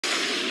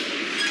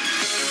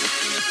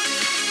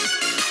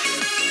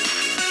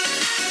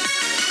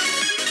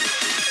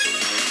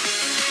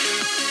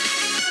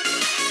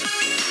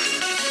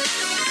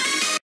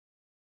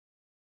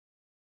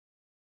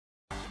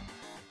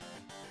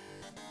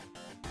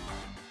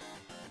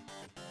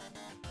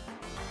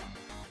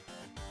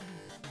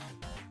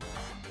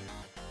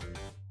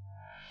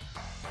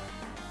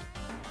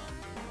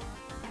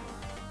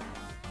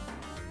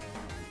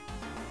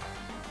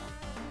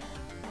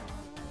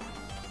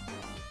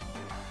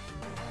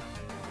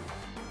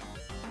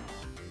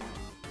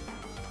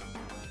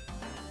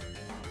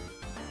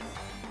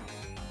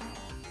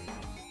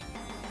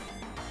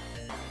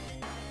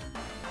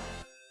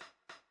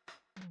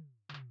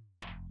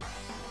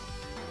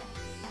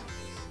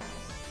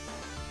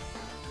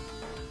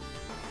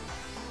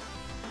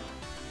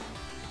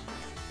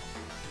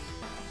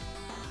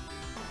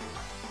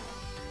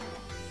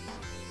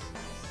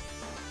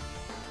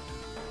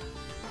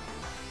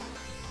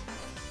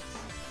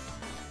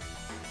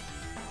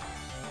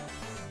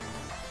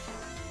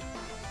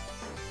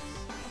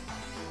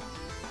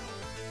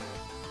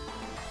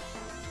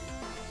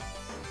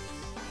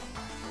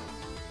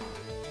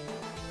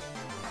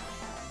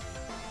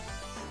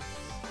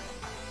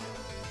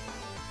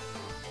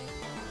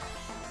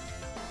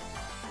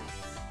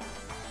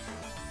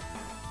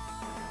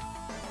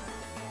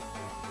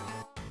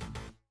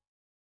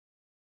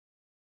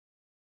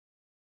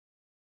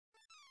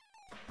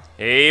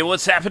Hey,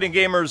 what's happening,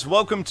 gamers?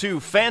 Welcome to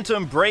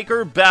Phantom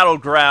Breaker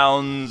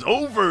Battlegrounds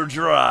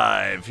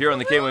Overdrive here on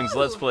the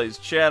KwingsLetsPlays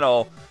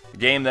channel. A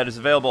game that is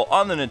available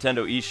on the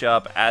Nintendo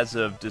eShop as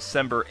of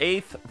December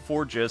 8th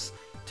for just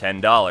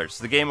 $10.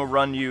 The game will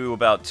run you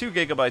about 2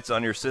 gigabytes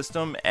on your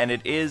system, and it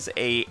is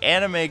a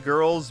anime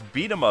girls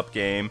beat-em-up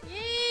game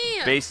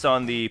based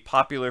on the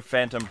popular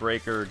Phantom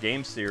Breaker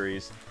game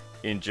series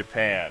in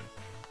Japan.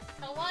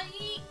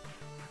 Kawaii.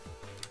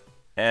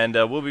 And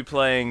we'll be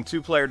playing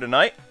 2-player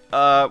tonight.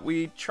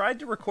 We tried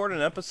to record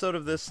an episode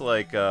of this,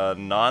 like,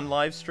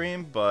 non-live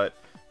stream, but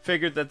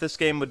figured that this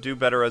game would do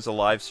better as a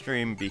live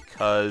stream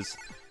because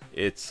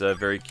it's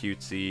very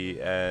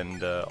cutesy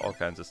and all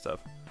kinds of stuff.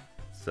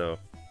 So,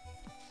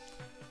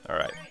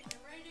 alright.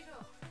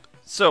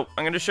 So,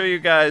 I'm going to show you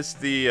guys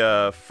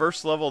the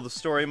first level of the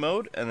story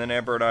mode, and then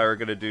Amber and I are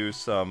going to do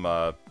some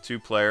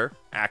 2-player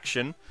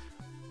action.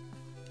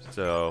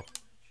 So,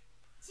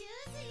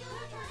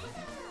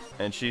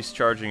 and she's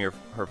charging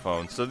her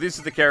phone. So these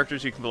are the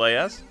characters you can play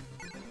as.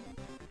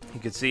 You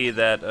can see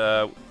that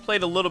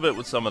played a little bit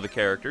with some of the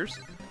characters,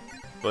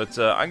 but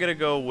I'm gonna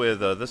go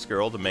with this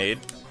girl, the maid,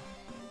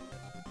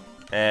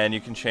 and you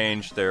can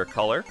change their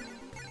color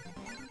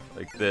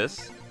like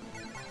this.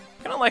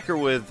 Kind of like her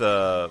with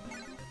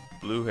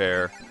blue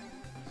hair.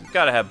 You've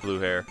got to have blue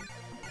hair.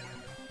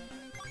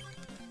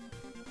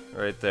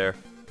 Right there.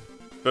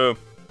 Boom.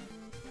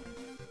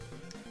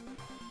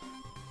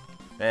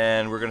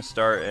 And we're going to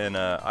start in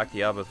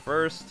Akihabara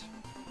first.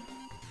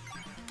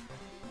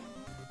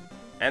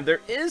 And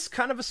there is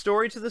kind of a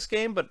story to this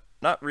game, but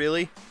not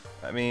really.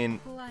 I mean,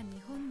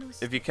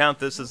 if you count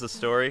this as a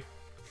story.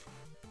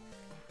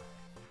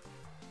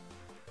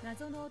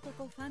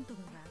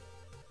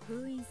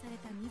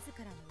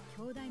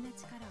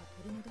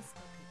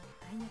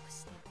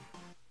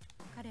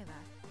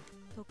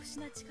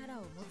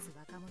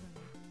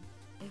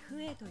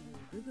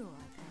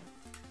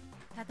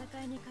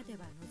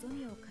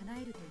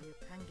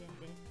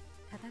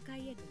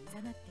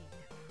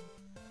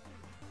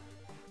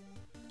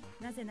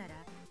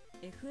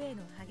 FA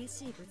の激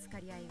しいぶつか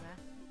り合いは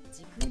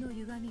時空の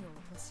歪みを起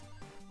こし、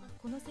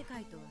この世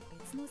界とは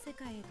別の世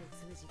界へと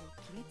通じる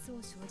亀裂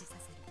を生じさ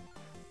せる。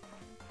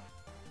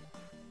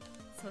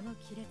その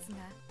亀裂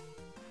が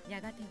や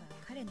がては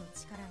彼の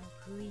力の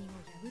封印を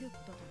破るこ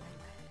ととな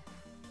るからだ。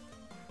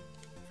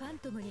ファン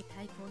トムに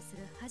対抗す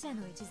る覇者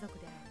の一族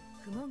であ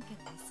るクモン家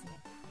の娘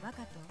ワ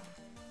カと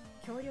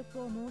協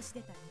力を申し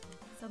出た。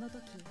その時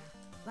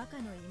ワカ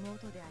の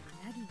妹である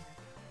ナギが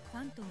フ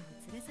ァントム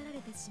に連れ去ら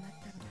れてしまっ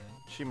たのだ。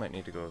She might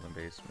need to go to the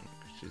basement.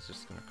 She's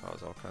just gonna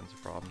cause all kinds of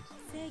problems.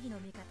 正義の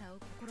味方を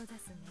志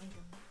すメイ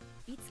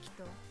ド、イツキ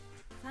と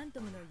ファン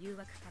トムの誘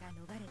惑から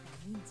逃れた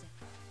忍者。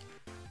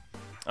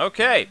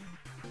Okay.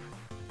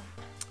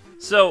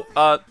 So,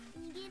 逃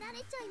げられ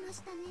ちゃいま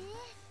したね。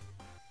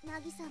ナ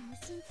ギさんも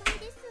心配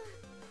です。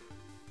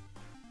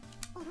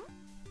あら？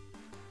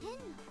変な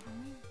仮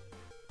面。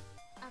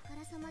あか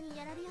らさまに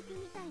やられ役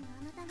みたいな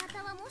あなた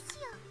方はもし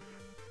や。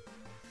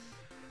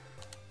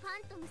ファ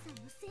ントムさん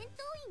の戦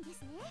闘員で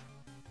すね。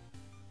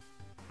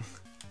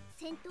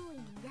戦闘員を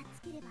やっ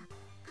つければ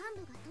幹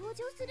部が登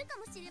場するか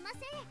もしれませ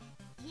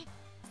ん。いえ、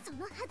そ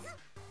のはず。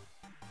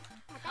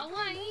か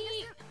わいい。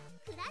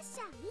クラッシ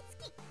ャーイツ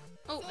キ。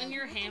Oh, and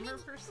you're a hammer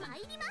person? 参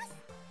ります。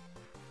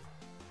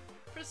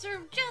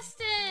Preserve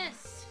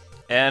justice!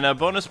 And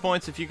bonus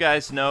points if you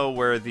guys know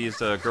where these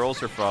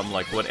girls are from,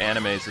 like what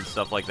animes and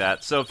stuff like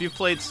that. So if you've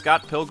played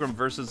Scott Pilgrim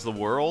vs. the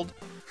World,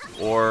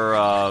 or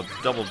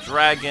Double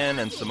Dragon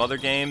and some other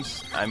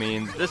games, I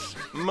mean, this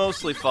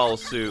mostly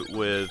follows suit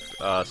with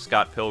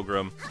Scott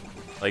Pilgrim,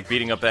 like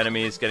beating up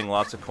enemies, getting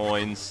lots of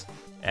coins,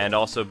 and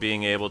also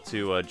being able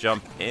to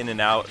jump in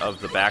and out of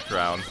the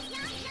background.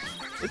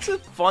 It's a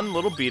fun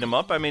little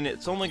beat-em-up. I mean,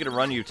 it's only going to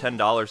run you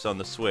 $10 on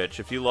the Switch.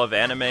 If you love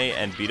anime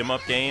and beat-em-up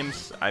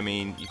games, I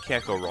mean, you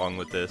can't go wrong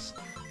with this.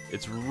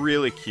 It's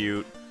really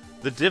cute.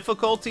 The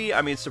difficulty,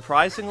 I mean,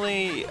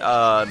 surprisingly,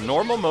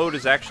 normal mode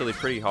is actually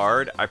pretty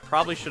hard. I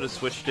probably should have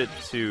switched it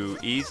to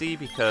easy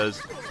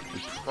because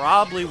you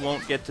probably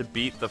won't get to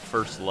beat the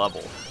first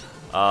level.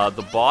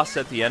 The boss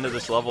at the end of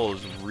this level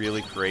is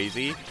really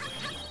crazy.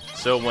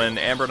 So when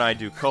Amber and I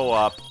do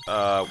co-op,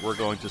 we're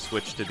going to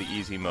switch to the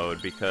easy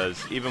mode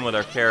because even with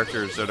our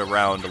characters at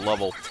around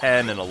level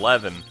 10 and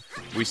 11,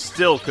 we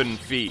still couldn't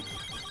defeat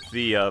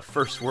the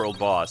first world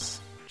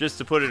boss. Just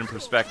to put it in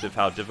perspective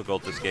how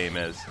difficult this game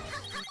is.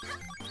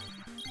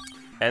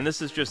 And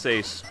this is just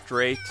a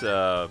straight,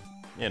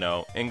 you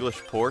know,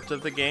 English port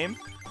of the game.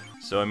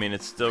 So, I mean,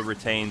 it still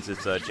retains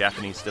its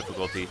Japanese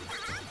difficulty.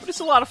 But it's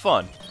a lot of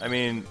fun. I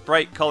mean,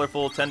 bright,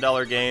 colorful,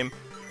 $10 game.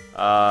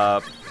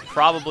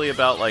 Probably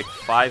about, like,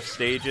 5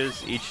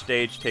 stages. Each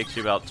stage takes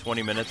you about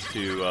 20 minutes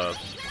to,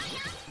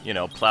 you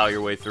know, plow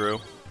your way through.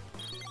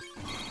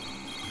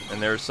 And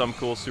there are some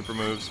cool super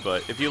moves,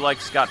 but if you like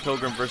Scott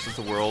Pilgrim vs.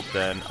 the World,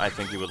 then I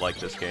think you would like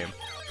this game.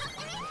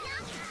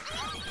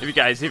 If you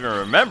guys even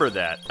remember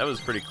that. That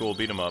was a pretty cool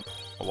beat 'em up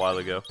a while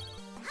ago.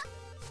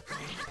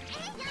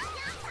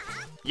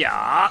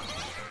 Yeah!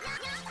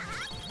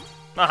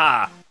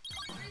 Haha!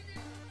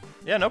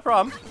 Yeah, no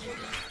problem.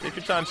 Take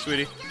your time,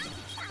 sweetie.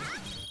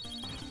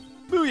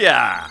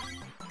 Booyah!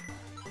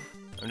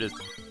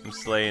 I'm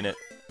slaying it.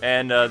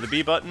 And the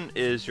B button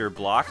is your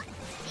block.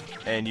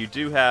 And you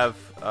do have,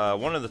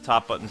 one of the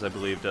top buttons, I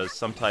believe, does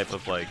some type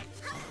of, like,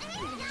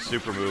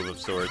 super move of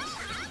sorts.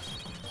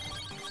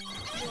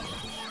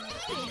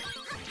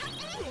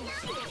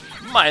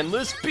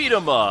 Mindless beat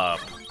 'em up!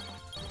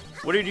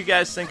 What did you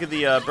guys think of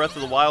the Breath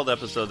of the Wild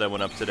episode that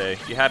went up today?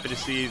 You happy to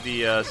see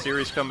the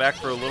series come back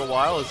for a little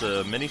while as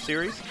a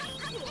mini-series?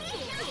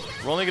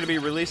 We're only going to be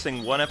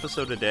releasing one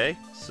episode a day,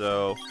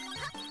 so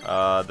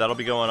that'll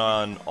be going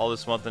on all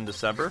this month in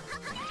December.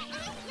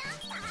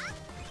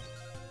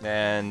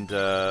 And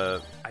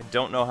I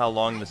don't know how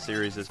long the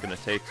series is going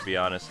to take, to be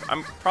honest.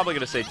 I'm probably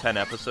going to say 10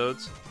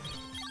 episodes.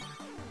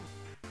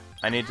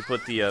 I need to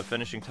put the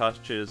finishing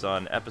touches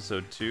on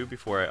episode 2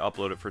 before I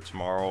upload it for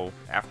tomorrow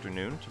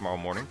afternoon, tomorrow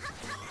morning.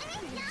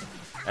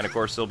 And of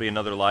course, there'll be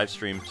another live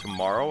stream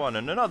tomorrow on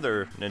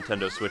another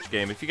Nintendo Switch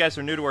game. If you guys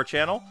are new to our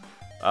channel,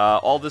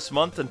 all this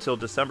month until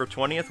December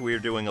 20th, we are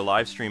doing a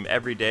live stream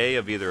every day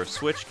of either a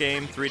Switch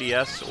game,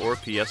 3DS, or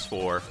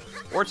PS4,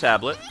 or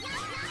tablet.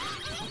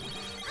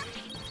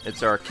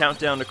 It's our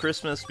countdown to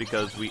Christmas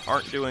because we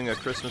aren't doing a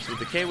Christmas with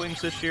the Kwings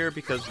this year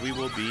because we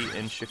will be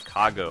in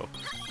Chicago.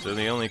 So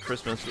the only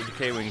Christmas with the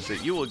Kwings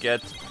that you will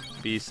get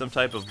be some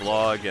type of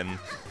vlog, and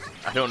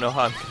I don't know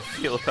how I'm going to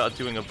feel about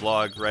doing a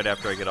vlog right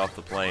after I get off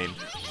the plane.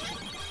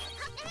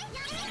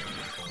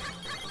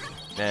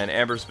 And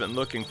Amber's been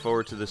looking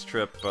forward to this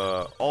trip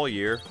all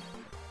year,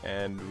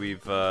 and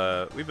we've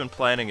been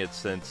planning it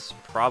since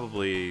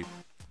probably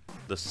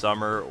the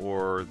summer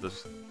or the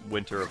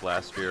winter of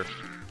last year.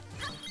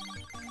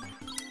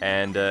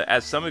 And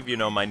as some of you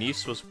know, my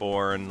niece was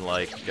born,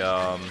 like,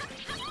 I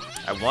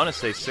want to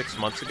say 6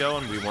 months ago,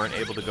 and we weren't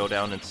able to go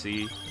down and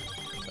see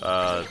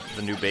the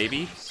new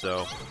baby,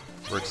 so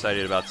we're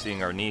excited about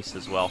seeing our niece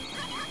as well.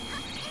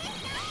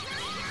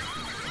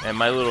 And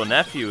my little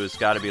nephew has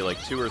got to be like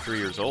 2 or 3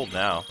 years old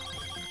now,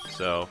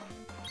 so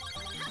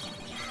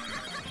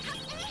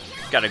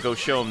gotta go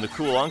show him the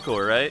cool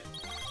uncle, right?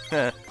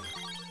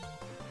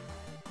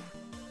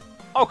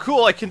 Oh,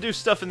 cool, I can do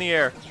stuff in the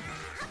air.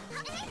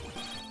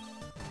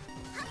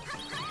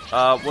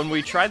 When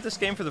we tried this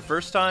game for the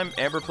first time,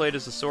 Amber played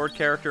as a sword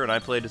character and I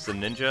played as a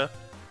ninja.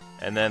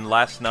 And then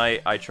last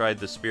night I tried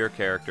the spear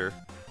character,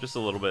 just a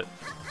little bit.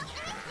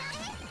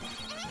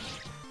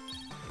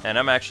 And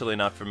I'm actually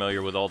not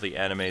familiar with all the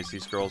animes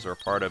these girls are a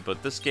part of,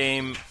 but this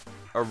game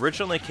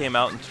originally came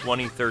out in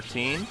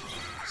 2013.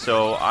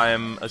 So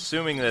I'm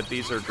assuming that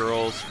these are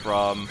girls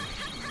from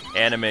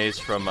animes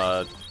from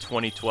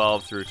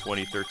 2012 through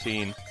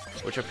 2013.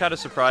 Which I'm kind of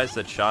surprised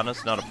that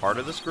Shauna's not a part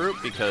of this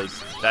group,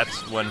 because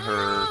that's when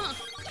her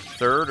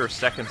 3rd or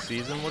 2nd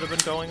season would have been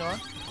going on.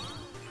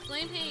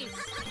 Flame haste.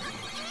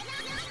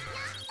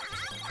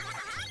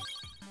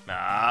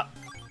 Ah.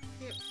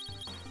 Here.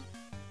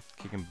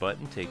 Kicking butt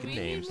and taking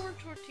names. Do we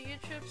need more tortilla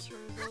chips, or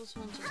those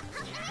ones are good?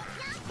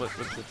 What's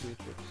the tortilla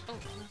chips? Oh,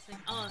 nothing.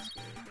 Oh, that's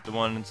good. The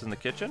ones in the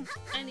kitchen?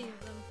 Any of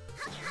them.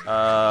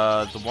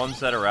 The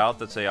ones that are out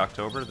that say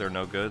October, they're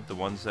no good. The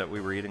ones that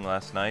we were eating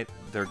last night,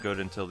 they're good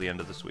until the end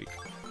of this week.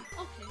 Okay.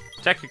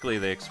 Technically,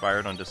 they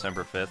expired on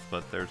December 5th,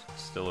 but they're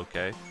still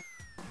okay.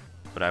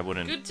 But I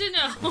wouldn't... Good to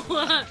know.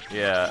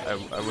 Yeah,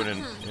 I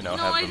wouldn't, you know,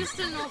 no, have I them... just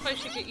didn't know if I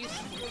should get used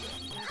to it.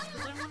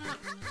 Because I wanna...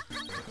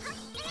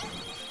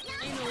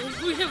 I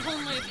know, we have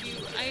only a few...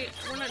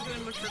 We're not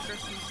doing much for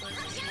Christmas, so I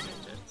just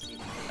wanted to see.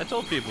 I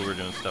told people we're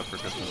doing stuff for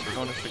Christmas. We're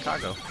going to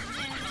Chicago.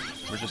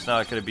 We're just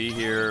not going to be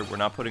here. We're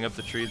not putting up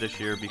the tree this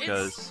year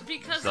because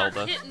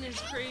Zelda. Our kitten is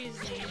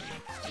crazy.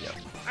 Yep.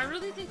 I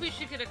really think we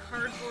should get a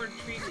cardboard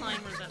tree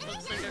climber that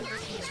looks like a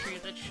Christmas tree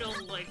that she'll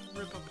like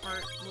rip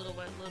apart little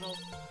by little,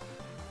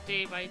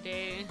 day by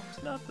day.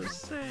 It's not the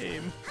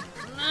same.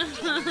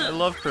 I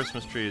love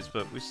Christmas trees,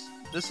 but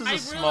this is a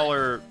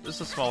smaller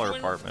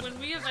apartment. When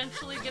we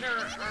eventually get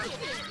our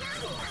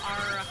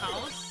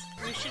house,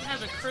 we should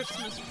have a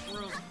Christmas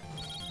room.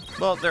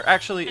 Well, there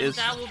actually and is.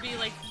 That will be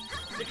like.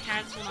 The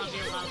cats will not be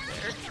allowed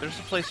there. There's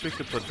a place we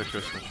could put the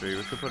Christmas tree.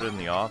 We could put it in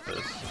the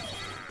office.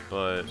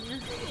 But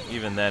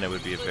even then, it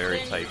would be a very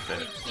tight fit.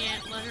 We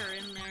can't let her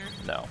in there.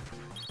 No.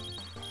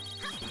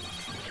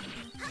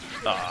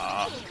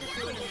 Ah.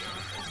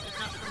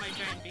 Not for my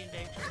giant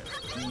beanbag chair.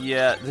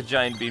 Yeah, the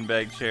giant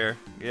beanbag chair.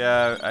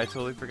 Yeah, I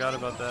totally forgot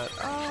about that.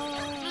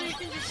 No, you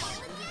can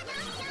just...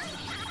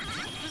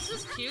 This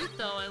is cute,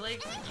 though. I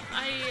like the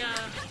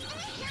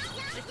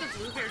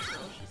blue hair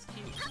girl. She's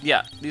cute.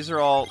 Yeah, these are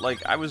all,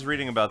 like, I was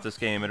reading about this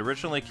game. It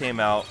originally came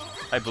out,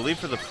 I believe,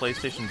 for the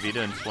PlayStation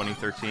Vita in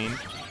 2013.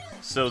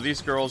 So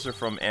these girls are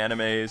from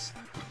animes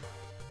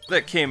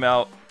that came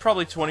out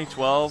probably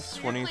 2012,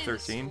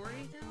 2013.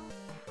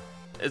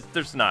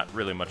 There's not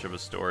really much of a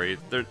story.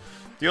 The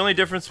only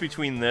difference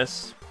between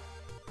this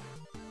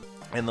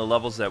and the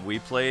levels that we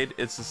played,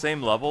 it's the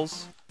same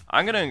levels.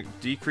 I'm going to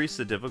decrease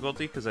the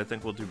difficulty because I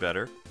think we'll do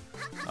better.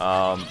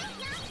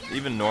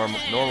 Even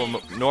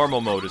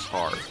normal mode is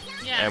hard.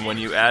 Yeah, and when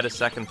you add a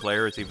second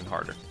player, it's even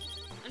harder.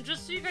 And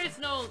just so you guys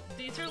know,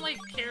 these are like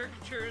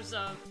caricatures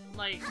of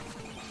like.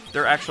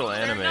 They're actual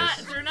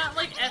animes. They're not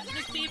like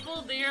ethnic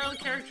people. They are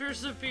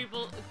characters of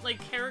people,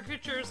 like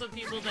caricatures of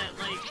people that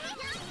like.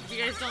 If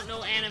you guys don't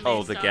know anime.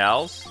 Oh, the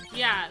gals?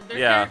 Yeah, they're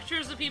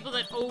caricatures of people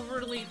that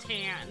overly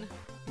tan.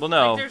 Well,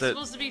 no, like, they're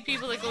supposed to be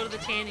people that go to the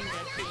tanning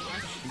bed too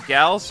much.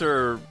 Gals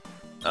are.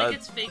 Like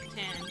it's fake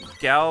tan.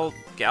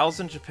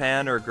 Gals in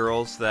Japan are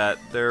girls that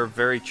they're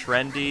very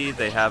trendy.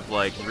 They have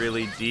like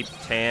really deep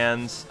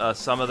tans.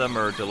 Some of them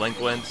are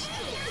delinquents.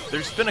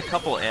 There's been a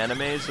couple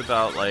animes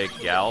about like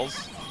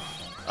gals.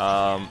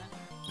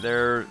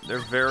 They're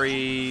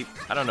very,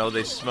 I don't know,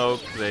 they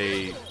smoke,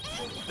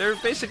 they're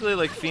basically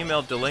like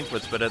female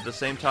delinquents, but at the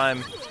same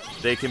time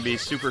they can be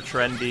super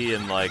trendy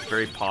and like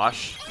very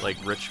posh, like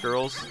rich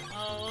girls.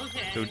 Oh,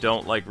 okay. Who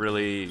don't like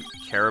really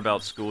care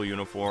about school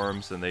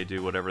uniforms, and they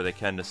do whatever they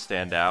can to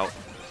stand out.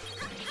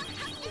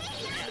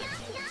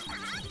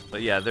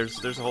 But yeah, there's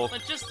a whole.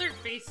 But just their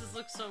faces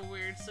look so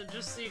weird. So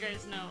just so you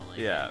guys know, like.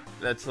 Yeah,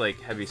 that's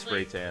like heavy spray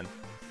like, tan.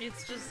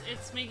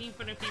 It's making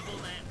fun of people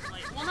that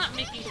like, well, not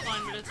making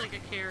fun, but it's like a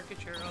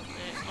caricature of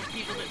it, of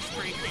people that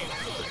spray tan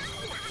a lot.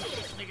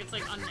 Like it's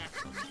like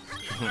unnatural.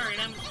 Yeah. All right,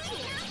 I'm.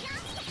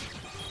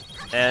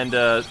 And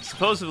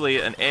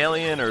supposedly an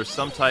alien or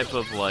some type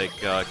of like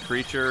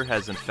creature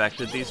has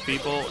infected these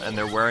people, and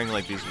they're wearing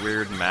like these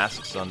weird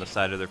masks on the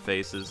side of their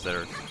faces that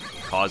are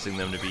causing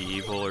them to be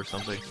evil or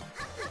something.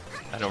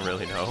 I don't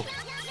really know.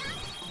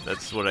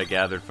 That's what I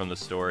gathered from the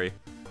story.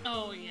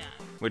 Oh yeah.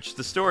 Which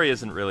the story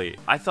isn't really.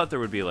 I thought there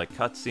would be like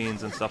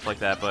cutscenes and stuff like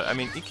that, but I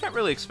mean you can't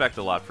really expect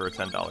a lot for a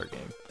 $10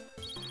 game.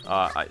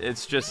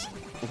 It's just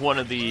one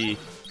of the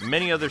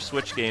many other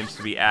Switch games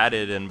to be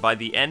added, and by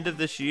the end of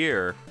this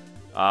year.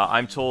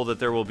 I'm told that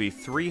there will be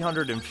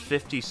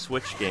 350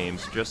 Switch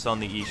games just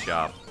on the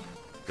eShop.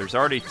 There's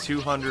already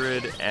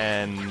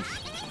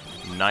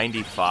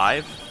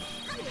 295.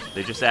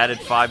 They just added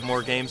 5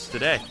 more games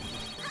today.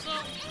 So,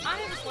 I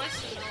have a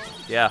question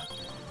though. Yeah.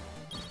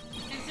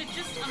 Is it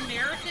just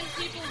American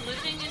people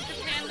living in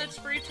Japan that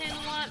spray tan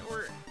a lot,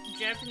 or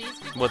Japanese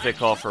people? What they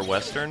call for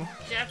Western?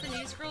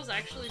 Japanese girls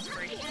actually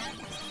spray tan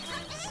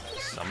sometimes?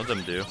 Some of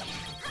them do.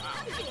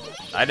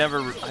 I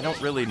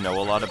don't really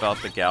know a lot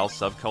about the gal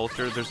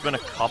subculture. There's been a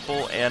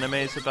couple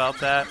animes about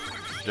that.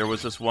 There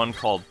was this one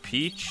called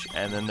Peach,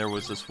 and then there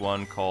was this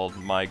one called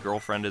My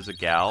Girlfriend is a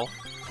Gal,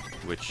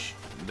 which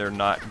they're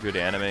not good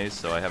animes,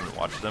 so I haven't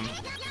watched them.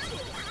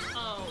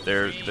 Oh,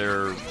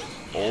 they're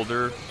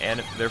older,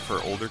 and they're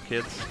for older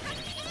kids.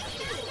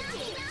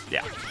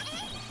 Yeah.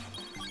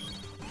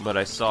 But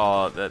I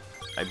saw that,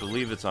 I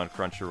believe it's on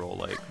Crunchyroll,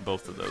 like,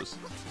 both of those.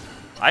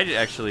 I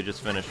actually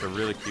just finished a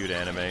really cute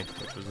anime,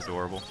 which was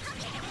adorable.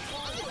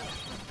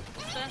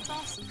 That's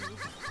awesome.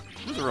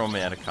 It was a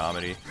romantic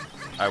comedy.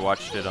 I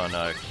watched it on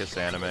Kiss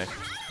Anime.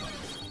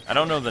 I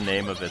don't know the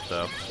name of it,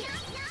 though.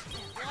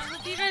 Well, I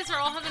hope you guys are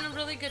all having a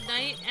really good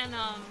night, and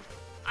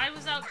I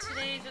was out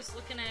today just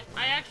looking at...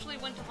 I actually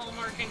went to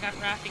Hallmark and got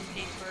wrapping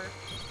paper,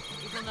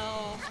 even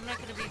though I'm not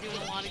going to be doing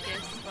a lot of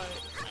gifts, but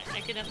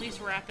I can at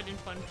least wrap it in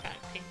fun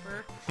pack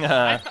paper.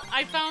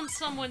 I found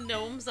some with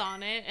gnomes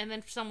on it, and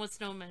then some with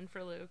snowmen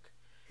for Luke.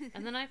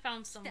 And then I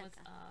found some with,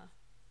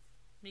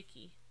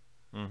 Mickey.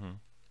 Mm-hmm.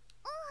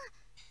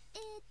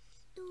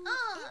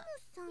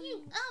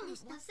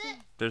 was it?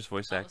 There's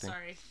voice acting.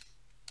 Sorry.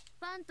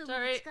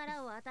 Sorry.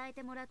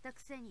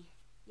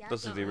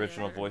 Those are the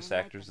original voice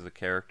actors of the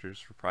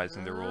characters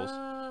reprising their roles.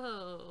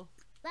 Oh.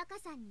 若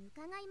さんに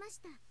伺いまし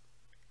た。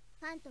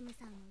ファントム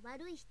さんは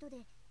悪い人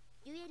で、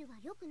デュエルは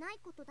良くない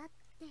ことだっ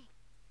て。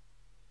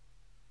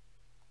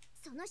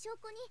その証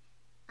拠に、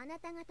あな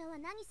た方は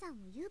ナギさんを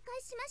誘拐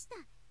しました。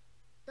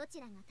ど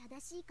ちらが正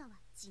しいかは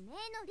自明の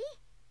理。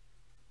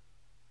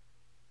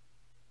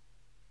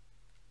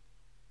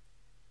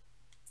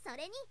そ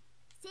れに、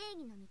正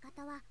義の味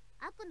方は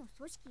悪の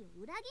組織を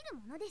裏切る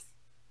ものです。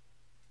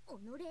お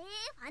のれ、フ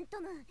ァント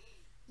ム、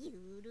許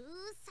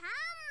さん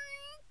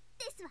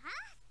ですわ。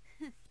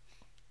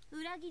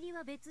裏切り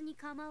は別に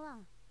構わ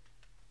ん。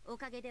お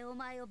かげでお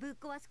前をぶっ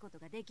壊すこと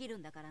ができる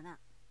んだからな。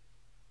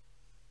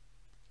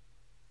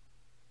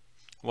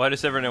Why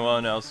does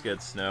everyone else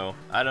get snow?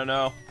 I don't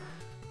know.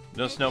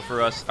 No snow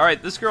for us.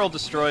 Alright, this girl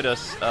destroyed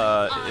us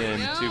in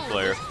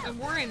 2-player. And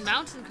we're in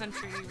mountain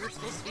country. We're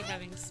supposed to be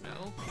having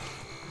snow.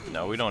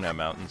 No, we don't have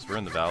mountains. We're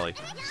in the valley.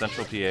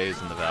 Central PA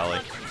is in the valley.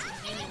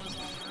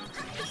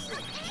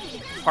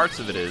 Parts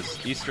of it is.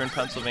 Eastern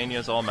Pennsylvania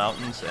is all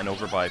mountains, and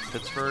over by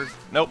Pittsburgh...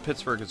 Nope,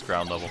 Pittsburgh is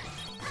ground level.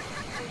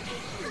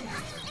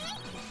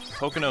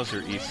 Poconos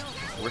are east.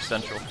 We're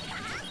central.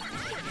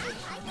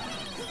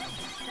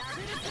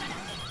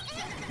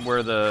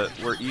 Where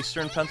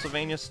Eastern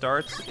Pennsylvania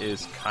starts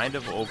is kind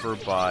of over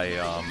by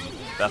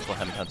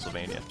Bethlehem,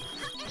 Pennsylvania.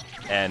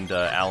 And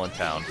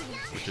Allentown,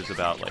 which is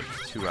about like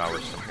 2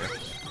 hours from here.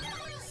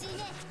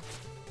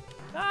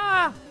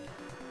 Ah!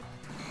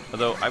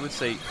 Although, I would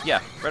say,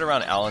 yeah, right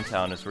around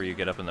Allentown is where you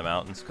get up in the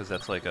mountains, because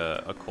that's like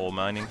a coal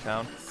mining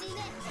town.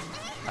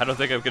 I don't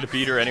think I'm going to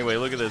beat her anyway.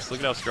 Look at this. Look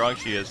at how strong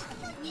she is.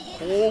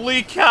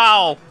 Holy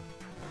cow!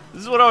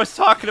 This is what I was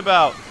talking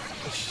about!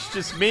 She's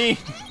just mean.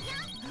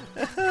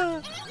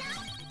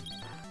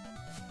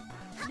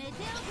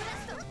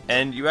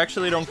 And you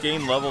actually don't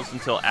gain levels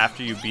until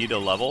after you beat a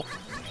level.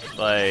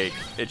 Like,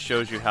 it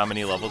shows you how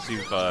many levels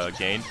you've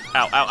gained.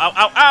 Ow, ow, ow,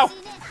 ow, ow!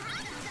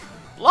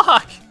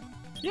 Lock!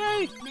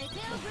 Yay!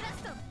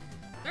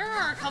 There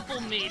are a couple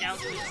made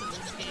outfits in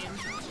this game.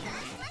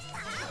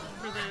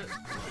 For the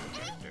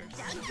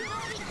characters.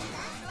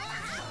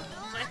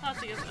 I thought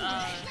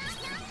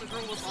the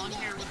girl with long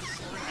hair with the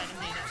sword had a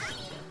made outfit.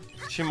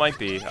 She might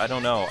be. I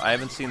don't know. I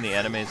haven't seen the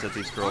animes that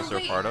these girls are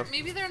a part of.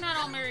 Maybe they're not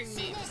all wearing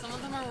maids. Some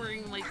of them are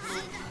wearing, like,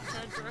 little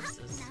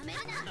dresses.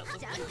 That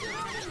look like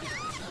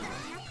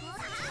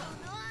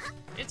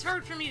it's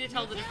hard for me to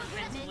tell the different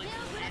kinds of, like,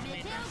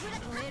 anime dresses.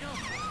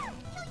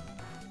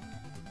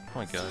 Oh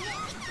my god.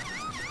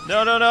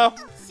 No, no, no!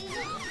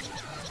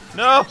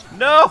 No!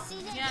 No!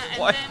 Yeah, and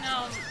what?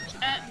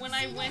 then, when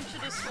I went to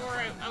the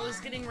store, I was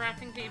getting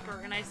wrapping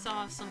paper, and I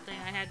saw something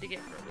I had to get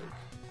for Luke.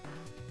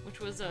 Which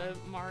was a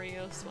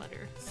Mario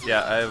sweater.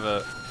 Yeah, I have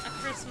a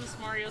Christmas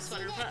Mario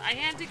sweater, but I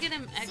had to get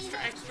him extra,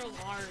 extra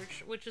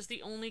large, which is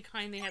the only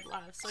kind they had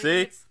left. So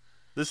see?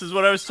 This is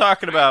what I was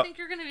talking about. I think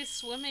you're gonna be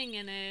swimming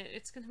in it.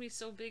 It's gonna be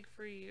so big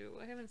for you.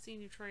 I haven't seen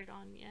you try it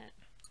on yet.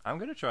 I'm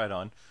gonna try it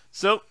on.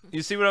 So,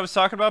 you see what I was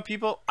talking about,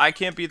 people? I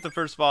can't beat the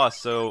first boss,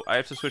 so I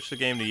have to switch the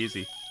game to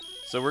easy.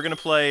 So we're gonna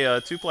play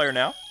 2-player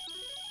now.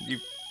 You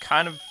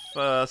kind of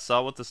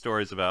saw what the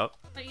story's about.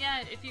 But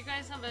yeah, if you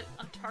guys have a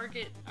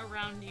Target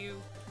around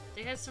you,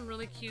 they had some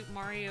really cute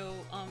Mario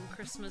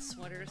Christmas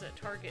sweaters at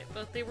Target,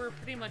 but they were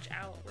pretty much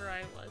out where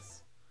I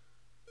was.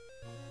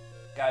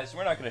 Guys,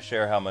 we're not going to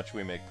share how much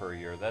we make per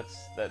year.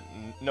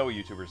 No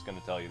YouTuber's going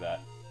to tell you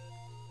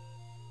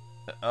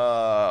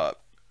that.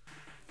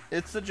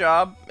 It's a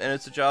job, and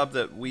it's a job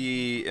that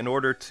we, in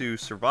order to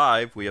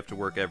survive, we have to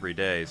work every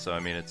day. So, I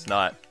mean, it's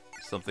not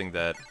something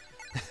that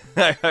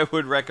I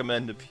would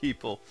recommend to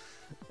people,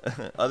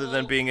 other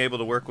than being able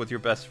to work with your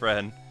best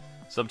friend.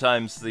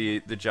 Sometimes the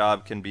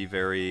job can be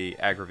very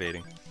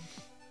aggravating.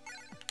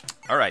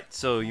 Alright,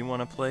 so you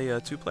want to play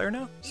 2-player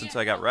now? Since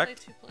I got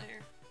wrecked? Play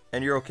 2-player.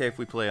 And you're okay if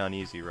we play on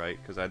easy, right?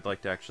 Because I'd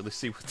like to actually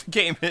see what the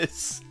game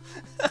is.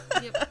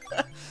 Yep.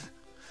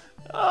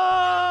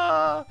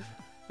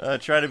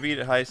 Try to beat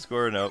a high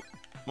score. Nope.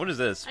 What is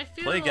this?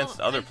 Play against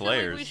other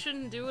players. Like we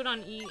shouldn't do it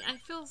on easy. I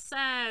feel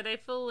sad. I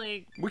feel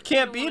like we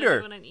can't beat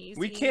her.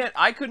 We can't.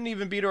 I couldn't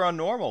even beat her on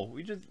normal.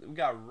 We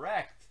got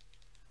wrecked.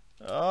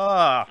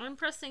 I'm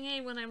pressing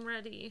A when I'm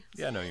ready.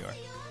 Yeah, I know you are.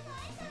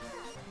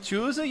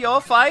 Choose your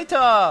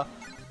fighter.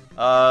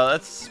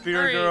 That's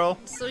Spear Girl.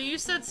 So you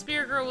said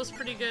Spear Girl was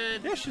pretty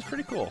good. Yeah, she's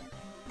pretty cool.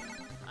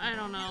 I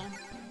don't know.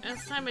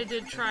 Last time I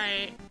did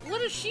try.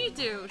 What does she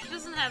do? She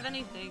doesn't have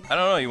anything. I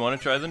don't know. You want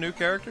to try the new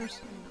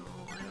characters? No,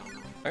 I don't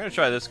know. I'm gonna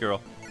try this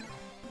girl.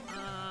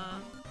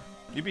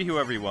 You be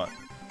whoever you want.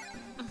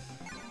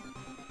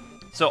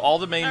 So all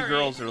the main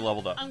girls are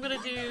leveled up. I'm gonna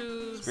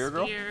do Spear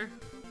Girl.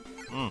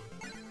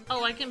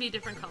 Oh, I can be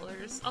different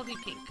colors. I'll be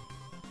pink.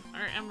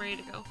 Alright, I'm ready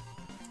to go.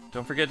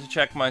 Don't forget to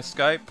check my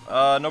Skype.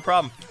 No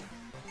problem.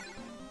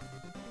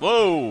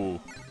 Whoa!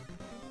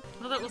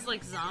 Well, that was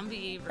like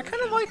zombie version. I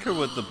kind of like her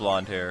with the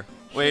blonde hair.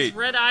 She Wait. has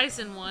red eyes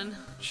in one.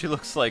 She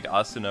looks like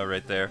Asuna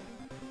right there.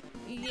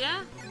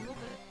 Yeah, a little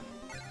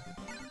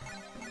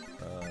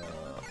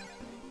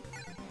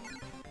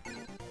bit.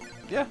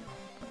 Yeah,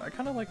 I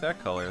kind of like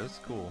that color. That's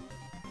cool.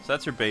 So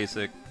that's her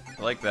basic.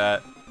 I like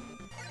that.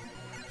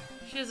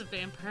 She has a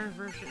vampire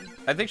version.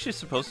 I think she's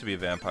supposed to be a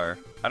vampire.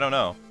 I don't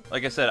know.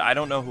 Like I said, I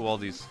don't know who all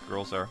these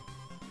girls are.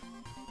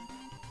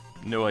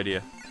 No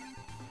idea.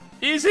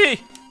 Easy!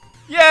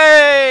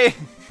 Yay!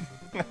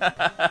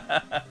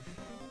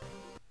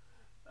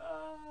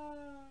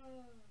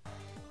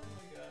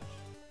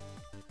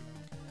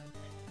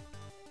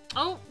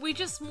 Oh, we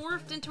just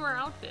morphed into our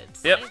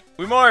outfits. Yep,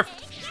 we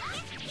morphed!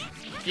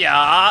 Yeah!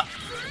 Ow,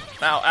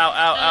 ow,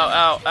 ow, ow,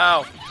 ow,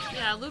 ow!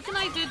 Yeah, Luke and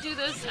I did do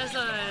this as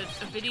a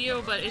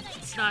video, but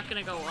it's not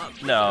gonna go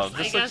up. No,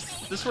 this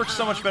works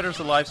so much better as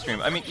a live stream.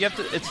 I mean, you have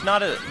to. It's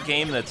not a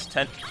game that's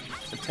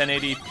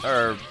 1080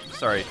 or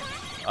sorry,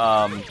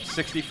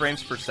 60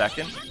 frames per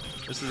second.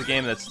 This is a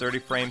game that's 30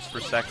 frames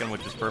per second,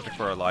 which is perfect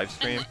for our live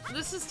stream. And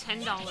this is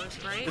 $10,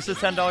 right? This is a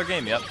 $10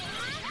 game. Yep,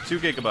 2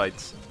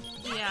 gigabytes.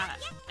 Yeah,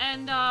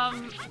 and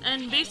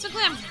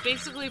basically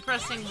I'm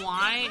pressing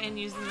Y and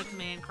using the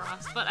command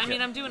cross, but I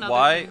mean I'm doing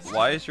other things.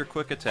 Y is your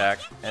quick attack,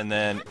 and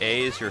then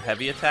A is your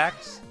heavy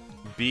attacks,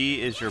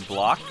 B is your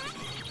block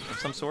of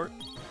some sort,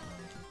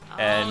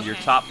 and your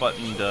top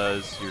button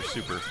does your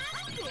super,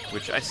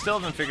 which I still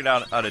haven't figured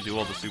out how to do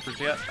all the supers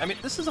yet. I mean,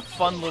 this is a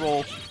fun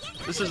little.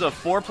 This is a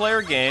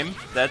 4-player game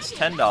that's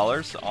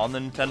 $10 on the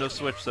Nintendo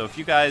Switch, so if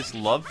you guys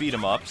love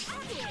beat-em-ups,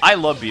 I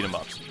love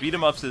beat-em-ups.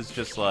 Beat-em-ups is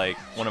just like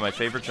one of my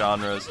favorite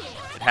genres.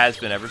 It has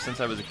been ever since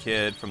I was a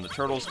kid, from the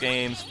Turtles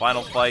games,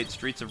 Final Fight,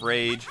 Streets of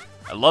Rage.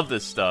 I love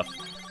this stuff.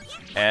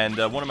 And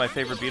one of my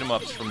favorite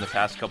beat-em-ups from the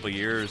past couple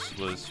years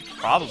was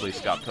probably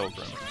Scott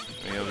Pilgrim.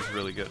 I mean, it was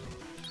really good.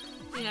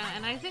 Yeah,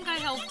 and I think I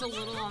helped a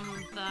little on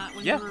that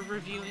when you were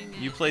reviewing it.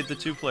 You played the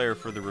 2-player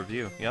for the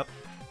review, yep.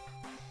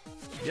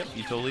 Yep,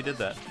 you totally did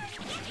that.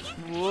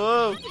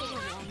 Whoa!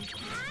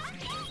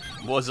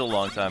 Was a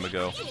long time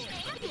ago.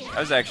 I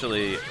was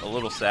actually a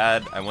little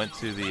sad. I went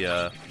to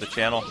the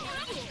channel,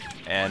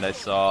 and I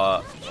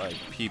saw like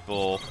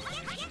people.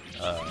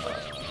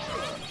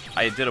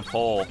 I did a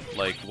poll,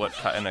 like what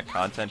kind of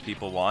content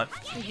people want.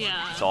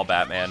 Yeah. It's all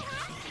Batman.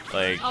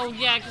 Like. Oh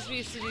yeah, because we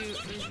used to do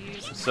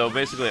reviews. So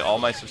basically, all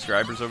my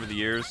subscribers over the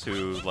years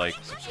who like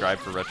subscribe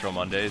for Retro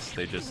Mondays,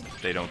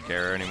 they don't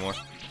care anymore.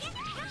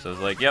 So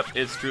it's like, yep,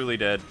 it's truly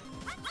dead.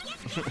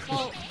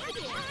 Well,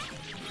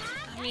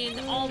 I mean,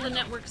 all the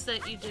networks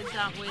that you did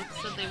that with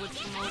said they would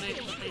promote it,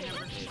 but they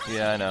never did.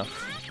 Yeah, I know.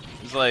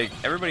 It's like,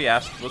 everybody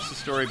asked, what's the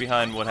story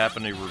behind what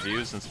happened to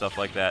reviews and stuff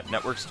like that?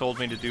 Networks told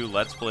me to do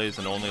Let's Plays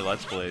and only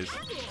Let's Plays.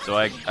 So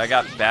I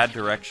got bad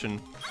direction.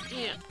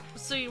 Yeah.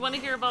 So you want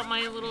to hear about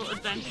my little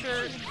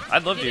adventure?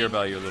 I'd love to hear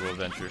about your little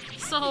adventure.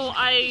 So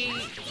I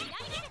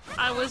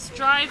was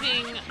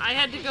driving. I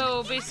had to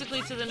go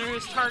basically to the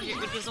nearest Target,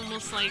 which is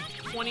almost like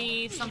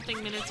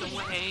 20-something minutes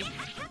away.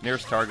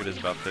 Nearest Target is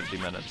about 50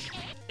 minutes.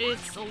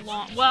 It's a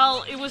long...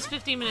 Well, it was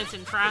 50 minutes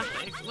in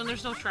traffic. When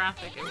there's no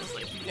traffic, it was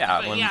like...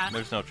 Yeah, when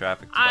there's no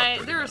traffic, it's about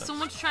 30 there is so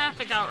much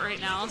traffic out right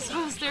now, so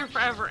I was there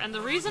forever. And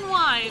the reason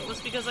why was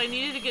because I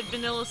needed to get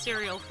vanilla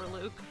cereal for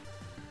Luke.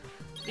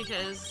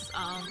 Because,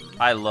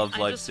 I love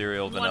Life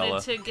Cereal vanilla. I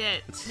wanted to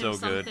get it's him so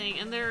good. something,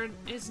 and there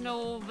is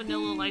no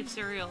vanilla Life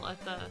Cereal at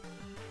the...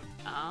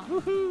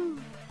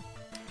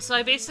 So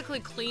I basically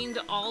cleaned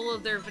all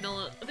of their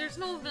vanilla... There's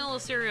no vanilla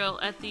cereal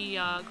at the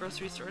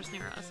grocery stores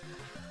near us.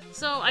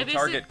 So I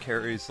basically... Target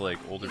carries, like,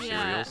 older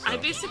cereals, so... I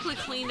basically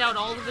cleaned out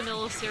all the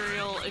vanilla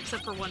cereal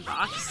except for one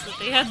box that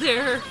they had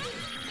there.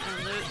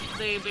 And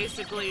they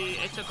basically...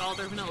 I took all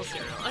their vanilla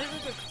cereal. I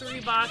took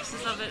 3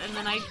 boxes of it, and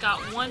then I got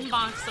 1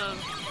 box of...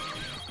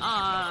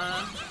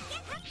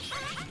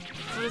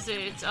 what is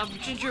it?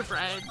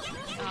 Gingerbread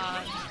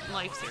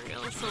Life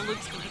Cereal. So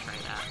Luke's gonna try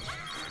that.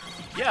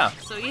 Yeah.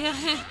 So yeah.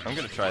 I'm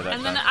gonna try that.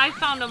 And then I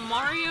found a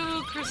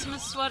Mario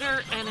Christmas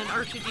sweater and an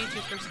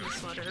R2-D2 Christmas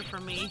sweater for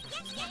me.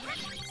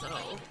 So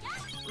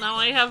now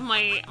I have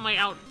my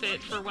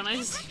outfit for when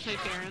I see my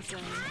parents in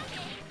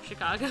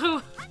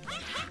Chicago.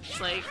 It's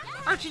like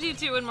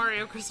R2-D2 and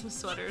Mario Christmas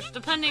sweaters,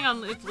 depending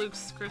on if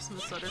Luke's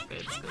Christmas sweater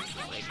fits. Because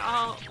it's like,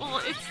 oh,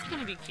 well, it's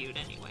gonna be cute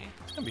anyway.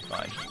 It's gonna be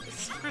fine.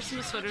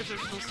 Christmas sweaters are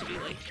supposed to be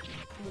like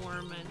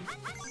warm and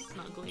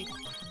snuggly.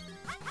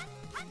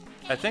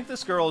 I think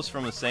this girl is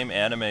from the same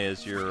anime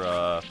as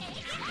your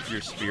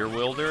spear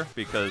wielder,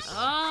 because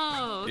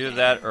either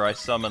that or I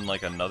summon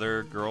like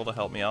another girl to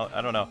help me out.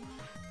 I don't know.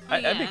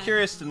 I'd be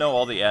curious to know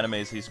all the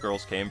animes these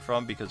girls came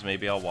from, because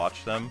maybe I'll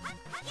watch them.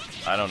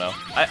 I don't know.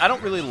 I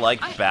don't really like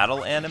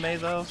battle anime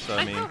though, so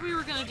I mean... I thought we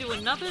were gonna do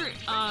another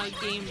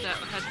game that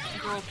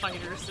had girl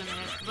fighters in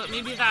it, but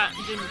maybe that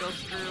didn't go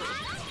through.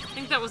 I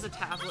think that was a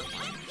tablet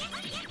one.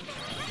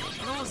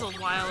 That was a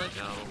while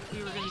ago.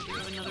 We were gonna do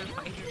another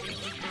fighter game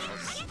with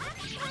girls.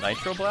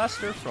 Nitro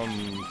Blaster from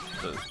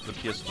the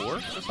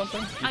PS4 or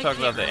something? You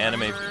talking about the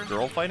anime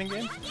girl fighting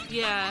game?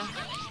 Yeah.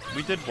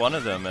 We did one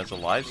of them as a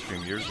live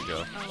stream years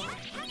ago. Oh.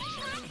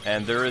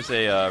 And there is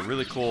a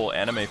really cool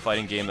anime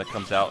fighting game that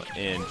comes out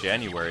in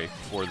January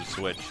for the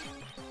Switch.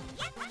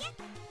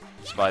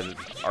 It's by the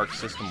Arc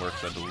System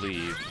Works, I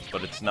believe,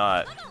 but it's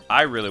not...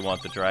 I really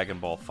want the Dragon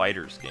Ball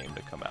FighterZ game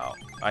to come out.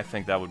 I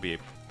think that would be...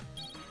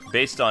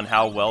 Based on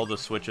how well the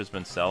Switch has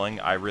been selling,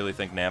 I really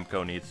think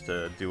Namco needs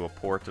to do a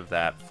port of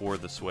that for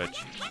the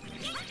Switch.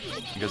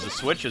 Because the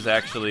Switch is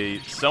actually...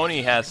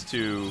 Sony has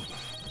to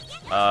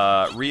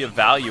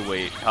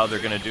reevaluate how they're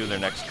going to do their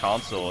next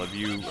console. Have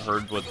you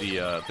heard what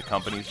the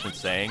company's been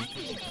saying?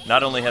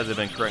 Not only has it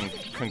been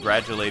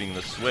congratulating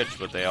the Switch,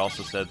 but they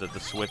also said that the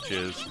Switch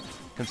is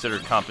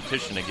considered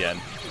competition again.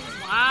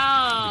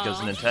 Wow. Because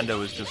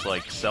Nintendo is just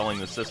like selling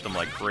the system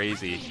like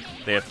crazy.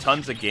 They have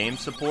tons of game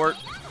support.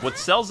 What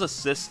sells a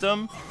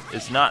system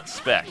is not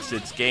specs,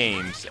 it's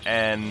games.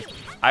 And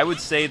I would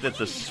say that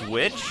the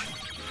Switch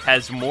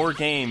has more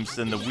games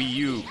than the Wii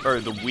U, or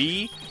the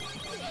Wii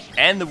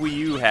and the Wii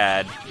U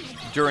had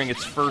during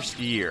its first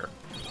year.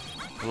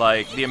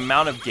 Like, the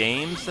amount of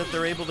games that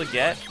they're able to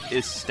get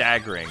is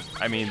staggering.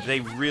 I mean,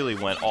 they really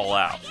went all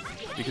out.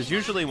 Because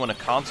usually when a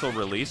console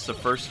releases the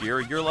first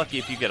year, you're lucky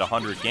if you get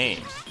 100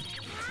 games.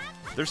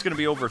 There's going to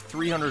be over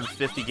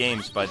 350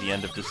 games by the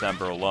end of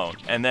December alone.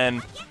 And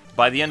then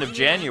by the end of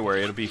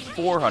January, it'll be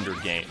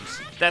 400 games.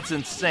 That's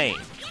insane.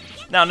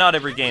 Now, not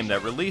every game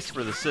that released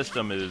for the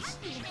system is,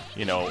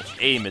 you know,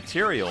 A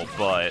material,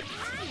 but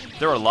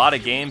there are a lot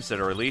of games that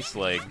are released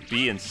like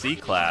B and C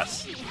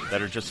class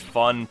that are just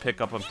fun,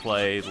 pick up and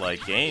play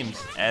like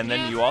games. And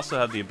then you also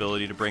have the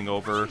ability to bring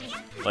over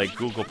like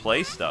Google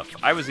Play stuff.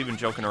 I was even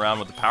joking around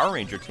with the Power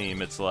Ranger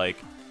team. It's like,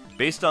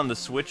 based on the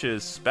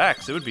Switch's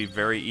specs, it would be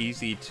very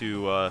easy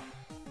to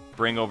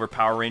bring over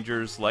Power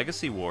Rangers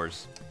Legacy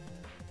Wars.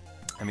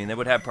 I mean, they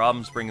would have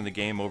problems bringing the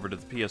game over to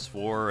the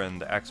PS4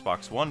 and the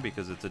Xbox One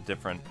because it's a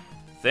different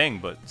thing,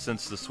 but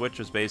since the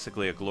Switch is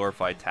basically a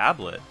glorified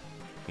tablet,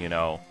 you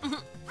know,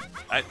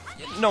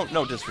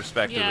 no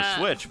disrespect to the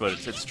Switch, but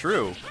it's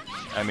true.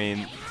 I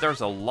mean,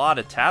 there's a lot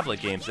of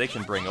tablet games they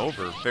can bring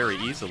over very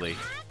easily.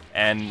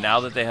 And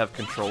now that they have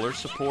controller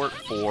support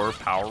for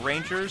Power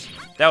Rangers,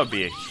 that would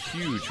be a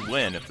huge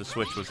win if the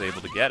Switch was able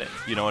to get it.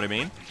 You know what I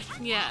mean?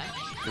 Yeah.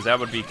 Because that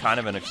would be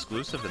kind of an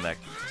exclusive in that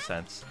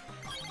sense.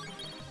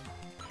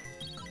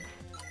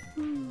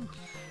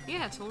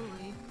 Yeah,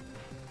 totally.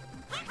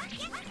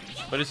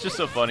 But it's just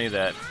so funny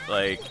that,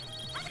 like...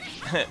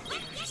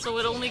 So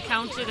it only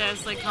counted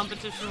as, like,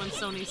 competition when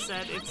Sony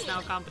said it's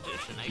now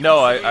competition.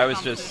 I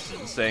was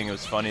just saying it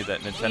was funny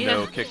that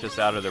Nintendo kicked us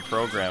out of their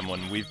program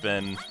when we've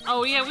been...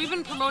 Oh, yeah, we've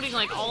been promoting,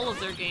 like, all of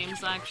their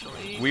games,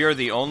 actually. We are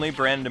the only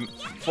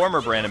former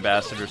brand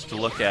ambassadors to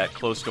look at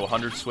close to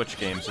 100 Switch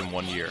games in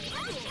 1 year.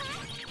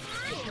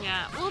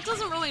 Yeah, well, it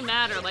doesn't really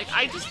matter. Like,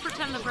 I just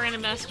pretend the brand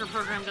ambassador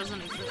program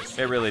doesn't exist.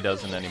 It really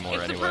doesn't anymore,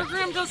 if anyway. The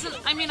program doesn't...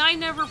 I mean, I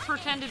never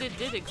pretended it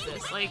did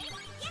exist. Like...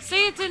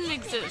 Say it didn't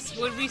exist,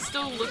 would we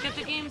still look at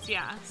the games?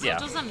 Yeah. So yeah. It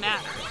doesn't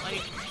matter.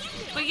 Like,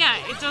 but yeah,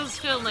 it does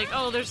feel like,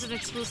 oh, there's an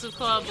exclusive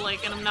club,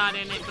 like, and I'm not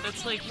in it. But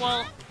it's like,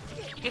 well,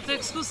 if the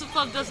exclusive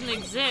club doesn't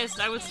exist,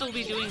 I would still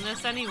be doing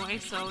this anyway.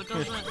 So it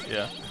doesn't.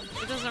 Yeah.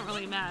 It doesn't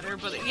really matter.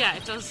 But yeah,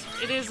 it does.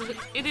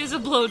 It is a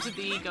blow to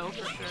the ego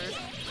for sure.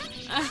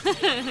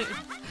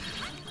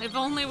 If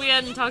only we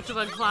hadn't talked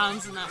about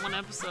clowns in that one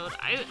episode.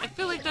 I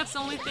feel like that's the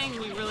only thing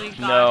we really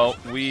got.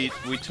 No, we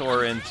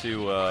tore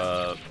into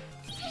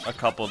a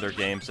couple of their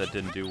games that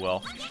didn't do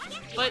well.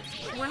 But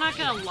we're not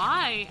gonna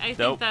lie. I think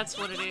Nope. that's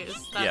what it is.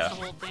 That's Yeah. the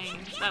whole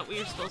thing. That we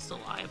were supposed to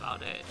lie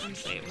about it and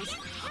say it was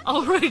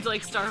alright,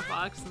 like Star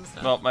Fox and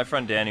stuff. Well, my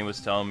friend Danny was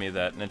telling me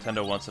that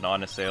Nintendo wants an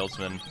honest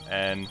salesman,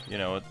 and, you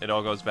know, it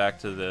all goes back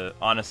to the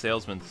honest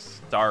salesman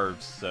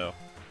starves, so,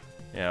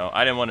 you know,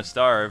 I didn't want to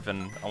starve,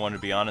 and I wanted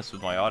to be honest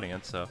with my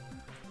audience, so,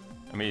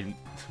 I mean,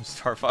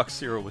 Star Fox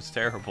Zero was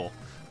terrible.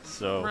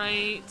 So,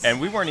 right.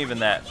 And we weren't even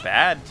that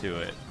bad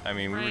to it. I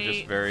mean, we right. were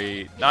just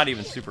very, not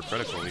even super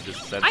critical. We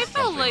just said I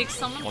felt something like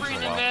some once in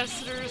brand a while.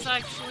 ambassadors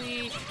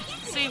actually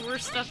say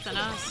worse stuff than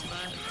us,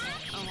 but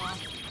oh well.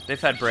 They've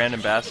had brand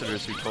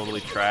ambassadors who totally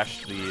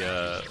trashed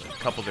the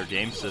couple of their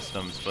game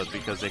systems, but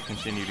because they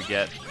continue to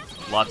get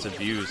lots of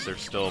views, they're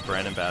still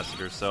brand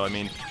ambassadors. So I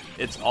mean,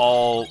 it's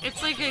all.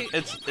 It's like a.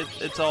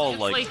 It's all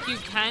like you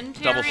can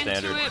tear double into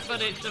standard. it,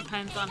 but it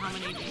depends on how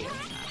many views you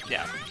have.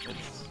 Yeah,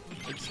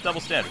 it's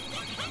double standard.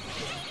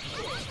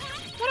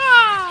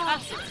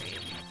 That's right.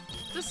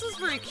 This is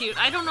very cute.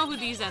 I don't know who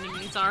these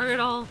enemies are at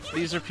all.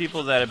 These are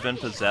people that have been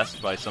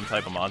possessed by some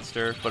type of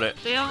monster, but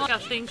they have like a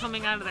thing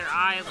coming out of their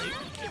eye, like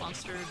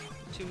monster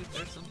tooth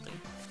or something.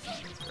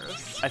 It's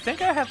gross. I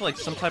think I have like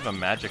some type of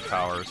magic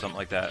power or something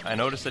like that. I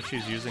noticed that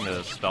she's using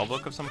a spell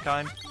book of some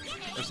kind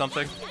or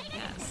something.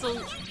 Yeah,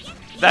 so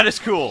that is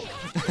cool.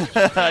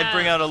 Yeah. I'd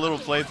bring out a little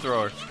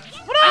flamethrower.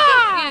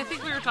 I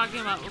think we were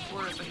talking about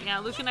before, but yeah,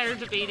 Luke and I are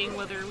debating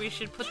whether we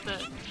should put the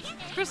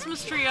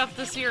Christmas tree up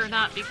this year or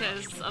not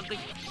because of the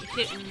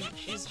kitten.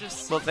 She's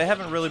just... Well, they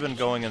haven't really been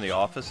going in the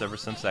office ever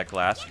since that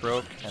glass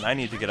broke, and I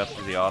need to get up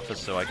to the office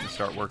so I can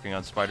start working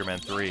on Spider-Man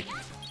 3.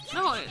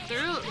 No,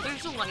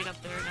 there's a light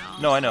up there now.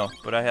 No, I know,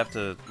 but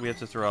we have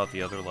to throw out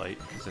the other light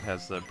because it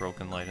has the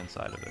broken light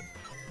inside of it.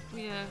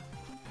 Yeah.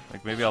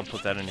 Like, maybe I'll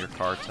put that in your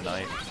car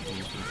tonight, and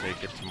you can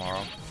take it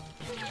tomorrow.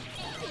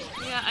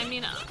 Yeah, I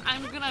mean,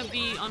 I'm gonna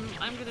be kind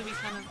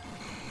of...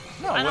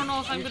 No, I don't know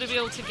if I'm gonna be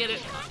able to get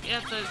it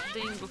at the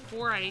thing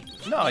before I...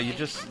 No, you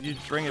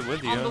bring it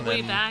with you. On the and way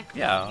then, back?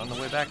 Yeah, on the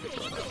way back you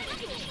throw it out.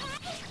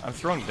 I'm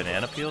throwing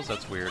banana peels?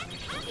 That's weird.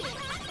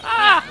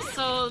 Ah!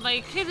 So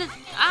my kid's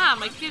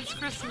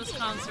Christmas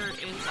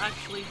concert is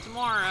actually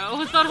tomorrow.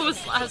 I thought it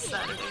was last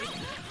Saturday.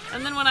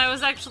 And then when I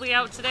was actually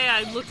out today,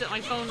 I looked at my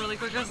phone really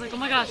quick. I was like, oh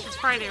my gosh, it's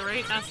Friday,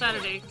 right? Not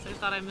Saturday, because I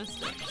thought I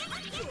missed it.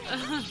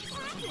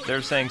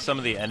 They're saying some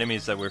of the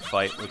enemies that we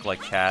fight look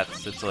like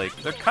cats. It's like,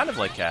 they're kind of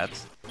like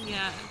cats.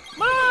 Yeah.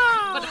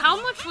 But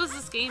how much was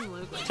this game,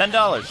 Luke? Like, $10.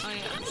 Oh yeah.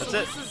 That's so it.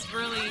 This is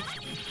really...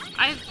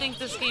 I think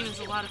this game is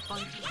a lot of fun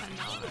for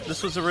 $10.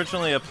 This was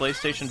originally a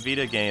PlayStation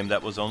Vita game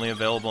that was only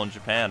available in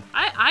Japan.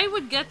 I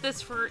would get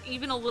this for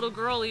even a little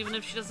girl, even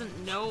if she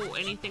doesn't know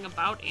anything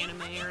about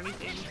anime or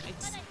anything.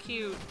 It's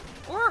cute.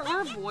 Or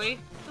a boy.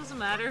 Doesn't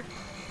matter.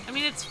 I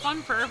mean, it's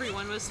fun for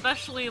everyone, but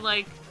especially,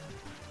 like,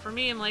 for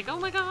me, I'm like, oh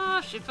my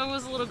gosh, if I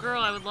was a little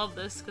girl, I would love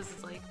this, because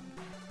it's like,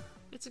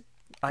 it's a...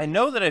 I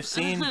know that I've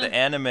seen the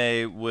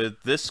anime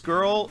with this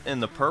girl in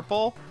the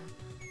purple,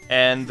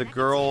 and the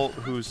girl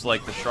who's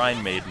like the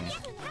Shrine Maiden.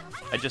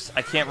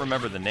 I can't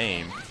remember the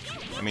name.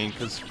 I mean,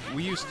 because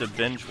we used to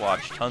binge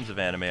watch tons of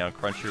anime on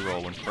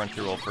Crunchyroll when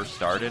Crunchyroll first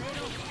started.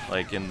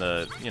 Like in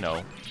the, you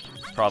know,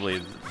 probably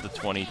the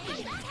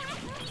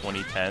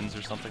 2010s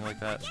or something like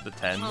that. The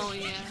 10s. Oh,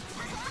 yeah.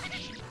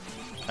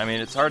 I mean,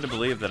 it's hard to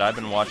believe that I've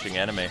been watching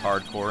anime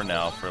hardcore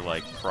now for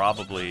like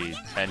probably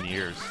 10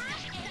 years.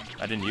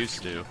 I didn't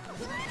used to.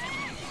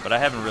 But I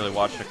haven't really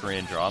watched a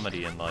Korean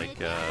dramedy in like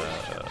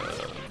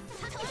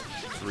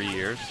 3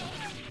 years.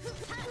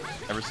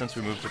 Ever since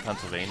we moved to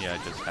Pennsylvania,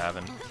 I just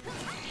haven't.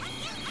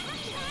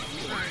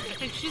 Alright, I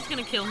think she's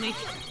gonna kill me.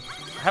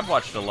 I have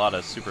watched a lot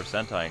of Super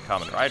Sentai and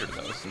Kamen Rider,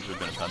 though, since we've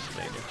been in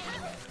Pennsylvania.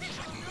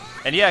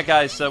 And yeah,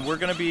 guys,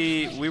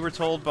 we were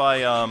told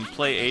by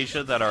Play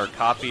Asia that our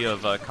copy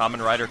of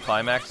Kamen Rider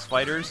Climax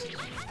Fighters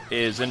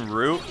is en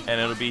route,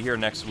 and it'll be here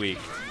next week.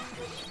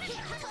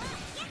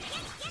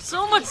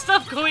 So much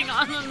stuff going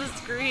on the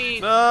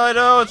screen. I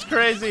know, it's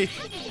crazy.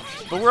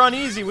 But we're on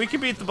easy. We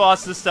can beat the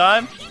boss this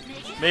time.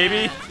 Maybe.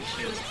 Yeah,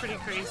 she was pretty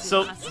crazy.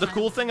 So the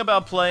cool thing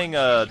about playing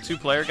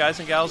 2-player guys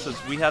and gals is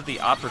we have the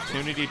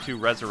opportunity to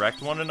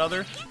resurrect one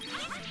another.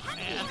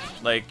 Yeah.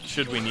 Like,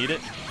 should we need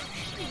it?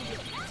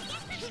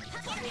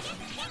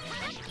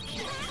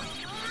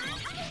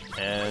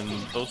 And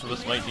both of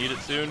us might need it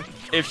soon.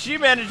 If she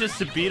manages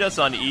to beat us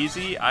on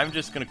easy, I'm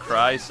just gonna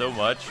cry so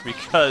much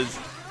because...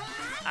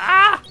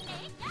 Ah!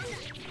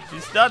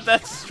 She's not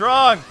that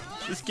strong!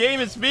 This game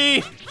is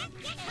me!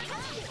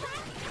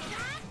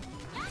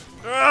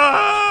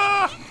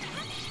 Ah!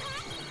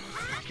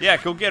 Yeah,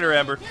 go get her,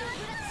 Amber.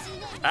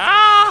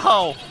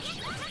 Ow!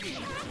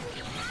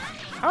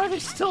 How are they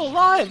still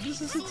alive?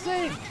 This is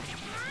insane.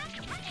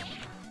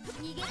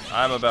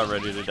 I'm about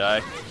ready to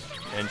die.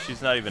 And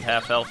she's not even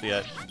half health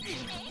yet.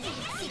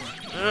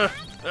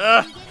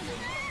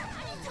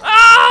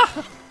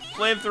 Ah!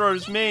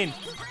 Flamethrower's mean.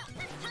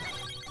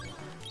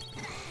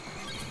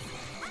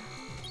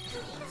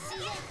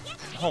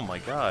 Oh my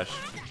gosh.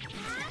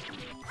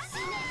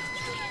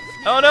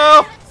 Oh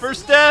no!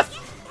 First death!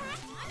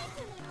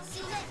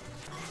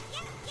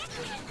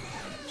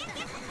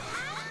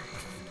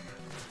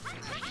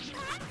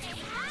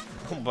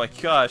 Oh my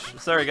gosh.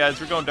 Sorry guys,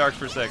 we're going dark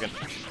for a second.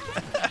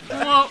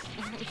 Whoa.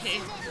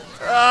 Okay.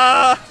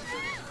 Ah!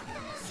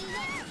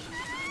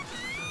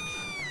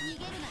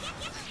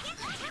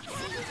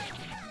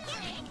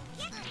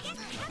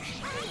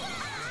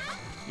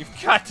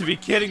 You've got to be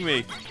kidding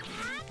me.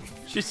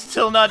 She's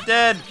still not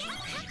dead.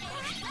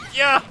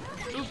 Yeah!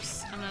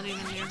 Oops, I'm not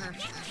even near her.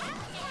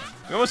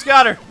 We almost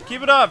got her.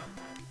 Keep it up.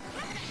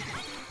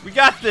 We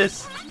got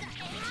this.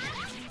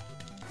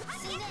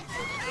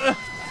 Ugh.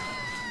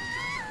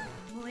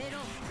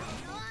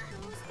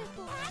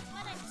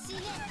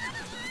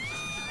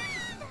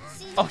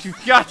 Oh,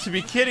 you've got to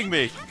be kidding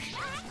me.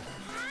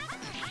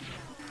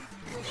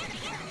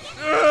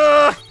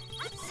 Ugh.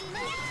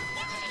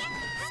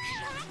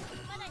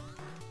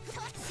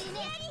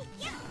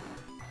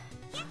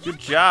 Good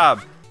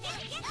job.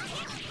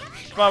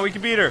 Come on, we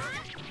can beat her.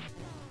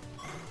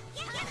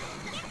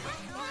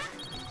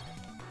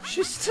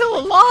 She's still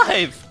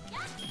alive.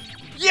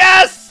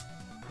 Yes!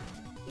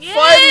 Yeah!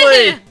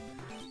 Finally!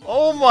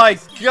 Oh my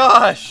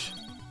gosh.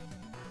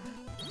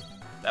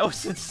 That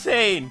was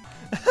insane.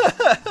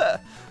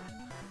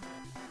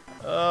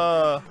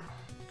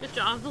 Good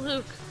job,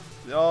 Luke.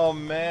 Oh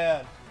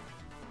man.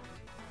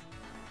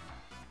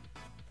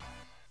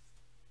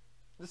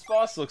 This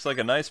boss looks like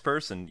a nice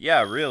person.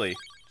 Yeah, really.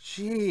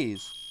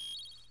 Jeez.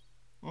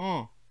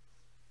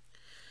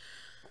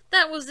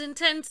 That was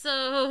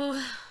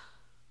intenso.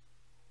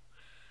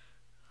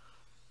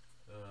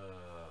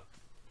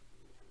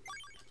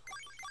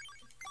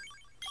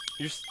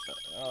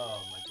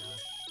 Oh my god.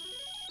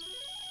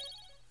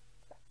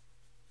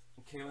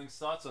 Kwings'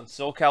 thoughts on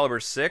Soul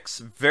Calibur 6?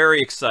 Very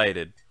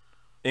excited.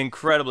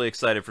 Incredibly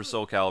excited for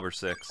Soul Calibur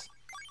 6.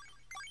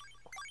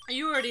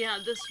 You already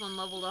had this one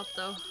leveled up,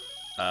 though.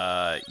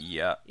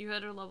 Yeah. You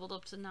had her leveled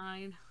up to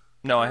 9.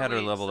 No, I Or had her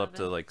wait, leveled up to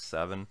 7. like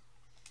 7.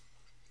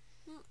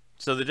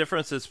 So the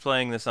difference is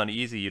playing this on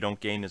easy, you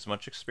don't gain as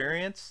much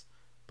experience.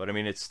 But I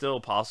mean, it's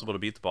still possible to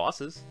beat the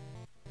bosses.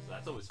 So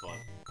that's always fun.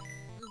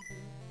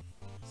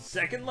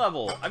 Second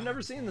level! I've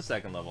never seen the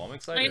second level. I'm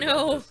excited. I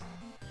know.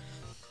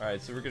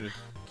 Alright, so we're gonna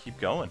keep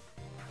going.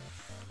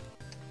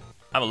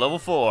 I'm a level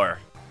 4.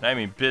 I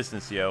mean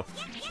business, yo.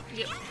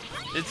 Yep.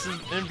 It's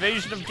an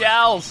invasion of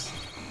gals!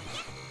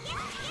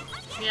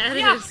 Yeah, it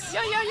is.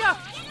 Yeah.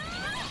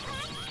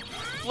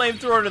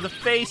 Flamethrower to the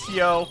face,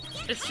 yo!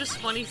 It's just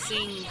funny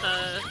seeing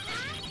the,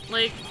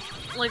 like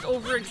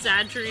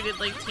over-exaggerated,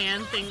 like,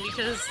 tan thing,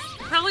 because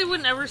you probably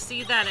wouldn't ever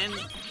see that in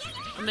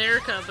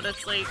America, but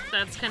it's like,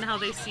 that's kind of how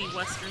they see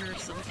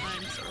Westerners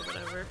sometimes, or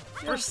whatever.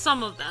 Yeah. Or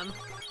some of them.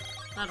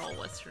 Not all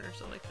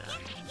Westerners are like that.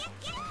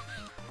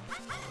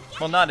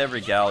 Well, not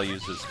every gal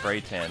uses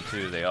spray tan,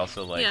 too. They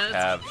also, like, Yeah,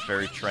 have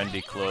very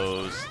trendy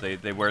clothes. They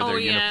wear their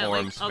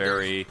uniforms like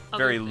very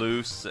other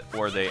loose,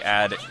 or they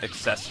add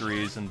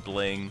accessories and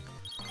bling.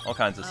 All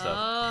kinds of stuff.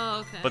 Oh,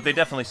 okay. But they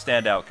definitely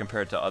stand out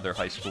compared to other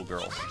high school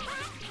girls.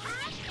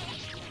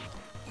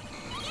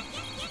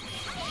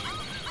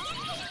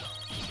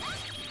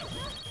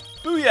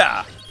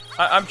 Booyah!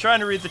 I'm trying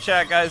to read the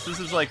chat, guys.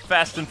 This is like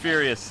Fast and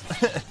Furious.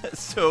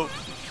 So,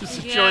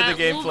 just enjoy the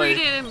gameplay. We'll read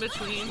it in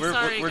between.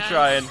 Sorry, we're guys.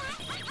 trying.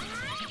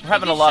 We're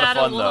having a lot of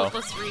fun, though. Help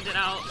us read it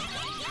out.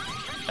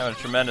 Having a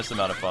tremendous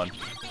amount of fun.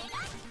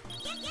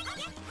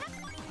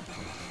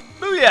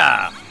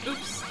 Booyah!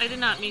 Oops, I did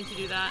not mean to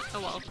do that. Oh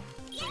well.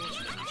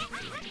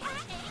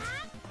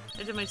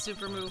 I did my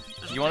super move.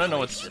 You want to know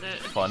what's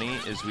funny?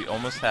 Is we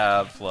almost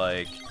have,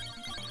 like,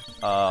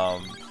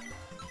 I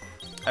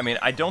mean,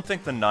 I don't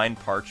think the 9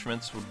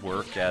 parchments would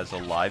work as a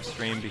live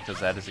stream because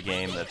that is a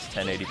game that's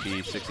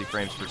 1080p, 60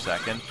 frames per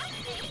second.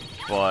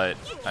 but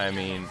I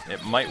mean,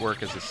 it might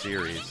work as a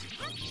series.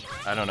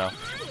 I don't know.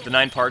 The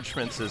Nine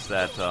Parchments is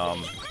that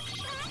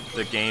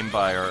the game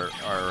by our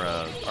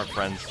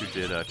friends who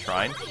did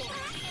Trine.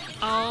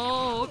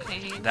 Oh,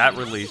 okay. That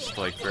released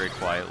like very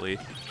quietly.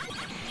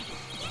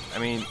 I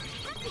mean,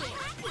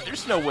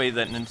 there's no way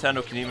that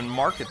Nintendo can even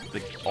market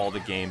all the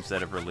games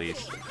that have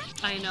released.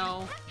 I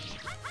know.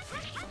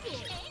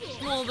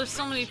 Well, there's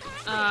so many,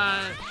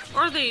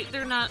 or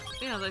they're not,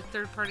 like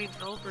third-party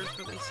developers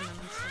releasing them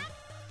and stuff.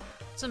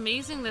 It's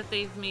amazing that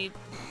they've made.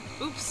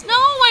 Oops! No,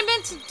 I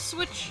meant to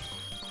switch.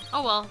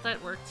 Oh well,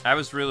 that worked. I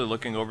was really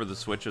looking over the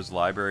Switch's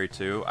library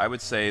too. I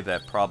would say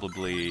that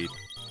probably,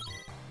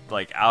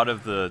 like, out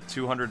of the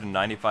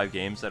 295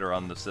 games that are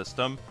on the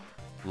system,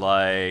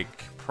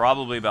 like,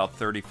 probably about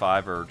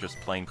 35 are just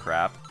plain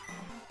crap.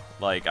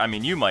 Like, I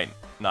mean, you might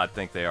not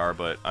think they are,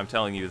 but I'm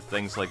telling you,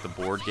 things like the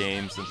board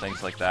games and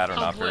things like that are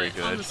not very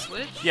good. On the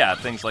Switch? Yeah,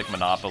 things like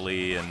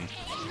Monopoly and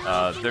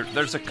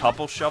there's a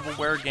couple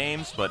shovelware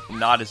games, but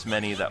not as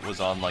many that was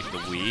on like the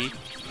Wii.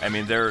 I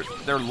mean, their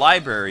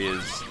library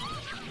is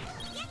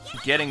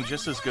getting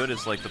just as good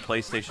as like the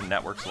PlayStation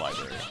Network's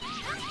library.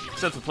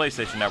 Except the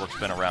PlayStation Network's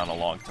been around a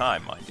long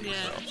time, mind you.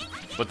 Yeah. So.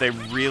 But they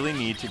really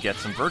need to get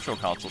some Virtual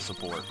Console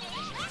support.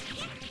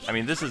 I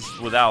mean, this is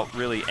without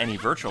really any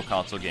Virtual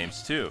Console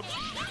games, too.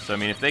 So, I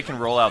mean, if they can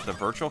roll out the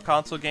Virtual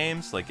Console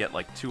games, like, get,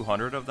 like,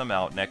 200 of them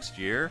out next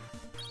year,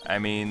 I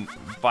mean,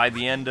 by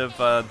the end of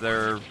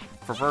their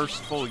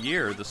first full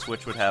year, the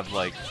Switch would have,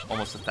 like,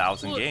 almost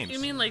 1,000 games. You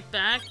mean, like,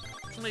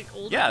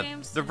 older yeah,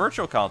 games? Yeah, the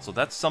Virtual Console,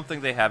 that's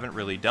something they haven't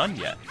really done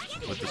yet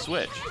with the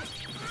Switch.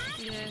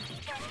 Yeah.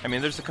 I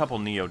mean, there's a couple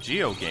Neo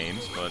Geo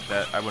games, but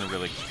that I wouldn't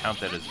really count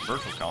that as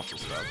Virtual Console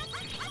stuff.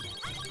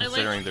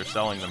 Considering they're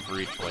selling them for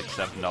each, like,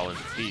 $7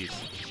 a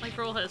piece. My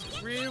girl has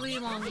really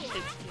long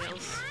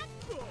pigtails.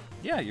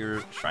 Yeah, you're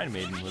a Shrine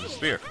Maiden with a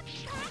spear.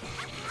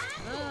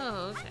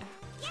 Oh, okay.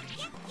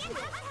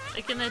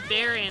 Like in that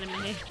bear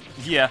anime.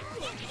 Yeah.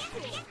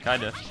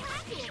 Kinda.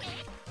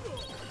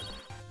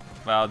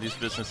 Wow, these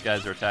business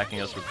guys are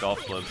attacking us with golf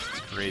clubs. It's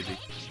crazy.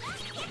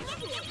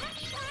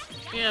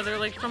 Yeah, they're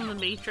like from the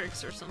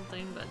Matrix or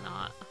something, but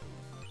not.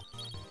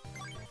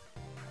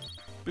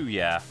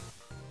 Booyah.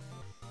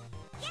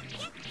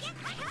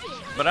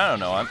 But I don't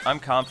know, I'm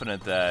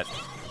confident that...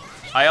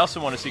 I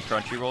also want to see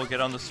Crunchyroll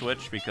get on the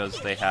Switch because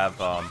they have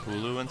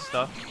Hulu and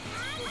stuff.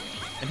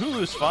 And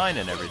Hulu's fine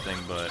and everything,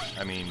 but,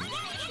 I mean...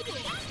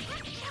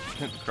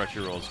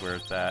 Crunchyroll's where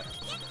it's at.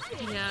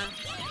 Yeah.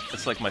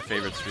 It's like my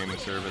favorite streaming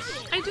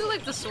service. I do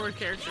like the sword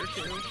character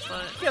too,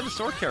 but... Yeah, the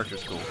sword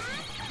character's cool.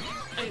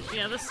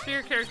 Yeah, the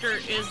spear character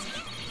is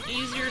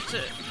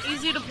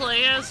easy to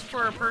play as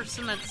for a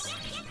person that's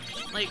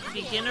like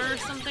beginner or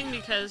something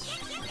because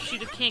she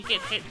can't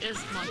get hit as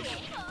much.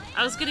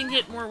 I was getting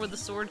hit more with the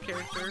sword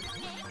character.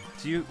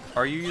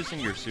 Are you using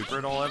your super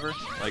at all ever?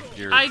 Like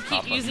your I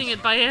keep using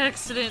it by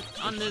accident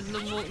on the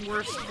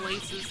worst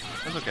places.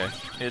 That's okay.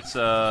 It's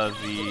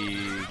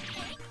the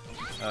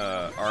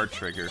R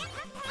trigger.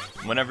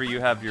 Whenever you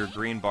have your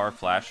green bar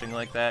flashing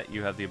like that,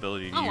 you have the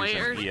ability to use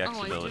an EX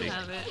ability. I do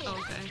have it.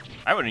 Okay.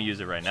 I wouldn't use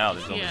it right now.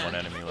 There's only one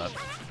enemy left.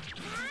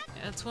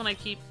 Yeah, that's when I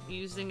keep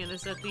using it.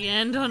 Is at the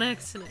end on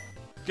accident.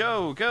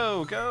 Go,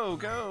 go, go,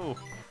 go!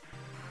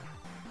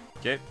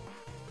 Okay.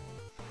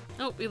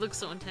 Oh, he looks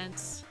so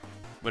intense.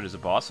 What, is a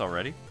boss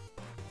already?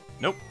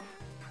 Nope.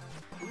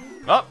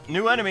 Oh,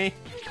 new enemy!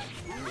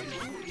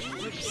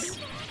 Oops.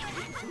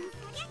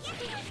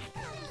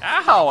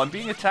 Ow! I'm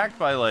being attacked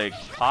by, like,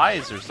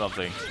 pies or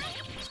something.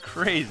 It's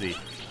crazy.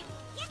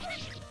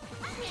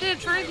 Yeah, I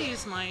tried to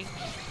use my...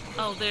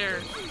 Oh, there.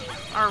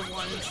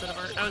 R1 instead of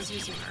R... I was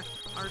using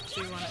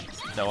R2 on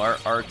it. No,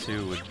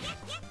 R2 would...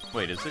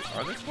 Wait, is it...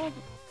 Are there 12?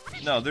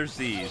 No, there's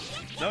Z's.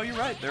 No, you're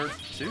right, there are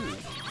 2.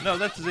 No,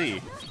 that's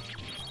Z.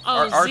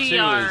 Oh,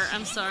 R2 is...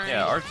 I'm sorry.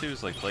 Yeah, R2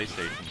 is like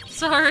PlayStation.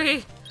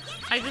 Sorry.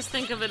 I just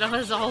think of it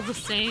as all the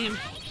same.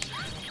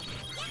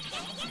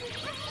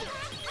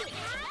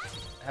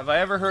 Have I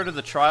ever heard of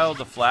the Trial of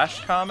the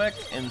Flash comic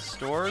in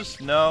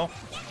stores? No.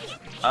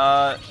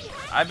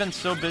 I've been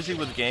so busy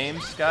with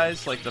games,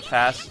 guys, like the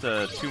past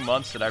 2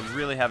 months that I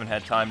really haven't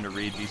had time to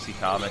read DC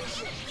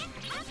Comics.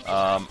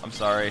 I'm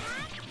sorry.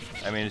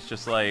 I mean, it's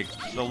just like,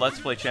 the Let's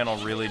Play channel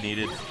really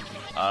needed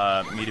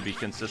me to be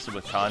consistent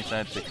with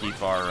content to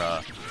keep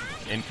our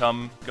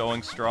income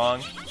going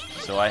strong,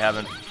 so I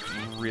haven't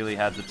really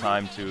had the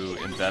time to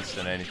invest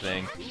in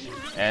anything.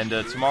 And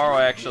tomorrow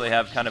I actually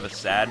have kind of a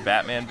sad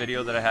Batman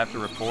video that I have to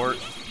report.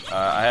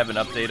 I have an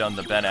update on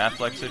the Ben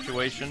Affleck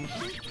situation.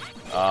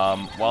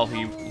 While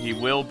he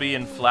will be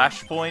in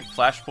Flashpoint,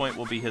 Flashpoint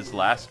will be his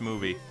last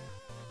movie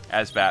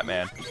as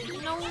Batman.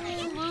 No,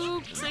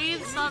 Luke, say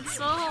it's not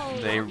so.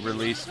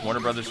 Warner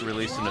Brothers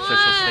released an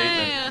official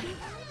statement.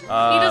 He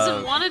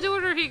doesn't want to do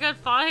it, or he got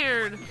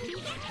fired?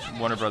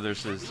 Warner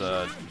Brothers is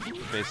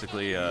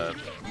basically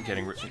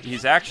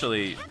he's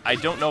actually... I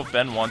don't know if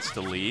Ben wants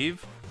to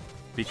leave,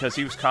 because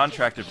he was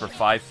contracted for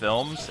 5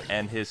 films,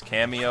 and his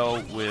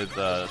cameo with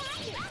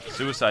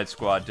Suicide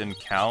Squad didn't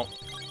count.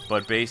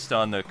 But based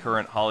on the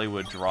current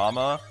Hollywood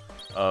drama,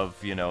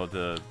 of, you know,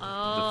 the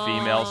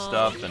female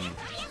stuff and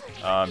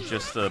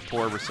just the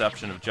poor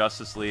reception of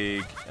Justice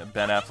League.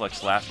 Ben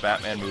Affleck's last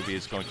Batman movie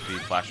is going to be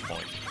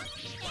Flashpoint.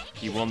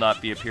 He will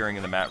not be appearing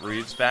in the Matt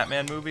Reeves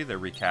Batman movie. They're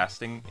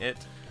recasting it.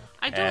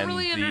 I don't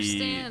really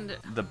understand.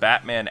 The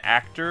Batman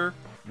actor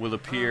will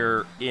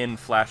appear in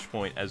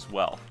Flashpoint as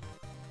well.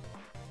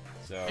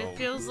 So it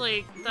feels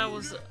like that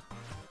was...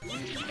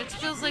 It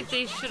feels like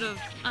they should have...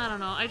 I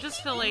don't know. I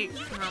just feel like...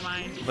 Never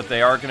mind. But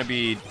they are going to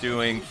be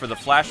doing... For the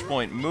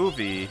Flashpoint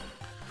movie...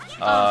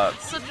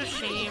 it's such a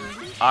shame.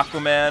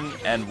 Aquaman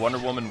and Wonder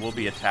Woman will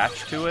be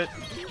attached to it.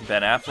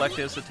 Ben Affleck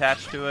is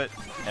attached to it.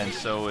 And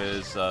so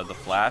is the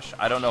Flash.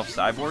 I don't know if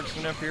Cyborg's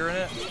going to appear in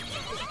it.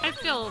 I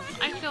feel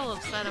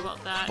upset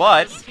about that.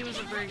 But he was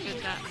a very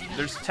good Batman.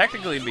 There's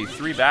technically going to be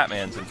 3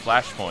 Batmans in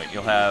Flashpoint.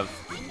 You'll have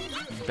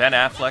Ben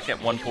Affleck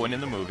at one point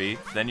in the movie.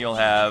 Then you'll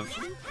have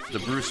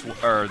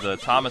the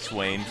Thomas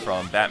Wayne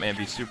from Batman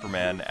v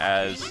Superman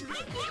as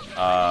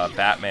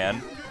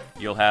Batman.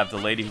 You'll have the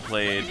lady who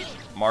played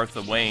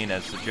Martha Wayne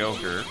as the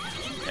Joker.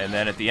 And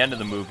then at the end of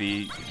the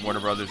movie,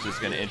 Warner Brothers is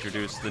going to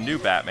introduce the new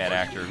Batman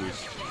actor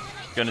who's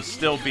going to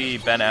still be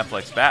Ben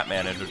Affleck's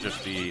Batman, and it'll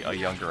just be a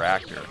younger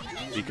actor.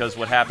 Because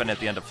what happened at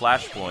the end of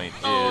Flashpoint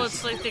is...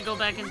 it's like they go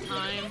back in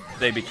time.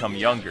 They become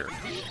younger.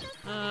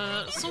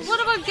 So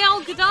what about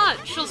Gal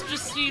Gadot? She'll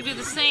just be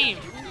the same.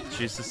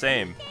 She's the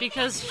same.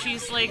 Because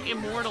she's, like,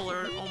 immortal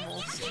or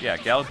almost. Yeah,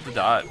 Gal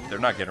Gadot, they're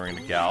not getting rid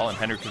of Gal, and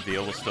Henry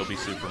Cavill will still be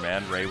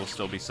Superman, Ray will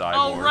still be Cyborg.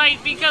 Oh,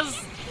 right,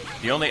 because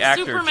the only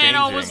actor Superman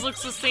always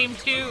looks the same,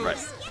 too. Right.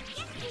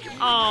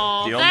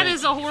 Oh, that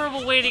is a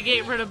horrible way to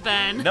get rid of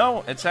Ben.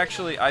 No, it's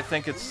actually, I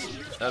think it's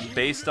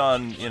based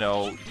on, you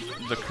know,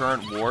 the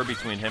current war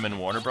between him and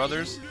Warner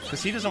Brothers.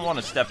 Because he doesn't want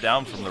to step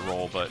down from the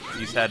role, but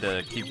he's had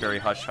to keep very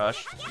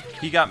hush-hush.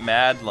 He got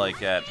mad,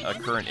 like, at a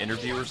current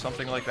interview or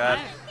something like that,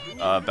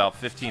 about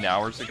 15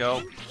 hours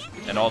ago,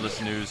 and all this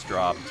news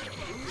dropped.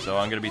 So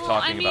I'm going to be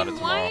talking about it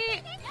tomorrow.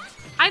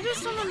 I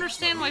just don't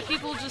understand why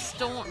people just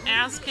don't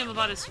ask him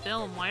about his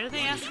film. Why are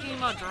they asking him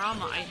about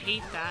drama? I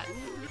hate that.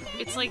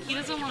 It's like he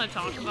doesn't want to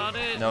talk about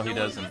it. No, he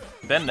doesn't.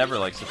 Ben never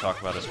likes to talk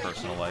about his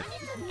personal life.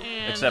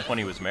 Except when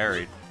he was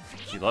married.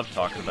 He loved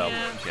talking about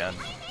Jen.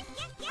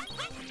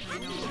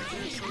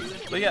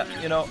 But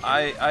yeah, you know,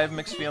 I have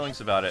mixed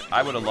feelings about it.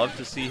 I would have loved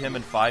to see him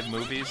in 5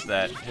 movies,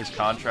 that his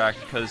contract,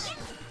 because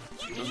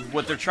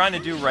what they're trying to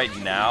do right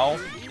now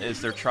is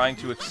they're trying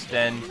to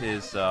extend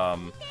his, they're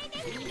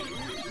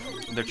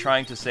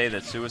trying to say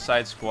that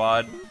Suicide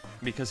Squad,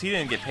 because he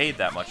didn't get paid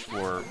that much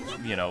for,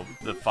 you know,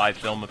 the 5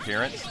 film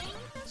appearance.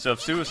 So if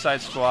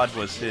Suicide Squad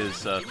was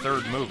his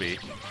 3rd movie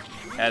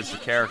as the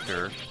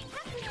character,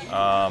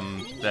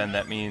 then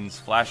that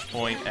means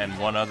Flashpoint and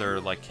one other,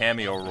 like,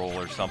 cameo role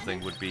or something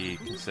would be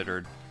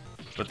considered.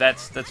 But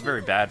that's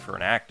very bad for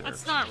an actor.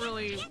 That's not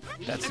really...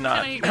 That's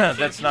not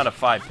that's not a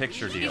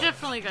 5-picture deal. He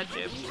definitely got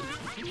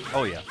gypped.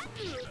 Oh yeah.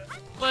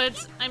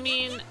 But, I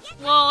mean,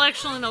 well,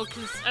 actually no,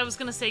 because I was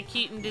gonna say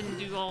Keaton didn't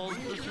do all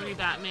the 3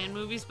 Batman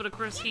movies, but of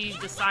course he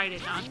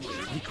decided not to.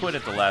 He quit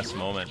at the last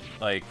moment.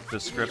 Like, the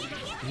script,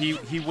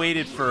 he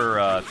waited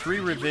for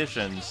 3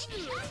 revisions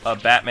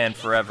of Batman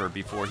Forever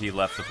before he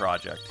left the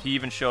project. He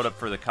even showed up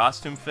for the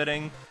costume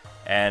fitting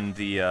and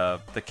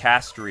the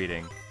cast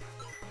reading,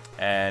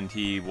 and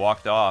he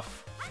walked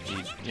off.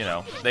 You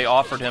know, they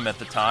offered him at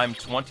the time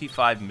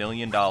 $25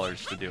 million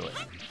to do it,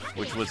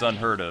 which was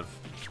unheard of.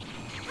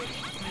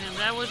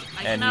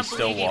 And he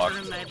still walked.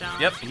 He turned that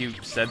down. Yep, he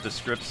said the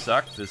script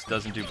sucked. This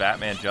doesn't do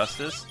Batman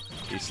justice.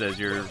 He says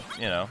you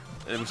know,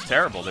 it was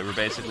terrible. They were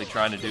basically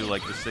trying to do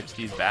like the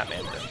 60s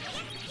Batman thing.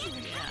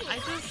 Yeah,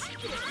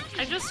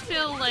 I just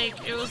feel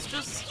like it was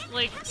just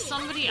like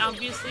somebody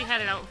obviously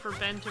had it out for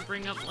Ben to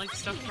bring up like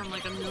stuff from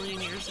like a million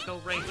years ago,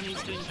 right when he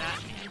was doing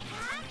Batman,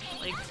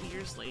 like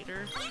years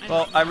later.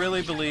 I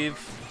really believe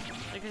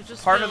like, I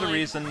just part of the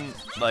reason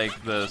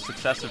like the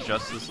success of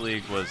Justice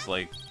League was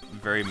like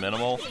very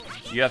minimal.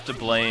 You have to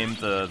blame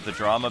the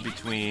drama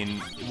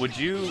between... Would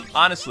you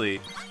want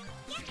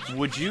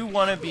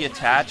to be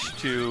attached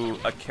to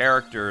a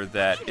character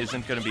that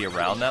isn't going to be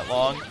around that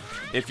long?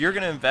 If you're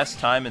going to invest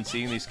time in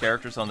seeing these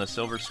characters on the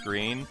silver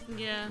screen,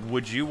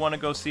 would you want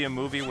to go see a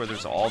movie where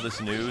there's all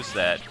this news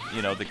that,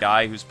 you know, the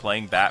guy who's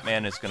playing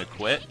Batman is going to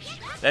quit?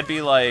 That'd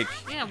be like...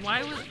 Yeah,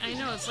 why would... I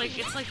know, it's like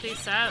they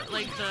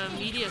the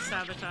media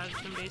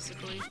sabotaged them,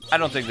 basically. I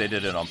don't think they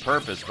did it on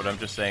purpose, but I'm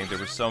just saying there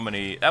were so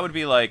many... That would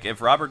be like if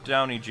Robert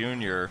Downey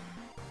Jr.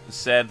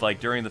 said, like,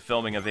 during the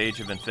filming of Age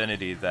of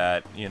Infinity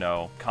that, you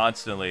know,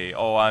 constantly,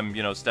 oh, I'm,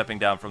 you know, stepping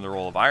down from the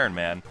role of Iron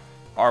Man.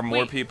 Are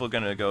more people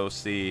going to go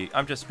see...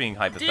 I'm just being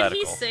hypothetical.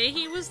 Did he say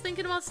he was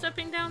thinking about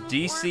stepping down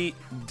before?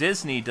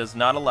 Disney does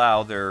not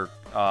allow their...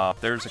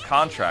 there's a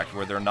contract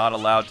where they're not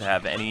allowed to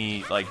have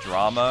any, like,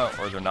 drama,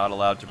 or they're not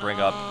allowed to bring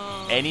up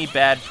any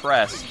bad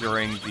press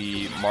during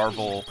the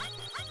Marvel...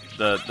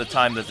 The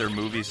time that their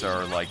movies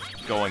are, like,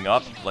 going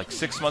up, like,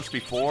 6 months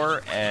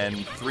before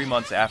and 3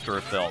 months after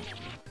a film.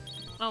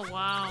 Oh,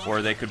 wow.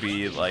 Or they could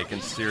be, like, in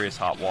serious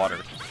hot water.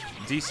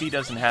 DC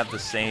doesn't have the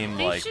same,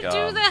 They like, should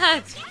do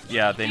that!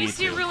 yeah, they need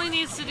DC to. really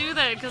needs to do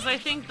that, because I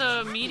think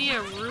the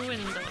media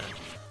ruined it.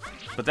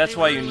 But that's They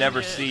why you ruined never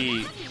it.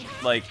 see,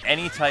 like,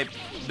 any type...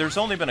 There's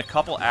only been a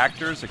couple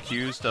actors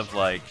accused of,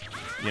 like,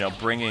 you know,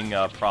 bringing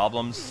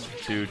problems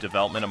to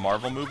development of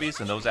Marvel movies,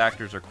 and those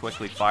actors are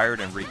quickly fired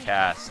and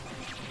recast.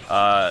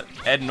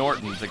 Ed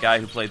Norton, the guy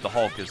who played the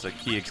Hulk, is a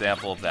key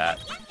example of that.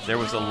 There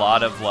was a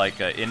lot of, like,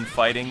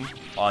 infighting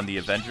on the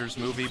Avengers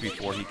movie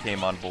before he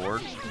came on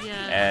board. Yeah.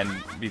 And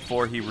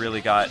before he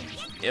really got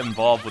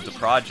involved with the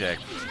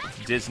project,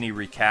 Disney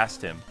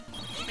recast him.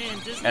 Man,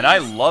 Disney And I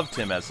loved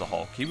him as the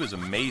Hulk. He was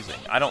amazing.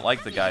 I don't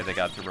like the guy they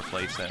got to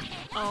replace him.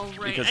 Oh,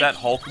 right. Because that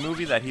Hulk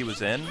movie that he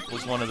was in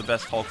was one of the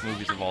best Hulk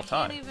movies of all I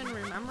time. can't even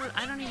remember.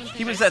 I don't even think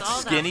He was I that saw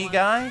skinny one.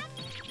 guy.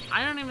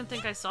 I don't even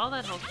think I saw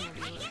that Hulk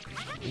movie.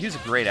 He was a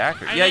great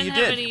actor. I Yeah, didn't you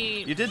have did.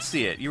 any- You did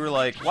see it. You were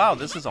like, wow,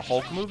 this is a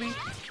Hulk movie?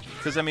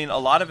 Because, I mean, a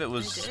lot of it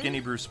was I did? skinny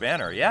Bruce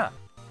Banner. Yeah.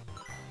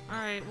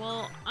 Alright,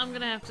 well, I'm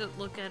gonna have to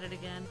look at it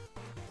again.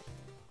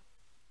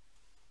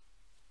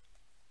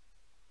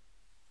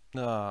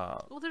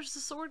 Well, there's the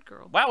sword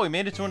girl. Wow, we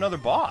made it to another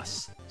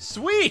boss.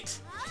 Sweet!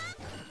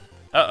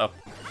 Uh-oh.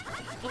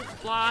 Oh,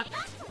 block.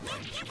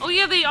 Oh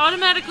yeah, they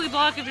automatically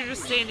block if you're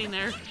just standing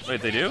there.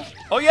 Wait, they do?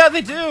 Oh, yeah,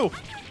 they do!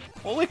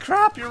 Holy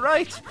crap, you're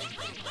right!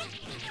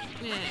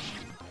 Yeah.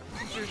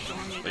 You're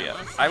showing me But that yeah,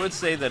 lesson. I would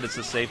say that it's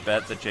a safe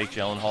bet that Jake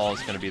Gyllenhaal is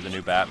going to be the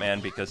new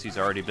Batman because he's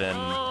already been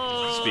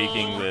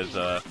speaking with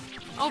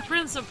Oh,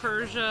 Prince of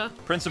Persia.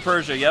 Prince of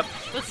Persia, yep.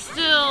 But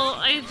still,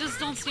 I just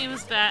don't see him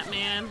as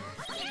Batman.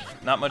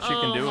 Not much you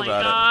can do Oh my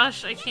about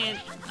gosh, I can't.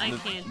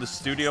 it. The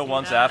studio see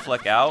wants that.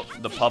 Affleck out,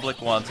 the public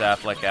wants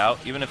Affleck out.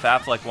 Even if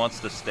Affleck wants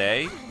to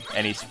stay,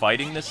 and he's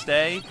fighting to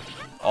stay,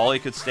 all he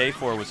could stay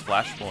for was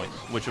Flashpoint,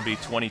 which would be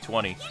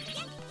 2020.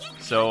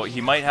 So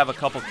he might have a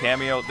couple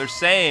cameo. They're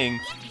saying,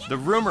 the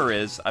rumor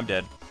is, I'm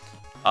dead.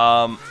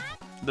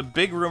 The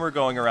big rumor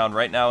going around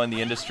right now in the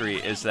industry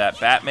is that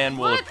Batman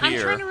will What? I'm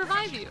appear. trying to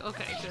revive you.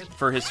 Okay, good.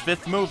 For his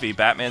 5th movie,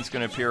 Batman's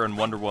going to appear in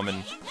Wonder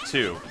Woman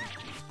 2.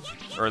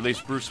 Or at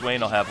least Bruce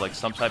Wayne will have like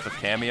some type of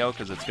cameo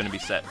because it's going to be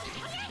set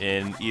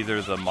in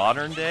either the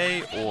modern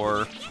day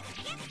or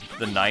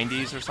the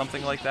 90s or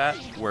something like that,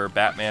 where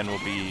Batman will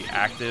be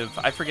active.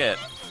 I forget.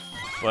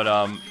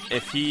 But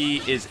if he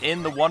is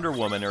in the Wonder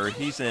Woman or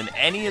he's in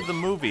any of the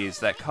movies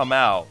that come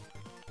out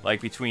like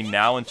between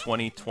now and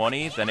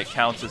 2020, then it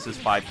counts as his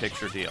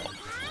 5-picture deal.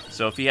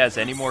 So if he has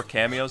any more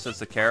cameos as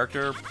the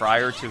character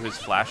prior to his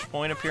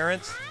Flashpoint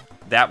appearance,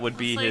 that would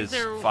be Like his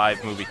they're-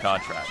 5-movie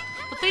contract.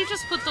 But they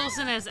just put those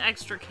in as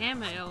extra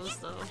cameos,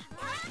 though.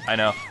 I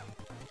know.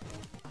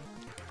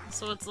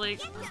 So it's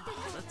like,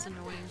 oh, that's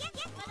annoying.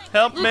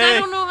 Help Look, me! I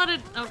don't know how to.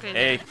 Okay.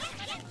 Hey.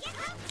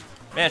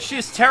 Man, she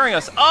is tearing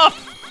us up!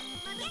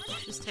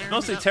 She's tearing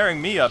Mostly it up.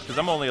 tearing me up, because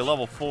I'm only a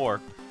level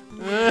 4.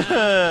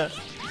 Yeah.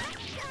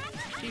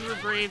 You were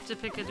brave to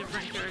pick a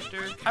different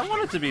character. I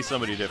wanted to be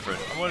somebody different.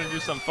 I wanted to do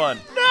something fun.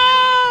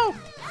 No!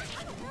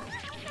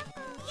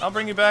 I'll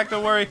bring you back,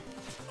 don't worry.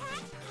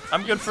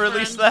 I'm good Thanks, for at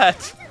least friend.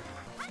 that.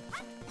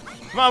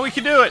 Come on, we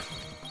can do it!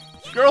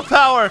 Girl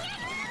power!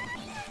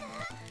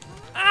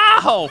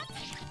 Ow!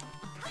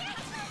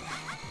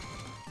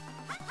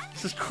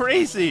 This is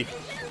crazy!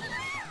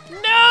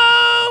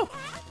 No!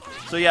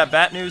 So yeah,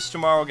 Bat News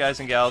tomorrow, guys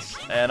and gals,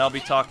 and I'll be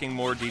talking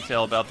more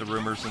detail about the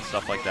rumors and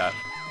stuff like that.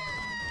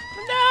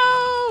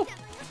 No!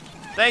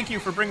 Thank you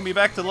for bringing me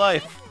back to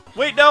life.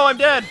 Wait, no, I'm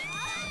dead!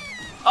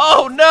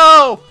 Oh,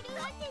 no!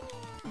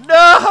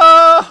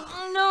 No!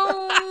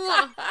 No!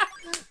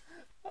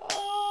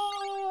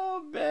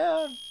 Oh,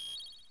 man.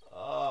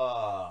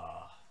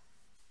 Oh.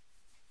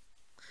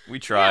 We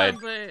tried. Yeah,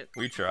 but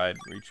We tried.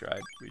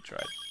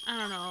 I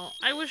don't know.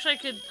 I wish I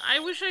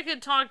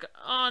could talk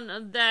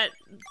on that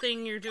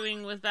thing you're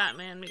doing with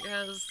Batman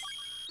because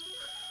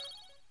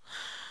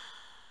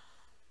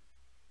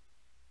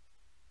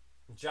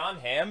John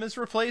Hamm is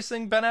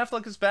replacing Ben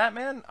Affleck as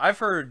Batman? I've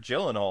heard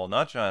Gyllenhaal,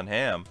 not John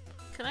Hamm.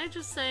 can I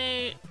just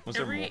say Was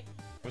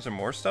there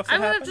more stuff I that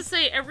would have happened? to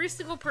say every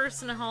single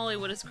person in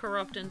Hollywood is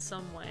corrupt in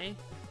some way.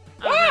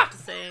 I would have to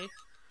say.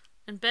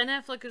 And Ben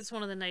Affleck is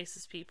one of the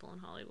nicest people in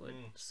Hollywood.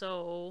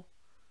 So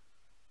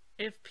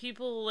if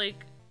people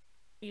like,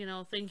 you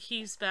know, think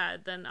he's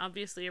bad, then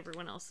obviously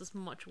everyone else is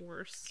much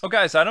worse. Oh,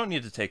 guys, I don't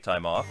need to take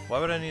time off. Why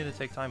would I need to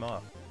take time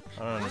off? I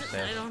don't I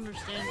understand. don't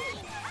understand.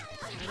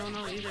 I don't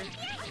know either.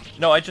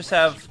 No, I just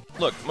have...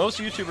 Look, most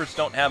YouTubers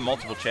don't have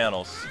multiple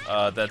channels.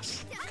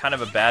 That's kind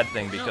of a bad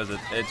thing because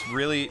it's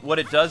really... What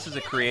it does is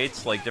it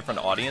creates, like, different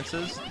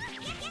audiences.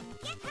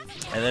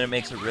 And then it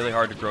makes it really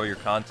hard to grow your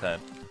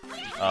content.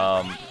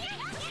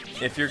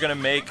 If you're gonna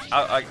make...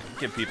 I'll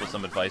give people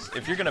some advice.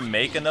 If you're gonna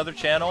make another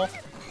channel,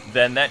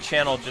 then that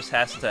channel just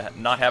has to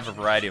not have a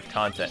variety of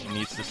content. It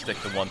needs to stick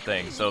to one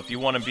thing. So if you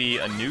want to be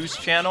a news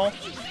channel...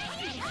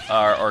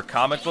 or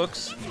comic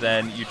books,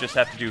 then you just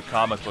have to do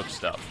comic book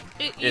stuff.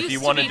 If you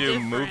want to do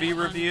movie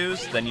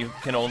reviews, then you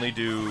can only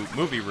do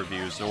movie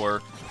reviews.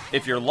 Or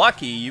if you're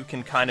lucky, you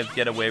can kind of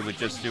get away with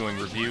just doing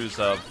reviews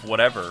of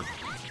whatever,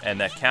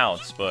 and that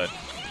counts. But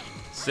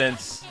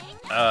since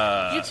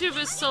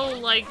YouTube is so,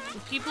 like,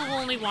 people will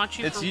only watch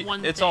you for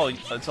one thing.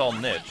 It's all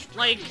niche.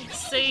 Like,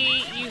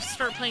 say you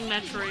start playing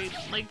Metroid,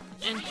 like,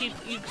 and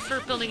you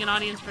start building an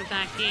audience for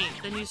that game.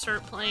 Then you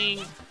start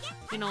playing,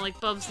 you know, like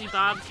Bubsy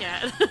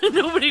Bobcat.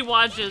 Nobody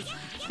watches.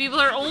 People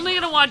are only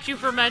gonna watch you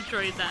for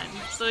Metroid then.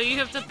 So you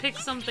have to pick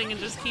something and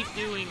just keep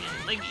doing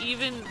it. Like,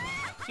 even...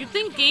 You'd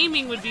think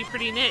gaming would be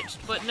pretty niched,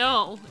 but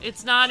no,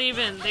 it's not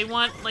even. They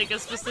want, like, a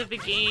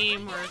specific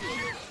game, or,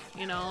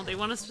 you know, they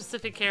want a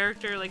specific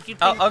character, like, you'd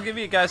think... I'll give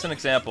you guys an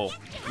example.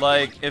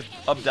 Like, if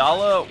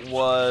Abdallah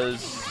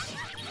was...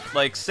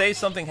 Like, say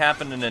something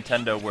happened in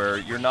Nintendo where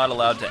you're not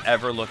allowed to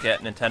ever look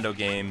at Nintendo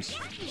games,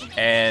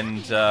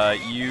 and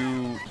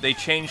they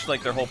changed,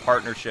 like, their whole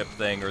partnership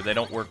thing, or they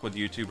don't work with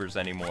YouTubers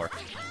anymore.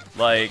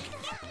 Like...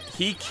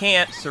 He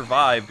can't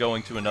survive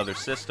going to another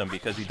system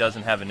because he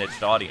doesn't have a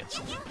niched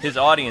audience. His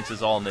audience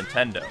is all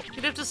Nintendo.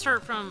 He'd have to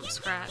start from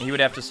scratch. He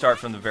would have to start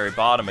from the very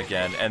bottom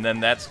again, and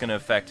then that's going to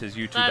affect his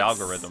YouTube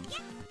algorithm.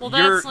 Well,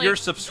 your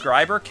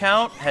subscriber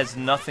count has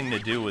nothing to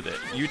do with it.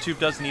 YouTube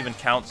doesn't even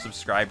count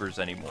subscribers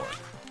anymore.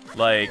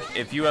 Like,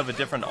 if you have a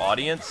different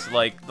audience,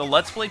 like, the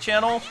Let's Play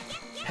channel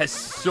has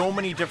so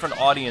many different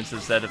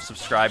audiences that have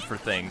subscribed for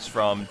things,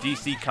 from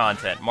DC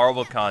content,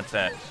 Marvel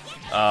content,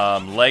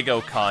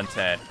 Lego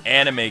content,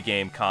 anime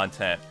game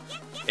content.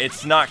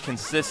 It's not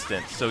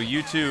consistent, so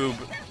YouTube,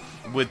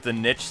 with the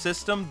niche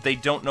system, they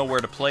don't know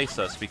where to place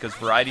us because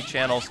variety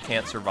channels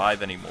can't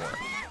survive anymore.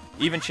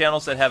 Even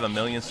channels that have 1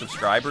 million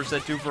subscribers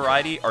that do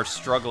variety are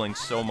struggling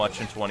so much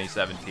in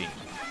 2017.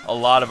 A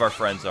lot of our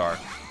friends are.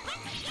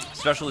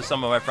 Especially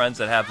some of my friends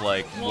that have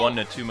like 1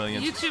 to 2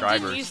 million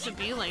subscribers. YouTube didn't used to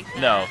be like that.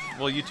 No,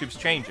 well, YouTube's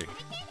changing.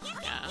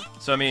 Yeah.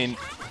 So I mean,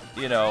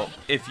 you know,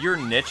 if you're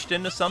niched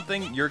into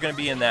something, you're going to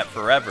be in that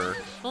forever.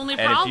 Only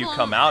and problem, if you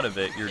come out of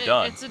it, you're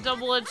done. It's a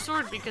double-edged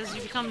sword because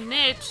you become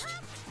niched,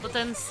 but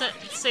then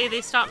say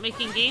they stop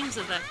making games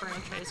of that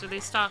franchise, or they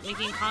stop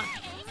making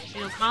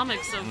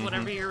comics of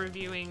whatever you're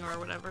reviewing or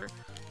whatever.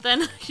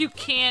 Then you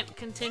can't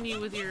continue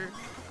with your...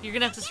 You're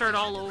gonna have to start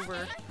all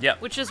over. Yep.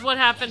 Which is what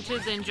happened to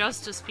the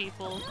Injustice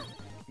people.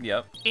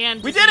 Yep.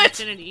 And we did it!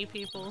 Infinity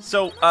people.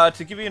 So,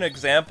 to give you an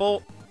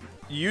example,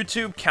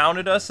 YouTube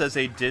counted us as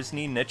a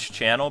Disney niche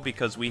channel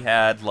because we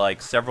had,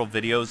 like, several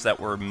videos that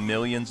were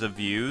millions of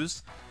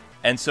views.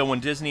 And so when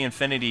Disney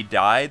Infinity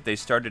died, they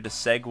started to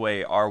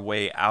segue our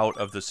way out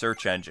of the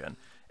search engine.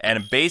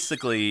 And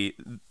basically,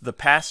 the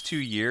past 2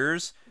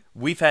 years,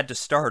 we've had to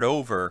start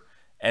over,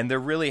 and there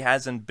really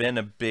hasn't been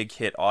a big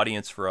hit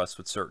audience for us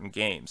with certain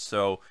games.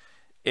 So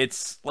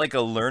it's like a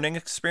learning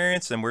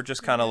experience, and we're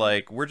just kind of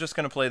like, we're just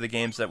going to play the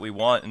games that we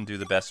want and do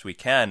the best we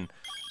can.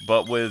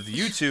 But with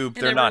YouTube,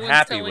 they're not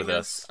happy with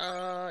us.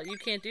 You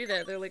can't do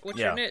that. They're like, what's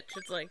your niche?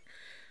 It's like,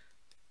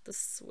 the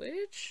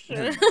Switch?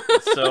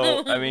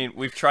 So, I mean,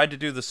 we've tried to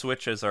do the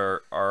Switch as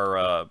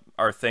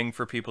our thing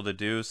for people to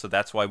do, so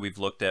that's why we've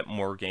looked at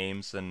more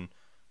games than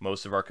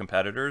most of our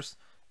competitors.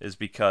 Is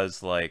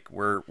because, like,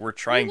 we're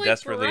trying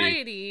desperately.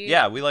 Variety.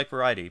 Yeah, we like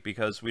variety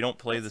because we don't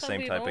play the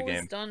same type of game. We've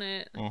always done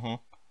it.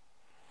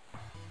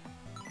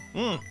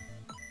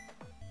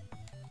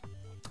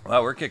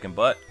 Wow, we're kicking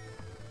butt.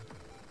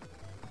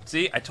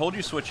 See, I told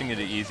you switching it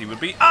to easy would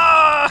be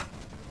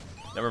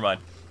Never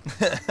mind.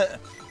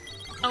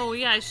 Oh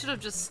yeah, I should have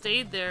just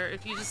stayed there.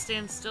 If you just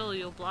stand still,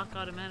 you'll block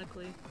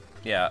automatically.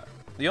 Yeah.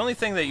 The only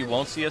thing that you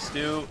won't see us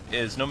do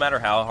is, no matter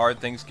how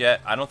hard things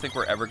get, I don't think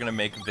we're ever gonna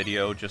make a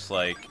video just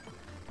like.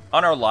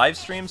 On our live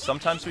streams,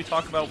 sometimes we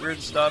talk about weird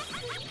stuff,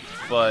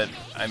 but,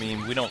 I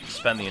mean, we don't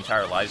spend the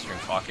entire live stream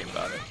talking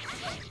about it.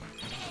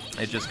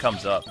 It just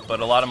comes up.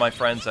 But a lot of my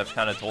friends, I've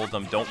kind of told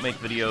them, don't make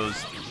videos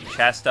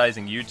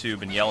chastising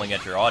YouTube and yelling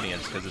at your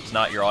audience, because it's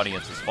not your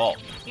audience's fault.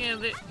 Yeah,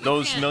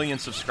 those million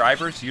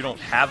subscribers, you don't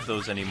have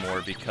those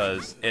anymore,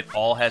 because it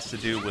all has to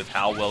do with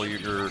how well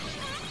you're...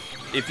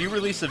 If you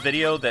release a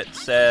video that,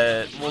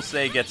 we'll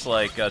say, gets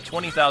like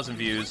 20,000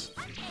 views...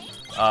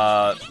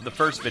 the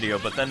first video,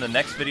 but then the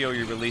next video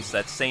you release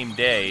that same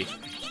day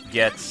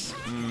gets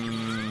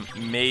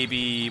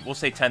maybe, we'll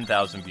say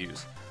 10,000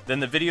 views. Then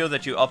the video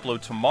that you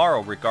upload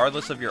tomorrow,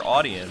 regardless of your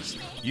audience,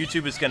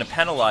 YouTube is going to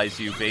penalize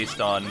you based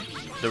on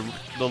the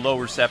low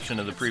reception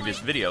of the previous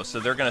video. So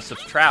they're going to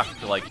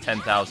subtract like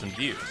 10,000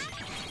 views.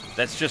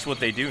 That's just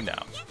what they do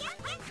now.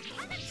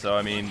 So,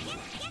 I mean,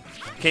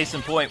 case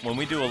in point, when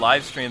we do a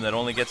live stream that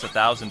only gets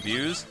 1,000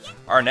 views,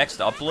 our next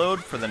upload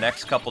for the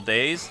next couple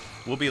days,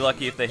 we'll be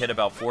lucky if they hit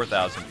about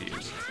 4,000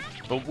 views.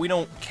 But we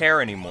don't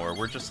care anymore.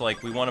 We're just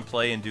like, we want to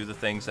play and do the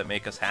things that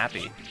make us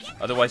happy.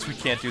 Otherwise, we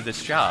can't do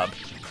this job.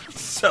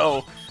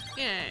 So...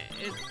 Yeah,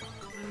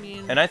 I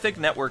mean... And I think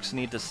networks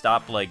need to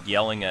stop, like,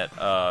 yelling at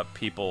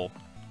people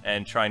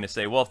and trying to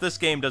say, well, if this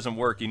game doesn't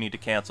work, you need to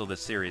cancel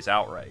this series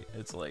outright.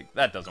 It's like,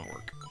 that doesn't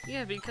work.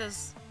 Yeah,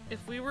 because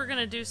if we were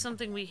gonna do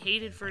something we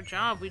hated for a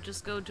job, we'd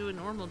just go do a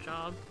normal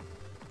job.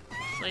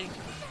 It's like...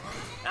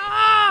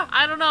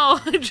 I don't know.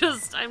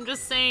 I'm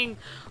just saying,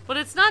 but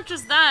it's not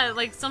just that.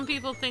 Like, some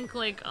people think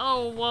like,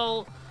 oh,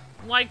 well,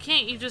 why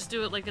can't you just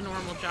do it like a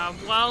normal job?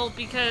 Well,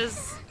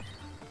 because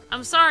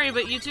I'm sorry,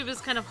 but YouTube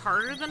is kind of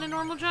harder than a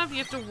normal job. You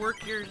have to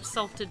work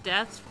yourself to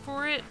death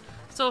for it.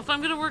 So if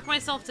I'm gonna work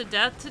myself to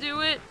death to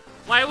do it,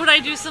 why would I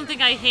do something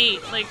I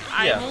hate? Like,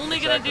 I'm only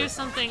gonna do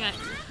something I...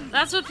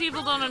 That's what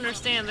people don't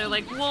understand. They're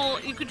like,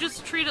 well, you could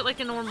just treat it like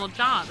a normal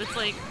job. It's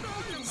like,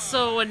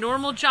 so a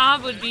normal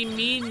job would be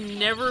me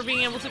never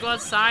being able to go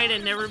outside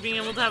and never being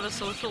able to have a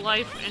social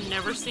life and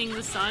never seeing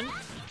the sun.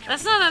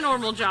 That's not a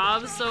normal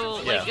job,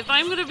 so, like, if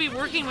I'm gonna be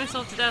working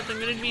myself to death, I'm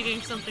gonna be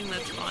doing something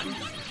that's fun.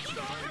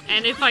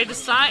 And if I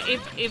decide,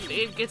 if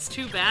it gets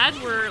too bad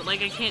where,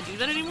 like, I can't do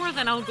that anymore,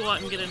 then I'll go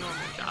out and get a normal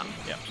job.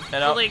 Yeah.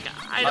 And but, like,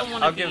 I don't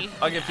want to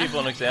I'll give people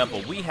an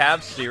example. We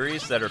have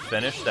series that are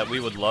finished that we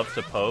would love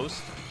to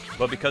post,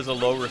 but because of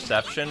low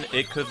reception,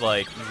 it could,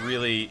 like,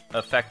 really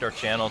affect our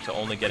channel to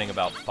only getting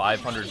about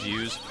 500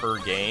 views per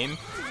game.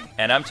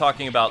 And I'm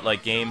talking about,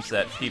 like, games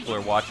that people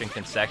are watching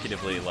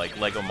consecutively, like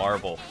Lego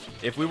Marble.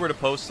 If we were to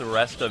post the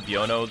rest of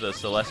Yono, the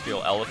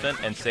Celestial Elephant,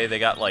 and say they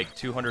got, like,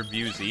 200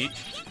 views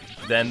each,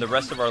 then the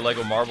rest of our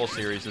Lego Marble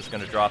series is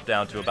going to drop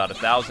down to about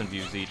 1,000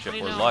 views each if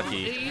we're lucky.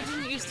 You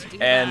didn't used to do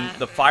and that.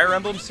 the Fire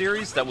Emblem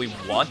series that we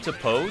want to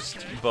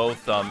post,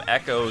 both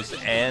Echoes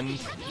and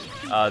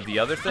the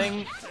other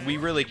thing, we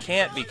really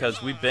can't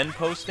because we've been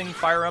posting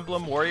Fire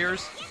Emblem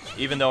Warriors,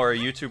 even though our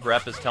YouTube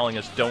rep is telling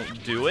us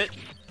don't do it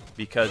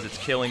because it's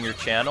killing your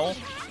channel.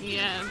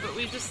 Yeah, but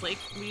we just like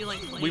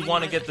playing. We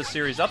want to get the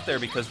series up there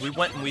because we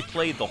went and we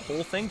played the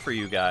whole thing for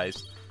you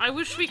guys. I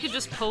wish we could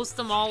just post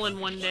them all in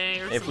one day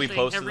or something. If we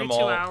posted every them 2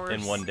 all hours.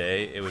 in one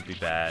day, it would be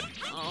bad.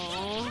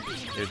 Oh.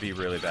 It would be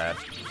really bad.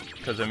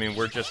 Because, I mean,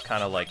 we're just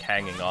kind of, like,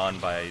 hanging on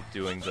by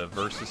doing the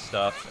Versus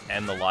stuff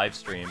and the live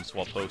streams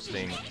while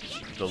posting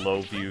the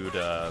low-viewed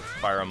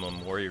Fire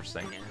Emblem Warriors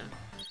thing. Yeah.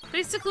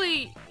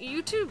 Basically,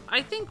 YouTube,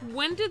 I think,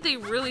 when did they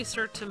really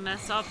start to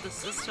mess up the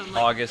system?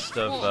 Like, August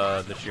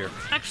of this year.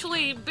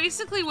 Actually,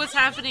 basically what's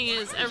happening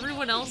is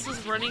everyone else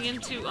is running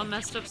into a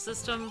messed up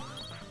system.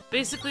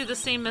 Basically the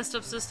same messed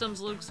up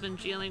systems Luke's been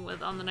dealing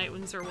with on the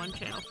Nightwings Are One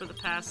channel for the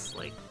past,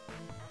 like,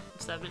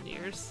 7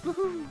 years.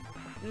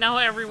 Now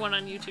everyone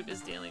on YouTube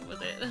is dealing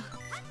with it.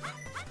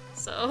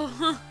 So...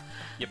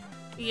 Yep.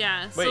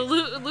 Yeah, Wait, so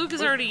Luke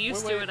is already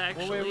used to it,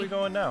 actually. What way are we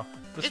going now?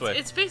 This way.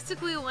 It's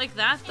basically like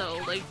that, though.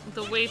 Like,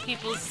 the way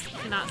people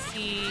cannot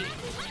see...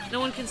 No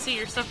one can see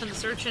your stuff in the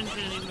search engine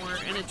anymore,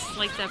 and it's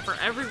like that for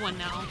everyone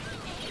now.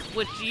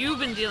 Which you've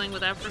been dealing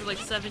with that for, like,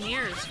 7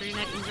 years for your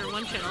Nightwings Are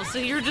One channel, so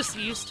you're just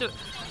used to it.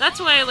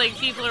 That's why, like,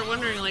 people are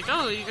wondering, like,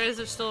 oh, you guys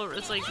are still...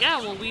 It's like, yeah,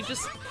 well,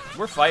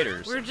 we're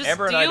fighters. We're just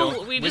Amber and I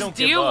don't, we just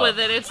deal with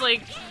it. It's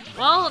like,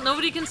 well,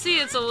 nobody can see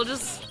it, so we'll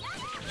just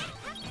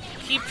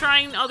keep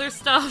trying other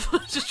stuff.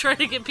 Just try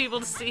to get people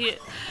to see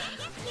it.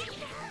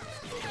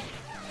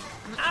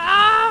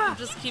 Ah!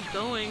 Just keep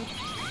going.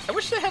 I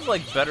wish they had,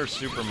 like, better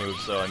super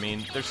moves, though. I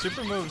mean, their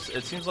super moves,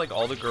 it seems like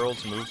all the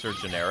girls' moves are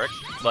generic.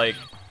 Like,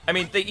 I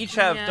mean, they each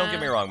have, don't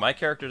get me wrong, my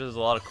character does a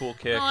lot of cool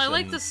kicks. No, I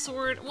like the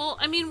sword. Well,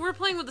 I mean, we're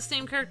playing with the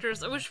same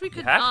characters. I wish we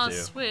could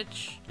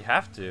switch. You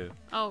have to.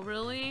 Oh,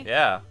 really?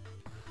 Yeah.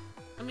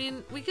 I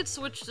mean, we could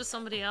switch to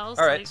somebody else.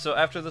 Alright, like... so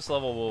after this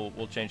level,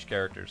 we'll change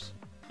characters.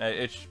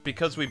 It's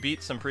because we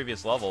beat some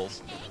previous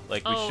levels,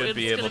 like, we should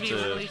be able to...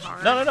 Really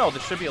hard. No,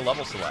 this should be a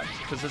level select,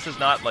 because this is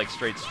not, like,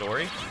 straight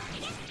story.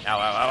 Ow, ow,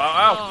 ow, ow,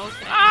 ow! Oh,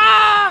 okay.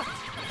 Ah!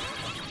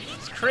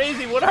 It's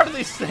crazy, what are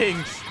these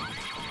things?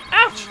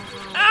 Ouch!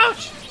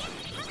 Ouch!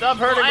 Stop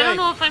hurting me! I don't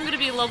know if I'm going to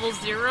be level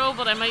 0,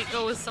 but I might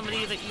go with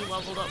somebody that you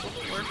leveled up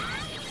before.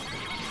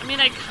 I mean,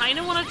 I kind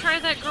of want to try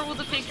that girl with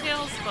the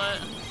pigtails, but...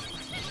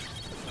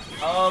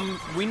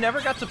 we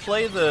never got to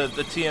play the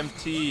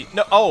TMT...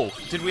 No, oh,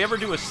 did we ever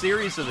do a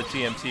series of the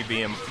TMT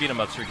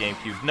beat-em-ups for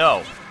GameCube?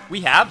 No.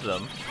 We have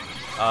them.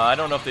 I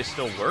don't know if they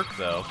still work,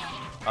 though.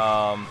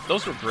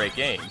 Those were great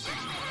games.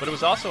 But it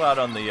was also out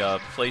on the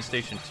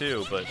PlayStation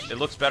 2, but it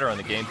looks better on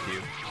the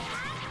GameCube.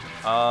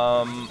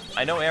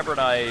 I know Amber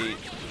and I,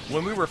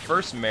 when we were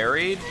first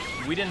married,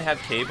 we didn't have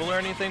cable or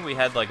anything. We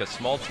had, like, a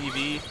small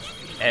TV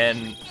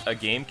and a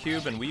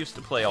GameCube, and we used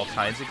to play all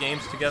kinds of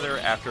games together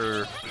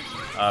after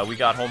we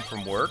got home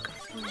from work.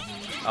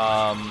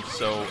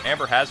 So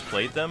Amber has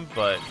played them,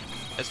 but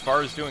as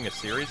far as doing a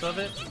series of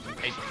it,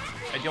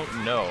 I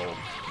don't know.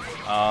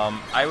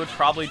 I would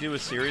probably do a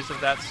series of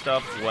that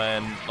stuff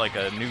when, like,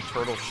 a new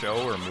Turtle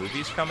show or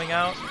movie's coming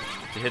out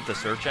to hit the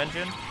search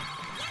engine.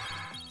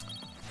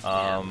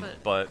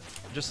 But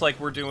just like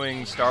we're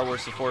doing Star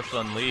Wars The Force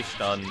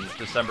Unleashed on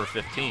December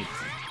 15th.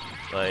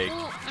 Like...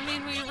 Well, I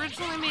mean, we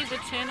originally made the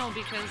channel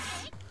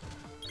because,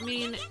 I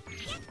mean,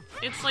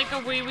 it's like a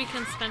way we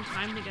can spend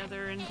time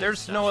together and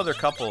there's no other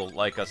couple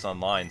like us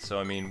online, so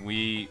I mean,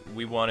 we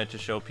wanted to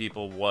show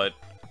people what,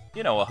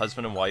 you know, a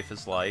husband and wife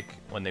is like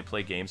when they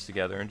play games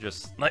together and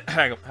just like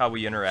how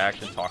we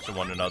interact and talk to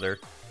one another.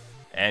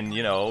 And,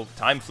 you know,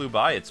 time flew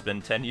by. It's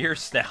been 10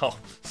 years now,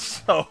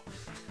 so...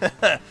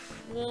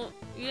 Well,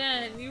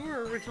 yeah, and you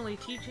were originally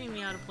teaching me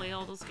how to play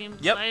all those games.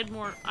 Yep.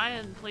 I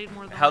hadn't played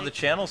more than how like the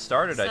channel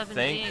started, I 7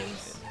 think.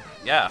 games.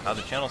 Yeah, how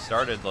the channel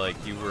started, like,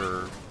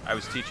 I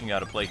was teaching you how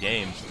to play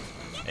games,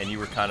 and you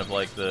were kind of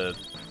like the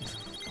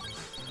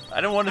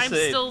I don't want to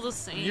say... I'm still the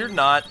same. You're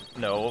not...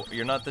 No,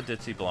 you're not the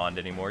ditzy blonde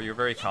anymore. You're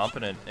very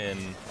competent in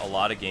a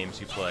lot of games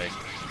you play.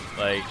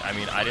 Like, I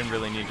mean, I didn't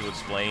really need to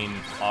explain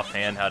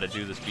offhand how to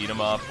do this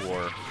beat-em-up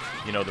or,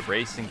 you know, the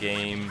racing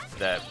game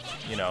that,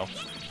 you know...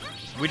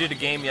 We did a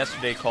game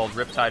yesterday called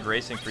Riptide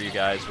Racing for you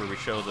guys where we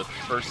show the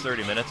first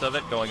 30 minutes of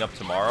it going up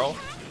tomorrow.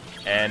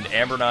 And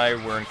Amber and I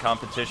were in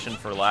competition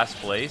for last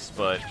place,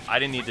 but I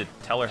didn't need to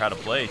tell her how to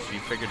play. She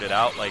figured it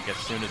out, like, as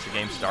soon as the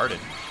game started.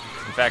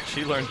 In fact,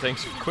 she learned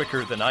things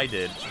quicker than I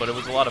did, but it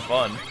was a lot of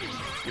fun,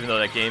 even though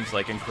that game's,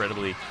 like,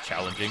 incredibly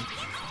challenging.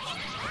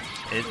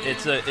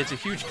 It's a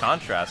huge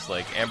contrast.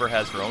 Like, Amber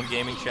has her own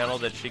gaming channel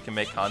that she can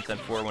make content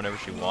for whenever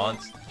she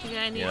wants.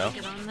 Yeah, I need to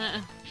get on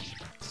that.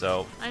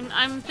 So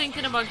I'm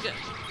thinking about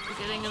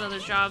getting another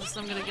job,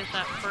 so I'm gonna get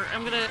that for.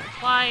 I'm gonna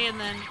apply and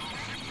then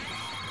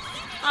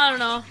I don't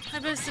know. I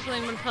basically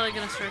am probably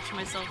gonna stretch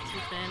myself too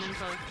thin and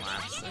probably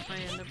collapse if I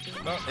end up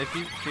doing. Well, if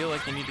you feel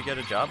like you need to get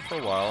a job for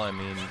a while, I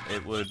mean,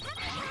 it would.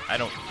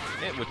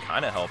 It would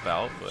kind of help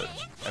out, but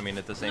I mean,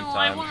 at the same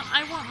time.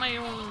 I want my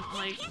own,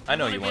 like. I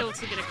know I you want to be want. able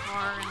to get a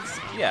car and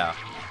stuff. Yeah.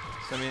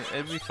 So I mean,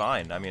 it'd be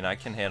fine. I mean, I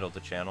can handle the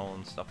channel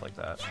and stuff like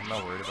that. I'm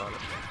not worried about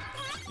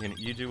it.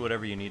 You do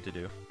whatever you need to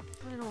do.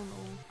 I don't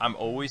know. I'm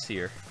always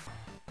here.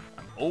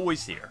 I'm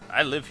always here.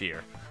 I live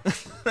here.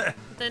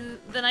 Then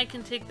I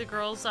can take the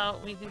girls out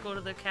and we can go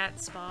to the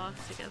cat spa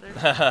together.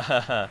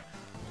 Yeah,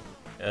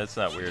 that's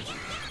not weird.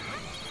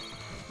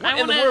 What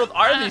in the world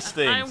are these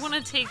things? I want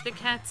to take the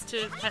cats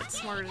to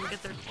PetSmart and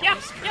get their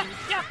claws trimmed.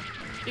 Yeah.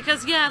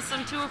 Because yes,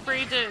 I'm too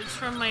afraid to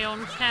trim my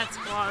own cat's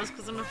claws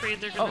because I'm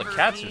afraid they're gonna hurt me. Oh, the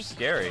cats are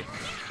scary.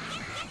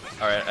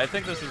 Alright, I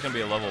think this is gonna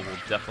be a level we'll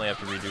definitely have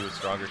to redo with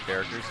stronger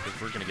characters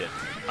because I'm gonna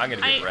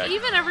get wrecked.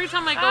 Even every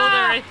time I go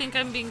there, I think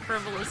I'm being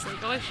frivolous.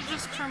 Like, oh, I should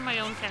just trim my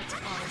own cat's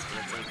claws.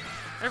 But it's like,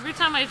 every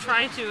time I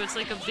try to, it's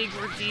like a big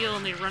ordeal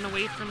and they run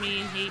away from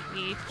me and hate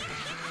me.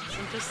 So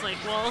I'm just like,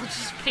 well,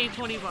 just pay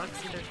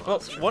 $20 and their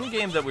claws. Well, one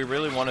game that we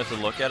really wanted to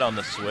look at on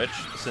the Switch,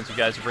 since you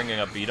guys are bringing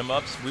up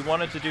beat-em-ups, we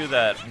wanted to do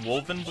that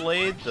Wolven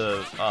Blade,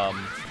 the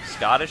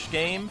Scottish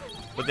game,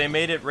 but they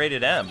made it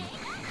rated M.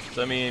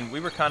 So, I mean, we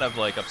were kind of,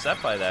 like,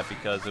 upset by that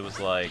because it was,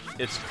 like,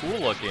 it's cool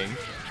looking,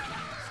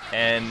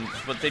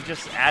 but they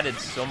just added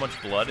so much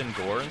blood and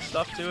gore and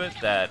stuff to it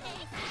that,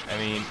 I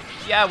mean,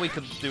 yeah, we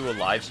could do a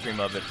live stream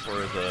of it for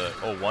the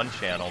 01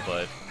 channel,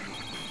 but,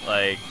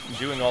 like,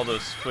 doing all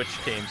those Twitch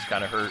games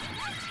kind of hurt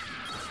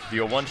the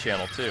 01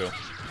 channel, too.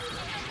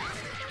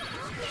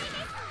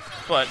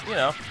 But, you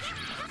know,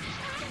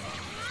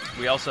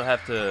 we also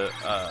have to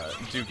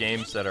do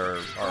games that our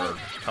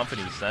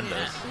companies send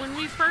us. When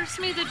we first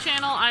made the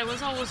channel, I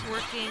was always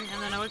working,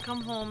 and then I would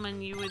come home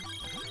and you would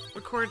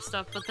record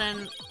stuff, but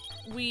then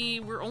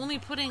we were only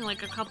putting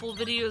like a couple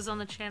videos on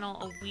the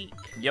channel a week.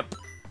 Yep.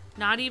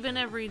 Not even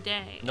every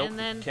day. Nope. And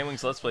then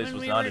KwingsLetsPlays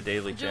was not a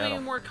daily channel.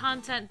 Doing more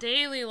content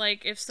daily,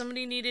 like if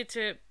somebody needed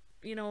to,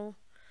 you know,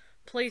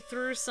 play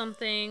through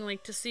something,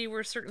 like to see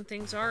where certain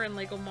things are in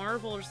Lego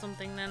Marvel or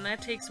something, then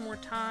that takes more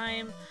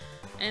time.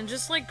 And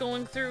just like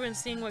going through and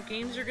seeing what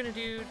games you're gonna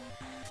do.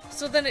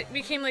 So then it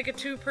became like a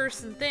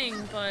two-person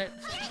thing, but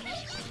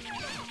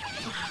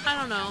I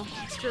don't know.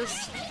 It's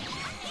just.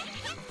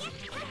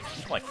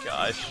 Oh my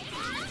gosh.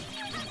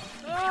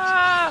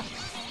 Ah!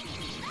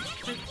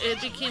 It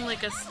became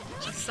like a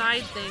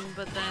side thing,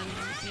 but then,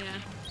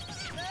 yeah.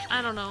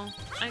 I don't know.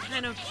 I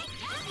kind of.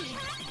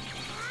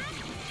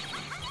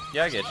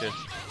 Yeah, I get you.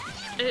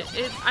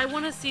 I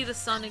want to see the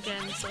sun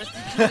again, so I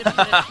think I'm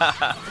gonna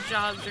get a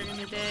job during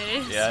the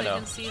day, yeah, so I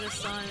can see the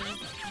sun and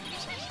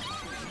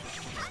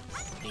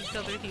speak to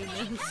other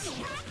humans.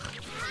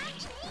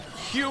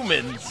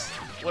 Humans?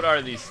 What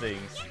are these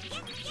things?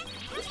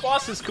 This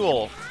boss is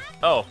cool.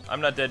 Oh,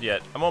 I'm not dead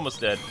yet. I'm almost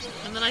dead.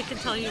 And then I can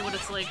tell you what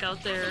it's like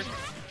out there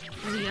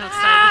in the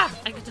outside.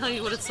 I can tell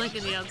you what it's like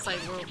in the outside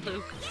world,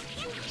 Luke.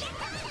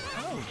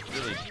 I don't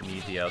really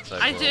need the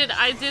outside world.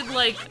 I did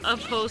like a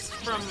post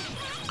from.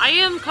 I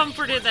am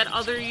comforted that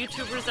other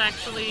YouTubers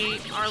actually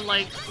are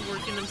like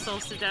working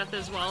themselves to death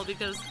as well,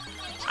 because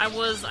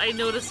I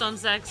noticed on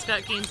Zach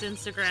Scott Games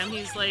Instagram,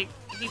 he's like,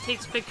 he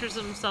takes pictures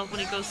of himself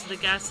when he goes to the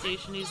gas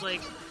station. He's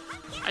like,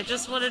 I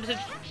just wanted to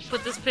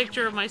put this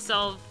picture of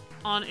myself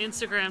on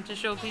Instagram to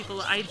show people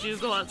that I do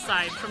go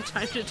outside from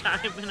time to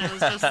time, and I was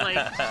just like,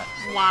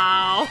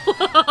 wow.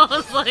 I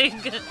was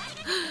like,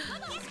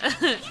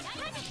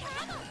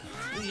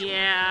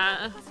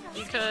 yeah,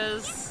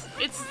 because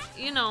it's,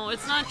 you know,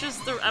 it's not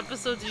just the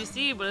episodes you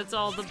see, but it's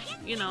all the,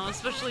 you know,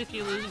 especially if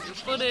you lose your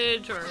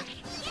footage, or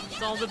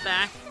it's all the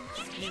back,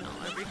 you know,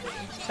 everything.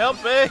 Help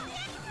me!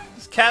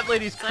 This cat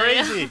lady's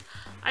crazy! Yeah.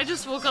 I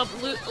just woke up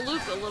Luke a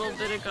little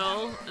bit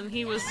ago, and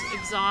he was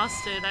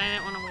exhausted. I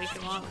didn't want to wake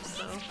him up,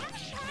 so.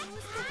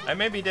 I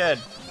may be dead.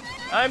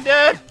 I'm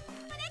dead!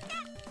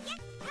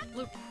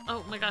 Luke,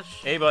 oh my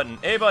gosh. A button,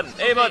 A button,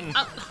 A button!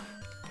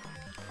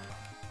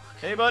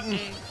 A button!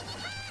 Okay.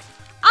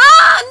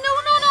 Ah! No!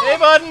 A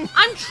button!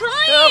 I'm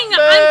trying! Help me!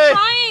 I'm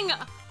trying!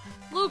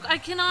 Luke, I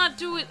cannot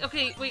do it.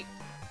 Okay, wait.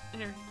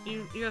 Here,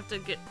 you have to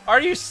get.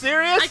 Are you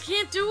serious? I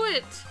can't do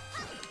it!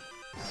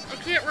 I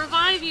can't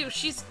revive you.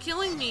 She's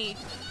killing me.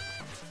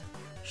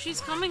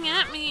 She's coming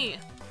at me.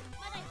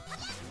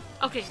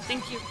 Okay,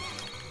 thank you.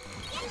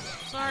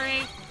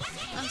 Sorry.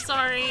 I'm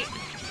sorry.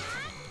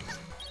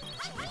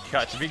 You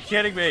got to be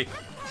kidding me.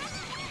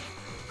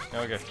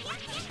 Okay.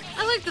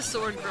 I like the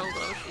sword girl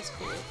though. She's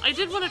cool. I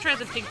did want to try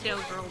the pigtail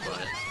girl,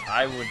 but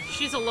I would.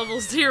 she's a level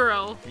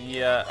 0.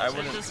 Yeah, I At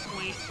wouldn't. this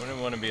point. Wouldn't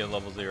want to be a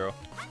level 0.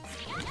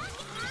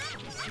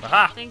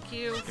 Aha! Thank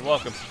you. You're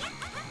welcome.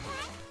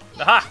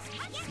 Aha!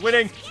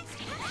 Winning!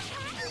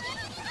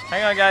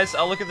 Hang on, guys.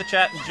 I'll look at the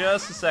chat in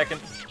just a second.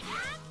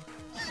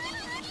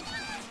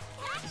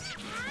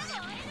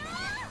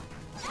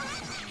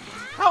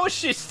 How is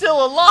she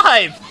still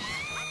alive?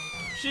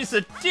 She's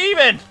a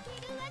demon!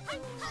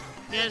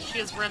 Yeah, she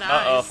has red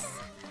Uh-oh. eyes.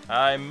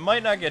 I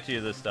might not get to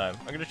you this time.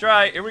 I'm gonna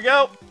try. Here we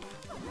go!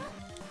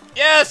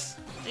 Yes!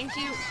 Thank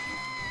you.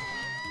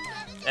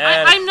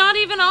 And I'm not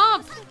even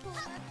up.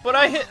 but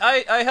I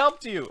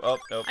helped you. Oh,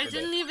 nope. I you're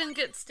didn't dead. even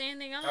get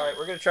standing up. Alright,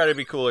 we're gonna try to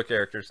be cooler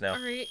characters now.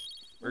 Alright.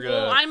 We're gonna.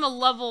 Well, I'm a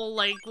level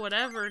like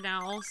whatever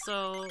now,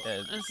 so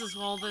Yeah. this is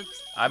all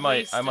that's I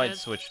might wasted.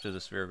 switch to the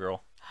Sphere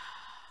Girl.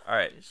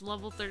 Alright, It's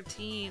level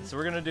 13. so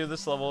we're gonna do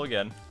this level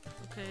again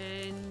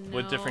Okay, no.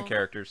 with different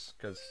characters,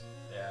 because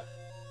yeah.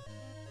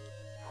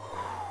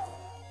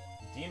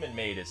 Demon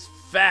Maid is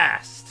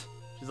fast.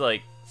 She's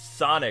like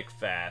Sonic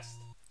fast.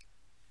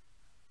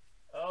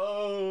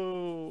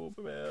 Oh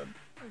man,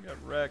 I got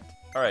wrecked.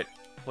 All right,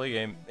 play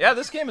game. Yeah,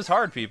 this game is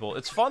hard, people.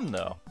 It's fun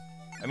though.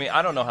 I mean,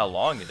 I don't know how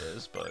long it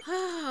is, but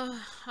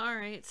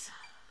Alright.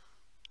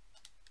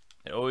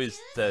 it always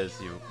says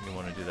you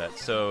want to do that.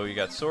 So you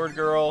got Sword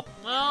Girl.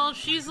 Well,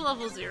 she's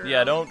level 0.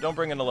 Yeah, don't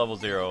bring in a level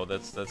 0.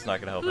 That's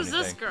not gonna help Who's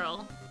anything. this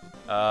girl?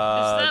 Is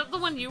Uh, that the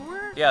one you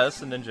were? yeah, that's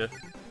the ninja.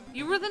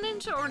 You were the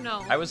ninja or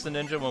no? I was the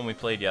ninja when we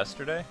played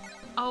yesterday.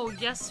 Oh,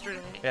 yesterday.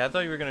 Yeah, I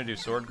thought you were gonna do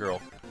Sword Girl.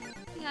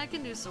 Yeah, I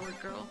can do sword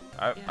girl.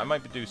 I Yeah.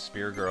 might do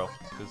Spear Girl,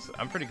 because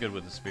I'm pretty good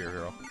with the Spear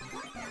Girl.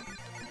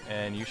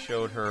 And you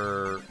showed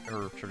her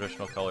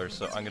traditional colors,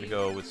 so I'm gonna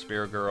go with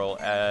Spear Girl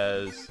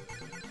as...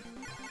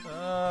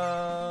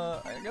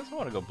 I guess I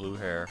want to go blue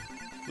hair.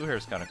 Blue hair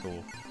is kind of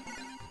cool.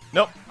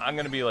 Nope, I'm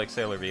gonna be like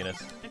Sailor Venus.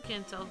 I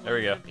can't tell who There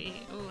we it go. could be.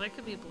 Ooh, that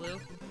could be blue.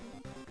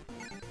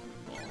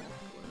 Blue.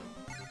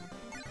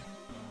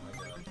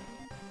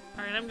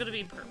 Alright, I'm gonna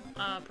be purple.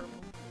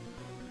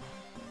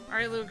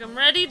 Alright, Luke, I'm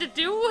ready to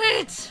do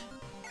it!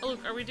 Oh,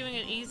 Luke, are we doing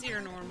it easy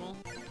or normal?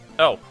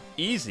 Oh,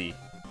 easy.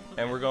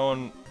 And we're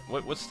going...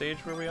 What stage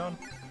were we on?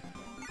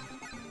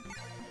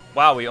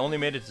 Wow, we only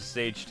made it to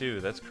stage 2.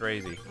 That's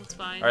crazy. That's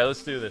fine. Alright,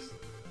 let's do this.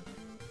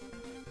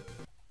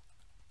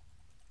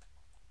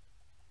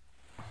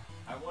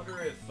 I wonder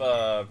if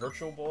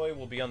Virtual Boy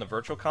will be on the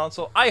Virtual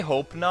Console. I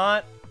hope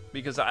not,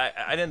 because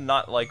I did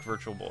not like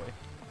Virtual Boy.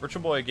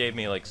 Virtual Boy gave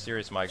me like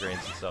serious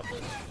migraines and stuff.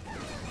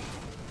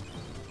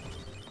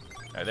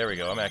 Alright, there we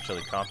go. I'm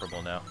actually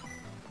comparable now.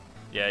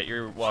 Yeah,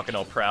 you're walking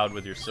all proud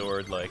with your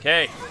sword like,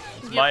 hey,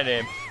 it's my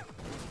name.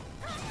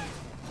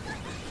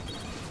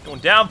 Going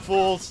down,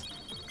 fools!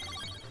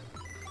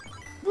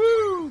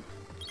 Woo!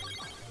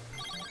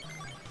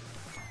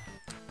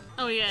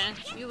 Oh yeah,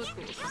 you look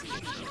cool.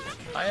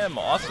 I am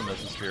awesome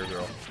as a Spear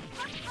Girl.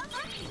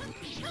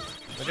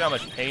 Look at how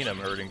much pain I'm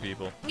hurting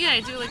people. Yeah,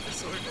 I do like the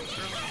sword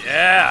girl.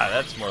 Yeah,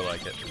 that's more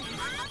like it.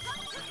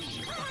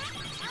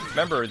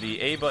 Remember, the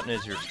A button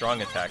is your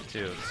strong attack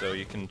too, so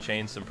you can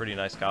chain some pretty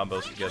nice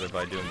combos together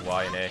by doing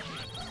Y and A.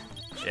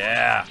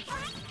 Yeah!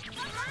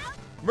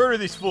 Murder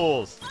these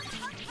fools!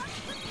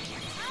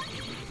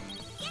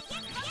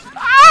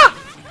 Ah!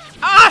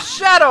 Ah,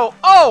 Shadow!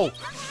 Oh!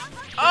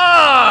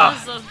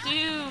 Ah! Balls of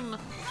Doom!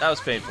 That was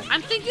painful.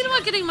 I'm thinking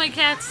about getting my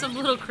cats some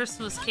little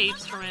Christmas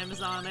capes from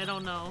Amazon. I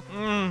don't know.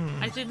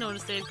 I did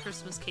notice they had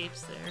Christmas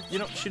capes there. You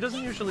know, she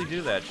doesn't usually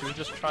do that. She was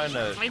just trying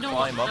to I know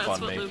climb up that's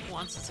on what me. Luke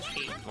wants is a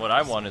cape. What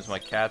I want is my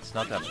cats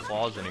not to have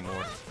claws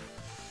anymore.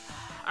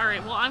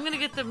 Alright, well, I'm gonna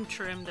get them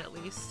trimmed at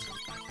least.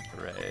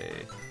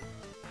 Hooray.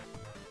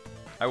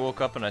 I woke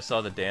up and I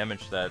saw the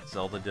damage that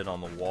Zelda did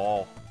on the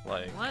wall.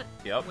 Like, What?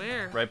 Yep.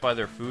 Where? Right by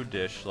their food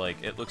dish.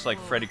 Like, it looks like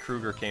Freddy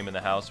Krueger came in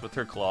the house with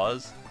her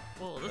claws.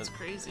 Whoa, that's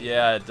crazy.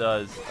 Yeah, it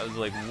does. I was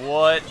like,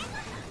 what?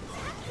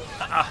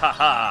 Ha ha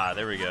ha!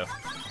 There we go.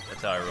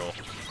 That's how I roll.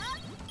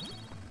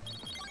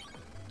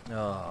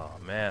 Oh,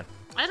 man.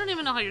 I don't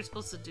even know how you're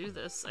supposed to do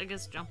this. I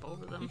guess jump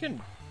over them. You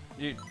can...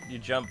 You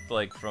jump,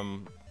 like,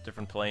 from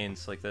different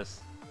planes like this.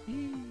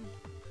 And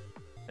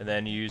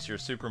then you use your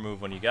super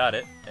move when you got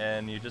it,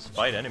 and you just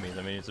fight enemies.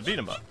 I mean, it's a beat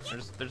 'em up.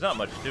 There's not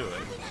much to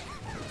it.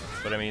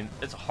 But I mean,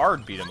 it's a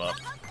hard beat 'em up.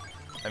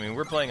 I mean,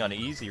 we're playing on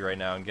easy right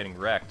now and getting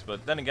wrecked,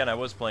 but then again, I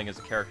was playing as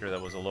a character that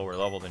was a lower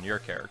level than your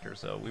character,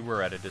 so we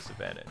were at a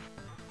disadvantage.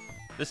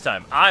 This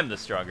time, I'm the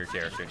stronger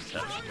character,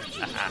 so...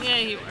 Yeah,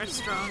 you are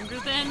stronger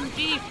than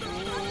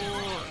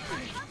before.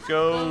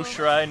 Go,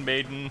 Shrine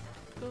Maiden.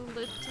 Go,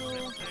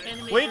 little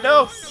enemy Wait,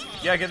 no! girls.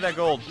 Yeah, get that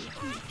gold.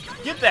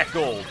 Get that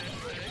gold!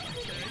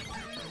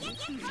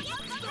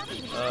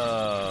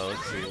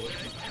 Let's see.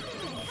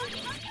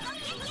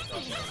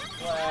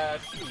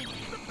 Flash.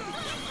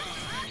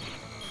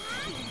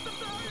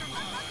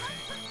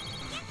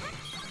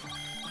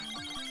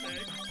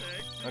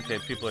 Okay,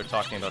 people are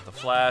talking about The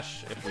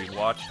Flash, if we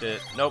watched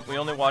it. Nope, we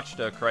only watched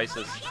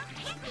Crisis.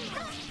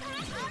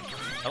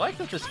 I like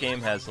that this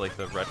game has, like,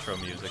 the retro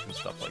music and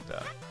stuff like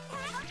that.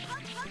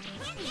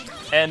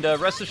 And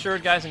rest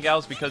assured, guys and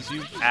gals, because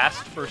you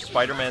asked for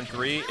Spider-Man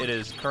 3, it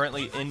is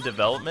currently in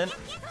development.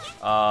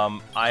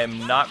 I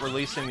am not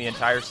releasing the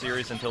entire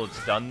series until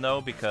it's done,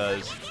 though,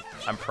 because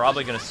I'm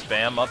probably going to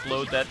spam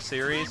upload that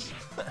series.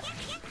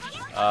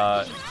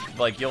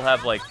 Like, you'll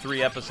have, like,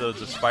 3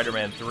 episodes of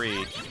Spider-Man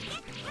 3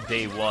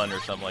 day 1 or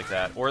something like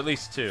that, or at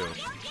least 2.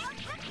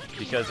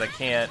 Because I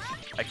can't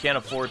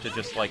afford to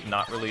just, like,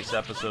 not release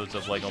episodes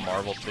of Lego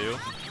Marvel 2.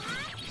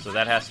 So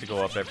that has to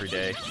go up every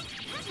day.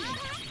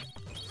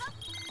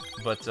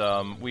 But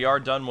we are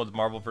done with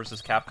Marvel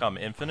vs. Capcom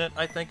Infinite,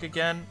 I think,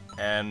 again,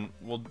 and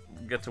we'll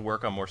get to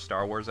work on more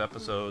Star Wars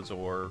episodes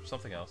or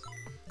something else.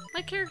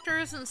 My character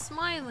isn't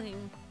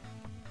smiling.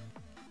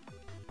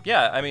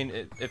 Yeah, I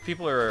mean, if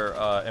people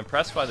are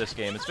impressed by this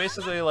game, it's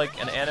basically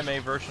like an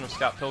anime version of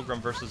Scott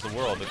Pilgrim vs. the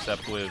World,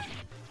 except with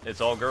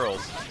it's all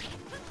girls.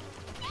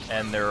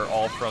 And they're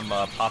all from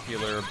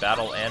popular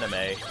battle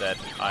anime that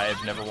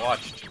I've never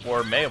watched,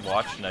 or may have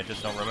watched, and I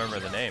just don't remember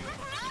the name.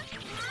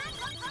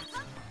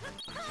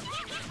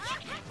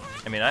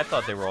 I mean, I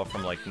thought they were all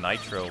from, like,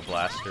 Nitro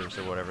Blasters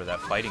or whatever, that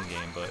fighting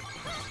game, but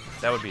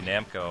that would be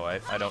Namco.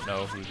 I don't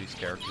know who these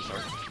characters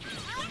are.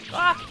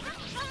 Ah!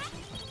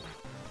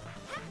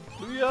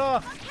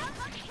 Booyah!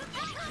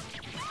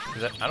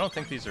 I don't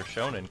think these are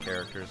shonen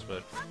characters,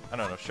 but I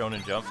don't know,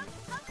 Shonen Jump.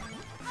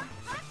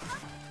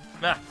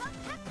 Ah!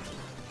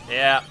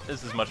 Yeah,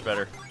 this is much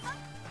better.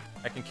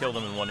 I can kill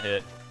them in one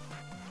hit.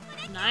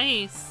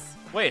 Nice.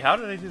 Wait, how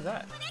did I do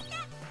that?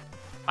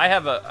 I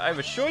have a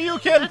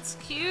Shoryuken! That's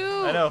cute!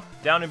 I know,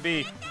 down in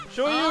B.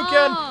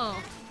 Shoryuken!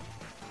 Oh.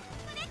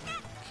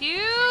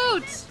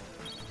 Cute!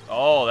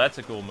 Oh, that's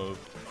a cool move.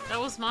 That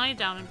was my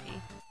down in P.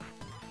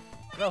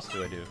 What else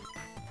do I do?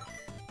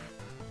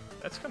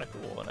 That's kind of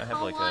cool, and I have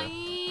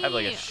Kawaii.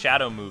 like a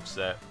shadow move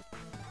set.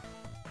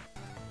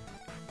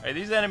 Hey,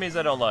 these enemies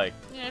I don't like.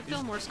 Yeah, I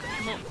feel most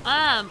comfortable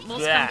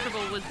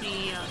with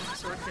the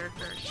sword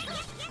character.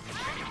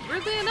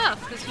 Weirdly enough,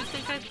 because you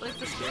think I'd like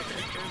the spear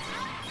character.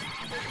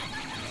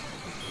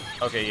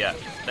 Okay, yeah,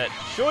 that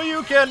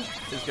Shoryuken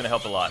is gonna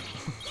help a lot.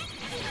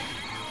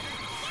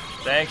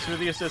 Thanks for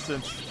the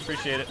assistance,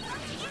 appreciate it.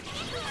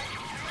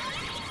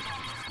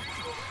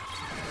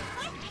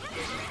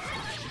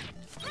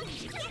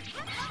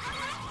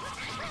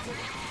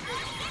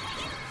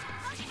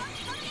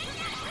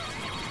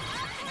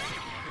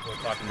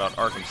 Talking about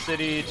Arkham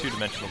City,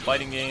 two-dimensional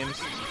fighting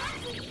games.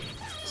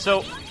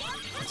 So,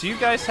 do you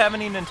guys have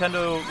any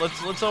Nintendo?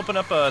 Let's open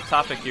up a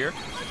topic here.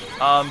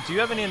 Do you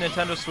have any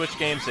Nintendo Switch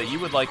games that you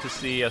would like to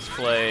see us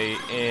play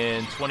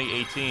in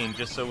 2018,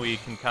 just so we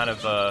can kind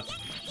of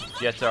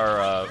get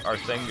our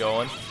thing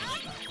going?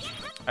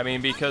 I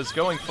mean, because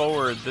going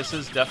forward, this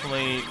is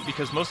definitely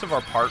because most of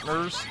our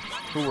partners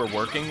who we're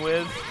working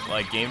with,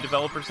 like game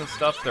developers and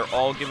stuff, they're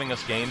all giving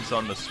us games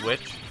on the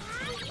Switch.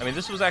 I mean,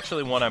 this was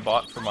actually one I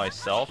bought for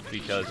myself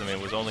because, I mean,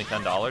 it was only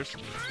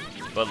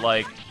 $10. But,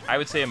 like, I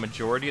would say a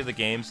majority of the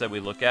games that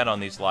we look at on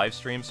these live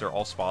streams are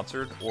all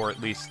sponsored, or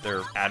at least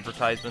they're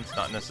advertisements,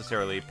 not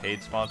necessarily paid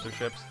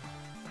sponsorships.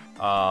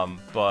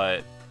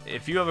 But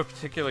if you have a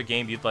particular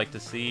game you'd like to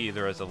see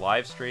either as a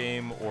live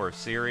stream or a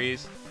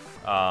series,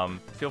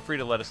 feel free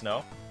to let us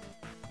know.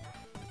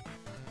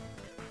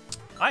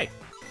 Hi.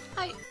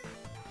 Hi.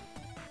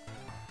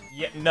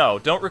 Yeah, no,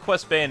 don't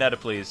request Bayonetta,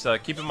 please.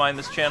 Keep in mind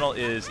this channel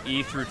is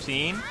E through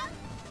teen.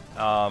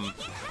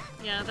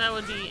 Yeah, that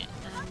would be...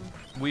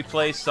 We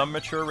play some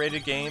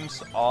mature-rated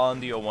games on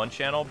the O1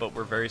 channel, but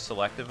we're very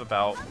selective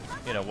about,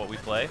 you know, what we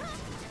play.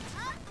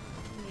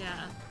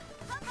 Yeah.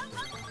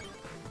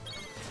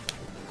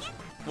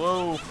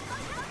 Whoa.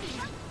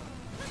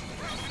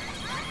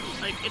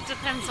 Like, it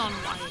depends on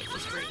why it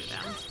was rated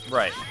M.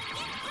 Right.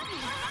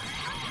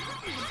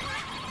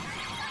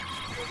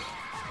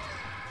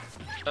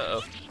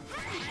 Uh-oh.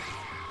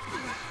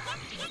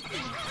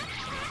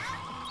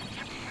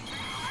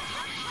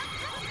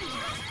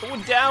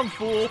 Going down,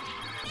 fool!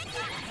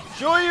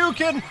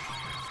 Shoryuken!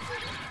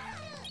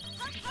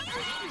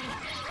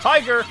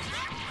 Tiger!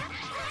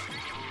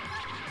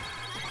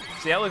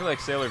 See, I look like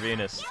Sailor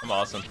Venus. I'm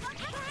awesome.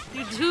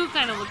 You do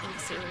kind of look like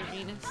Sailor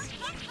Venus.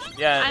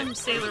 Yeah. I'm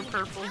Sailor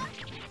Purple.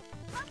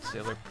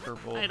 Sailor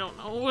Purple. I don't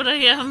know what I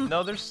am.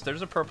 No,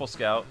 there's a Purple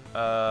Scout.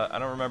 I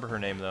don't remember her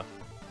name, though.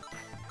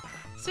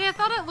 See, I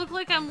thought it looked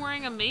like I'm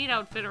wearing a maid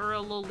outfit or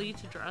a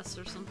Lolita dress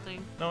or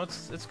something. No,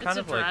 it's kind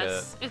of like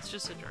a... It's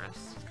just a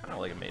dress. It's kind of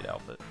like a maid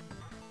outfit.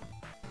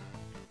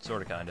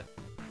 Sorta, kinda.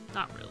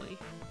 Not really.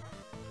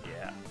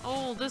 Yeah.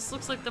 Oh, this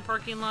looks like the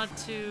parking lot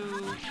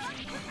to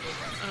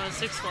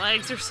Six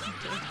Flags or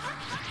something.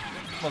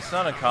 Well, it's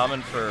not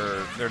uncommon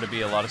for there to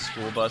be a lot of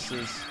school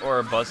buses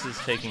or buses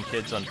taking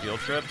kids on field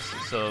trips,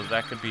 so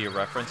that could be a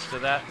reference to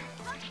that.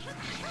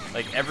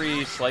 Like,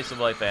 every slice of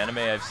life anime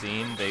I've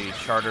seen, they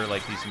charter,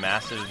 like, these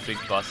massive big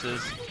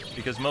buses,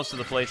 because most of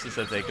the places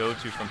that they go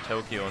to from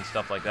Tokyo and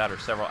stuff like that are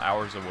several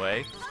hours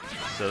away.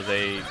 So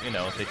they, you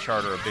know, they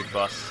charter a big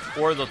bus,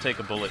 or they'll take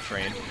a bullet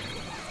train.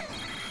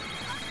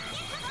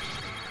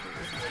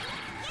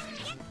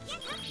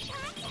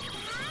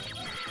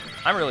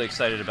 I'm really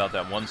excited about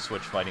that one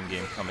Switch fighting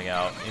game coming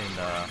out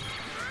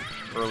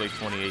in early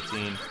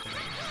 2018.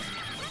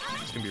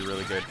 It's gonna be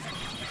really good.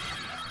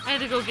 I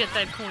had to go get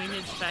that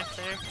coinage back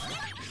there.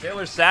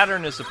 Sailor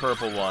Saturn is the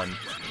purple one.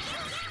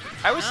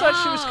 I always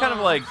thought she was kind of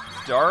like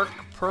dark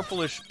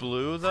purplish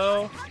blue,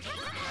 though.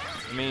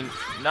 I mean,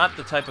 not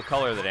the type of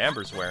color that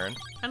Amber's wearing.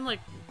 I'm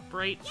like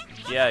bright.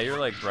 Yeah, you're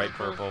like bright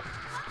purple.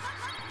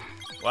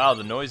 Wow,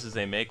 the noises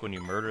they make when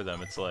you murder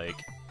them, it's like,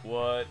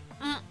 what?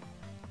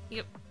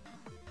 Yep.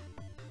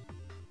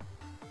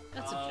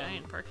 That's a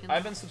giant parking lot.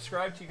 I've been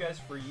subscribed to you guys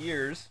for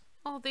years.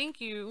 Oh,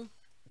 thank you.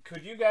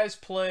 Could you guys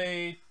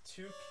play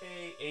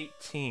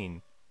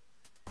 2K18?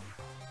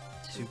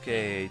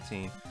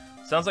 2K18.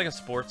 Sounds like a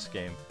sports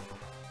game.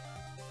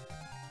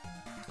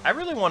 I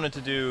really wanted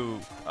to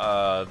do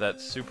that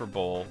Super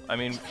Bowl. I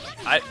mean,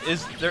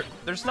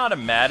 there's not a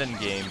Madden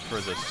game for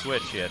the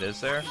Switch yet,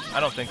 is there? I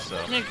don't think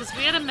so. Yeah, because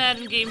we had a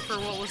Madden game for,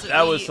 what was it?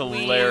 That was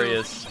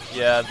hilarious.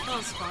 Yeah. That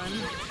was fun.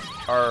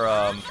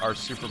 Our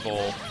Super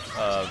Bowl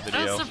video.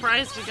 I was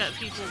surprised we got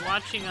people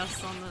watching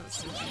us on the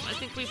Super Bowl. I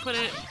think we put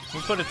it... We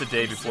put it the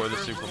day before the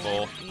Super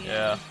Bowl.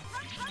 Yeah.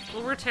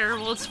 Well, we're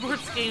terrible at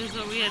sports games,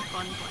 but we had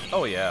fun playing.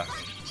 Oh, yeah.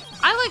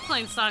 I like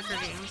playing soccer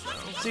games,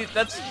 though. See,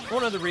 that's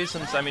one of the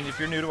reasons, I mean, if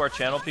you're new to our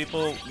channel,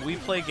 people, we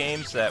play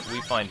games that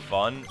we find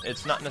fun.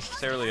 It's not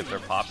necessarily if they're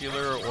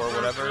popular or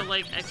whatever. We're,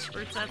 like,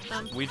 experts at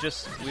them. We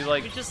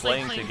like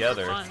playing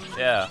together. For fun.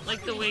 Yeah.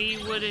 Like the way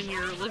you would in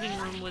your living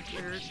room with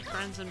your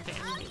friends and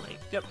family. Like.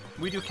 Yep,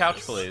 we do couch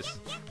plays.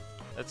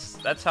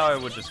 That's how I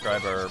would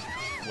describe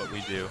what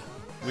we do.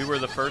 We were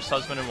the first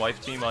husband and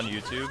wife team on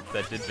YouTube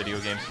that did video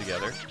games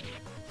together.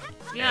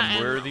 Yeah,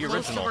 and we're the original.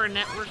 Most of our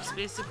networks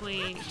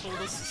basically told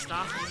us to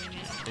stop doing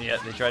it. Yeah,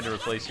 they tried to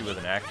replace you with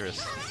an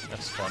actress.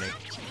 That's funny.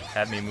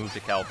 Had me move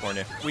to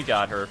California. We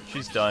got her.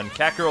 She's done.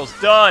 Cat Girl's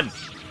done!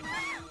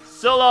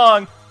 So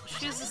long!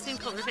 She has the same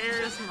colored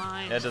hair as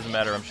mine. That doesn't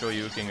matter. I'm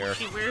Shoryuking her.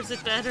 She wears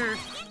it better.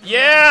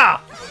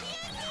 Yeah!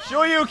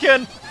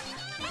 Shoryuken!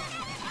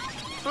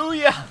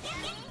 Booyah!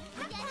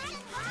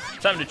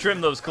 Time to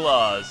trim those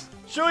claws.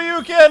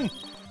 Shoryuken!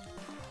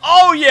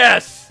 Oh,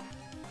 yes!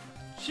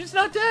 She's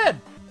not dead!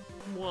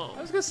 Whoa.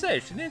 I was gonna say,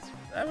 she needs...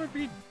 That would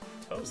be...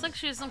 Looks like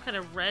she has some kind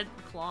of red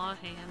claw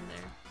hand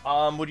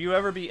there. Would you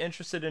ever be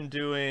interested in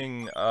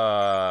doing,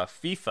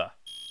 FIFA?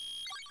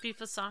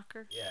 FIFA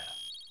soccer? Yeah.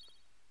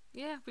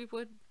 Yeah, we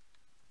would.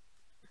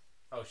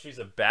 Oh, she's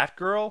a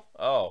Batgirl?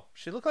 Oh,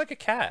 she looked like a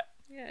cat.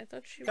 Yeah, I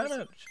thought she She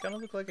kinda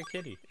looked like a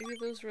kitty. Maybe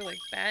those were like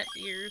bat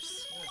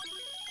ears.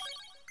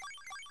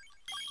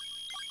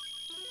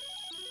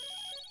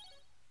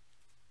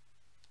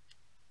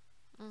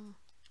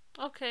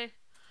 Okay.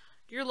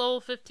 You're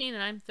level 15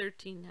 and I'm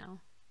 13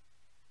 now.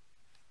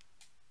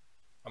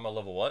 I'm a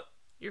level what?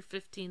 You're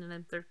 15 and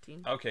I'm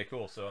 13. Okay,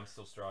 cool. So I'm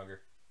still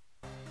stronger.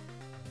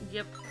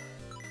 Yep.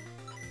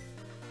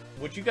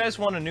 Would you guys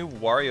want a new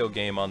Wario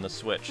game on the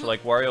Switch?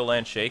 Like Wario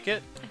Land Shake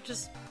It? I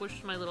just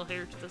pushed my little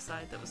hair to the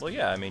side. That was well,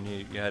 yeah, I mean,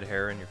 you had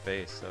hair in your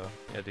face, so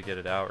you had to get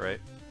it out, right?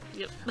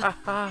 Yep. That's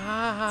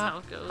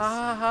how it goes.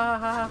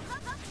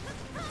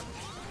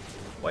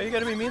 Why you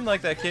gotta be mean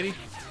like that, kitty?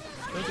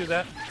 Don't do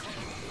that.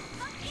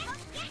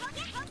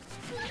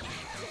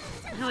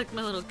 I like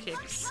my little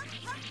kicks.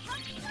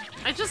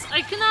 I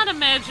cannot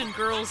imagine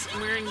girls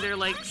wearing their,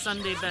 like,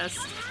 Sunday best.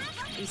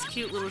 These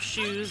cute little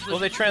shoes with well,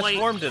 they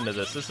transformed white... into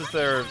this. This is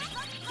their...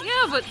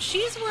 Yeah, but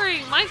she's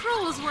wearing... My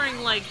girl is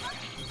wearing, like,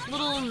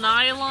 little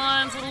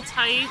nylons, little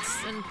tights,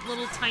 and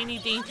little tiny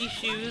dainty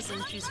shoes,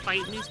 and she's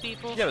fighting these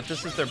people. Yeah, but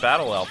this is their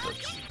battle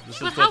outfits. This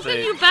but is how what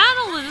can you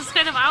battle in this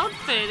kind of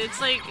outfit?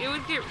 It's like, it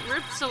would get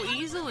ripped so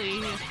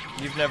easily.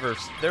 You've never...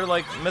 They're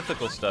like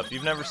mythical stuff.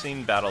 You've never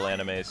seen battle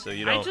anime, so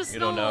you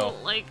don't know.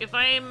 Like, if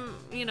I'm,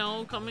 you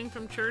know, coming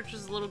from church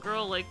as a little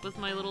girl, like, with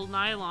my little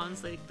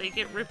nylons, they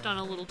get ripped on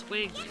a little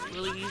twig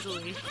really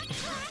easily.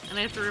 And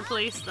I have to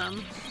replace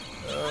them.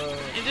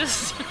 It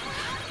just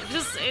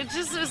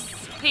is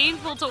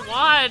painful to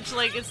watch.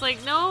 Like, it's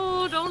like,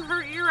 no, don't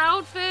hurt your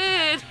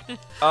outfit.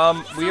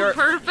 We are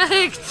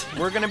perfect.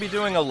 We're gonna be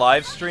doing a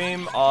live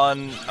stream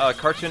on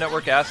Cartoon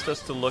Network asked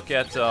us to look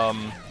at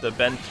the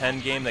Ben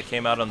 10 game that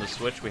came out on the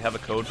Switch. We have a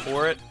code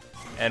for it,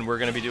 and we're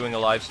gonna be doing a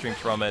live stream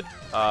from it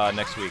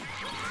next week.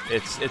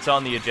 It's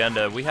on the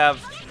agenda. We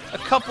have a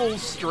couple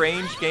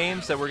strange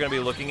games that we're gonna be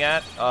looking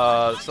at.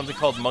 Something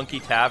called Monkey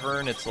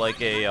Tavern. It's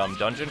like a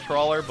dungeon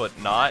crawler, but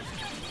not.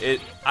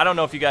 I don't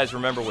know if you guys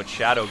remember what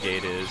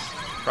Shadowgate is.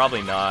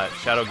 Probably not.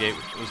 Shadowgate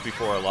was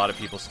before a lot of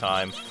people's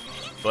time.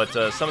 But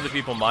some of the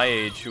people my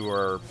age who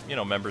are, you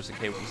know, members of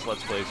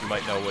KwingsLetsPlays, you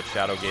might know what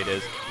Shadowgate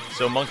is.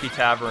 So Monkey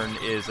Tavern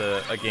is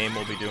a game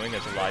we'll be doing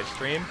as a live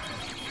stream.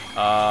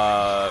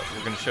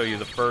 We're going to show you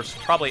the first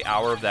probably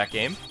hour of that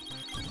game.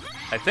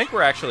 I think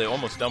we're actually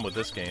almost done with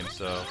this game,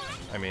 so,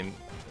 I mean,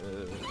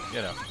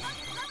 you know.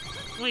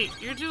 Wait,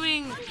 you're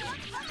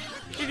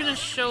gonna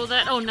show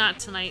that? Oh, not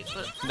tonight,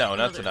 but... No,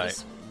 not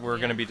tonight. We're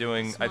gonna be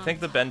doing, I think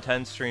the Ben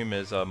 10 stream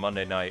is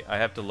Monday night. I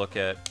have to look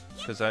at,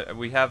 because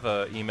we have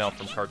an email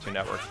from Cartoon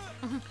Network.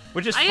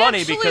 Which is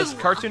funny, because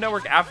Cartoon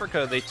Network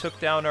Africa, they took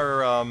down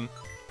our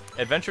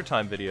Adventure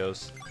Time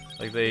videos.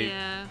 Like, they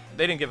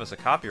didn't give us a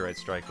copyright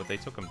strike, but they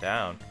took them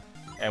down.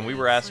 And we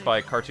were asked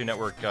by Cartoon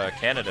Network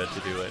Canada to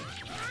do it.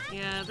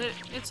 Yeah,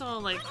 it's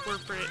all like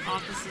corporate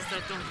offices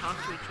that don't talk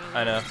to each other.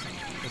 I know.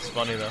 It's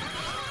funny though.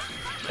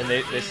 And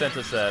they sent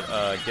us that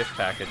gift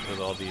package with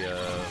all the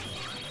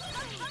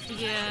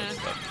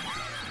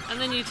stuff.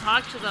 And then you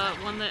talk to the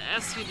one that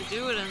asked you to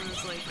do it, and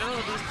it's like, oh,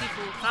 these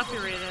people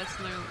copyright us,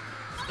 and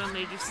then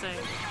they just say,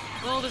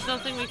 well, there's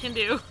nothing we can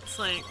do. It's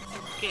like,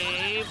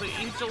 okay, but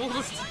you told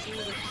us to do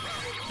this.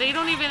 They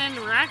don't even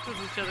interact with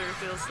each other, it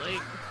feels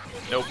like.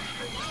 Nope.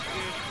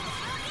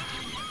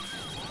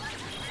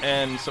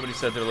 And somebody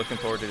said they're looking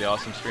forward to the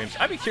awesome streams.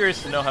 I'd be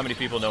curious to know how many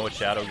people know what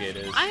Shadowgate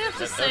is. I have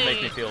to say, that would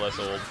make me feel less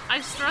old.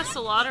 I stress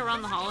a lot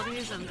around the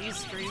holidays, and these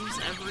streams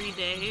every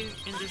day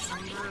in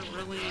December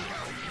really...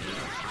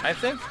 I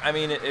think, I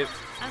mean, I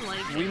like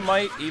it. We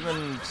might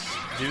even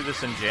do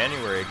this in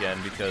January again,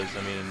 because,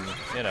 I mean,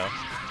 you know,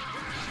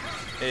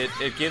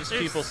 it gives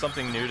people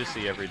something new to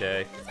see every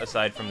day,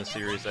 aside from the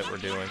series that we're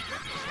doing.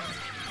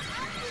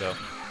 So...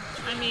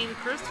 I mean,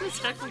 Christmas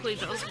technically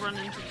does run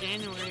into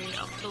January,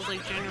 up till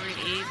like January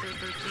 8th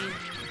or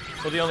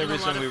 13th. Well, the only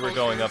reason we were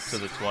going up to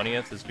the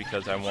 20th is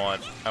because I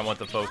want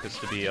the focus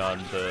to be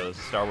on the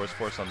Star Wars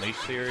Force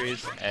Unleashed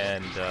series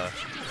and the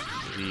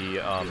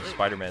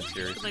Spider-Man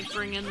series. Like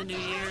bring in the new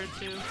year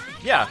too.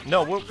 Yeah,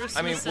 no,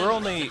 I mean we're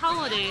only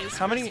holidays.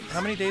 How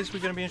many days are we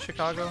gonna be in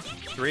Chicago?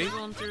 3? We're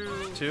going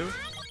through 2.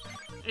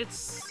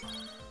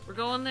 We're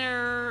going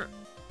there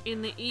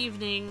in the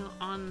evening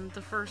on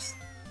the first,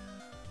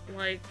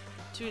 like,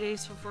 2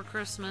 days before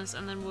Christmas,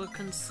 and then we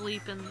can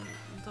sleep in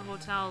the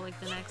hotel like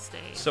the next day.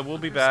 So we'll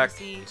be back,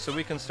 so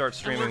we can start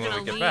streaming when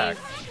we get back.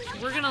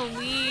 We're gonna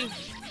leave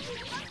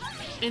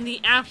in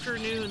the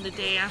afternoon, the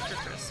day after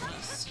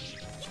Christmas,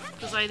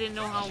 because I didn't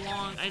know how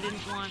long. I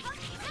didn't want,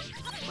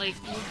 like,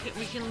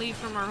 we can leave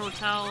from our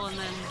hotel and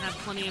then have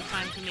plenty of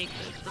time to make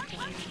the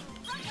plane.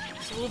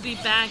 So we'll be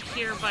back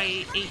here by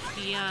 8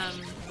 p.m.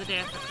 the day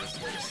after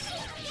Christmas.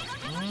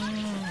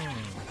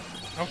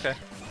 Okay.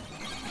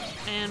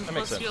 And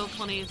plus you'll have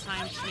plenty of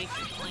time to make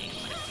the plane.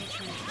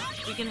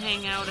 Like, we can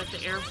hang out at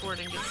the airport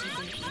and get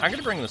something to eat. I'm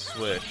gonna bring the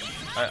Switch.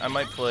 I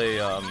might play,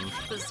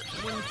 because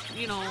when,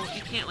 you know,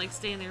 you can't, like,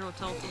 stay in your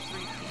hotel till 3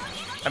 p.m.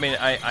 I mean,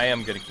 I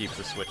am gonna keep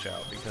the Switch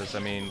out, because, I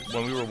mean,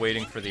 when we were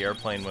waiting for the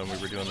airplane when we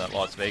were doing that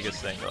Las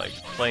Vegas thing, like,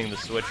 playing the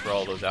Switch for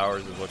all those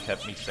hours is what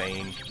kept me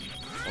sane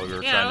while we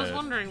were trying to... Yeah, I was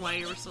wondering why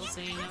you were still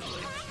saying that,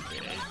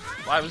 like, okay.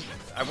 Well,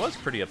 I was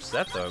pretty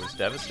upset, though. I was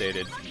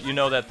devastated. You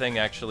know that thing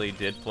actually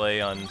did play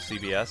on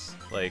CBS,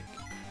 like,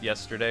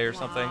 yesterday or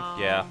something?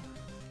 Yeah.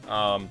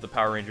 The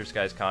Power Rangers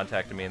guys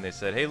contacted me and they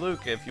said, hey,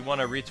 Luke, if you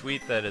want to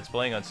retweet that it's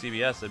playing on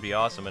CBS, that'd be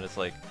awesome. And it's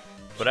like,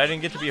 but I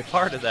didn't get to be a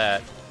part of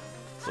that.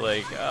 It's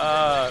like,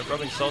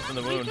 rubbing salt in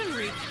the wound.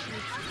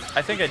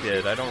 I think I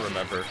did. I don't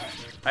remember.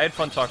 I had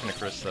fun talking to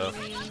Chris, though.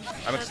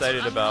 I'm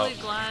excited about... I'm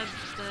really glad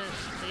that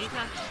they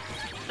got...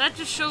 That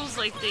just shows,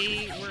 like,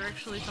 they were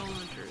actually telling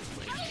the truth.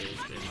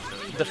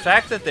 Like, the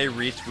fact that they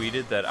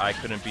retweeted that I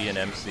couldn't be an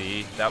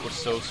MC, that was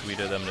so sweet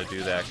of them to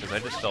do that, because I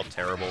just felt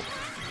terrible.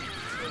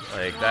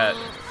 Like, that...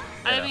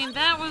 I mean,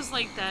 that was,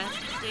 like, that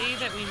day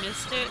that we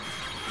missed it.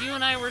 You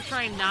and I were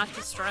trying not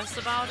to stress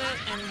about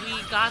it, and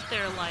we got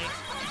there, like...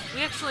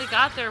 We actually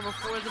got there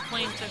before the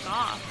plane took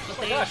off. But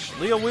oh my gosh,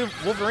 Leo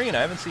Wolverine, I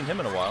haven't seen him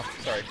in a while.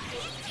 Sorry.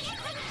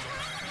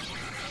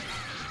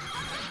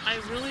 I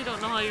really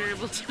don't know how you're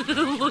able to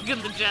look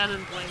at the chat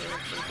and play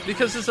it.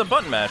 Because it's a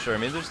button masher. I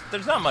mean,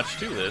 there's not much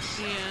to this.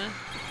 Yeah.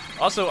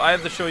 Also, I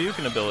have the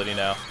Shoryuken ability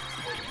now.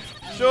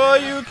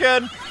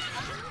 Shoryuken!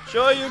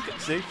 Shoryuken!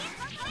 See?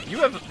 You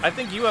have, I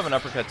think you have an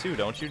uppercut too,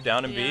 don't you?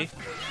 Down in B?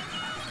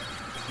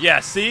 Yeah,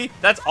 see?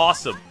 That's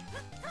awesome.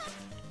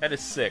 That is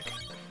sick.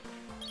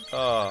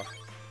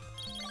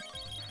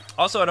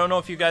 Also, I don't know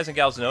if you guys and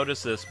gals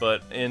noticed this,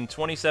 but in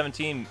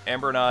 2017,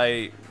 Amber and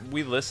I,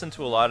 we listened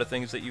to a lot of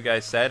things that you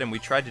guys said, and we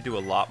tried to do a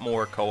lot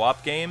more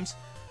co-op games,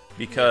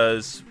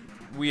 because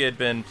we had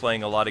been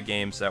playing a lot of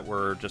games that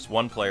were just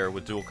one player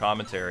with dual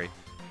commentary,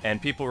 and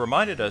people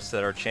reminded us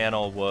that our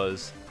channel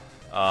was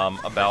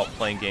about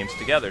playing games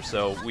together,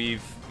 so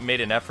we've made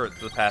an effort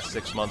the past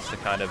 6 months to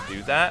kind of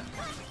do that,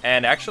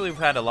 and actually we've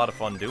had a lot of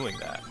fun doing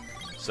that.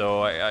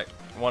 So I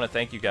want to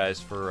thank you guys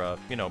for,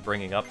 you know,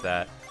 bringing up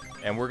that.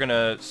 And we're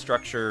gonna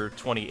structure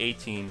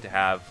 2018 to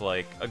have,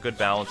 like, a good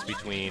balance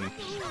between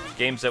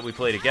games that we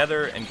play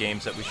together and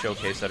games that we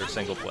showcase that are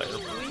single player.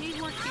 We need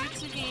more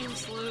cutesy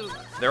games, Luke.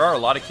 There are a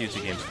lot of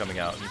cutesy games coming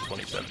out in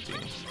 2017.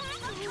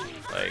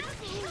 Like,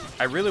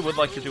 I really would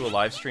like to do a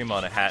live stream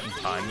on A Hat in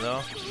Time,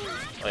 though.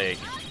 Like,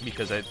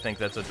 because I think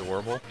that's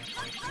adorable.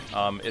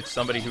 It's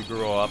somebody who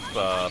grew up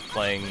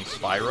playing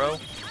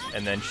Spyro,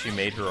 and then she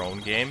made her own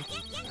game.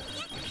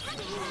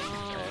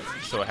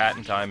 So A Hat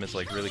in Time is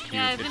like really cute.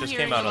 Yeah, I've been hearing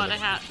came out about on A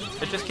Hat.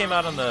 it just came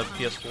out on the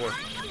PS4.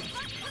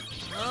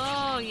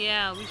 Oh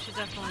yeah, we should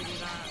definitely do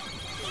that.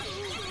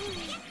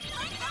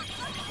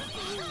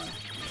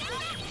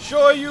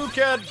 Sure you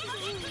can.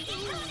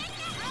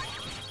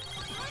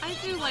 I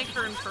do like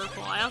her in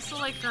purple. I also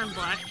like her in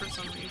black for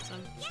some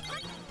reason.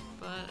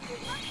 But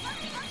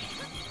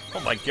Oh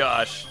my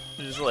gosh,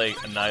 just like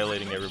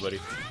annihilating everybody.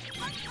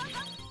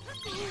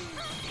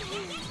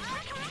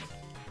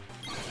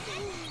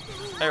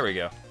 There we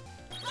go.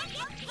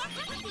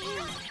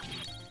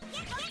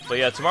 But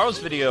yeah, tomorrow's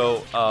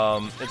video,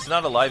 it's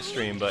not a live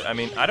stream, but I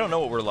mean, I don't know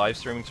what we're live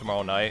streaming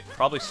tomorrow night.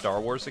 Probably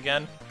Star Wars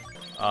again,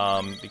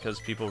 because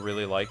people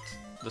really liked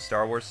the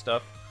Star Wars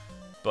stuff.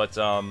 But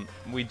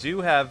we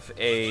do have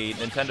a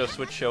Nintendo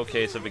Switch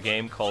showcase of a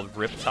game called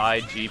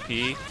Riptide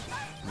GP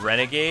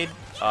Renegade,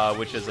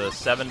 which is a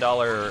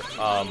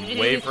 $7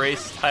 wave race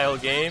style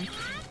game.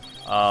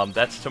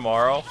 That's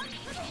tomorrow,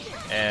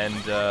 and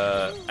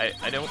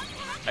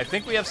I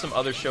think we have some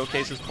other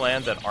showcases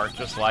planned that aren't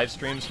just live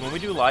streams. When we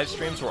do live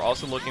streams, we're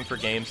also looking for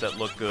games that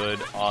look good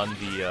on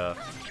the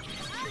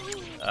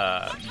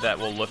that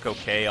will look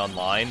okay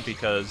online,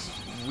 because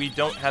we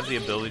don't have the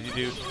ability to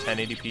do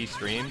 1080p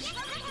streams.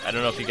 I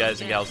don't know if you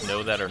guys and gals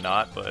know that or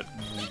not, but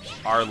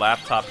our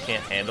laptop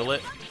can't handle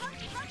it.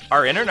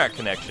 Our internet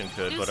connection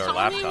could, but our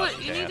laptop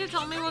can't. You need to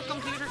tell me what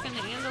computer can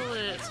handle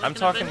it. So I'm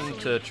talking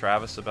to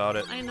Travis about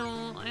it. I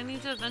know. I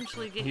need to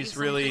eventually get He's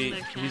you really,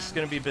 that can. he's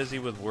going to be busy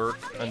with work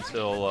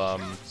until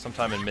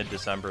sometime in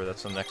mid-December.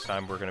 That's the next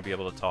time we're going to be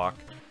able to talk.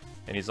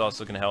 And he's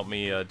also going to help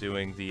me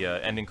doing the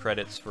ending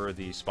credits for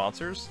the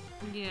sponsors.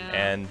 Yeah.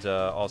 And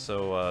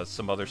also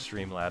some other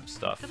Streamlabs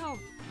stuff. Look at how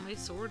my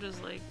sword is,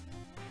 like,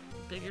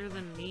 bigger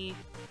than me.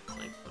 It's,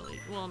 like, really...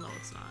 Well, no,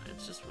 it's not.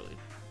 It's just really...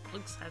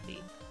 looks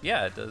heavy.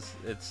 Yeah, it does.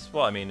 It's...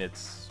 Well, I mean,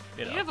 it's...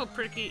 You know. You have a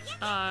pretty... you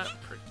have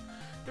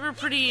a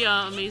pretty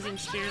amazing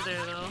spear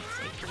there, though. It's,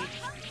 like, pretty...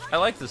 I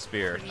like the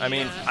spear. I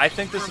mean, I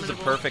think this is a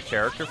perfect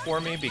character for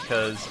me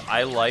because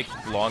I like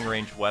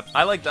long-range weapons.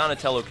 I like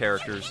Donatello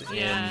characters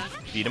in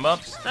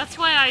beat-em-ups. That's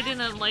why I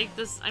didn't like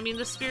this. I mean,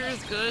 the spear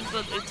is good,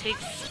 but it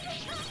takes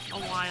a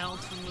while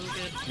to move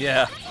it.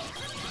 Yeah.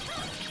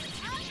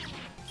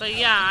 But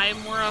yeah, I'm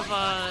more of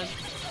a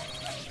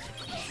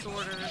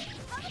shorter...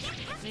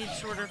 Need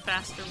shorter,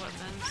 faster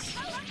weapons.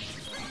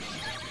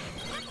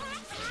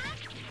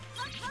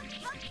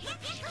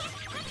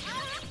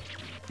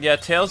 Yeah,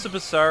 Tales of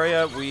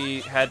Berseria, we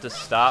had to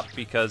stop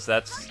because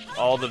that's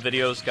all the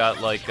videos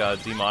got like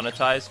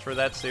demonetized for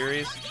that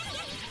series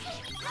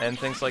and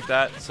things like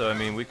that. So I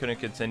mean, we couldn't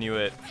continue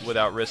it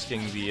without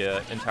risking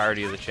the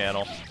entirety of the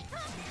channel.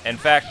 In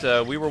fact,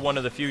 we were one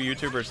of the few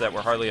YouTubers that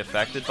were hardly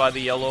affected by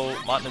the yellow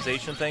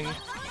monetization thing.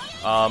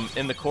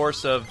 In the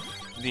course of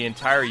the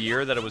entire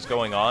year that it was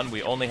going on,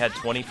 we only had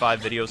 25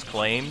 videos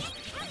claimed,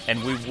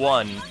 and we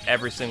won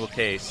every single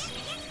case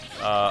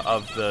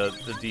of the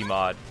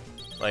demod.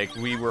 Like,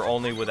 we were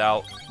only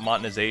without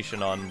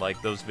monetization on, like,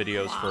 those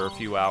videos for a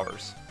few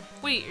hours.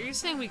 Wait, are you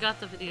saying we got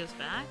the videos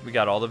back? We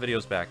got all the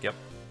videos back, yep.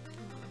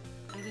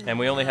 And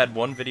we only had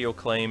one video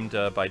claimed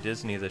by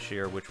Disney this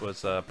year, which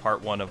was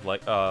part 1 of,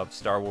 like,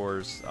 Star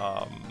Wars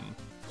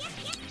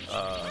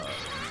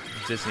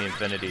Disney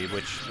Infinity,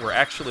 which we're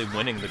actually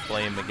winning the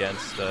claim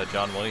against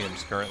John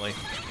Williams currently.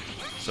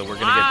 So we're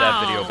gonna get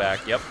that video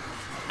back, yep.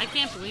 I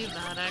can't believe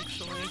that,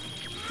 actually.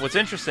 What's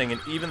interesting,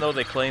 and even though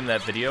they claim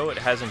that video, it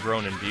hasn't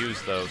grown in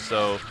views, though,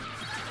 so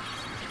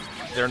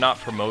they're not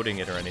promoting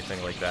it or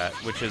anything like that,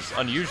 which is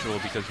unusual,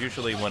 because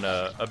usually when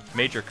a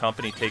major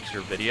company takes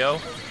your video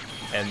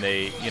and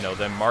they, you know,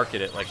 then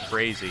market it like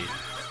crazy,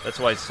 that's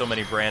why so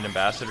many brand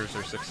ambassadors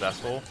are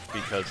successful,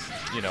 because,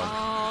 you know...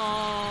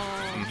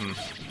 Oh...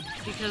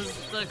 Because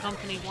the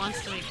company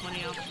wants to make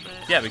money off of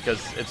it. Yeah, because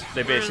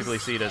they basically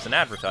see it as an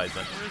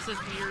advertisement. Whereas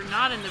if you're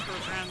not in the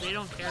program, they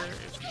don't care.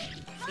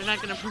 They're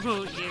not going to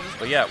promote you.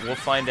 But yeah, we'll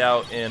find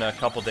out in a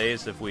couple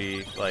days if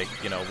we, like,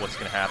 you know, what's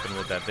going to happen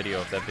with that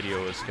video. If that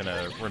video is going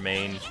to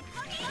remain,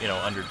 you know,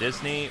 under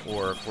Disney,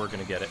 or if we're going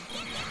to get it.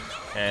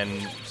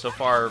 And so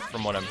far,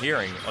 from what I'm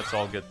hearing, it's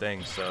all good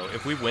things. So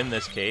if we win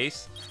this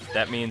case,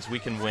 that means we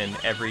can win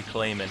every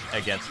claimant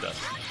against us.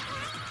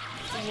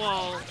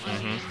 Whoa.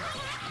 Maybe.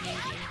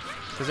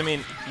 Because, I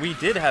mean, we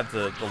did have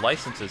the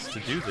licenses to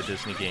do the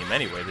Disney game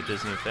anyway, the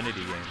Disney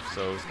Infinity game,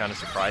 so it was kind of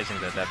surprising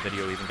that that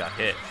video even got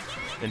hit.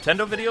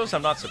 Nintendo videos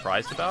I'm not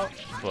surprised about,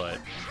 but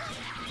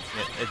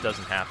it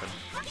doesn't happen.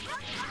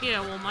 Yeah,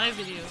 well, my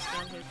videos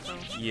got hit,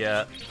 though.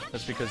 Yeah,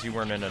 that's because you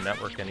weren't in a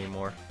network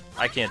anymore.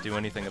 I can't do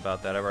anything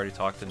about that. I've already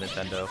talked to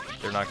Nintendo.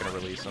 They're not going to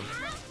release them.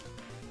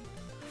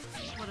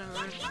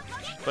 Whatever.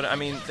 But, I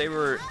mean, they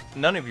were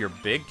none of your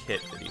big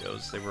hit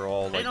videos. They were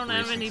all, like, I don't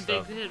have recent any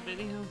stuff. big hit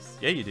videos.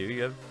 Yeah, you do.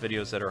 You have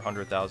videos that are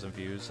 100,000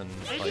 views. And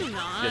I like, do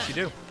not. Yes, you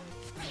do.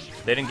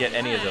 They didn't get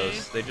any of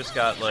those. They just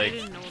got, like,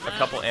 a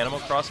couple Animal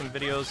Crossing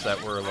videos that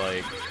were,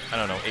 like, I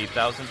don't know,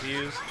 8,000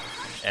 views.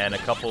 And a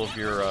couple of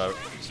your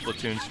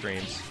Splatoon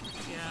streams.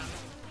 Yeah.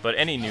 But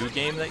any new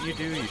game that you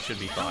do, you should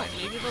be fine. Oh,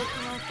 maybe they'll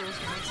promote those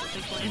ones that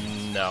they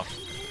play. No,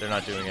 they're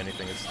not doing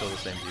anything. It's still the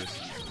same views.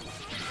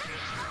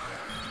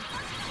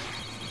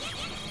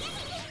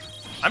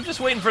 I'm just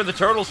waiting for the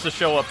turtles to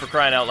show up, for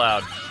crying out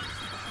loud.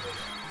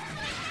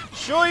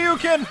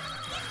 Shoryuken!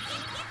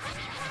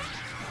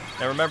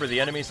 Now remember, the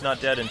enemy's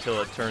not dead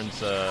until it turns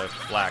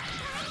black.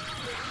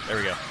 There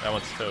we go. That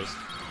one's toast.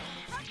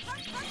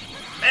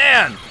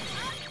 Man!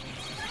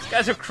 These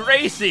guys are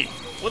crazy!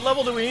 What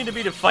level do we need to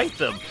be to fight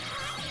them?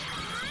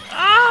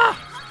 Ah!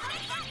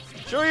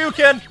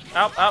 Shoryuken!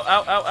 Ow, ow,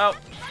 ow, ow, ow.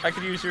 I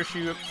could use your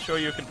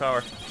Shoryuken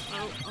power.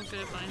 Oh,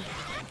 okay, fine.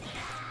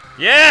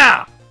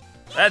 Yeah!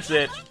 That's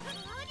it.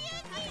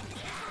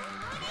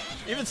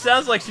 Even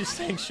sounds like she's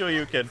saying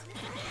Shoryuken.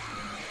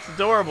 It's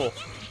adorable.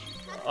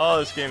 Oh,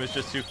 this game is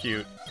just too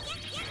cute.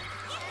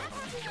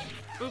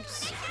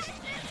 Oops.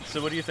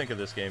 So what do you think of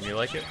this game? You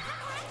like it?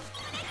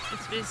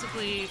 It's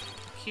basically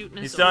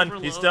cuteness. He's done.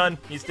 overload. He's done.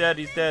 He's dead.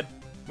 He's dead.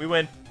 We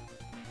win.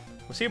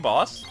 Was he a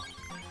boss?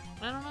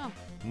 I don't know.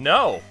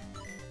 No.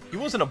 He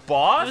wasn't a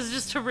boss? It was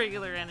just a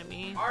regular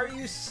enemy. Are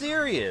you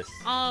serious?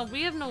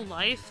 We have no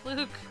life,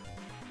 Luke.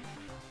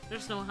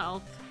 There's no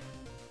health.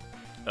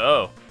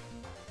 Oh.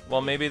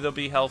 Well, maybe there'll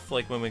be health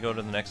like when we go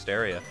to the next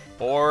area.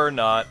 Or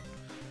not.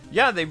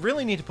 Yeah, they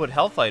really need to put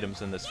health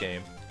items in this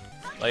game.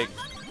 Like...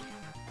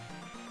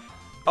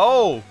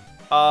 Oh!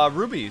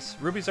 Rubies.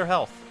 Rubies are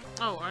health.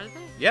 Oh, are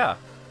they? Yeah.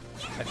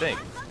 I think.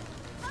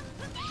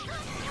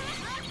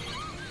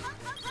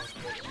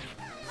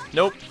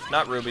 Nope,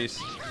 not rubies.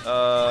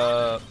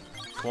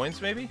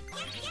 Coins maybe?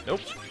 Nope.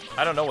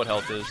 I don't know what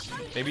health is.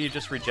 Maybe you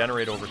just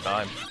regenerate over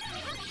time.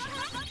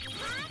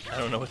 I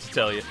don't know what to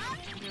tell you.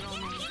 You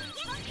don't know.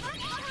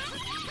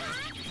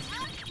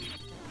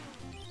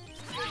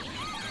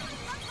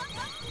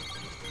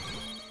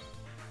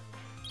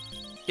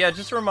 Yeah,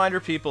 just a reminder,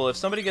 people, if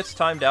somebody gets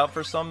timed out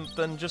for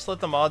something, just let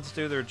the mods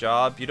do their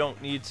job. You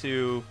don't need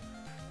to...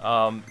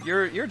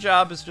 your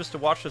job is just to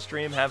watch the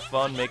stream, have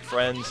fun, make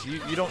friends.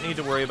 You don't need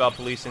to worry about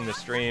policing the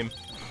stream.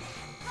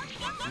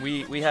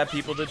 We have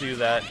people to do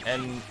that,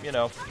 and, you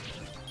know...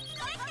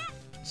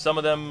 Some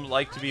of them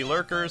like to be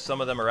lurkers, some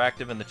of them are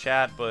active in the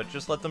chat, but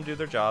just let them do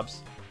their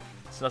jobs.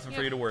 It's nothing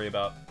for you to worry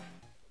about.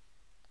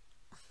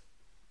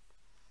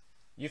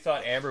 You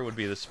thought Amber would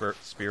be the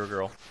spear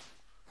girl.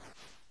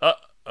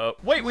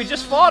 Wait, we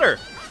just fought her!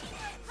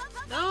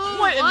 No,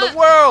 What in the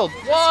world?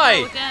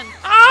 Why? Again.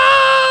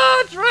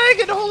 Ah!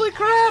 Dragon, holy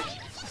crap!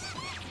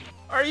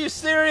 Are you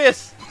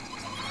serious?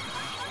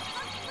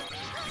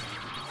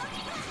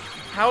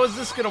 How is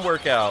this gonna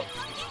work out?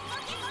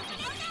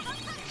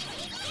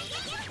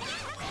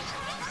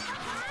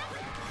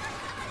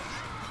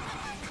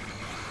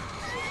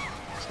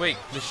 Wait,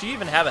 does she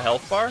even have a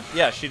health bar?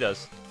 Yeah, she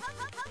does.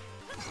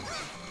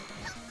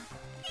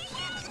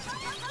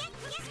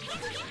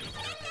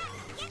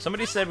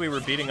 Somebody said we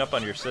were beating up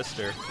on your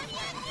sister.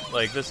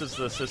 Like, this is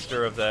the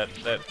sister of that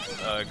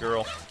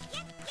girl.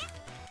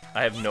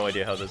 I have no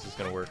idea how this is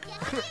gonna work.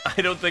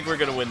 I don't think we're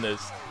gonna win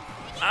this.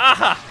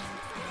 Ah!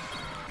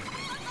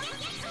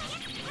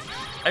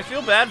 I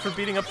feel bad for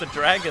beating up the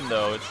dragon,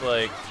 though. It's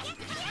like...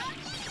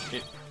 You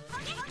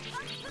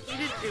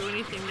didn't do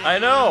anything to I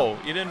know!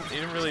 You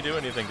didn't really do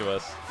anything to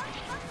us.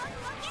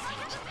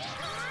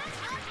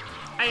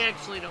 I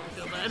actually don't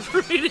feel bad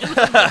for beating up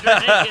the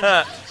dragon.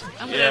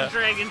 I'm gonna have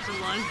dragon for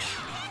lunch.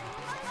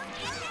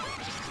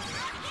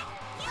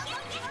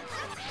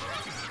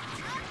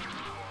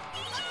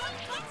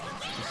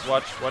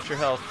 Just watch your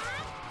health.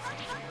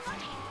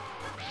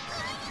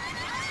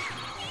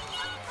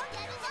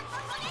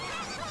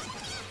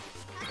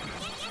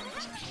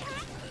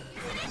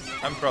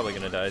 I'm probably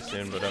gonna die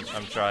soon, but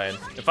I'm trying.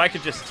 If I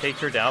could just take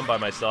her down by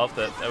myself,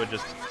 that would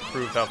just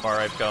prove how far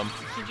I've come.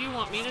 Did you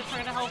want me to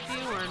try to help you,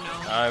 or no?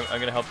 I'm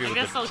gonna help you with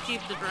I guess I'll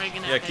keep the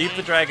dragon at bay. Yeah, keep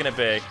the dragon at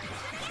bay.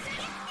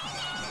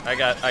 I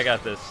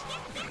got this.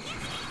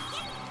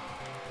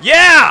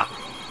 Yeah!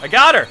 I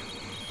got her!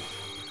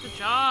 Good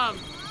job.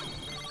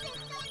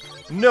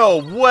 No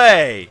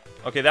way!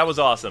 Okay, that was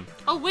awesome.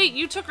 Oh wait,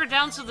 you took her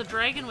down so the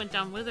dragon went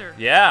down with her.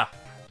 Yeah.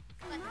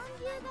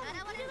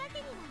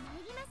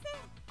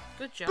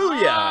 Good job.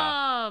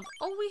 Booyah!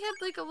 Oh, we had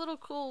like a little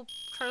cool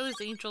Charlie's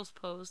Angels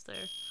pose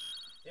there.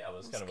 Yeah, it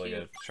was That kind of was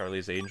like a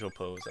Charlie's Angel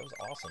pose. That was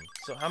awesome.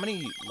 So how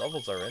many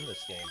levels are in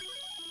this game?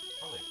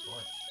 Probably a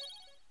bunch.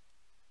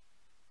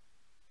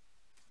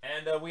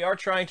 And we are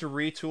trying to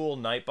retool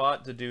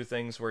Nightbot to do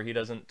things where he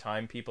doesn't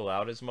time people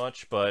out as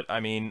much. But, I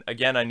mean,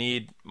 again, I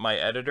need my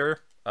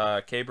editor.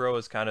 K-Bro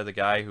is kind of the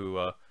guy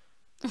who,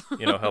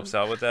 you know, helps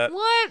out with that.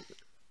 What?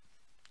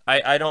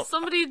 I don't...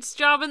 Somebody's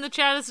job in the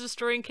chat is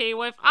destroying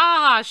K-Wife.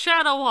 Ah,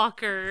 Shadow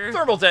Walker.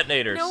 Thermal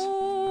detonators!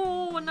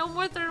 No, no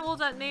more thermal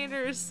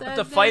detonators. Have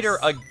to fight her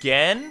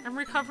again? I'm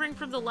recovering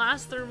from the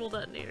last thermal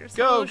detonators.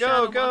 Go, Hello, go,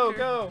 Shadow go, Walker.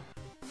 go!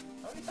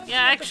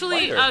 Yeah,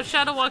 actually,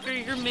 Shadow Walker,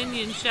 your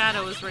minion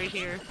Shadow is right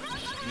here.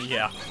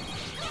 Yeah.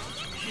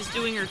 She's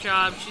doing her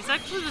job. She's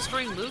actually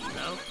destroying Luke,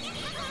 though,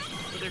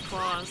 with her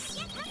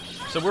claws.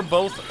 So we're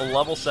both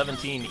level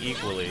 17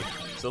 equally.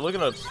 So look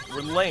at us.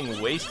 We're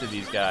laying waste to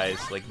these guys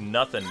like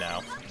nothing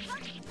now.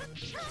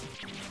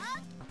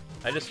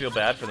 I just feel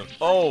bad for them.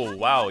 Oh,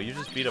 wow. You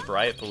just beat up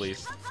Riot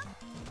Police.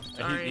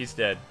 He's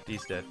dead.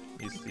 He's dead.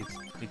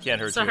 He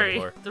can't hurt you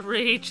anymore. The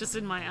rage is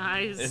in my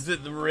eyes. Is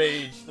it the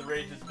rage? The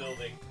rage is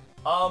building.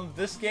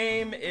 This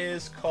game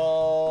is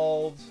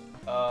called...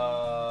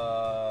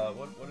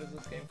 what is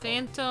this game called?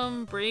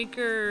 Phantom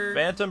Breaker.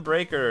 Phantom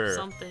Breaker.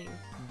 Something.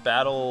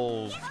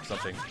 Battle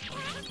something.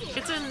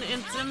 It's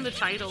in the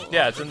title.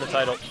 Yeah, it's in the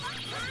title.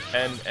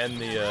 And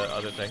the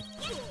other thing.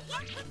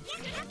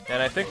 And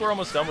I think we're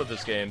almost done with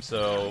this game,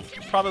 so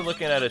probably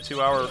looking at a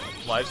 2-hour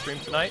live stream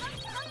tonight.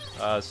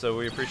 So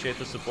we appreciate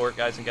the support,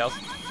 guys and gals.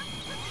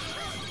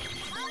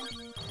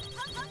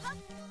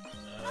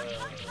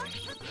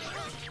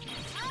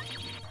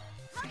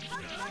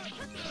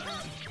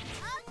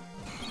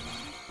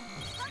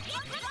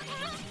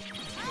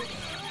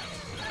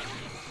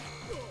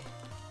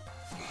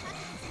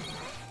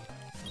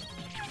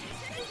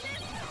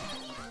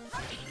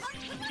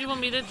 Do you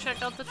want me to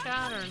check out the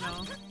chat or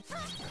no? Is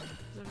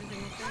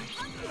everything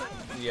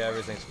okay? Yeah,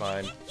 everything's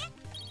fine.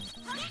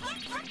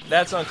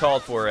 That's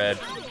uncalled for, Ed.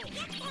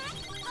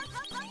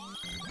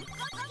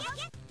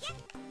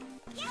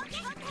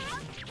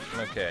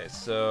 Okay,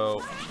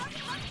 so...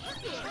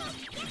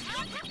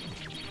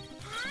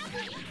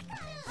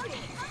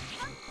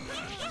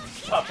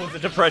 Stop with the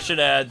depression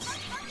ads.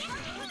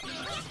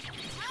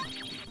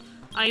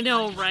 I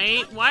know,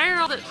 right? Why are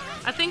all the...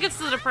 I think it's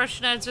the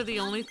depression ads are the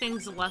only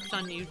things left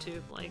on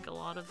YouTube, like a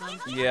lot of them.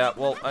 Yeah,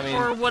 well, I mean...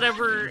 Or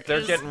whatever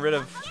They're getting rid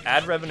of...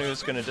 Ad revenue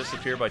is going to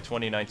disappear by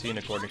 2019,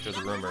 according to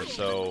the rumor.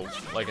 So,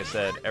 like I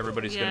said,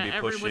 everybody's going to be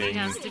pushing everybody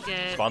has to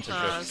get,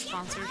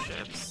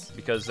 sponsorships.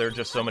 Because there are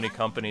just so many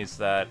companies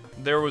that...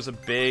 There was a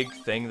big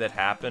thing that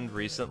happened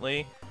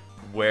recently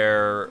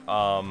where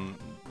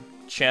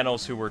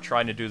channels who were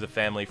trying to do the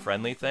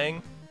family-friendly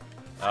thing,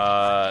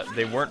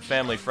 they weren't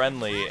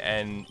family-friendly,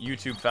 and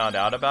YouTube found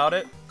out about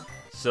it.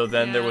 So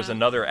then there was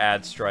another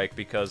ad strike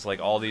because,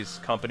 like, all these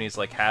companies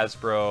like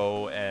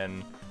Hasbro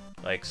and,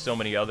 like, so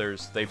many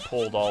others, they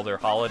pulled all their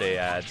holiday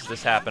ads.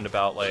 This happened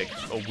about, like,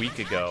 a week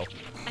ago.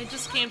 I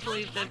just can't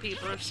believe that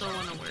people are so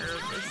unaware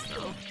of this,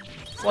 though.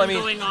 It's well, been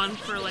going on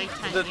for, like,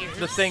 10 years.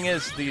 The thing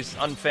is, these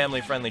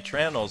unfamily-friendly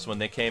channels, when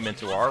they came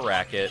into our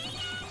racket,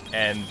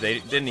 and they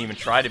didn't even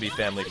try to be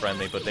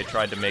family-friendly, but they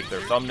tried to make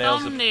their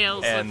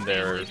thumbnails and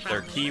their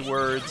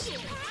keywords.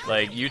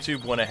 Like,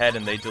 YouTube went ahead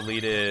and they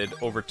deleted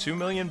over 2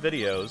 million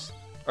videos.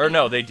 Or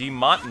no, they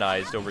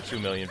demonetized over 2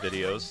 million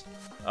videos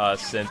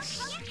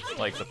since,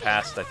 like, the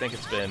past, I think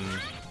it's been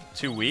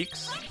 2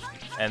 weeks.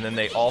 And then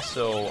they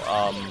also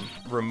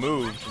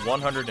removed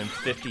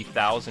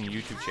 150,000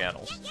 YouTube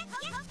channels.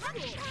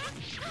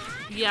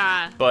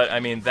 Yeah. But, I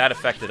mean, that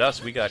affected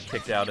us. We got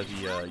kicked out of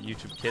the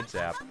YouTube Kids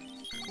app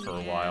for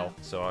a while.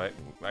 So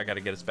I got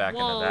to get us back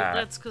into that. Well,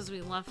 that's because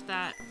we left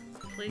that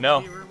place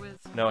we were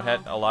with. No,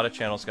 a lot of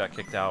channels got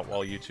kicked out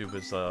while YouTube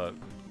was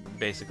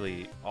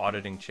basically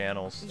auditing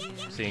channels,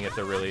 seeing if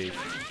they're really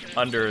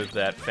under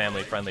that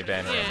family-friendly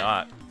banner or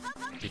not,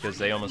 because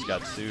they almost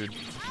got sued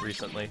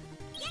recently.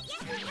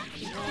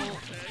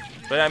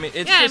 But I mean,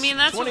 it's I mean,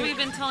 that's what we've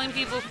been telling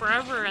people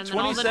forever. And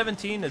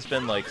 2017 has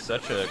been like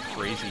such a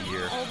crazy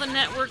year. All the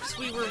networks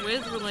we were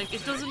with were like,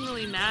 it doesn't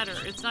really matter.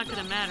 It's not going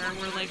to matter. And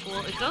we're like,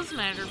 well, it does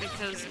matter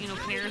because, you know,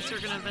 parents are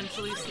going to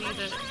eventually see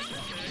that,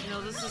 you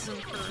know, this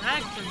isn't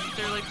correct. And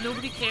they're like,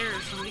 nobody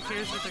cares. Nobody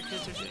cares what their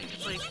kids are doing.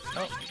 It's like,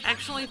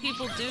 actually,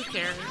 people do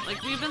care.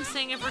 Like, we've been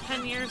saying it for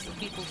 10 years that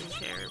people do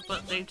care.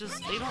 But they don't,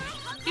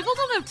 people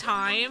don't have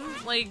time,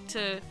 like,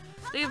 to...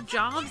 They have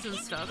jobs and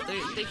stuff.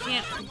 They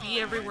can't be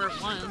everywhere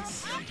at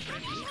once.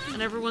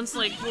 And everyone's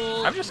like,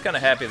 well... I'm just kind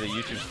of happy that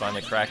YouTube's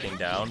finally cracking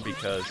down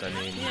because, I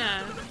mean...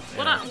 Yeah.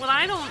 What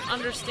I don't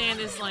understand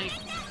is, like,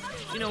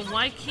 you know,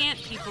 why can't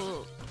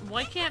people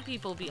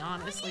be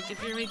honest? Like,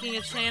 if you're making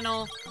a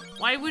channel,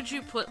 why would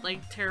you put,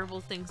 like, terrible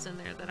things in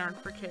there that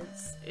aren't for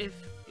kids? If,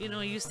 you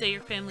know, you say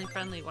you're family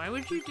friendly, why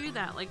would you do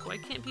that? Like, why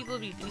can't people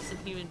be decent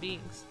human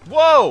beings?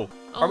 Whoa!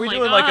 Oh Are we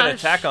doing, like, an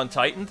Attack on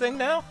Titan thing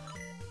now?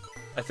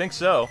 I think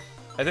so.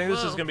 I think this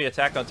is going to be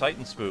Attack on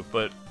Titan spoof,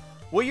 but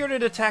what year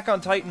did Attack on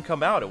Titan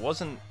come out?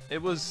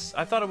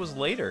 I thought it was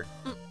later.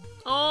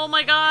 Oh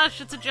my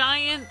gosh, it's a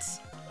giant!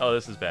 Oh,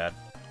 this is bad.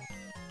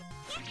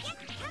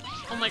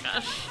 Oh my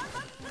gosh.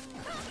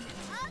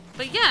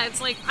 But yeah,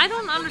 it's like, I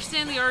don't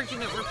understand the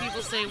argument where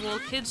people say, well,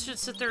 kids should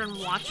sit there and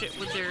watch it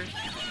with their...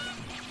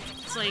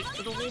 It's like,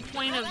 the whole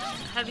point of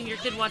having your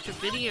kid watch a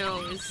video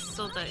is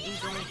so that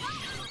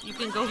you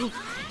can go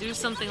do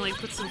something like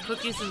put some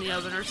cookies in the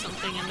oven or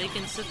something and they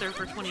can sit there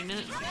for 20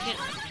 minutes.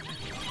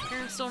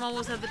 Parents don't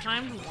always have the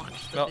time to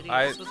watch the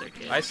videos with their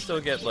kids. I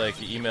still get, like,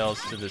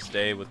 emails to this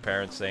day with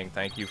parents saying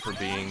thank you for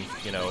being,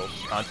 you know,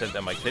 content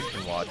that my kid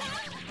can watch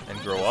and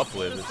grow up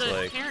with. It's the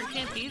like... parent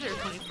can't be there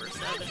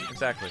 24/7.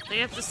 Exactly. They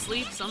have to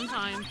sleep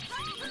sometime.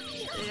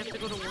 They have to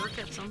go to work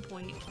at some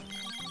point.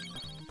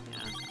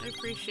 Yeah. I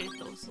appreciate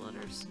those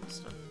letters and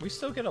stuff. We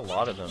still get a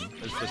lot of them.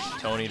 It's just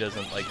Tony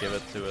doesn't like give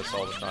it to us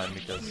all the time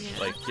because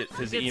like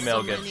his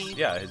email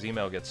his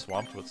email gets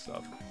swamped with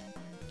stuff,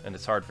 and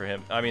it's hard for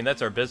him. I mean,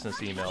 that's our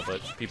business email,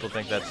 but people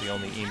think that's the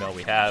only email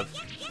we have.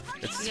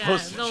 It's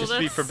supposed to just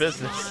be for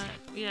business.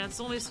 Yeah, it's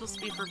only supposed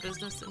to be for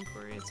business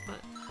inquiries, but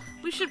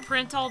we should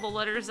print all the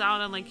letters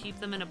out and like keep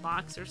them in a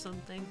box or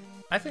something.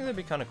 I think that'd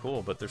be kind of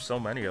cool, but there's so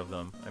many of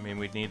them. I mean,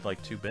 we'd need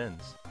like 2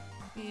 bins.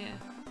 Yeah.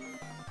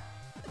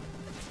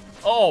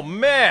 Oh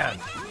man!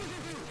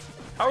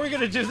 How are we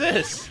gonna do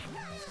this?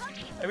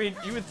 I mean,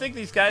 you would think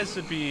these guys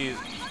would be...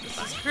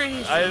 This is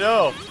crazy. I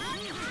know!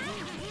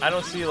 I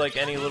don't see like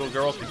any little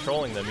girl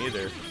controlling them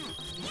either.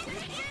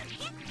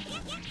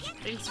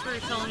 Thanks for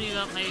telling me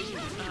about my,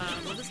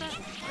 what is that?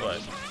 What?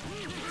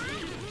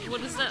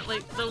 What is that,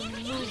 like, the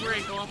move where I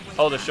go up with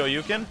Oh, the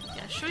Shoryuken?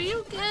 Yeah,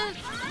 Shoryuken!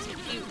 So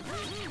cute.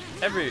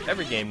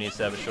 Every game needs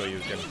to have a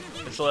Shoryuken.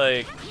 It's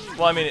like...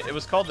 Well, I mean, it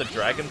was called the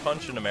Dragon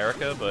Punch in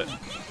America, but,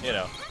 you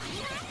know,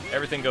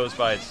 everything goes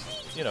by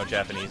its, you know,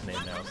 Japanese name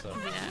now, so...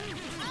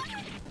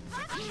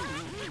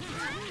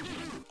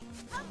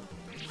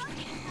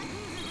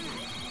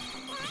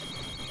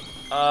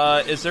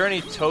 Yeah. Is there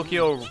any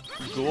Tokyo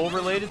Ghoul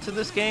related to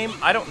this game?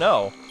 I don't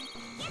know.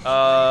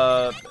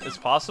 It's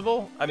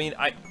possible? I mean,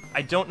 I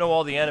don't know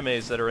all the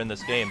animes that are in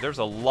this game. There's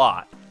a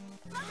lot.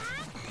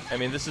 I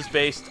mean, this is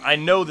based... I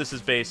know this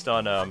is based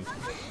on,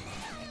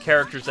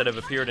 characters that have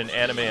appeared in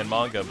anime and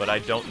manga, but I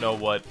don't know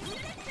what,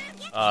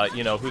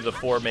 you know, who the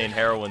 4 main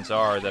heroines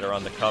are that are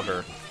on the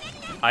cover.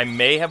 I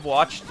may have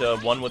watched the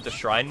one with the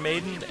Shrine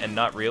Maiden and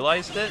not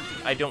realized it.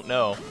 I don't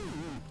know.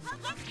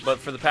 But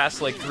for the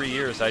past, like, 3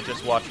 years, I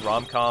just watched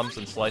rom-coms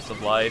and slice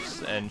of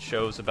life and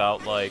shows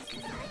about, like,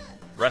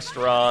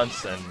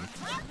 restaurants, and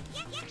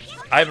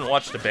I haven't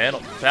watched a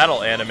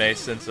battle anime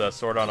since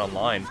Sword Art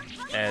Online,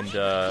 and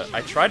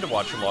I tried to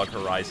watch Log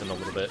Horizon a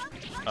little bit.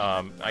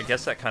 I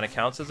guess that kind of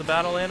counts as a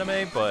battle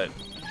anime, but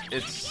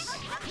it's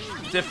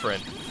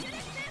different.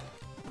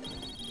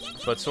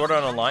 But Sword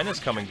Art Online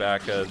is coming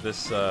back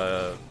this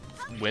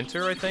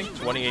winter, I think.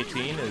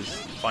 2018 is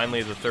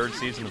finally the 3rd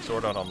season of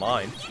Sword Art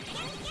Online,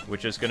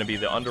 which is going to be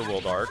the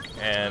Underworld arc,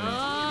 and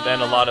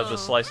then a lot of the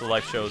slice of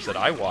life shows that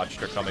I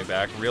watched are coming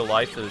back. Real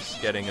Life is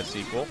getting a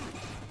sequel,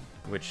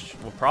 which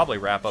will probably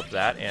wrap up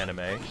that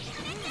anime.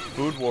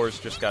 Food Wars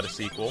just got a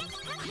sequel,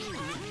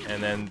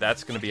 and then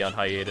that's going to be on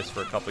hiatus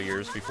for a couple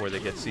years before they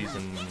get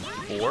season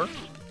 4,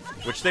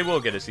 which they will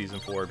get a season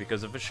 4,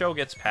 because if a show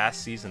gets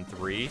past season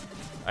 3,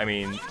 I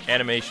mean,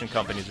 animation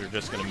companies are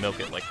just going to milk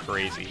it like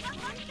crazy.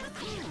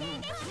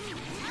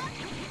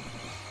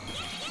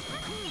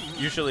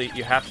 Usually,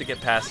 you have to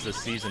get past the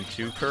season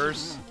 2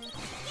 curse,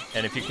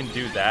 and if you can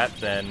do that,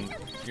 then,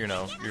 you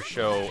know, your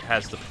show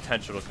has the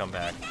potential to come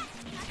back.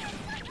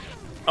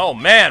 Oh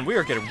man, we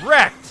are getting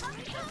wrecked!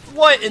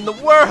 What in the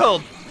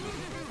world?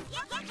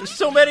 There's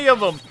so many of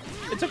them!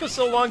 It took us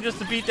so long just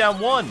to beat down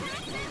one!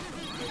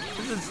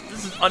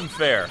 This is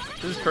unfair.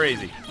 This is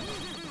crazy.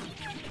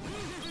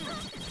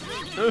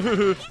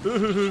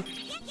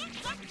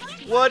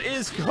 What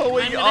is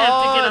going on? I'm gonna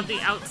have to get on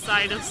the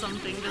outside of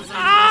something, because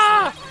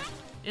I'm just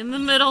in the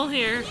middle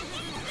here.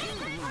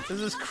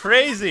 This is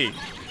crazy!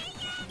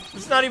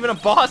 It's not even a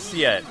boss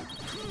yet!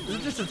 This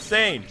is just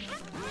insane.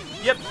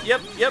 Yep.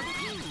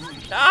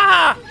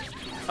 Ah!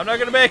 I'm not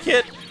gonna make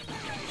it!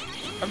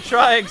 I'm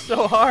trying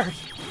so hard!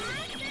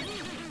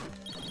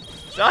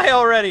 Die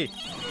already!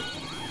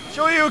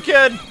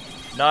 Shoryuken!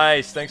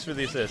 Nice, thanks for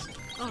the assist.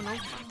 Oh no.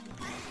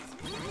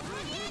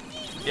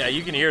 Yeah,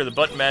 you can hear the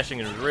button mashing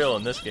is real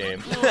in this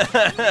game.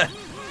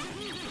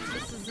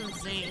 This is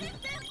insane.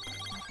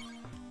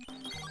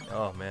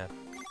 Oh man.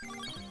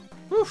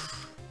 Whew.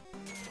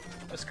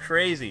 That's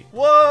crazy.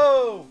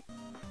 Whoa!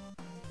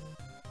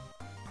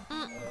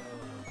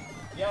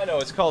 Yeah, I know,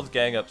 it's called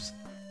Gang Ups.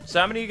 So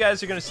how many of you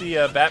guys are gonna see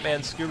Batman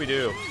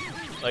Scooby-Doo?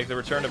 Like the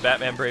return of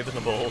Batman Brave and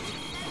the Bold.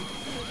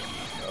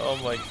 Oh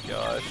my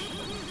gosh.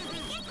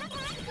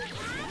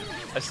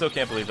 I still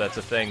can't believe that's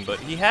a thing, but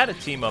he had a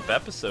team-up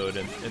episode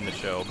in the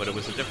show, but it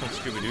was a different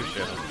Scooby-Doo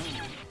show.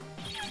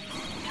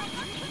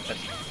 I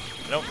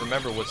don't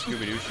remember what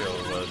Scooby-Doo show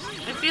it was.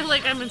 I feel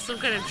like I'm in some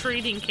kind of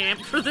training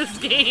camp for this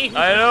game.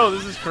 I know,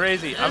 this is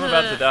crazy. I'm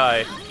about to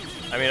die.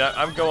 I mean,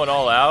 I'm going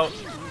all out.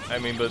 I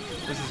mean, but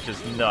this is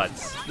just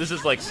nuts. This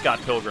is like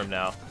Scott Pilgrim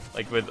now.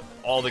 Like, with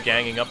all the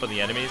ganging up on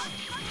the enemies.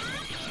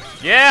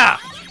 Yeah!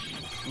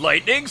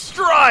 Lightning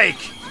Strike!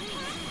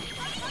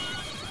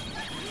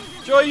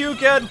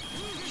 Shoryuken!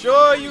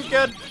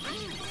 Shoryuken!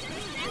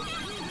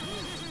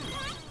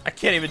 I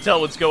can't even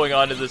tell what's going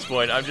on at this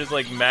point. I'm just,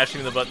 like,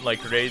 mashing the button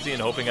like crazy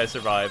and hoping I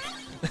survive.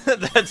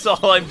 That's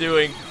all I'm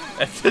doing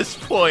at this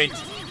point.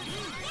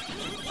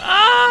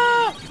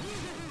 Ah!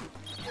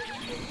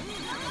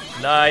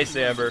 Nice,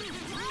 Amber.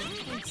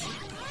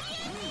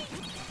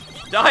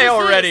 Die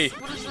already!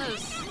 What is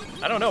this?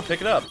 I don't know,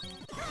 pick it up.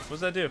 What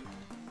does that do?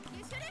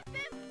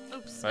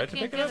 Oops, I have to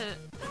can't pick it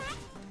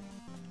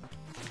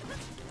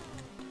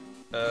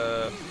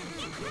up?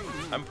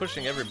 I'm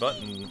pushing every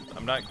button.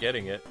 I'm not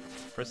getting it.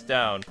 Press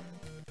down.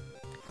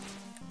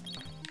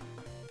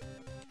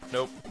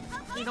 Nope.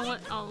 You know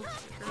what?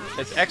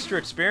 It's extra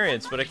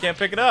experience, but I can't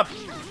pick it up.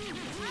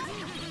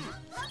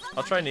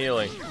 I'll try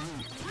kneeling.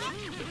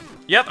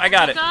 Yep, I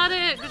got it. Got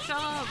it. Good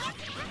job.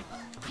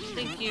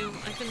 Thank you.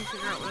 I couldn't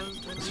figure out what I was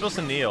doing. I'm supposed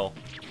to kneel.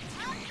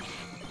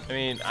 I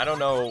mean, I don't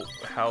know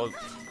how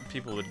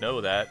people would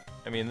know that.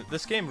 I mean,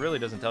 this game really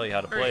doesn't tell you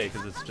how to play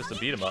because it's just a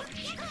beat 'em up.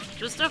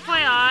 Just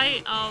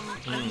FYI,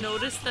 I've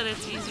noticed that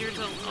it's easier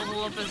to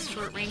level up as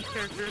short-range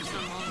characters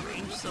than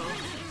long-range, so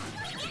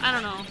I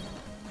don't know.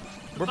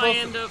 We're both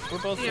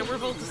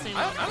the same.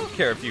 I don't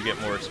care if you get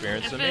more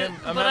experience than me.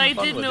 But I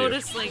did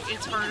notice like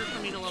it's harder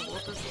for me to level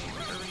up as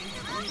longer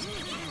range.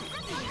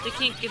 They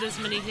can't get as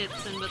many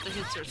hits in, but the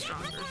hits are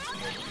stronger.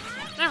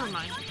 Never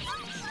mind.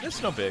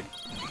 It's no big.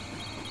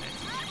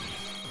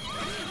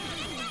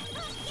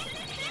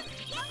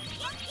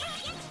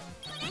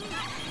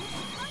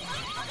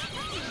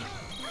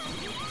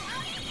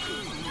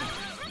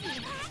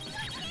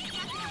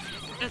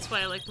 That's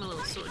why I like my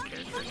little sword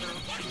character, though.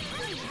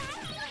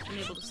 I'm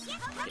able to get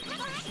more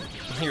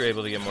hits in. You're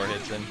able to get more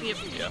hits in? Yep.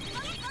 Yeah.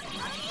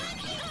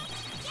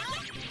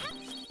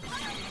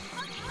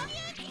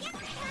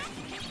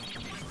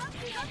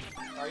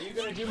 Are you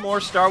going to do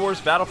more Star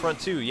Wars Battlefront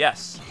 2?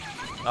 Yes.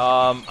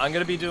 I'm going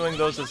to be doing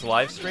those as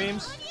live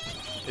streams,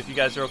 if you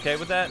guys are okay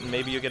with that, and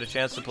maybe you'll get a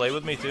chance to play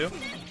with me, too.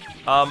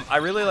 I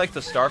really like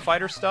the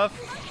Starfighter stuff.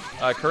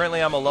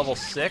 Currently, I'm a level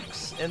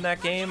 6 in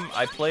that game.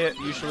 I play it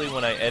usually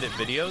when I edit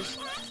videos.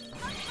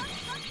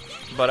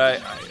 But I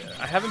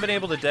haven't been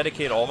able to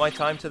dedicate all my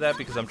time to that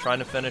because I'm trying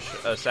to finish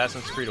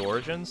Assassin's Creed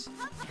Origins.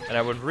 And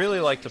I would really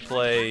like to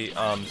play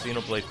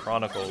Xenoblade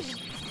Chronicles.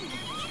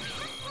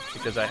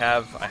 Because I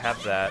have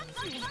that.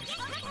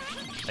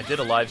 I did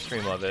a live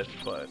stream of it,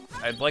 but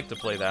I'd like to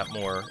play that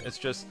more. It's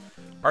just,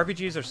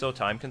 RPGs are so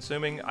time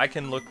consuming. I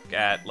can look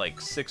at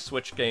like 6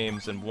 Switch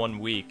games in 1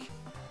 week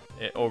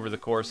over the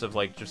course of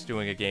like just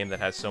doing a game that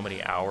has so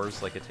many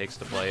hours like it takes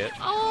to play it.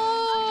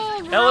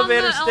 Oh,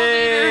 elevator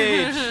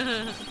stage!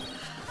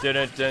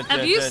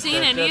 Have you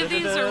seen any of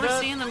these, or we're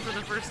seeing them for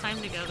the first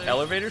time together?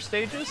 Elevator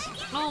stages?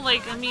 No,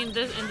 like I mean, in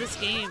this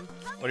game.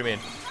 What do you mean?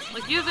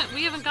 Like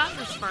we haven't gotten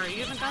this far.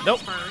 You haven't gotten nope.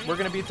 this far. Right? We're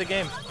gonna beat the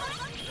game.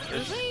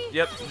 Really?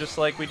 Yep, just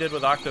like we did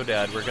with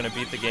Octodad. We're gonna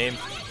beat the game.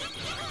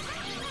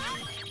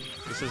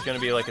 This is gonna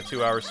be like a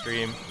 2-hour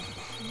stream.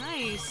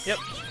 Nice. Yep.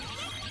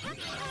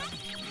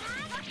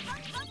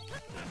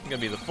 It's gonna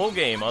be the full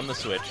game on the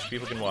Switch.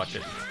 People can watch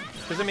it.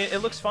 Because I mean,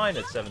 it looks fine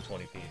at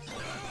 720p. So.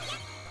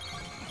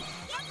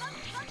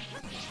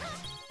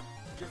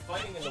 You're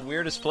fighting in the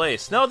weirdest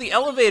place. No, the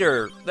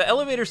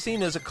elevator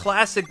scene is a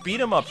classic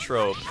beat 'em up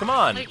trope. Come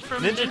on, like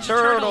from Ninja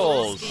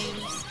Turtles.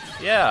 Games.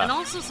 Yeah. And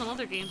also some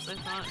other games I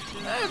thought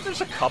too.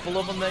 There's a couple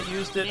of them that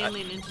used it.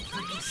 Mainly Ninja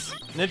Turtles.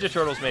 Ninja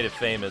Turtles made it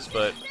famous,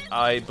 but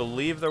I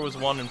believe there was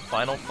one in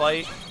Final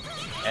Fight,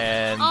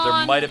 and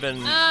there might have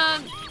been.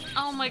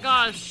 Oh my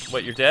gosh.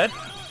 What? You're dead?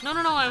 No.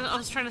 I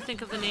was trying to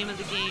think of the name of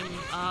the game.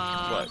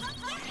 What?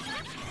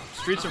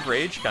 Streets of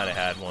Rage kind of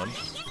had one.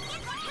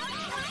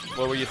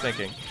 What were you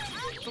thinking?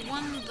 The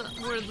one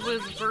where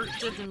Bert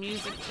did the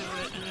music to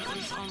it, and it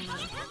was on the...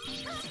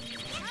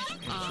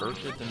 Bert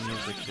did the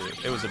music to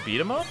it. It was a beat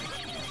 'em up?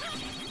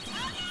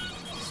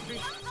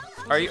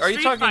 Are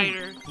you talking...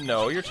 Fighter?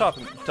 No, you're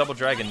talking Double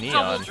Dragon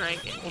Neon. Double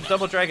Dragon. Well,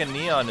 Double Dragon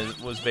Neon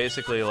was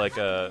basically like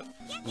a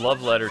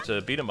love letter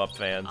to beat 'em up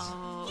fans.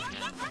 Oh, okay.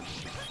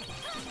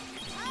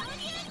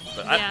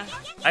 But yeah.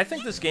 I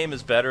think this game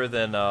is better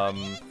than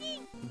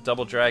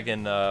Double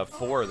Dragon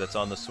 4 that's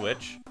on the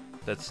Switch,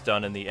 that's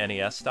done in the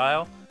NES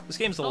style. This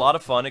game's a lot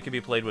of fun. It can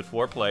be played with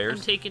 4 players.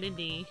 I'm taking a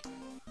knee.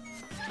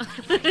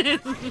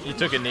 You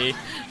took a knee?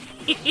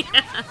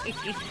 Yeah.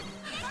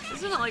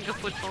 Isn't it like a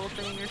football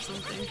thing or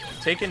something?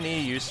 Take a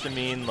knee used to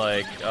mean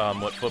like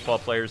what football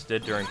players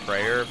did during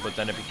prayer, but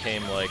then it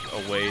became like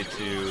a way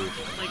to...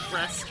 Like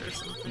rest or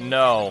something?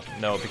 No,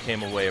 it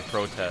became a way of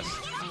protest.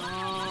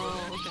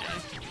 Oh, okay.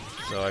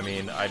 So, I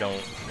mean, I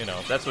don't... You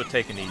know, that's what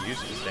take a knee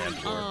used to stand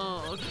for.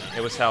 Oh, okay.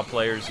 It was how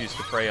players used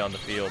to pray on the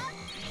field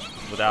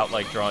without,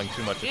 like, drawing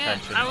too much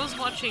attention. I was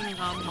watching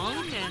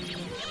Monk, and,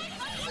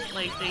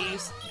 like,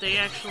 they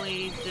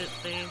actually did,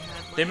 like,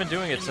 they've been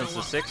doing it since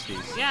the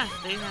 60s. Yeah,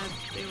 they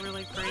were,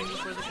 like, praying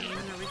before the game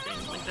and everything.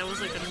 Like, that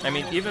was, like, a normal I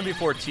mean, even thing.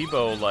 before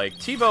Tebow, like,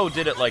 Tebow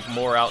did it, like,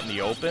 more out in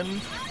the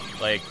open,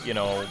 like, you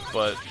know,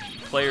 but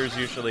players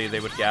usually, they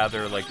would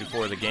gather, like,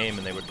 before the game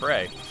and they would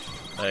pray.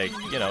 Like,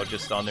 you know,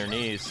 just on their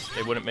knees.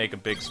 They wouldn't make a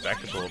big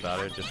spectacle about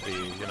it, just be,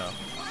 you know...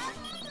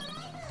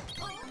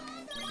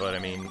 But I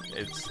mean,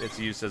 it's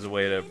used as a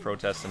way to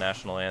protest the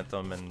national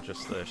anthem and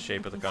just the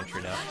shape of the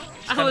country now.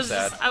 It's kind of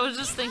sad. I was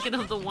just thinking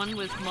of the one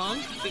with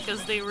Monk,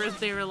 because they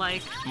were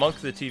like Monk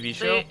the TV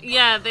show.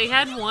 They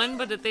had one,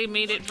 but they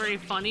made it very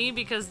funny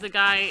because the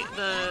guy,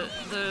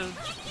 the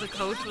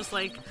coach was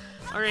like,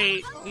 "All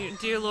right,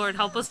 dear Lord,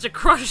 help us to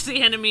crush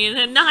the enemy and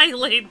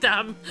annihilate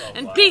them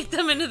and beat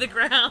them into the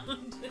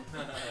ground."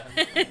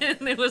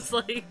 And it was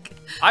like,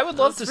 I would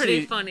love to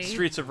see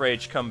Streets of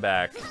Rage come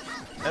back.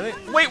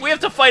 Wait, we have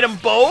to fight them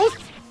both?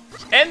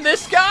 And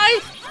this guy?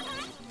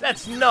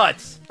 That's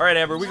nuts. Alright,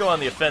 Amber, we go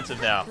on the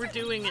offensive now. We're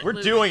doing it. We're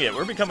Luke. doing it.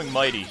 We're becoming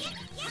mighty.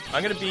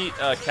 I'm gonna beat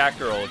Cat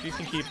Girl. If you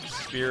can keep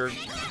Spear,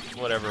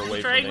 whatever,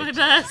 away from Trying me. my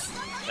best.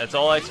 That's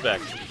all I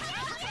expect.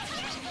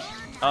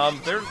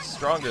 They're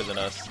stronger than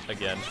us,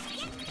 again.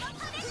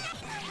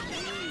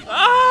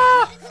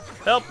 Ah!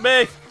 Help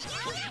me!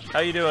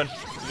 How you doing?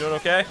 You doing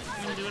okay?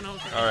 I'm doing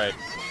okay. Alright.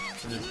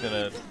 I'm just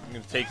gonna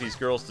take these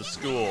girls to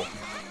school.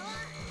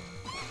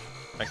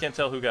 I can't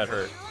tell who got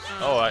hurt.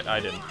 Oh, I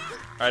didn't.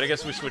 Alright, I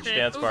guess we switched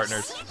dance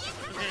partners.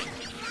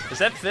 Okay. Is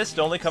that fist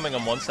only coming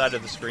on one side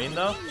of the screen,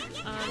 though?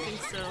 I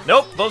think so.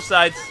 Nope, both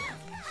sides.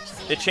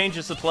 It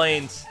changes the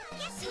planes.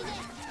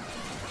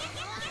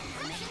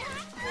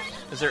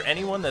 Is there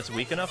anyone that's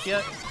weak enough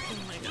yet? Oh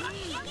my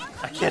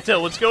gosh. I can't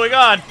tell what's going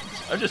on.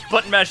 I'm just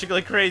button mashing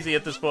like crazy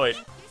at this point.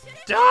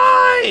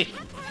 Die!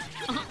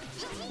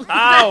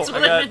 Ow! That's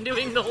what I've been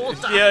doing the whole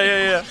time.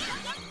 Yeah.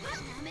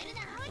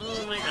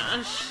 Oh my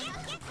gosh.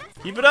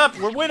 Keep it up.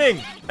 We're winning,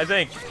 I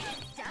think.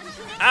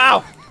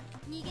 Ow!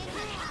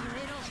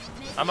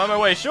 I'm on my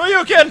way.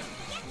 Shoryuken!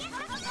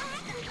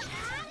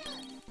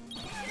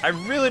 I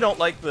really don't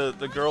like the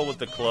girl with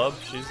the club.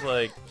 She's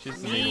the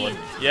mean one.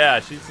 Yeah,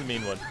 she's the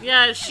mean one.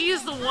 Yeah, she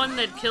is the one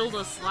that killed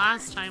us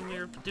last time we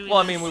were doing Well,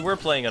 I this. mean, we were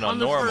playing it on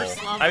the normal.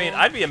 first level. I mean,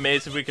 I'd be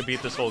amazed if we could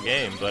beat this whole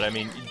game, but I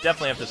mean, you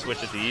definitely have to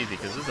switch it to easy,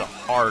 because this is a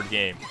hard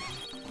game.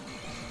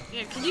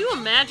 Yeah, can you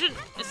imagine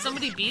if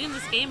somebody beating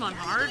this game on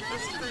hard?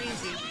 That's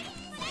crazy.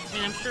 I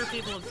mean, I'm sure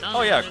people have done it.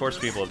 Oh yeah, of but course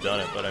it's people have done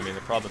it, but I mean,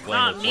 they're probably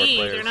playing Not with 4 me.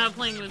 players. They're not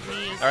playing with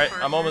me. As Alright, a I'm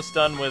partner. almost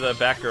done with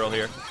Batgirl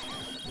here.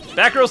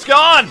 Batgirl's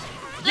gone!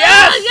 Ah,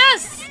 Yes!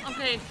 yes!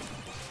 Okay.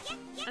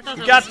 I thought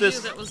We that got was this!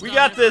 You that was We gone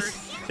got at this!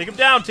 first. Take him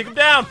down! Take him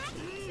down!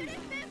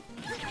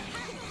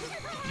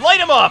 Light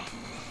him up!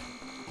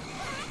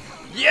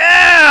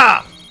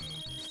 Yeah!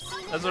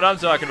 That's what I'm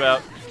talking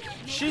about.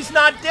 She's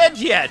not dead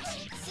yet!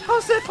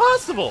 How's that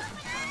possible?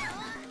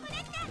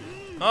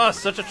 Oh,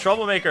 such a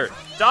troublemaker.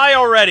 Die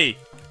already!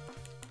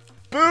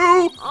 Boo!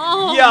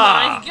 Oh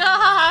Yeah! my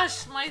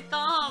gosh! My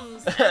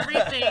thumbs!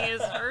 Everything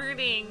is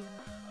hurting.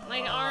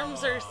 My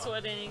arms are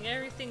sweating.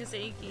 Everything is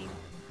aching.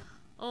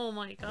 Oh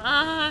my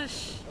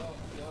gosh.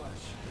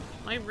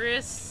 My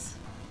wrists.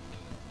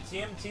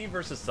 TMT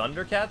versus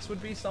Thundercats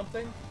would be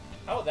something?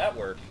 How would that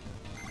work?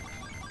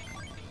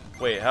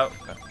 Wait, how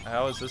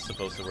is this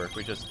supposed to work?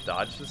 We just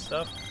dodge this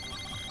stuff?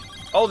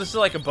 Oh, this is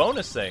like a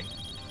bonus thing.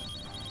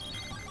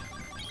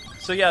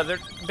 So yeah, they're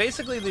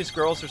basically these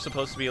girls are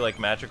supposed to be like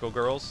magical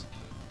girls.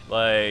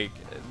 Like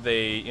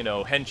they, you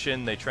know,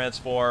 henshin, they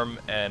transform,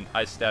 and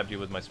I stabbed you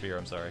with my spear,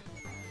 I'm sorry.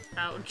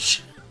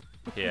 Ouch.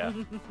 Yeah.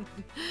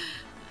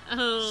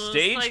 Oh,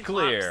 Stage Cyclops,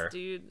 clear.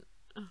 dude.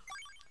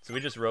 So we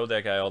just rode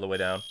that guy all the way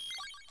down.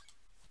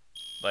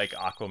 Like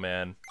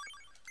Aquaman.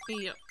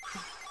 Yep.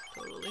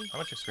 Totally. How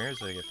much experience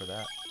did I get for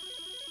that?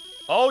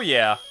 Oh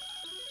yeah!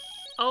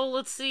 Oh,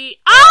 let's see.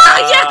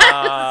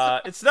 Ah,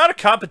 yes! It's not a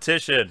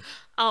competition.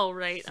 Oh,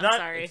 right. I'm not-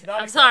 sorry. it's not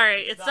I'm a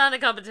sorry. it's It's not- not a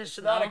competition, It's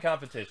not though. a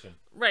competition.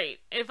 Right.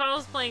 If I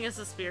was playing as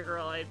a spear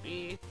girl, I'd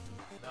be...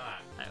 Not.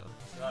 Oh.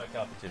 It's not a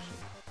competition.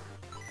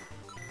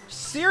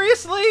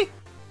 Seriously?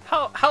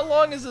 How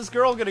long is this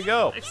girl gonna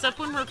go? Except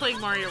when we're playing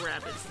Mario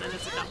Rabbids, then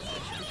it's a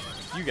competition.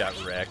 You got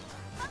wrecked.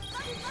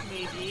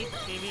 Maybe.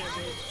 Maybe I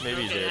did.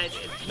 Maybe Okay, you I did.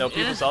 did. No,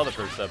 people saw the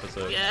first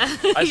episode. Yeah.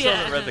 I still yeah.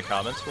 haven't read the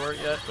comments for it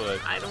yet, but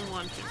I don't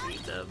want to read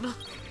them.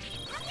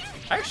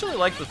 I actually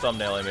like the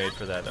thumbnail I made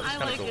for that. That was I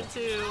kind like of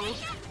cool. it too.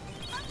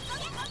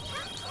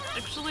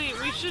 Actually,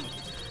 we should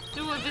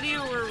do a video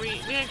where we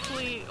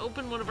actually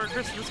open one of our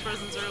Christmas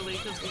presents early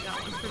because we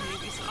got one from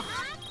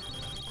Ubisoft.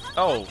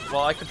 Oh,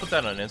 well, I could put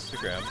that on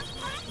Instagram.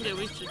 Yeah,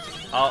 we should do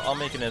that. I'll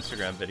make an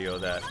Instagram video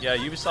of that. Yeah,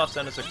 Ubisoft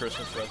sent us a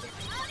Christmas present.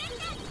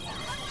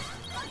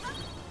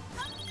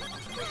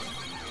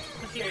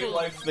 Okay,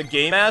 cool. The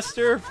Game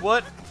Master?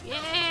 What?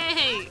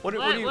 Yay! What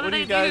What do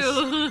did you I guys?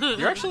 do?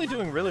 You're actually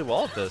doing really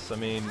well at this. I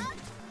mean,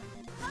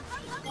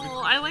 Well,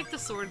 I like the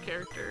sword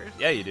character.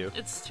 yeah, you do.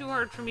 It's too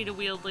hard for me to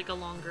wield like a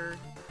longer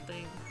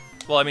thing.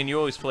 Well, I mean, you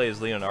always play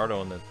as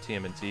Leonardo in the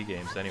TMNT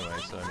games anyway,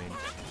 so I mean.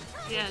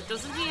 Yeah,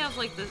 doesn't he have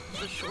like the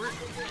short?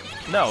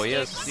 No, he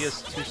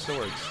sticks? has 2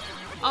 swords.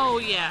 Oh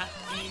yeah.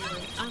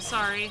 I'm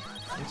sorry.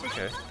 It's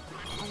okay.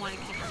 Oh, I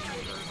can't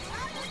remember.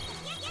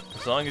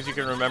 As long as you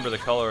can remember the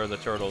color of the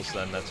turtles,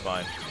 then that's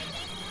fine.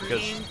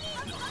 Because Green.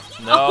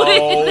 no,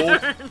 Oh,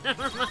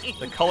 never mind.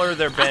 the color of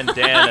their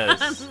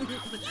bandanas.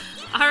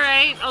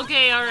 Alright,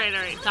 okay,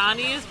 alright.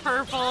 Donnie is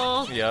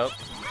purple. Yep.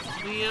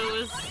 Leo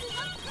is...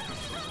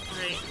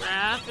 Right,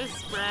 Raph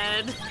is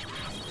red.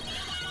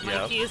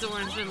 Yep. Mikey is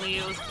orange and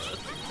Leo is blue.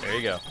 There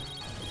you go.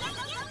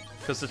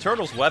 Because the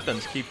turtles'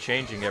 weapons keep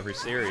changing every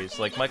series.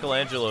 Like,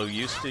 Michelangelo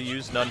used to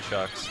use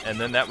nunchucks, and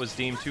then that was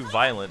deemed too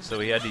violent, so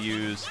he had to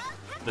use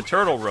the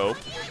turtle rope.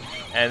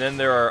 And then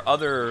there are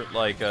other,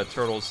 like,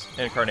 Turtles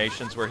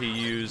incarnations where he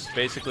used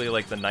basically,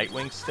 like, the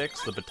Nightwing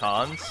sticks, the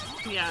batons.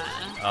 Yeah.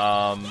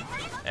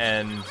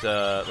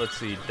 Let's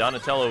see,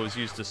 Donatello has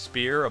used a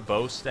spear, a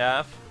bow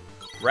staff.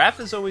 Raph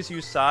has always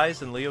used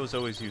sais, and Leo's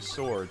always used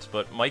swords.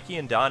 But Mikey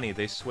and Donnie,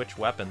 they switch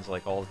weapons,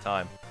 like, all the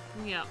time.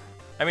 Yeah.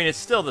 I mean, it's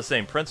still the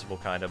same principle,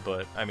 kind of,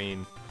 but, I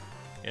mean,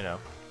 you know.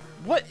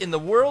 What in the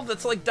world?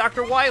 That's like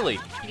Dr. Wily.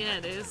 Yeah,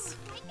 it is.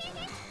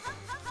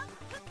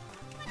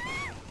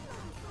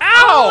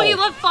 Ow! Oh, he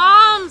left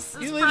bombs!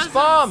 He leaves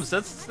bombs.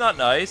 That's not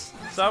nice.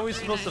 That's how we're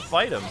supposed to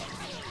fight him.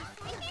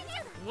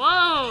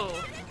 Whoa!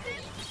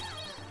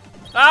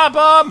 Ah,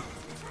 bomb!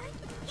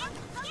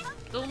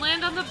 Don't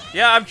land on the...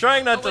 Yeah, I'm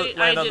trying not wait, to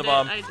land on the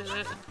bomb. I did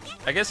it.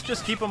 I guess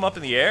just keep him up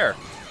in the air.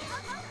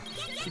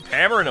 Keep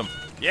hammering him.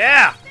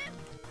 Yeah!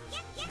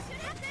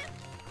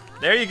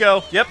 There you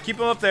go. Yep, keep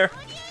him up there.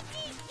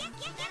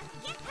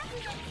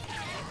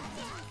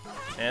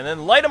 And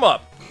then light him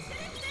up.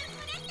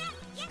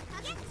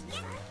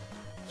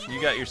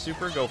 You got your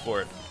super? Go for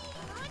it.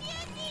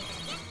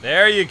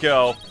 There you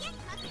go.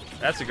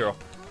 That's a girl.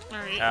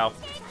 Alright. Ow.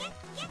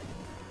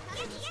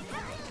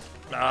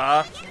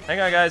 Hang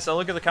on, guys. I'll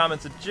look at the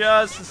comments in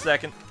just a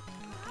second.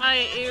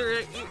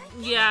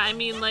 Yeah, I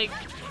mean, like,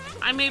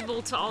 I'm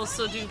able to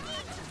also do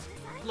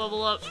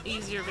level up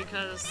easier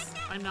because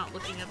I'm not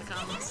looking at the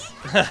comments.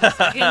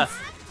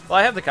 Well,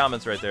 I have the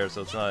comments right there,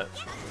 so it's not,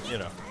 you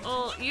know.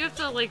 Well, you have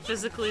to, like,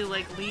 physically,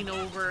 like, lean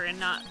over and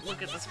not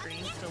look at the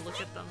screen to look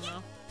at them,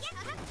 though.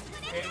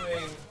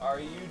 Anyway, are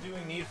you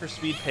doing Need for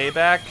Speed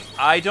Payback?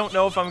 I don't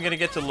know if I'm going to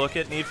get to look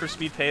at Need for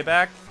Speed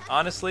Payback.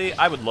 Honestly,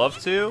 I would love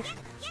to.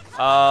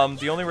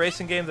 The only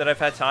racing game that I've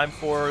had time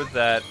for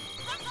that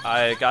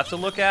I got to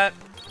look at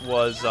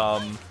was,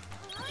 what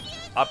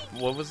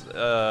is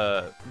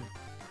the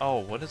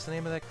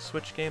name of that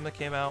Switch game that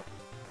came out?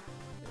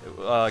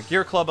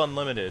 Gear Club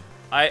Unlimited.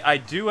 I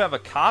do have a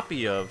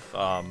copy of,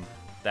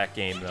 that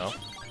game, though.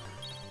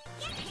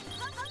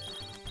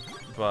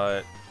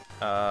 But,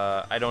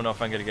 I don't know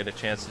if I'm gonna get a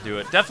chance to do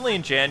it. Definitely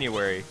in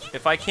January.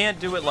 If I can't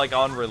do it, like,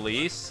 on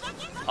release,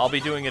 I'll be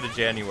doing it in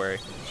January.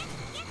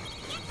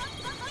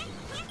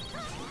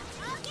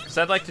 Because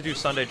I'd like to do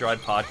Sunday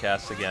Drive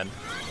podcasts again.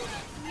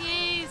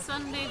 Yay,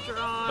 Sunday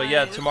Drive! But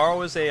yeah,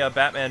 tomorrow is a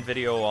Batman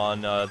video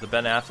on the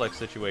Ben Affleck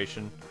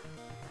situation.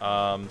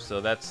 So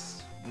that's...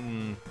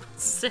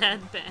 Sad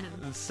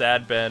Ben.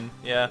 Sad Ben,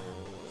 yeah.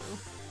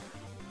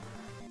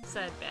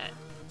 Sad Ben.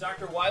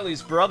 Dr.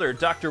 Wily's brother,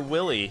 Dr.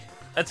 Willie.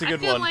 That's a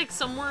good one. I feel like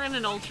somewhere in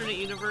an alternate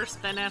universe,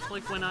 Ben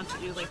Affleck went on to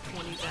do like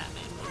 20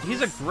 Batman movies.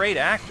 He's a great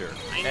actor.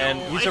 I know.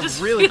 And he's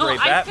a really great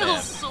Batman. I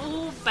feel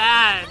so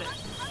bad.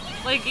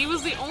 Like, he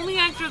was the only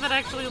actor that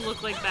actually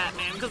looked like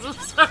Batman, because I'm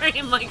sorry,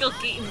 Michael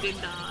Keaton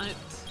did not.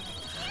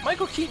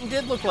 Michael Keaton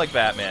did look like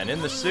Batman in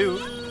the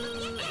suit.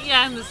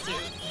 Yeah, in the suit.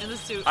 In the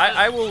suit.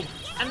 I will...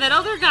 And that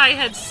other guy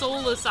had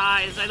soulless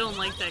eyes. I don't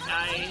like that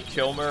guy.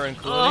 Kilmer and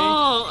Clooney?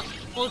 Oh,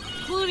 well,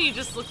 Clooney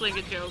just looked like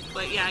a joke,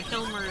 but yeah,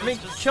 Kilmer is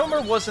just...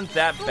 Kilmer wasn't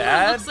that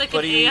bad, looks like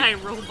but an AI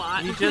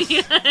robot. He just...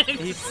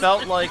 he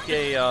felt like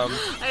a,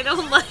 I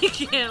don't like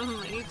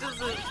him. He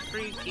just is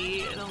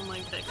freaky. I don't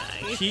like that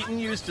guy. Keaton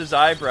used his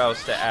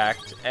eyebrows to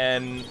act,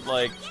 and,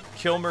 like,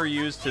 Kilmer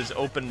used his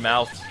open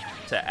mouth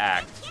to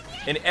act.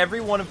 In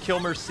every one of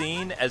Kilmer's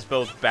scene, as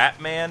both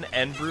Batman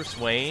and Bruce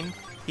Wayne,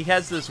 he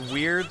has this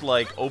weird,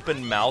 like,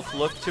 open mouth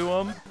look to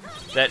him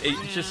that it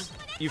just...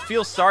 You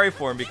feel sorry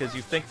for him because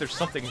you think there's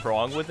something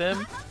wrong with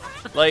him.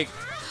 Like...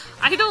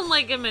 I don't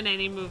like him in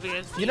any movie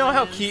I've seen. You know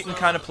how Keaton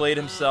kind of played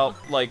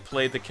himself, like,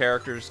 played the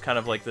characters kind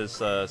of like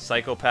this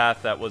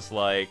psychopath that was,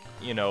 like,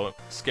 you know,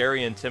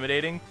 scary and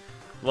intimidating?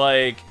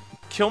 Like,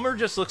 Kilmer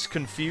just looks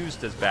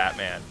confused as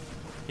Batman.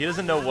 He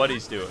doesn't know what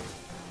he's doing.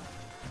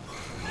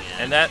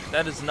 And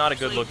that is not a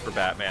good look for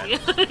Batman. Yeah,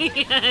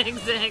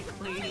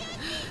 exactly.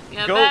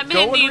 Yeah, go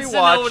Batman needs to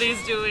know what rewatch.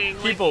 he's doing.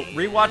 People,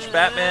 rewatch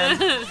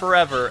Batman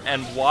Forever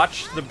and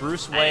watch the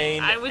Bruce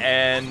Wayne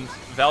and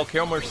Val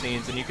Kilmer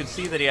scenes, and you can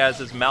see that he has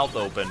his mouth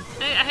open.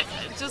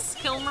 Just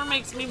Kilmer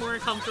makes me more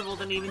comfortable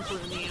than even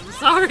Clooney. I'm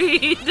sorry,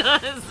 he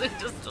does. I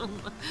just don't.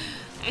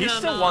 He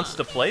still wants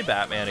to play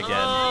Batman again.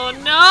 Oh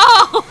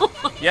no!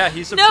 Yeah,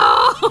 he's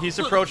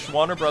approached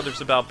Warner Brothers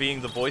about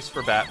being the voice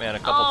for Batman a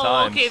couple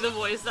times. Okay, the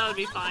voice, that would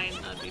be fine.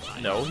 That'd be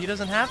fine. No, he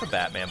doesn't have a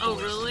Batman voice. Oh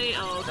really?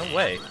 Oh, okay. No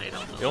way. I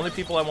don't know. The only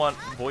people I want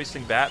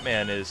voicing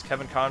Batman is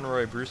Kevin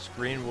Conroy, Bruce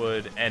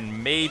Greenwood,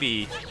 and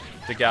maybe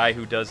the guy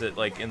who does it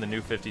like in the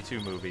New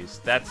 52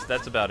 movies.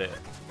 That's about it.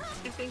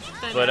 I think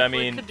Ben But I Affleck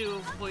mean, could do a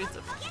voice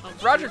of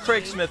Roger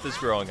Craig Smith is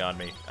growing on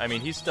me. I mean,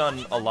 he's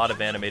done a lot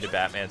of animated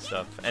Batman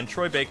stuff, and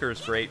Troy Baker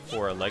is great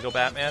for a Lego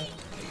Batman.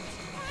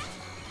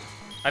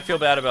 I feel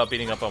bad about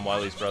beating up on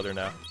Wily's brother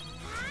now.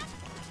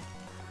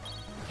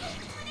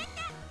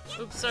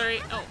 Oops, sorry.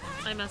 Oh,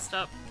 I messed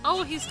up.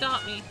 Oh, he's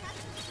got me.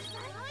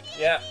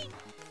 Yeah.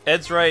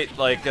 Ed's right,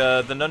 like,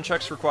 the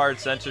nunchucks required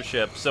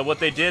censorship, so what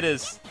they did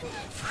is,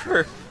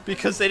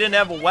 because they didn't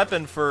have a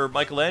weapon for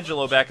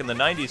Michelangelo back in the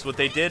 90s, what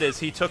they did is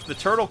he took the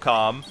turtle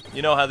comm,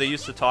 you know how they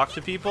used to talk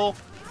to people,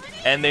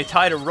 and they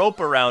tied a rope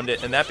around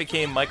it, and that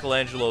became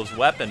Michelangelo's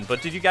weapon.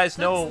 But did you guys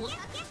know,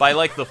 by,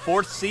 like, the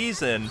 4th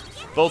season,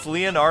 both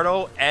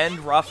Leonardo and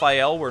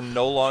Raphael were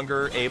no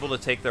longer able to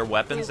take their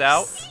weapons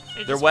out?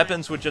 Their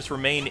weapons would just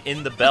remain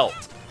in the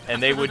belt. And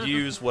they would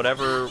use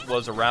whatever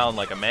was around,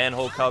 like a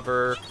manhole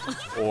cover,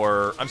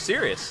 or... I'm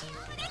serious.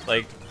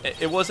 Like,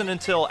 It wasn't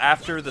until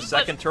after the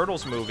second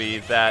Turtles movie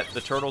that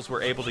the Turtles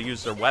were able to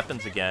use their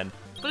weapons again.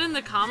 But in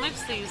the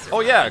comics, they use their Oh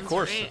yeah, weapons, of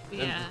course. right? And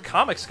Yeah. the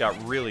comics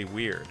got really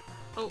weird.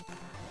 Oh.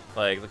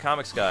 Like, the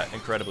comics got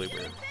incredibly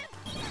weird.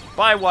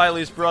 Bye,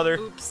 Wily's brother.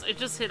 Oops, it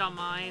just hit on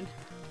mine.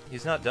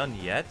 He's not done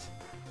yet?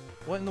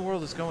 What in the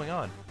world is going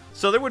on?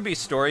 So there would be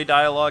story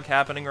dialogue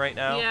happening right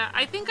now? Yeah,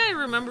 I think I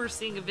remember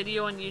seeing a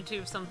video on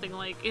YouTube, something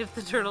like, if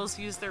the turtles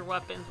used their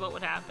weapons, what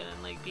would happen?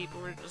 And, like,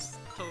 people were just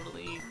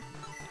totally...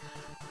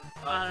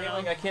 I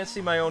don't know. I can't see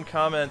my own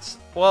comments.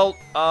 Well,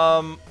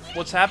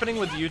 what's happening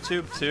with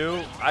YouTube, too,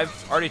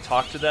 I've already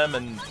talked to them,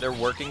 and they're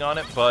working on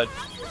it, but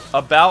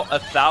about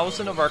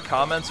 1,000 of our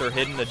comments are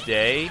hidden a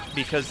day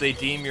because they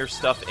deem your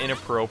stuff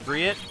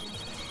inappropriate.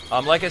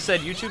 Like I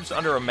said, YouTube's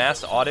under a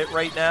mass audit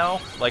right now,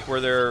 like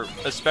where they're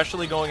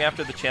especially going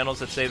after the channels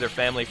that say they're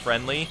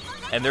family-friendly,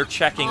 and they're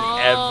checking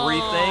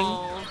everything.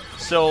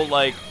 So,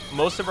 like,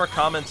 most of our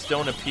comments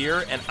don't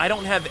appear, and I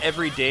don't have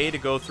every day to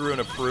go through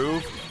and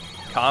approve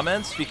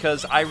comments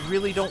because I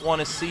really don't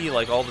want to see,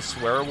 like, all the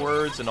swear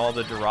words and all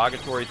the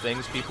derogatory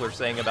things people are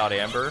saying about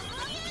Amber.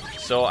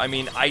 So, I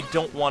mean, I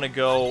don't want to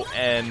go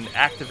and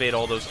activate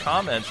all those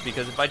comments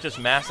because if I just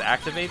mass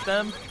activate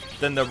them,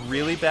 then the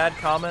really bad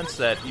comments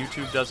that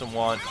YouTube doesn't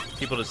want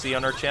people to see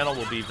on our channel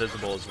will be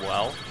visible as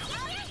well.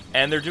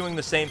 And they're doing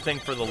the same thing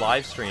for the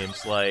live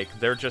streams. Like,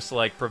 they're just,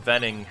 like,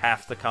 preventing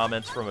half the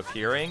comments from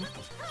appearing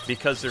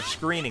because they're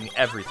screening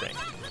everything.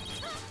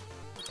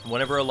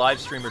 Whenever a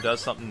live streamer does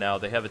something now,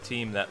 they have a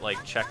team that,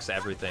 like, checks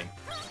everything.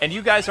 And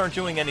you guys aren't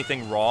doing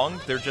anything wrong.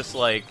 They're just,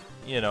 like,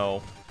 you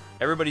know,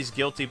 everybody's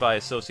guilty by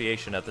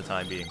association at the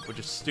time being, which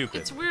is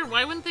stupid. It's weird.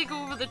 Why wouldn't they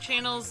go over the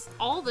channels,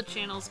 all the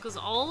channels? Because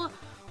all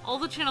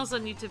the channels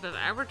on YouTube have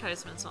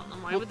advertisements on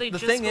them. Why would they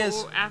just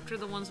go after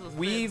the ones with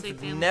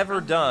we've never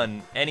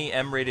done any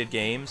M-rated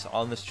games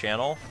on this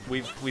channel.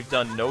 We've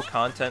done no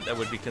content that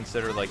would be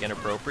considered, like,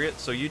 inappropriate,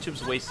 so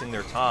YouTube's wasting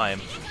their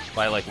time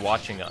by, like,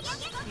 watching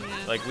us.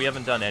 Yeah. Like, we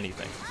haven't done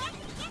anything.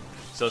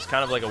 So it's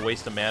kind of like a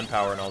waste of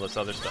manpower and all this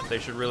other stuff. They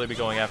should really be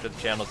going after the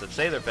channels that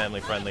say they're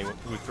family-friendly,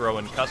 who throw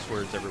in cuss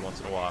words every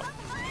once in a while,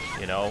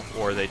 you know,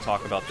 or they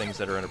talk about things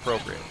that are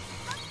inappropriate.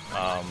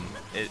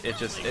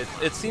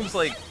 It seems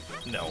like...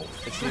 No,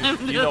 it seems,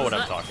 you know what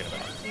I'm talking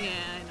about. Yeah,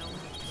 I know.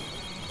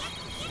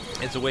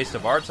 It's a waste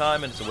of our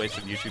time, and it's a waste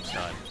of YouTube's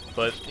time.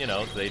 But, you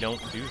know, they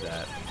don't do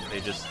that. They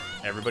just...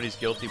 Everybody's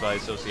guilty by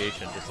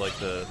association, just like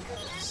the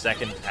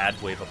second ad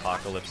wave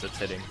apocalypse that's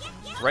hitting.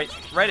 Right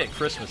at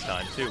Christmas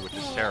time, too, which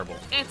is terrible.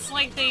 It's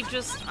like they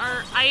just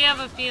are... I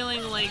have a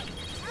feeling like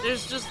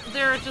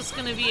there are just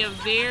going to be a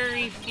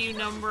very few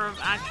number of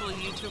actual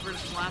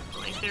YouTubers left.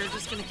 Like, they're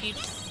just going to keep...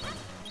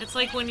 It's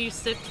like when you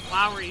sift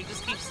flour, you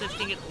just keep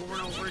sifting it over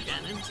and over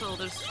again until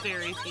there's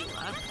very few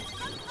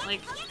left.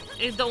 Like,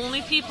 the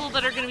only people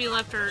that are going to be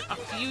left are a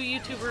few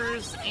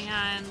YouTubers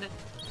and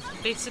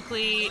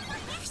basically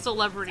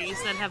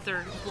celebrities that have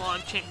their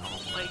vlog channel.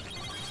 Like,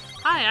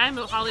 hi, I'm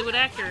a Hollywood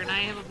actor and I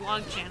have a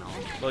vlog channel.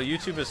 Well,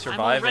 YouTube is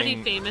surviving. I'm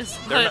already famous,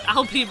 but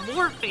I'll be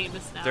more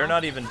famous now. They're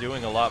not even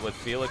doing a lot with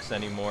Felix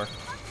anymore.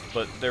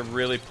 But they're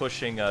really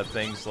pushing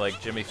things like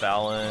Jimmy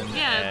Fallon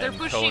Yeah, and they're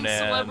pushing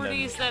Conan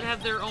celebrities that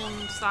have their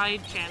own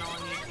side channel on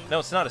YouTube. No,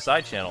 it's not a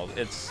side channel.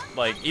 It's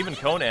like, even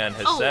Conan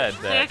has said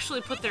that... they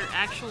actually put their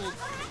actual...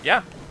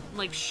 Yeah.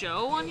 Like,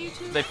 show on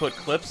YouTube? They put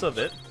clips of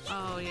it.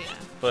 Oh, yeah.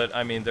 But,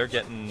 I mean, they're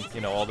getting,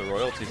 you know, all the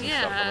royalties and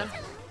stuff from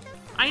it.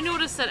 I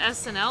noticed that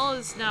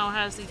SNL now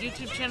has a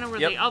YouTube channel where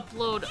they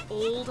upload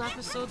old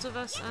episodes of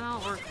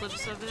SNL or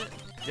clips of it.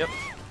 Yep.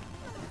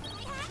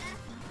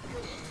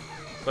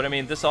 But I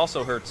mean, this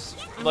also hurts.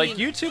 Like,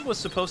 YouTube was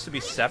supposed to be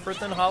separate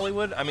than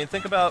Hollywood. I mean,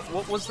 think about,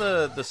 what was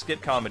the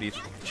skit comedy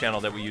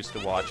channel that we used to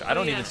watch? I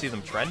don't even see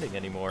them trending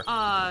anymore.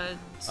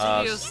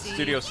 Studio C.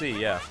 Studio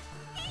C, yeah.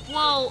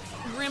 Well,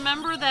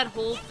 remember that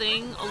whole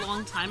thing a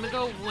long time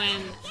ago when...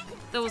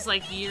 That was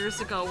like years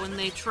ago when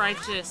they tried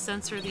to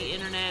censor the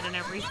internet and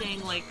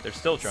everything, like they're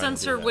still trying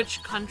censor to do that.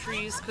 Which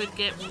countries could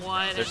get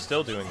what. They're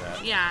still doing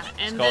that. Yeah,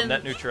 and it's called then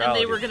net neutrality. And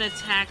they were gonna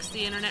tax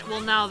the internet. Well,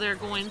 now they're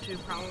going to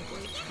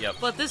probably. Yep.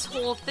 But this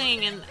whole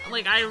thing, and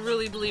like I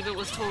really believe it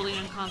was totally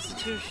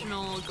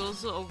unconstitutional. It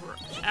goes over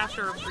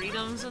after our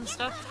freedoms and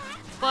stuff.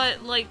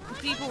 But, like,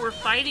 people were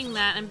fighting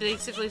that and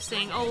basically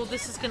saying, oh,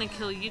 this is gonna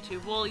kill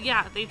YouTube. Well,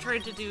 yeah, they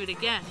tried to do it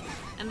again.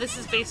 And this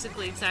is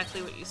basically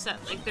exactly what you said.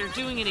 Like, they're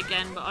doing it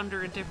again, but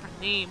under a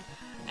different name.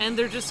 And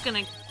they're just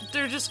gonna,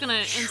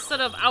 instead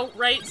of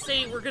outright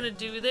say, we're gonna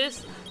do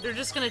this, they're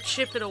just gonna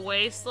chip it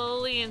away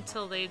slowly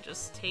until they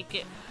just take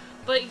it.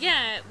 But,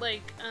 yeah,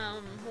 like,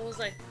 what was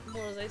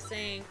I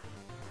saying?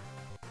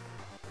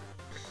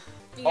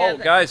 Yeah,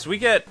 guys, we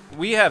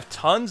have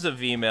tons of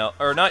we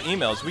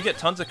get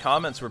tons of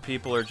comments where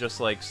people are just,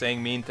 like,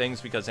 saying mean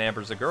things because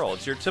Amber's a girl.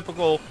 It's your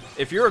typical,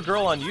 if you're a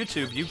girl on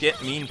YouTube, you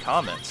get mean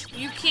comments.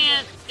 You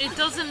can't, it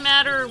doesn't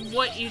matter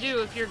what you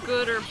do, if you're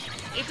good or,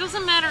 it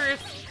doesn't matter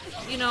if,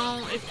 you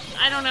know, if,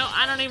 I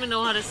don't even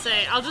know how to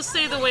say it. I'll just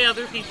say the way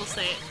other people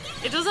say it.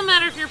 It doesn't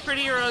matter if you're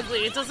pretty or ugly.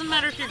 It doesn't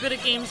matter if you're good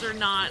at games or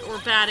not, or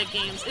bad at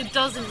games. It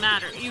doesn't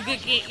matter. You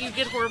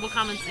get horrible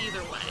comments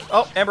either way.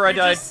 Oh, Amber, I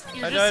died.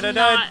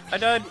 I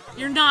died.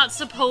 You're not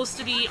supposed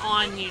to be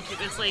on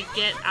YouTube. It's like,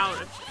 get out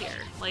of here.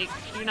 Like,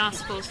 you're not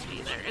supposed to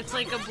be there. It's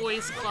like a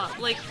boys club.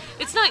 Like,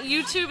 it's not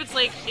YouTube. It's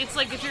like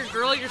if you're a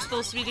girl, you're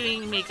supposed to be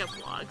doing makeup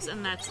vlogs,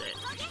 and that's it.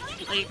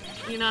 Like,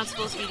 you're not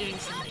supposed to be doing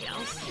something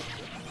else.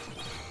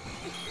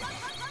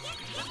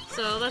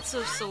 So that's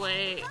just the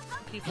way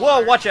people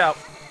Whoa, are. watch out!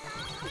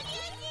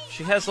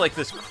 She has like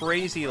this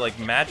crazy like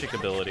magic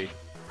ability.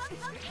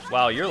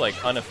 Wow, you're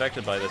like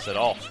unaffected by this at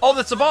all. Oh,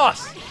 that's a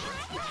boss!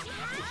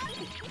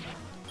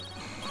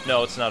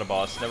 No, it's not a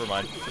boss. Never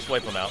mind. Just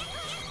wipe them out.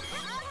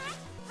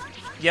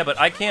 Yeah, but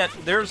I can't...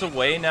 There's a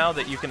way now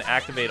that you can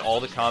activate all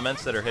the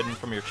comments that are hidden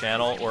from your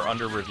channel or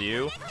under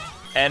review.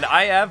 And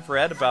I have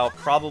read about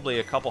probably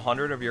a couple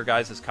hundred of your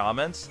guys'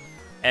 comments.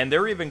 And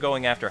they're even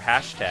going after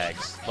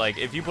hashtags. Like,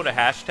 if you put a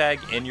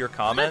hashtag in your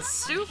comment,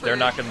 they're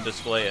not going to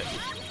display it.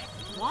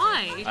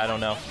 Why? I don't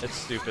know. It's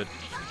stupid.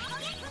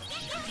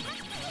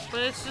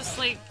 But it's just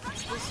like,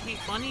 it's supposed to be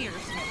funny or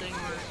something,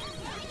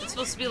 or it's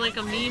supposed to be like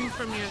a meme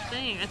from your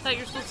thing. I thought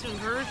you're supposed to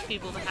encourage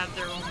people to have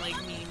their own like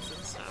memes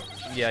and stuff.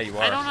 Yeah, you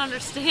are. I don't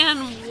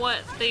understand what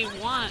they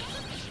want.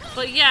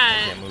 But yeah,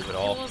 I can't move at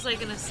all. What was I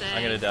gonna say?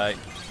 I'm gonna die.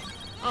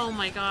 Oh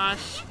my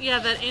gosh. Yeah,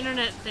 that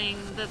internet thing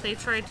that they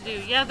tried to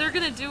do. Yeah, they're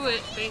gonna do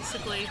it,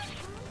 basically.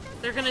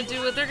 They're gonna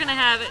do it, they're gonna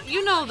have it.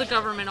 You know the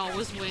government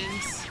always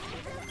wins.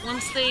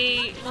 Once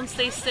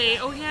they say,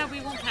 oh yeah,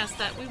 we won't pass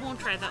that, we won't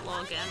try that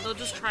law again, they'll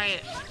just try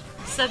it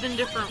 7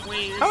 different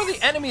ways. How are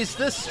the enemies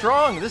this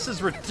strong? This is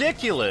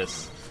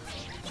ridiculous.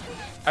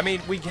 I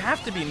mean, we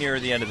have to be near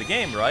the end of the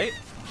game, right?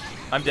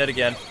 I'm dead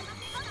again.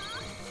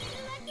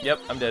 Yep,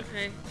 I'm dead.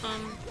 Okay,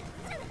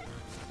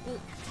 ooh,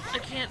 I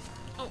can't,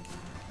 oh.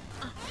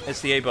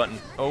 It's the A button.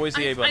 Always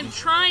the A button. I'm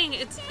trying,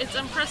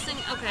 I'm pressing,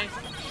 okay.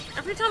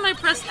 Every time I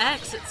press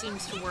X, it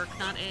seems to work,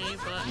 not A,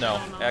 but no, I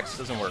don't know. X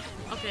doesn't work.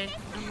 Okay,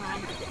 I'm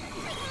wrong.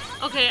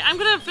 Okay, I'm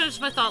gonna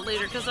finish my thought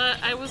later, because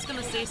I was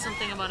gonna say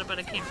something about it, but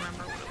I can't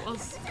remember what it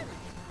was.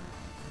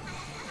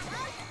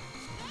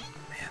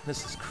 Man,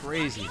 this is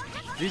crazy.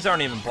 These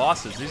aren't even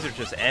bosses, these are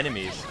just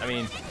enemies. I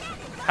mean,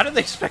 how did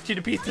they expect you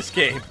to beat this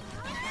game?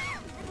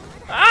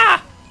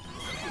 Ah!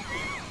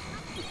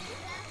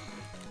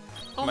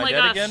 Oh Am I my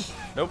dead gosh. again?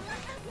 Nope.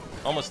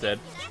 Almost dead.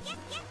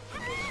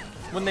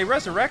 When they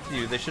resurrect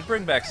you, they should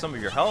bring back some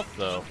of your health,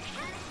 though.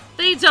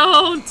 They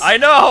don't! I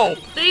know!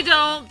 They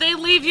don't! They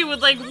leave you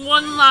with like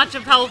 1 notch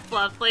of health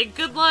left. Like,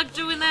 good luck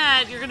doing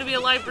that. You're gonna be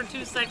alive for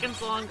 2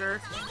 seconds longer.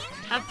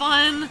 Have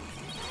fun!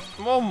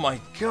 Oh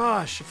my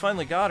gosh, I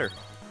finally got her.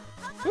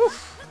 Whew.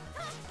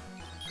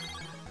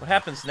 What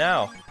happens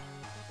now?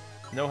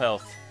 No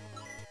health.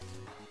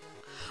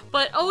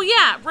 But, oh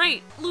yeah,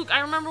 right. Luke, I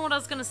remember what I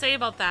was going to say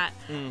about that.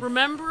 Mm.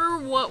 Remember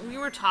what we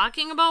were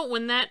talking about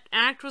when that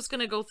act was going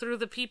to go through?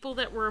 The people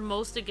that were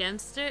most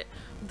against it,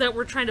 that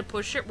were trying to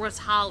push it, was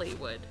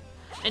Hollywood.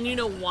 And you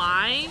know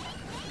why?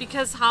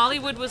 Because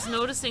Hollywood was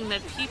noticing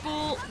that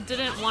people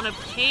didn't want to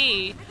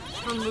pay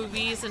for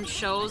movies and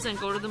shows and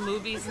go to the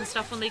movies and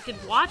stuff when they could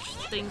watch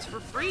things for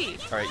free.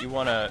 Alright, you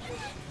wanna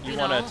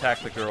attack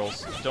the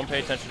girls. Don't pay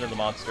attention to the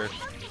monster.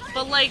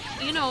 But, like,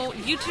 you know,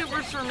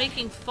 YouTubers were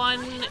making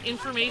fun,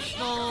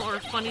 informational, or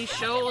funny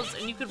shows,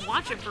 and you could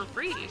watch it for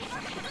free.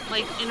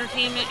 Like,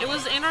 entertainment. It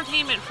was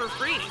entertainment for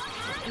free.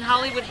 And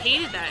Hollywood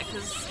hated that,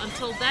 because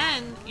until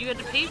then, you had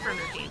to pay for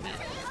entertainment.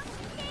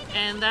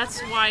 And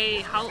that's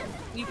why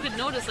you could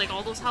notice, like,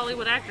 all those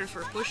Hollywood actors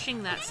were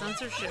pushing that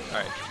censorship.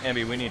 Alright,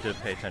 Ambi, we need to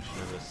pay attention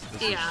to this.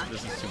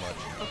 This is too much.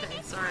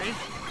 Okay, sorry.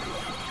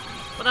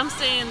 But I'm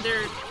saying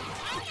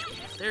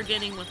they're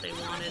getting what they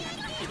wanted.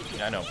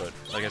 Yeah, I know, but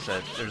like I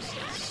said, there's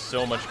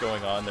so much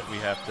going on that we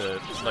have to,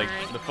 like,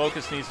 the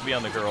focus needs to be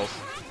on the girls.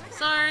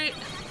 Sorry.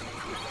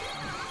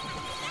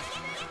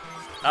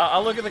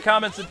 I'll look at the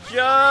comments in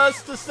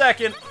just a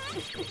second.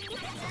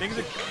 Things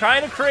are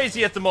kind of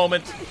crazy at the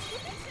moment.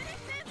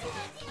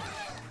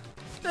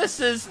 This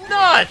is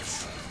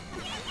nuts!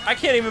 I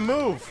can't even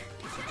move.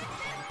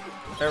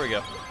 There we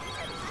go.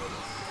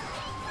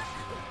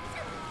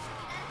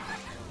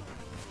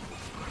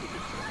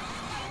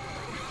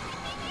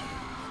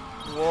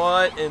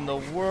 What in the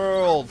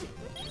world?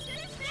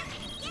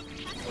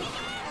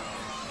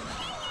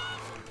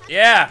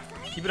 Yeah!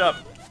 Keep it up.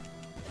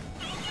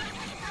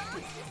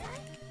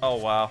 Oh,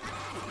 wow.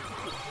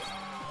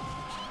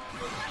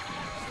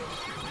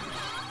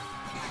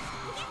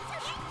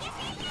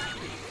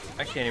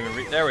 I can't even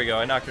read. There we go.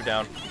 I knocked her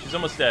down. She's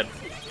almost dead.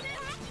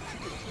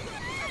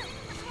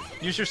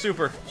 Use your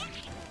super.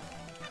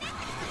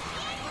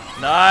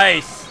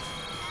 Nice!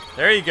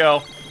 There you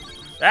go.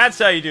 That's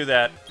how you do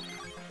that.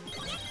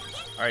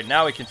 Alright,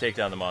 now we can take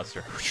down the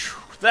monster.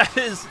 That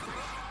is...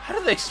 How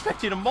do they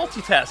expect you to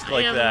multitask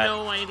like that? I have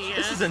no idea.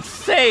 This is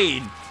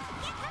insane!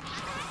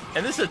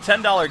 And this is a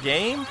 $10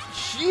 game?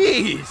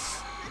 Jeez!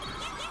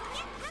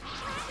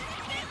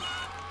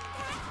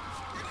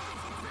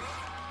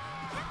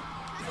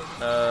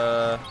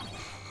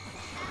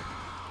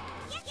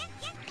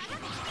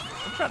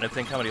 trying to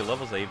think how many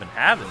levels they even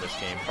have in this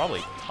game.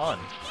 Probably a ton.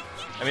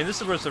 I mean,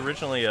 this was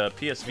originally a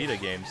PS Vita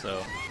game,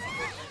 so...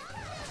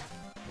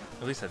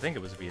 At least I think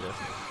it was Vita.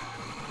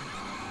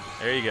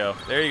 There you go.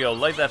 There you go.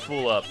 Light that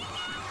fool up.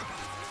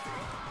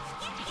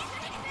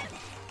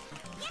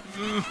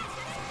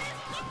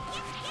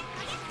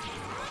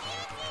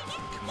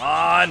 Come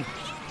on!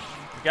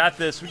 We got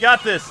this. We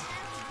got this.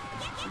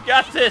 We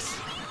got this.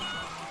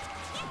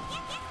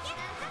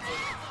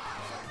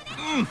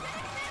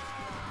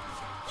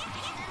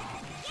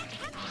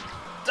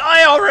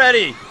 Die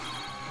already!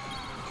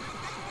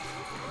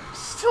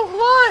 Still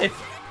alive!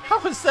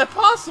 How is that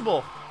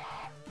possible?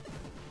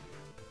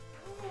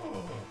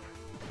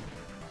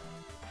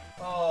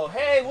 Oh,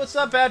 hey, what's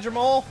up, Badger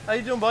Mole? How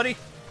you doing, buddy?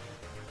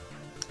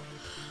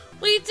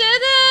 We did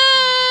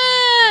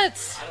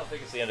it! I don't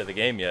think it's the end of the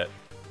game yet.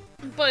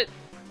 But...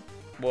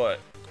 What?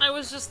 I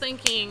was just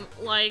thinking,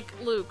 like,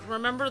 Luke,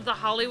 remember the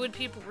Hollywood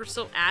people were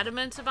so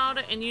adamant about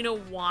it? And you know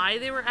why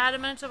they were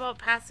adamant about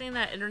passing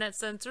that internet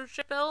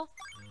censorship bill?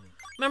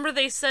 Remember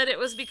they said it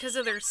was because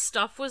of their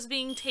stuff was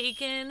being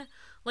taken?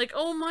 Like,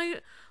 oh,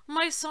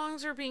 my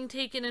songs are being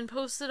taken and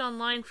posted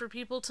online for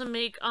people to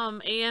make,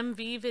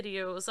 AMV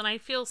videos. And I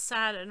feel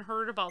sad and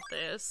hurt about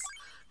this.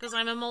 Because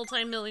I'm a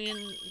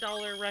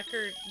multi-million-dollar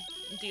record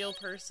deal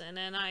person,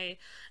 and I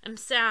am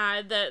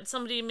sad that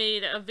somebody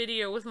made a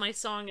video with my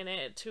song in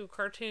it to a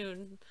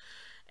cartoon.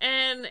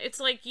 And it's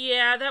like,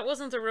 yeah, that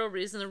wasn't the real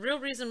reason. The real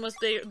reason was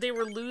they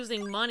were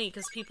losing money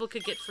because people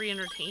could get free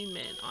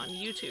entertainment on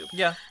YouTube.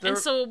 Yeah. And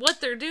so what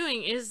they're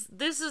doing is,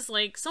 this is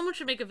like, someone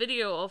should make a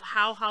video of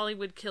how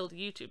Hollywood killed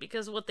YouTube.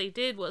 Because what they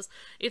did was,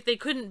 if they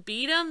couldn't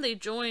beat them, they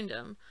joined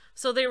them.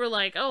 So they were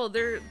like, oh,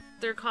 they're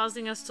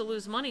causing us to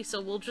lose money,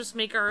 so we'll just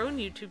make our own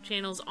YouTube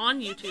channels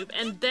on YouTube,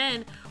 and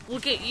then we'll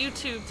get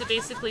YouTube to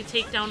basically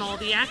take down all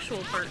the actual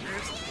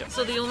partners. Yep.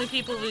 So the only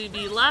people who would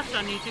be left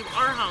on YouTube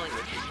are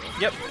Hollywood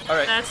people. Yep,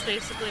 alright. That's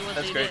basically what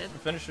they great. did.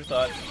 Finish your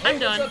thought. I'm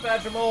done. What's up,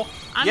 Badger Mole?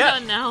 I'm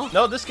done now.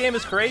 No, this game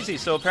is crazy.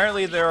 So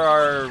apparently there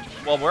are...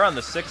 Well, we're on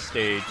the 6th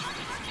stage.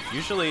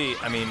 Usually,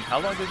 I mean, how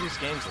long do these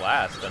games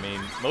last? I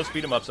mean, most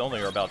beat-em-ups only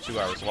are about 2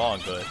 hours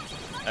long, but...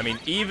 I mean,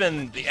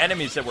 even the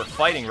enemies that we're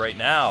fighting right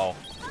now,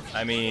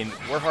 I mean,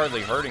 we're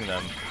hardly hurting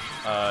them.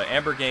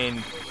 Amber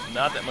gained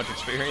not that much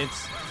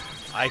experience.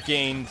 I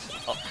gained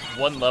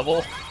 1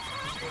 level.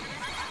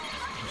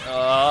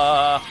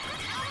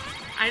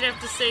 I'd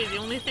have to say the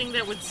only thing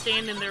that would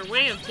stand in their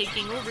way of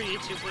taking over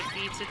YouTube would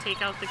be to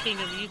take out the king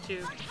of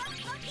YouTube.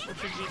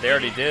 Which would be they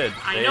already did.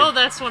 I know,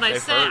 that's what I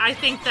said. I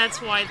think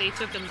that's why they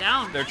took him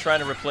down. They're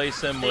trying to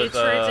replace him with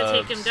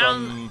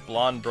some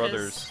blonde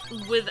brothers.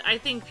 I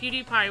think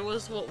PewDiePie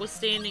was what was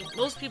standing...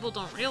 Most people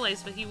don't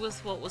realize, but he was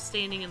what was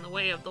standing in the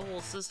way of the whole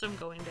system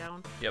going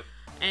down. Yep.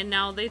 And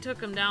now they took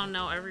him down,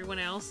 now everyone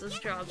else's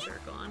jobs are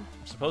gone.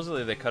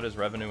 Supposedly they cut his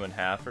revenue in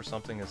half or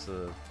something is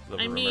the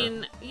rumor. I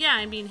mean, yeah,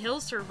 I mean,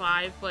 he'll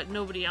survive, but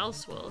nobody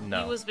else will.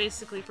 No. He was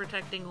basically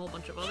protecting a whole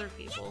bunch of other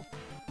people.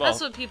 Well,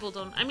 that's what people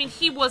don't... I mean,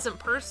 he wasn't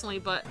personally,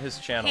 but his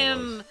channel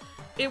was.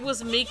 It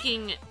was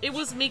making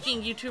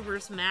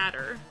YouTubers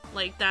matter.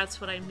 Like, that's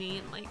what I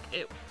mean. Like,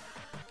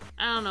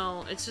 I don't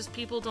know. It's just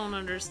people don't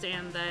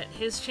understand that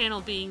his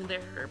channel being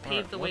there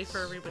paved the way for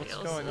everybody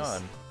else's. What's going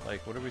on?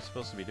 Like, what are we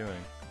supposed to be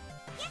doing?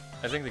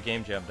 I think the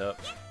game jammed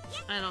up.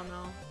 I don't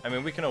know. I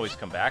mean, we can always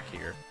come back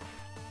here.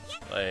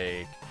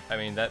 Like, I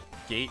mean, that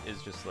gate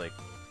is just, like,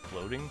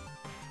 floating.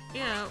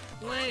 Yeah,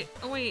 wait.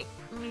 Oh, wait.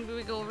 Maybe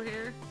we go over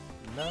here?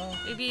 No.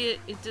 Maybe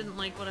it didn't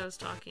like what I was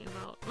talking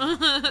about.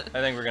 I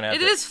think we're gonna have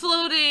It is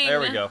floating! There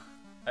we go.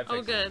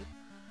 Oh, good.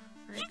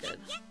 Very good.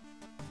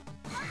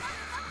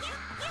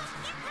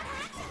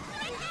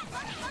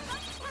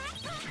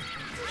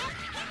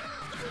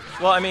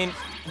 Well, I mean,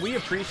 we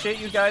appreciate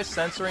you guys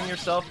censoring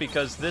yourself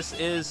because this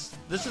is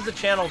a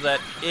channel that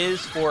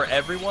is for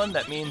everyone.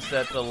 That means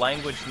that the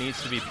language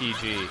needs to be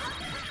PG.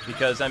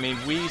 Because, I mean,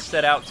 we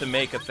set out to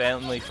make a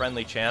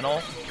family-friendly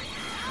channel.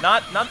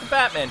 Not the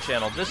Batman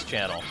channel, this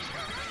channel.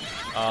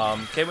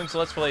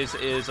 KwingsLetsPlays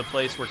is a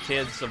place where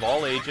kids of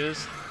all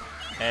ages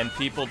and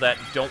people that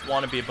don't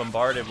want to be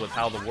bombarded with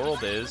how the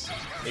world is,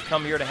 they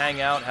come here to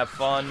hang out, have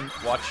fun,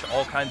 watch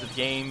all kinds of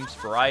games,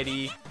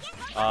 variety.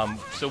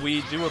 So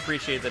we do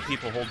appreciate that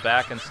people hold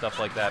back and stuff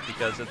like that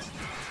because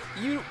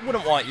you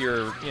wouldn't want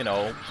your, you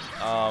know,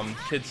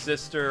 kid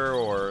sister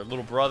or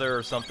little brother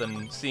or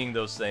something seeing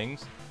those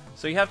things.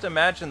 So you have to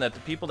imagine that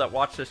the people that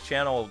watch this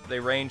channel, they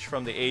range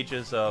from the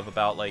ages of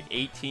about like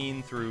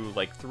 18 through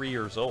like 3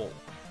 years old.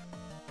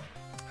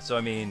 So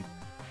I mean,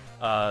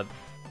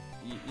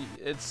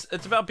 it's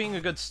about being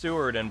a good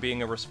steward and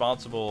being a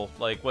responsible,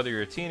 like whether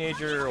you're a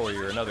teenager or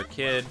you're another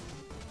kid.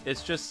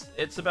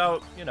 It's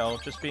about, you know,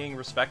 just being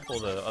respectful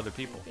to other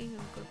people. Being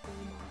a good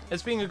role model.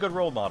 It's being a good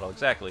role model,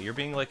 exactly. You're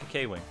being like a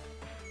Kwing.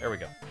 There we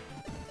go.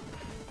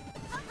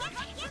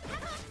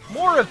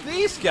 More of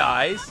these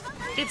guys!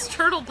 It's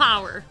turtle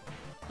power.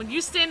 When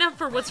you stand up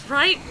for what's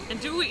right and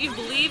do what you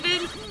believe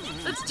in,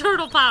 That's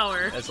turtle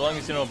power. As long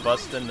as you don't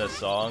bust in the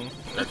song,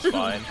 that's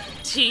fine.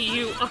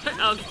 T-U-R,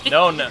 okay.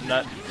 No,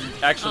 not...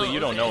 Actually, Oh, you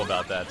don't okay. know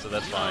about that, so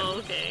that's fine. Oh,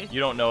 okay. You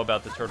don't know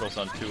about the Turtles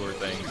on Tour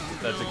thing.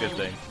 That's a good No,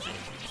 thing.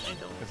 I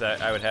don't.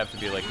 Because I would have to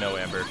be like, no,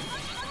 Amber.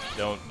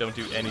 Don't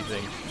do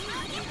anything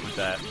with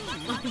that.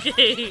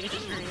 Okay.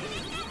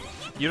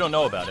 You don't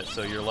know about it,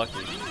 so you're lucky.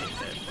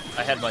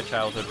 I had my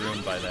childhood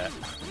ruined by that.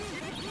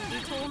 You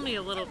told me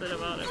a little bit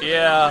about it, but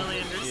Yeah, I don't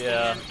really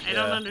understand. I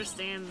don't yeah.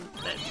 understand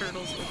that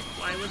turtles,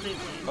 why would they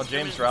play Well,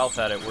 James instruments? Ralph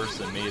had it worse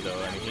than me, though.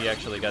 I mean, he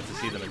actually got to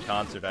see them in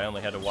concert. I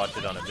only had to watch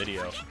it on a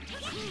video. So,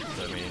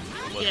 I mean,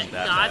 it wasn't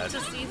that got bad.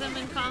 to see them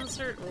in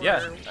concert? Or...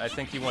 Yeah, I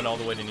think he went all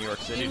the way to New York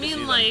City You to see mean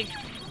them. like...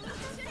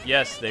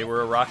 Yes, they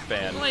were a rock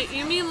band. Wait,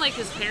 you mean like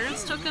his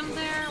parents took him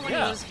there when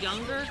Yeah. he was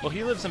younger? Well,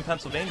 he lives in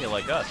Pennsylvania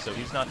like us, so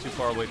he's not too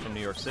far away from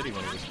New York City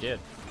when he was a kid.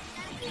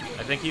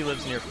 I think he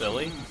lives near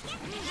Philly.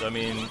 So, I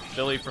mean,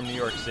 Philly from New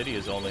York City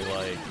is only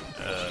like,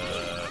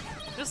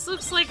 This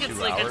looks like it's 2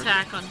 like hours?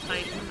 Attack on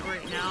Titan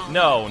right now.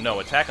 No,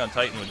 Attack on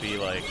Titan would be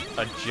like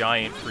a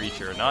giant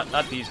creature,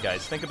 not these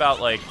guys. Think about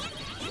like,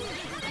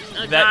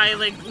 A that- guy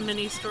like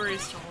many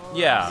stories tall.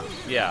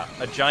 yeah,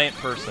 a giant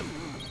person.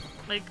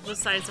 Like the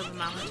size of a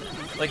mountain.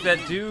 Like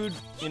that dude,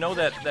 you know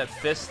that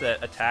fist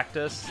that attacked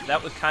us?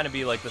 That would kind of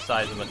be like the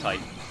size of a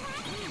Titan.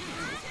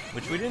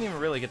 Which we didn't even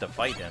really get to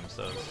fight him,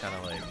 so it's kind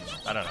of like,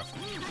 I don't know.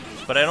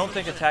 But I don't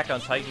think Attack on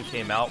Titan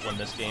came out when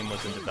this game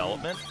was in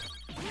development.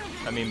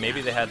 I mean,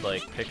 maybe they had,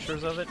 like,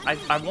 pictures of it.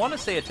 I want to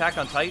say Attack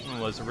on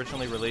Titan was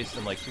originally released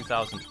in, like,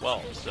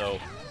 2012, so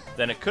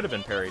then it could have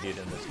been parodied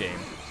in this game.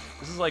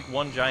 This is, like,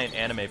 one giant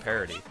anime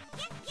parody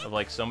of,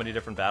 like, so many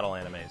different battle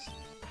animes.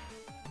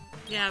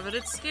 Yeah, but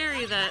it's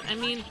scary that, I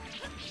mean,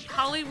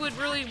 Hollywood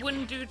really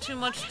wouldn't do too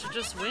much to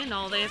just win.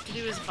 All they have to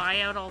do is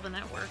buy out all the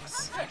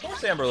networks. Of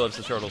course Amber loves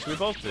the Turtles. We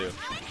both do.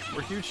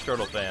 We're huge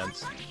Turtle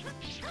fans.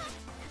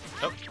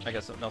 Oh, I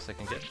got something else I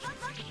can get.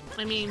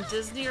 I mean,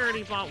 Disney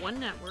already bought one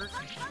network.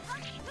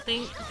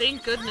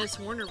 Thank goodness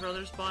Warner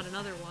Brothers bought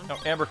another one. Oh,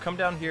 Amber, come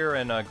down here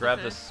and grab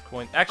Okay. this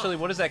coin. Actually,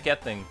 what does that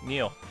get thing?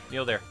 Kneel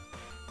there.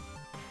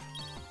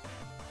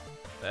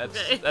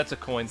 Okay. That's a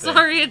coin thing.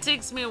 Sorry, it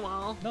takes me a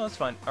while. No, it's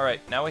fine. All right,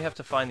 now we have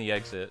to find the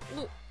exit.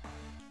 Ooh,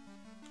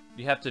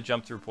 You have to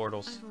jump through I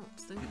portals. don't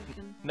think I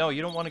can. No,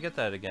 you don't want to get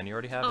that again. You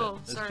already have Oh, it.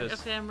 It's sorry.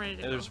 just- Okay, I'm ready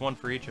to go. There's one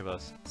for each of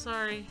us.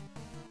 Sorry.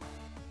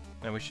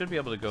 And we should be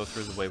able to go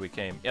through the way we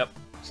came. Yep.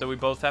 So we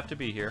both have to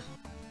be here.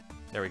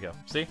 There we go.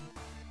 See?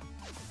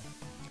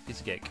 Piece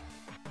of cake.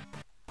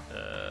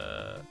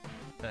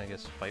 I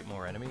guess fight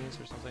more enemies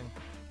or something?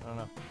 I don't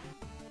know.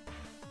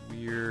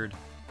 Weird.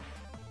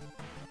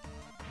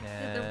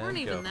 Yeah, there weren't And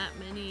even go. that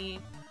many.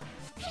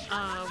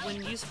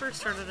 When you first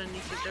started on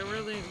YouTube, there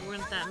really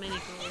weren't that many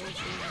girls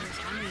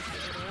gamers on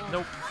YouTube at all.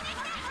 Nope.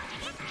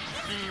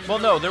 And Well,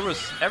 no,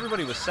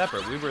 everybody was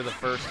separate. We were the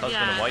first husband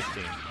and Yeah. wife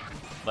team.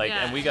 Like,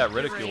 Yeah, and we got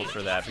you're ridiculed right.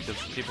 for that because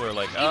people are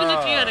like, even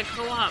if you had "Ah." a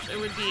co-op, it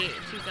would be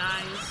 2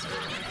 guys or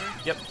whatever.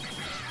 Yep,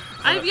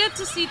 I've yet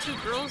to see 2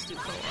 girls do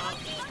co-op.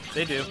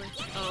 they do.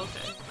 Oh,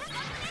 okay.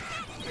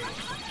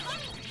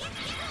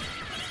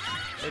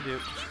 They do.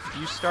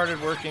 You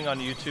started working on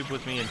YouTube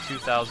with me in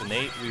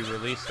 2008. We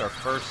released our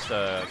first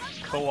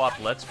co-op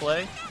Let's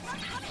Play.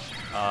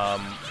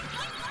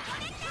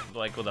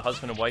 Like with a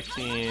husband and wife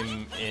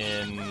team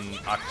in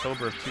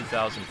October of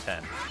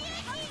 2010.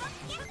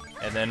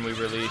 And then we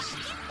released,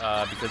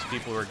 because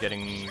people were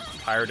getting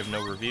tired of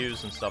no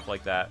reviews and stuff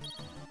like that,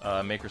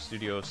 Maker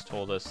Studios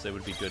told us it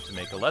would be good to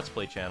make a Let's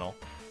Play channel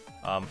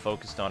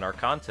focused on our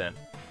content.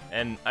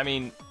 And, I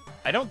mean,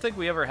 I don't think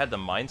we ever had the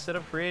mindset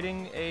of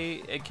creating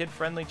a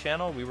kid-friendly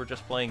channel. We were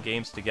just playing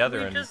games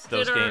together, We and just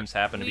those did our- games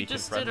happen to be We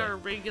just kid-friendly. did our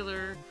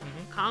regular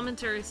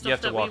commentary have stuff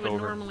to that we walk would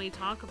over. normally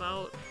talk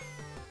about.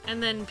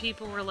 And then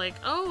people were like,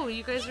 oh,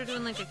 you guys are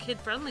doing like a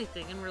kid-friendly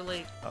thing. And we're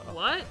like, Uh-oh.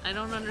 what? I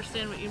don't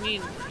understand what you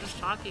mean. We're just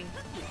talking.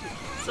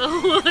 So,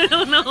 I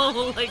don't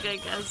know. Like, I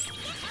guess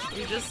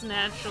we just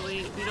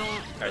naturally, we don't All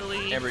right,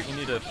 really... Amber, you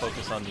need to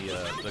focus on the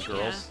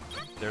girls.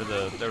 They're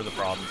the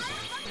problems.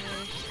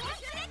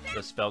 The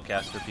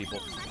spellcaster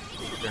people.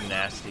 They're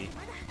nasty.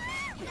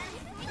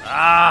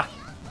 Ah!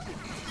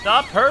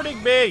 Stop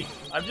hurting me!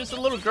 I'm just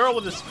a little girl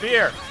with a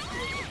spear.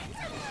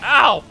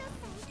 Ow!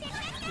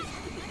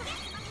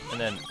 And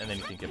then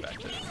you can get back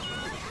to it.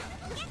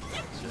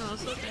 No,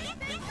 it's okay.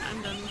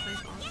 I'm done with my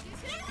thoughts.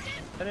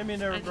 I didn't mean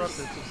to I interrupt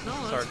just, it. no,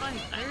 Sorry. it's fine.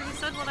 I already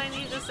said what I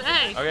need to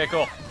say. Okay,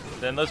 cool.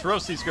 Then let's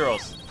roast these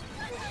girls.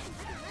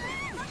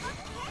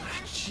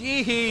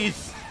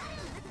 Jeez!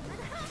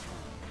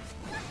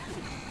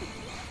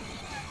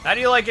 How do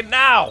you like it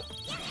now,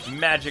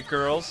 magic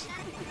girls?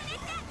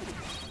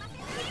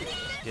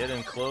 Just get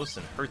in close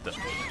and hurt them.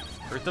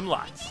 Hurt them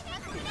lots.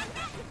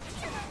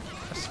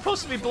 I'm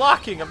supposed to be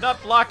blocking. I'm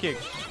not blocking.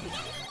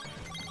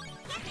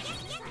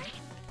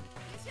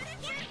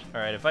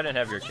 Alright, if I didn't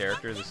have your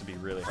character, this would be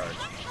really hard.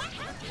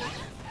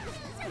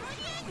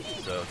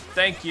 So,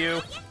 thank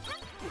you,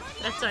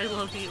 That's I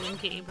love you in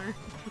gamer.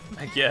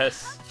 I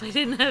guess. If I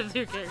didn't have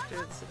your character,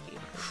 this would be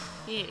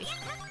hard. Yay.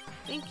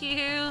 Thank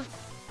you.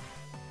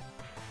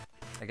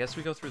 I guess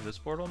we go through this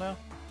portal now?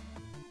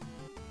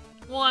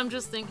 Well, I'm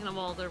just thinking of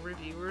all the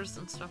reviewers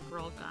and stuff were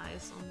all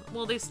guys.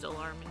 Well, they still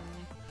are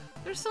mainly.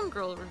 There's some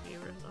girl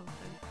reviewers out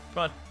there.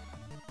 Come on.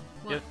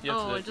 What? You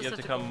have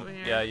to go come. over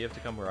here. Yeah, you have to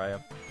come where I am.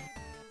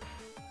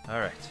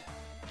 Alright.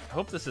 I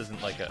hope this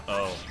isn't like a...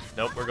 Oh.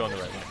 Nope, we're going the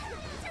right way.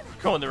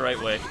 Going the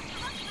right way.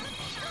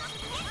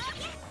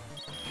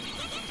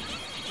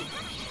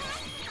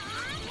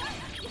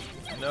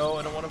 No,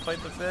 I don't want to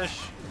fight the fish.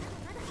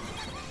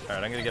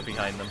 Alright, I'm gonna get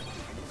behind them.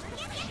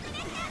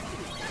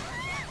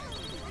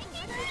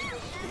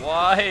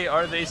 Why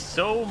are they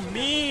so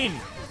mean?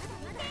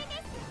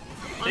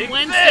 On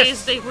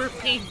Wednesdays, they were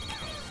pink.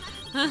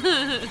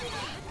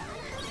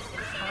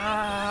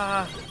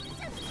 Ah.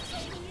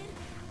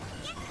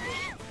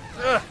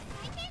 Ugh.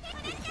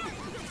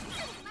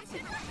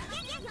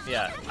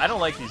 Yeah, I don't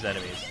like these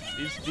enemies.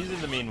 These are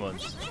the mean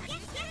ones.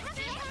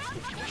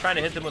 I'm trying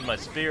to hit them with my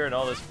spear and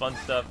all this fun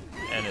stuff,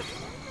 and it's...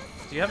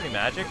 Do you have any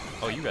magic?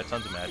 Oh, you got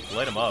tons of magic.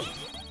 Light them up.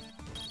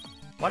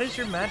 Why does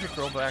your magic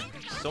roll back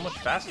so much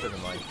faster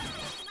than mine?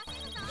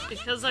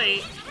 Because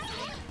I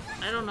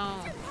don't know.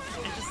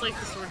 I just like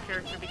the sword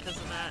character because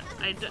of that.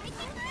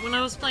 When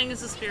I was playing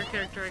as a spear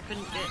character, I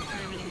couldn't get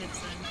very many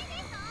hits in.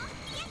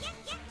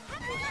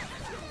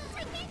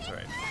 That's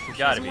alright. We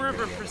gotta She's be more of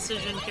a here.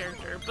 precision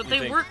character, but You they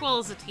think- work well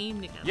as a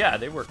team together. Yeah,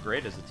 they work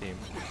great as a team.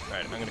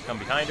 Alright, I'm gonna come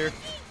behind her.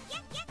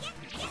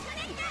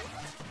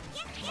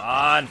 Come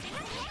on!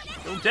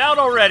 Go down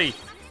already!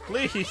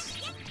 Please!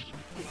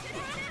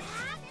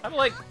 I'm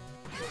like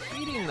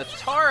beating the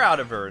tar out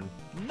of her and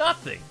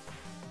nothing!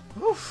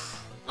 Oof!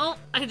 Oh,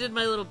 I did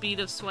my little bead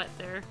of sweat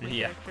there. My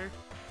Yeah. character.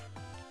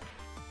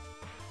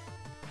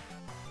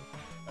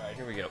 Alright,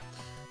 here we go.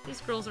 These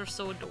girls are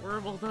so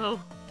adorable, though.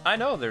 I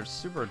know, they're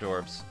super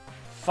adorbs.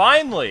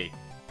 Finally!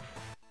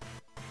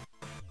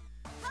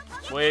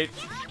 Wait,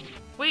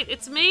 Wait,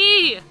 it's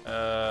me!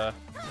 why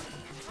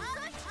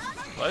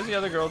is the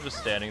other girl just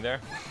standing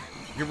there?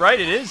 You're right,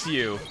 it is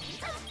you!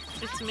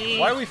 It's me.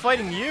 Why are we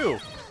fighting you?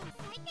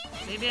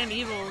 Maybe I'm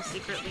evil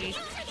secretly.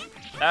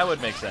 That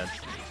would make sense.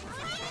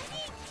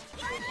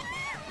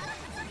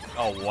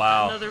 Oh,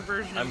 wow. Another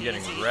version of I'm me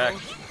getting is evil.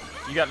 wrecked.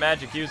 You got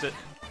magic, use it.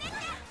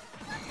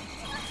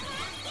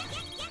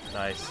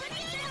 Nice.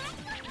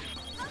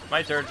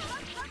 My turn.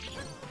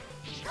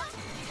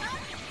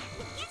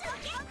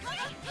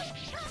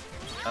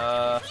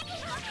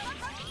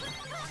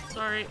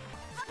 Sorry.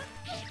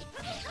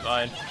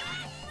 Fine.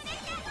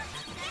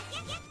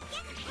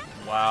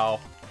 Wow.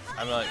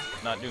 I'm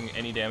not doing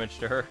any damage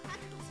to her.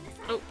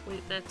 Oh,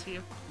 wait, that's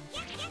you.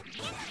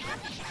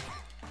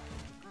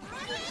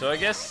 So I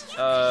guess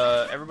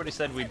everybody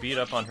said we beat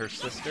up on her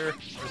sister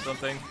or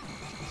something.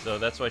 So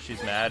that's why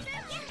she's mad.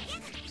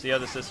 See how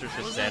the sister's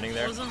just standing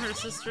there? Wasn't her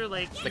sister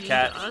like The mean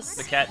cat, to us?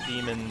 the cat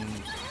demon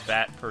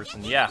bat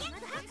person. Yeah.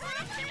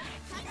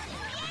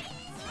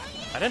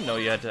 I didn't know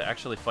you had to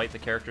actually fight the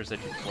characters that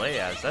you play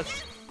as.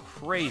 That's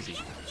crazy.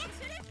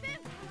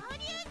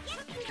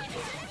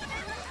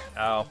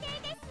 Ow.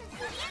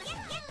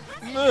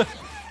 Ugh.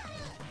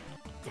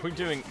 Are we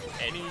doing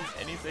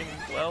anything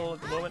well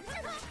at the moment?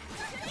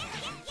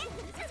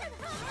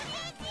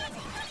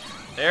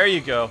 There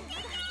you go.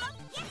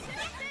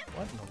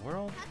 What in the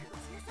world?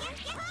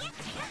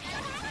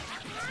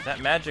 That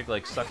magic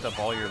like sucked up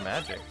all your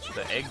magic.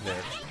 The egg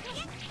there.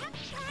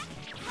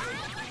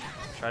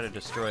 Try to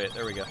destroy it.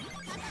 There we go.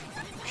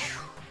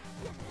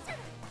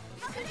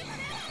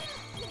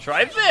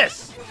 Try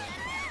this!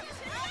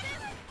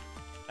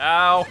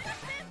 Ow!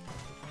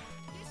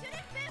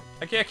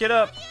 I can't get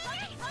up!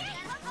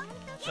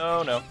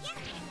 Oh no.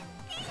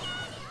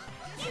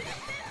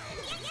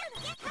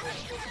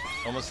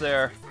 Almost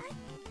there.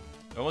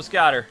 Almost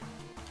got her.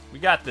 We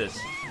got this.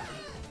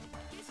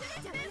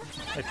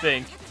 I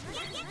think.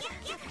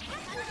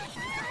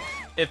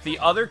 If the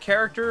other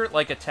character,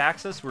 like,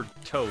 attacks us, we're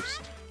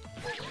toast.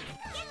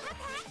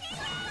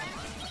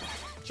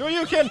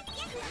 Shoryuken!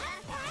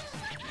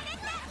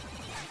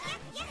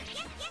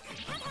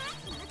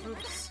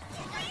 Oops.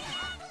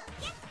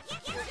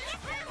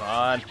 Come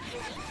on.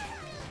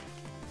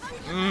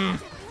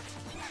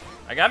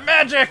 I got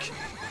magic!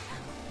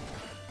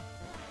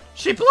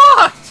 She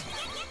blocked!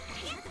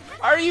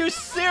 Are you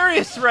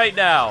serious right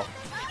now?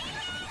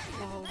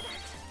 Whoa.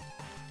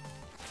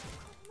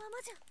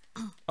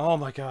 Oh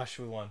my gosh,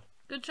 we won.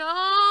 Good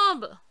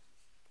job!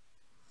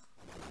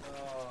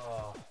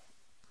 Oh.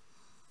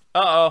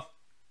 Uh-oh.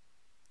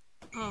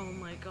 Oh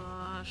my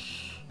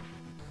gosh.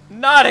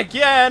 Not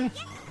again!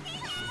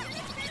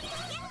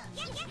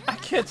 I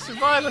can't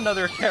survive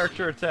another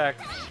character attack.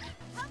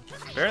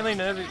 Apparently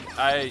never...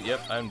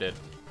 Yep, I'm dead.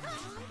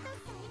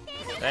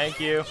 Thank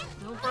you.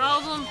 No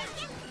problem.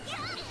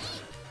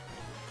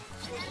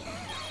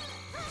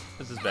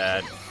 This is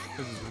bad.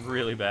 This is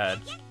really bad.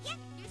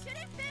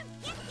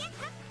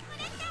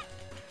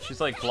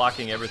 She's like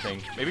blocking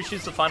everything. Maybe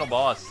she's the final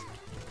boss.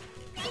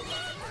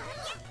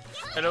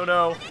 I don't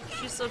know.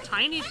 She's so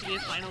tiny to be a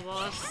final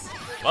boss.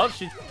 Well,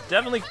 she's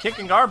definitely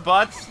kicking our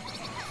butts.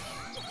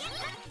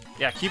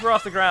 Yeah, keep her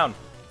off the ground.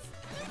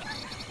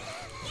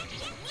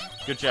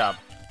 Good job.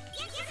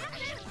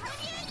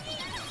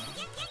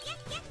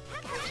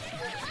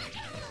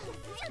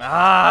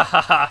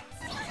 Ah!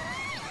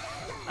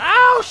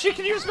 Ow! She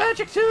can use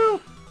magic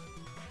too!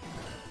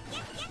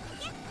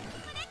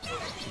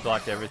 She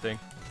blocked everything.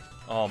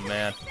 Oh,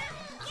 man.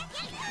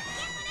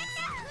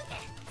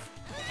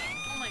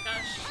 Oh my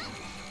gosh.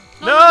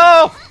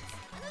 No!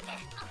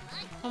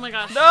 Oh my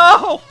gosh.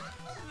 No!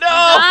 No!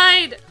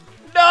 I died!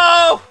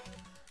 No!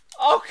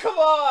 Oh, come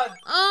on!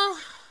 Oh.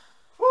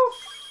 Whew.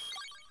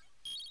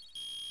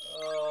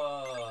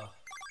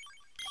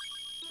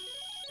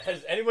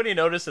 Has anybody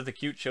noticed that the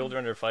cute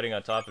children are fighting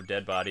on top of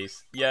dead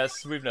bodies?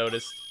 Yes, we've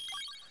noticed.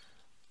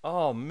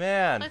 Oh,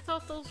 man. I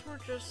thought those were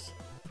just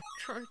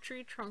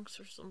tree trunks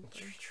or something.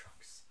 Tree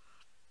trunks.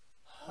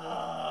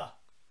 Oh,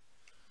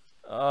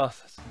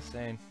 that's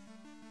insane.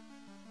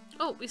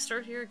 Oh, we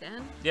start here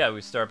again? Yeah,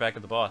 we start back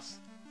at the boss.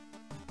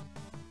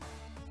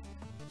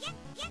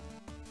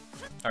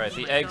 Alright,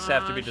 the eggs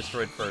have to be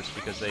destroyed first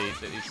because they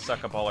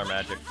suck up all our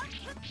magic.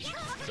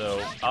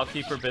 So, I'll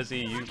keep her busy,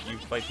 you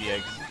fight the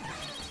eggs.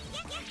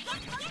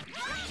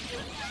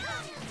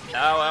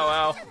 Ow, ow,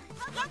 ow.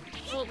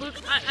 Well,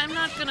 Luke, I'm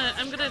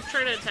gonna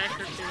try to attack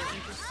her too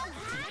and just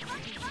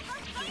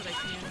do what I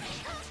can.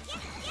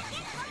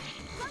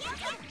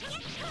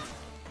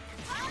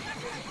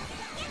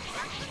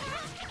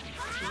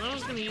 I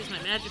was gonna use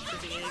my magic for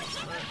the eggs,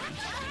 but...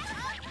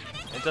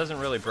 It doesn't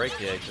really break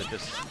the eggs, it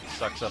just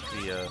sucks up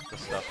the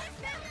stuff.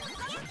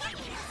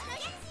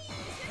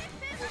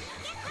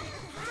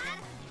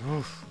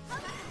 Oof.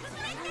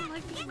 I don't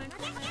like being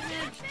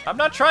micromanaged. I'm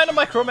not trying to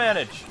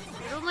micromanage!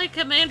 I don't like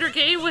Commander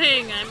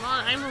K-Wing!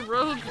 I'm a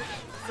rogue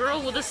girl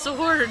with a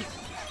sword!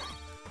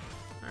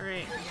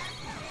 Alright.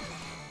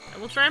 I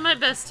will try my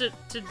best to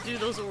do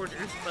those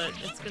orders, but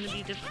it's gonna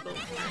be difficult.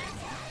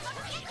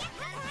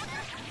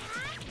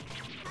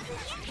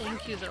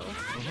 Thank you, though.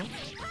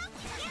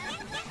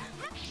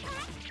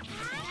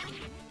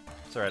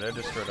 It's alright, I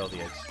destroyed all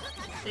the eggs.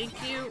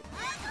 Thank you.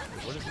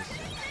 What is this?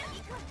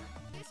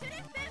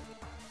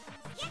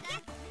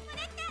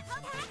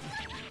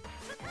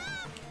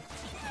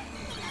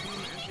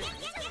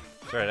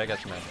 It's alright, I got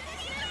some magic.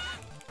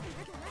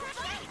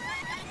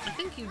 I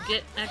think you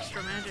get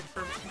extra magic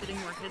for getting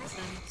more hits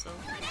in, so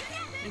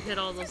you hit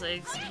all those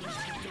eggs.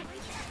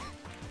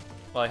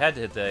 Well, I had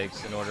to hit the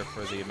eggs in order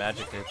for the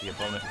magic to hit the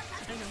opponent.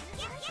 I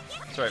know.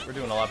 It's alright, we're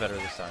doing a lot better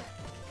this time.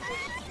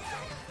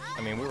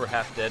 I mean, we were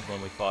half dead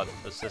when we fought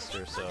the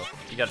sister, so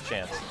you got a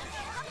chance.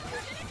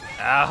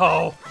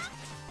 Ow!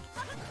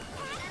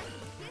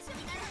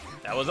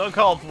 That was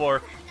uncalled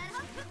for!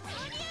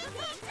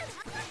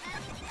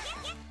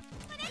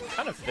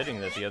 Kind of fitting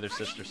that the other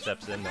sister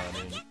steps in, though, I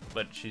mean,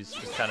 but she's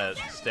just kind of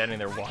standing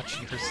there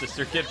watching her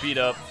sister get beat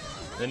up.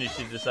 Then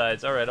she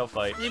decides, alright, I'll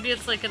fight. Maybe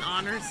it's like an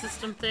honor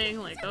system thing,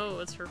 like, oh,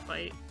 it's her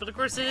fight. But of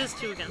course it is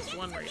 2 against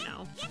 1 right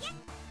now.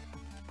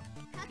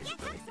 You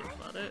should really think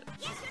about it.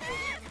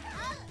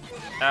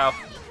 Ow.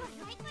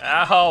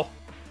 Ow!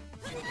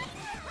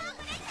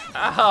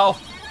 Ow!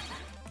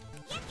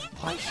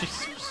 Why is she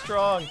so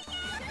strong?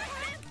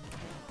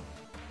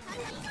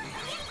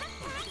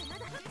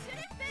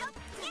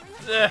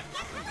 Ugh.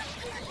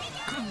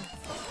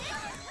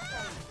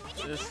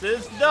 This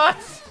is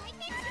nuts!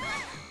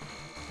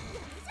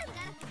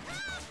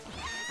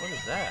 What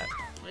is that?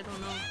 I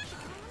don't know.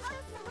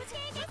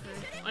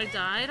 Okay. I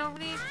died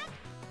already?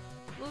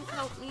 Luke,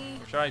 help me.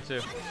 Try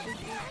to.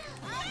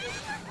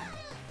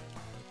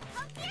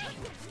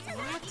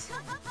 What?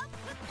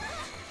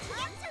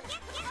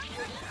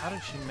 How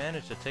did she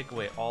manage to take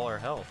away all our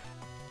health?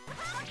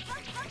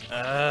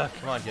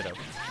 Come on, get up.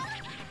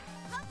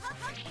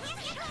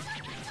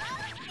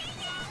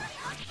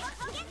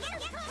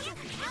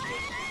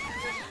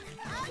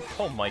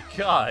 Oh my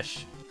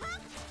gosh!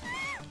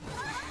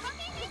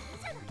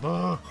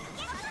 Ugh.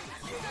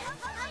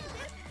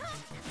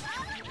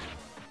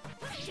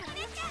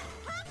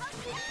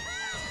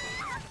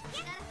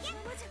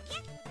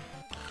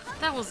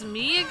 That was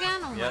me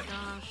again? Oh Yep. my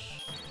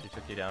gosh. She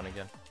took you down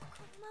again.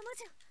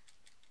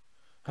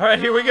 Alright,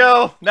 here we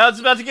go! Now it's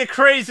about to get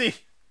crazy!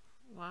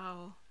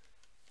 Wow.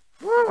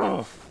 Woo.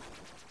 Oh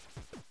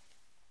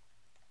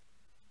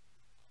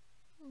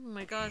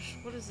my gosh,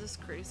 what is this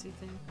crazy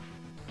thing?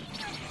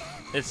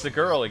 It's the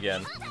girl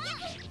again. Okay.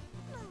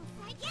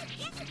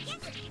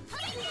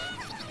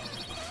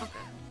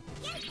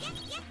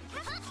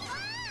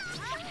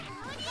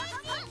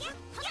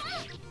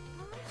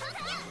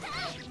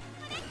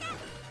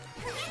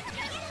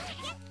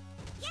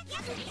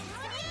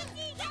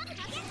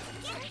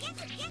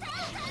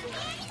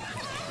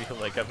 I feel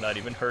like I'm not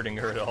even hurting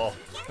her at all.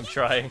 I'm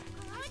trying.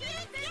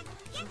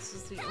 This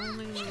is the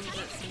only move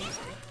that seems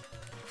to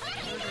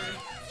hurt her.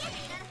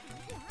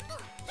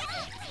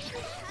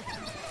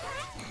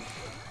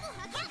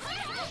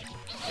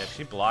 Yeah,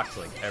 she blocks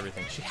like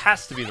everything. She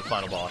has to be the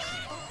final boss.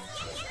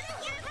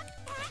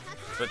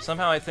 But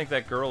somehow I think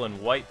that girl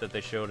in white that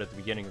they showed at the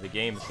beginning of the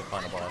game is the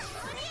final boss.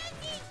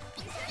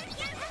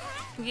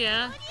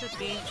 Yeah, could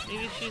be.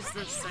 Maybe she's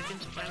the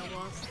second final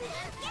boss.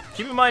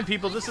 Keep in mind,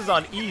 people, this is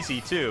on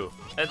easy, too.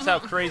 That's how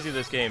crazy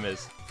this game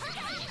is.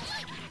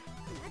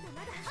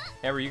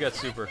 Amber, you got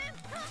super.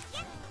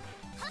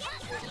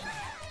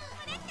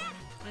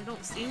 I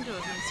don't seem to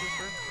have been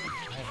super.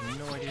 I have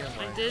no idea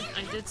why.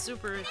 I did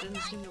super, it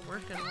didn't seem to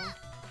work at all.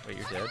 Wait,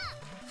 you're dead?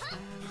 Yeah,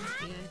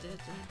 I did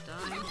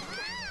die.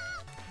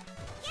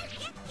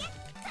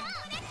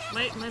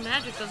 My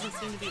magic doesn't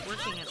seem to be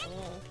working at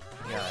all.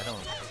 Yeah, I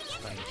don't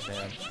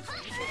understand.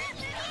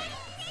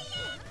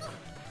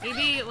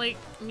 Maybe, like,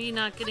 me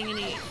not getting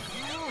any...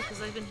 No,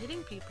 because I've been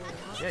hitting people.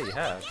 Yeah, you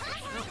have.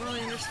 I don't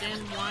really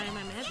understand why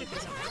my magic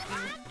isn't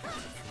working.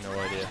 No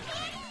idea.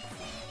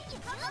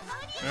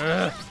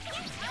 Ugh.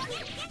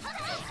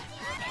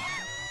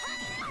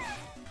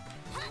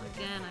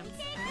 Again, I'm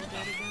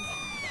dead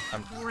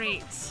again.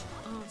 Great.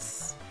 Oh,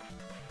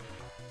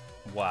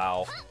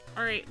 wow.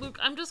 Alright, Luke,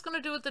 I'm just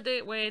gonna do it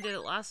the way I did it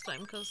last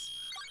time, because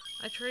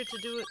I tried to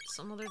do it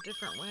some other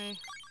different way.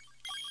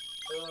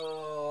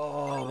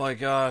 Oh my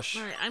gosh.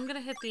 Alright, I'm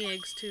gonna hit the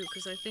eggs too,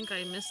 because I think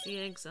I missed the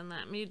eggs and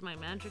that made my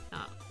magic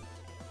not...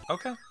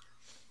 Okay.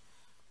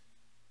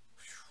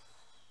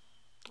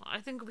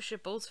 I think we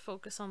should both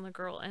focus on the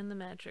girl and the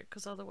magic,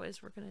 because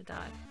otherwise we're gonna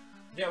die.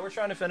 Yeah, we're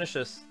trying to finish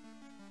this.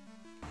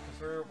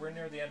 Because we're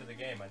near the end of the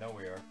game, I know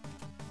we are.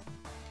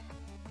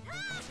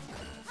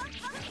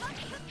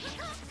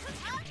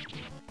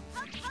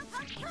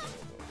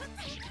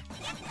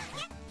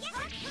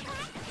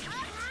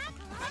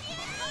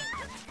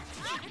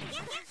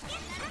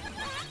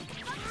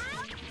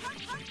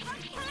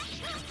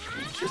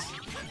 Just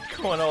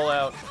going all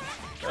out.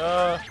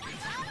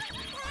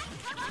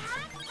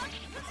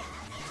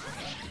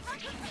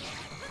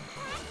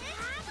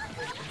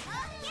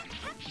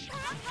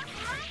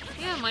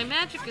 Yeah, my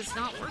magic is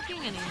not working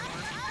anymore.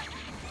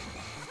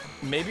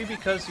 Maybe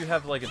because you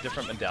have like a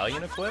different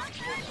medallion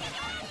equipped?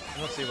 I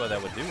don't see why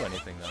that would do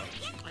anything though.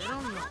 I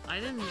don't know. I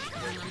didn't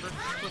remember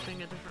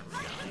equipping a different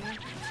medallion.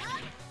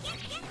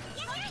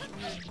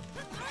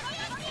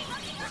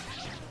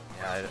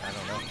 Yeah, I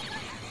don't know.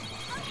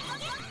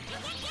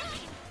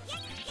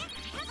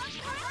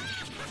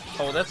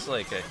 Oh, that's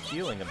like a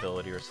healing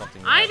ability or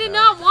something. I did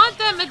not want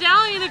that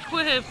medallion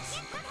equipped!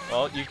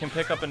 Well, you can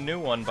pick up a new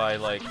one by,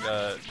 like,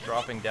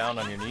 dropping down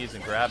on your knees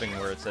and grabbing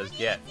where it says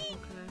get. Okay.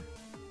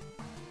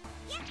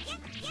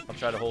 I'll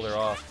try to hold her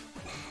off.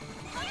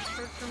 It's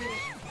hard for me.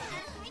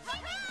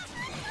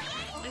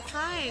 I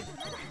tried.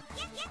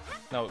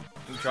 No,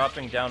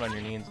 dropping down on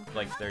your knees,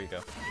 like, there you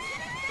go.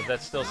 But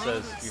that still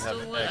says you have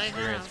an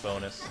experience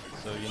bonus,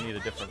 so you need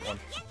a different one.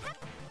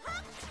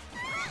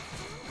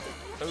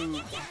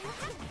 Oh.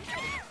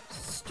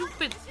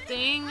 Stupid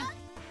thing!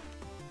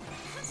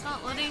 It's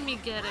not letting me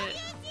get it.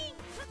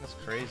 That's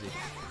crazy.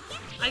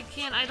 I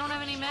can't, I don't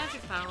have any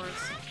magic powers.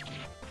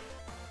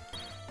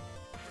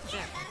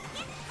 There.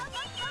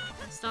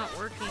 It's not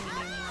working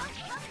anymore.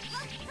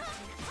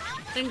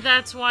 I think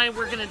that's why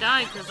we're gonna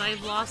die, because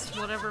I've lost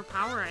whatever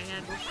power I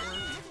had before.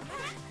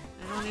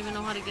 I don't even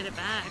know how to get it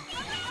back.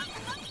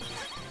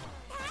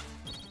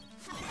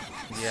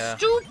 Yeah.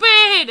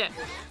 Stupid!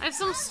 I have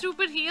some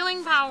stupid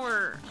healing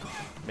power.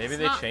 Maybe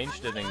they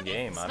changed it in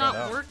game. I don't know. It's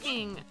not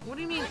working. What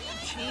do you mean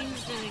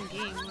changed it in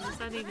game? What does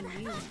that even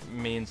mean?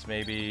 Means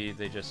maybe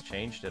they just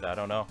changed it. I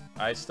don't know.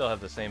 I still have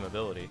the same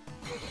ability.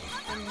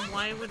 And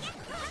why would...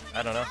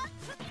 I don't know.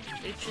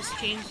 It just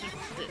changed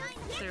it.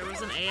 There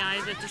was an AI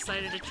that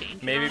decided to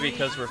change it. Maybe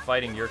because we're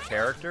fighting your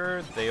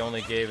character, they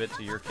only gave it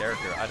to your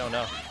character. I don't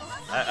know.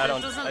 I don't.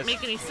 It doesn't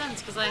make any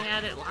sense because I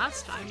had it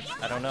last time.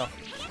 I don't know.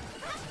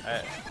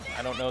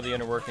 I don't know the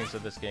inner workings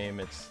of this game.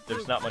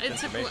 There's not much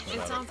information about it.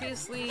 It's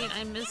obviously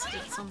I missed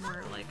it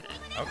somewhere. Like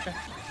okay.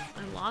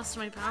 I lost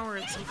my power.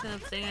 It's some kind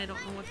of thing I don't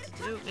know what to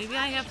do. Maybe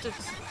I have to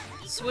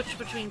switch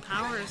between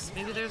powers.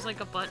 Maybe there's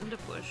like a button to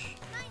push.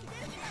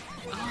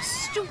 Oh,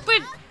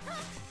 stupid!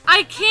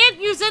 I can't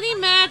use any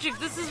magic.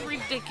 This is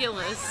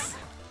ridiculous.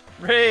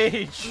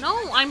 Rage! No,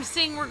 I'm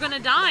saying we're gonna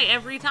die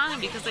every time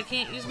because I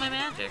can't use my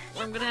magic.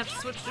 Or I'm gonna have to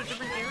switch to a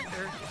different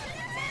character.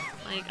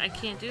 Like, I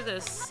can't do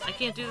this. I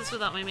can't do this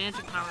without my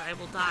magic power. I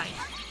will die.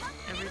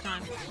 Every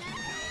time.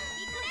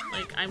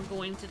 Like, I'm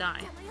going to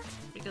die.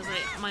 Because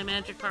my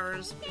magic power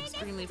is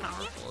extremely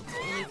powerful. It's the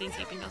only thing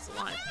keeping us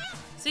alive.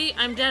 See,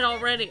 I'm dead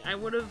already. I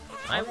would've...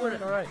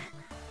 Alright.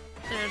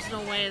 There's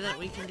no way that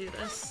we can do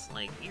this.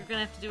 Like, you're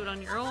gonna have to do it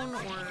on your own, or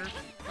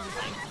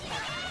something.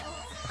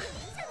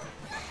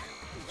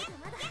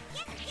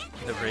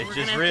 The rage We're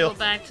gonna is real. have to go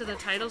back to the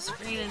title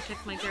screen and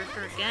pick my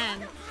character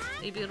again.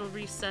 Maybe it'll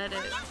reset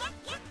it.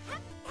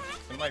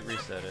 It might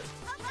reset it.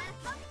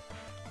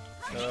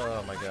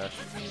 Oh my gosh.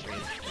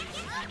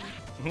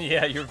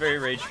 Yeah, you're very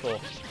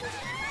rageful.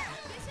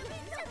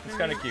 It's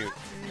kind of cute.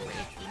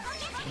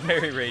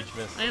 Very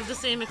ragemas. I have the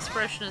same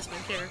expression as my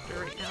character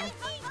right now.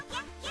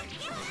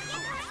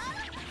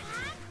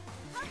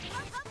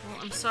 Well,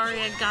 I'm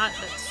sorry I got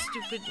that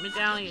stupid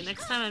medallion.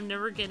 Next time I'm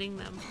never getting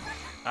them.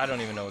 I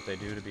don't even know what they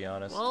do, to be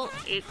honest. Well,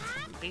 it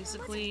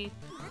basically...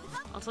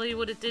 I'll tell you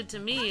what it did to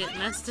me. It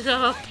messed it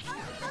up.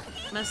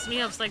 messed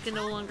me up so I can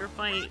no longer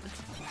fight.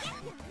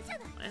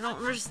 I don't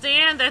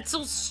understand. That's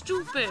so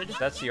stupid.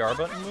 That's the R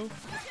button move?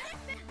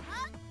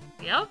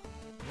 Yep.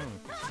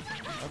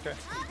 Okay.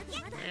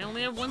 I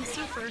only have one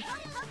super.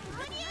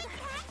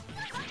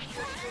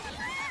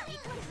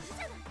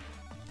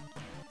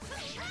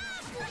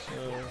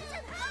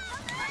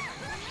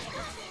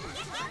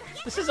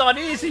 This is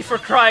uneasy for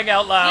crying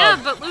out loud! Yeah,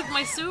 but look,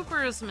 my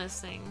super is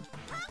missing.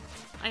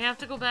 I have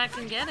to go back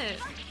and get it.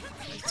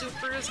 My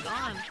super is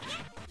gone.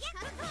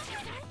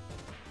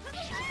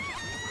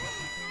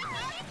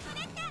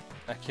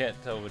 I can't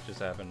tell what just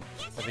happened.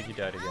 I think he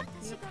died again.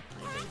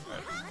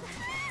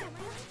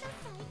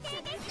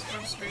 Yep, it's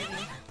frustrating.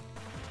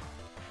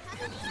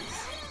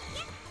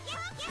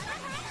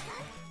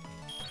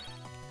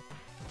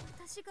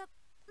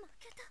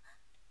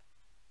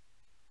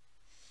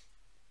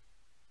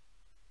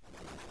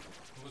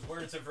 With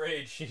words of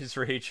rage, she's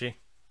raging.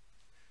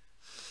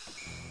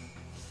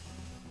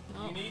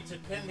 Oh. You need to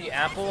pin the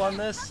apple on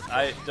this?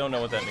 I don't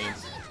know what that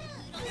means.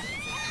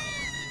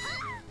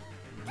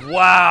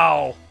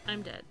 Wow!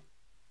 I'm dead.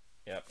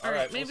 Yep. Alright,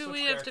 Alright, maybe we'll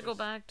we switch have to go characters.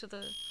 back to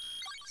the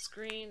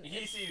screen.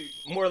 Easy,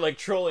 more like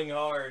trolling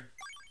hard.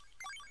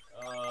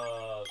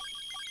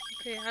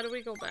 Okay, how do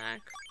we go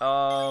back?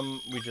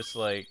 We just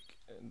like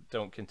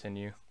don't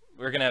continue.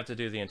 We're gonna have to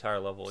do the entire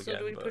level So again.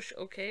 do we but... push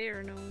OK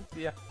or no?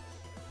 Yeah.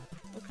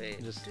 Okay,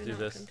 Just do do not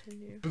this.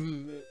 continue.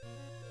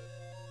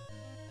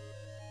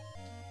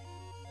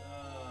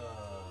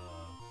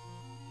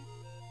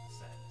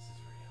 Sadness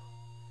is real.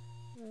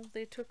 Well,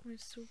 they took my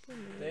super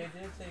move. They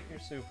did take your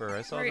super.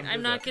 I saw Alright, them I'm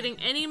do not that. getting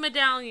any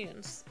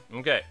medallions.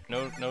 Okay,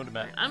 no I'm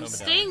medallions.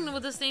 staying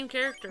with the same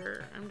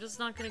character. I'm just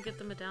not gonna get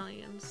the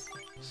medallions.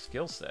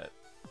 Skill set.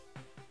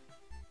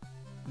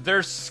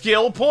 There's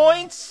skill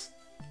points?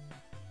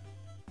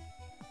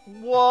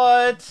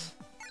 What?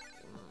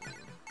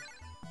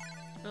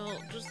 No,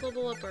 just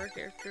level up our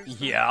characters.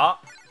 Yeah.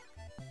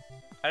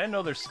 I didn't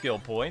know there's skill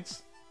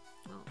points.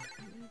 Oh,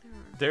 maybe there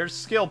are. There's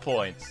skill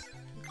points.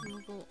 You can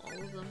level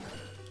all of them.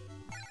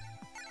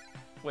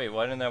 Wait,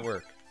 why didn't that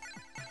work?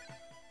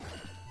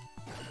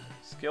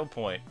 Skill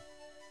point.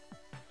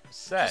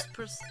 Set. Just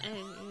press A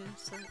and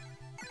set.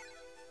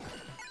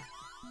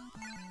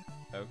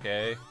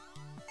 Okay.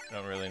 I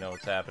don't really know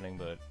what's happening,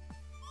 but...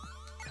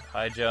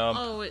 High jump.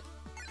 Oh, it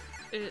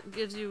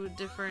gives you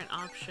different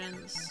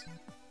options.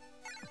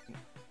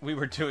 We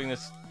were doing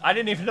this... I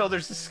didn't even know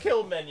there's a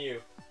skill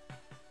menu!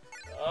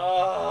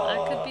 Oh.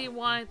 That could be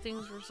why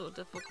things were so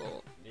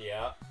difficult.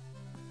 Yeah.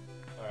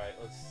 Alright,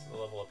 let's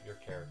level up your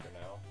character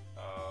now.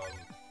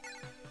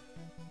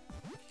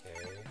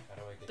 Okay, how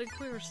do I I get... think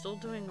we were still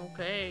doing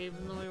okay,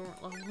 even though we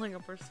weren't leveling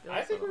up our skills.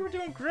 I think we were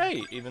doing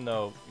great, even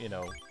though, you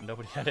know,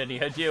 nobody had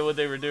any idea what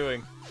they were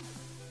doing.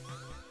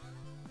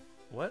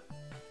 What?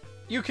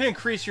 You can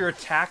increase your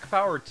attack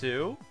power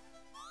too?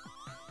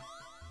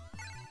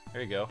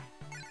 There you go.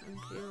 Thank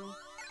you.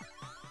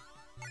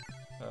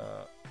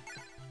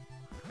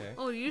 Okay.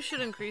 Oh, you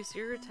should increase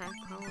your attack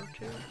power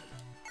too.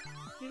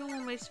 You don't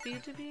want my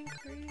speed to be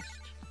increased?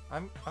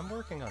 I'm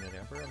working on it,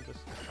 Amber. I'm just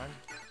trying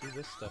to do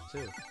this stuff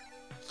too.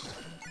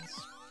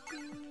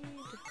 Speed.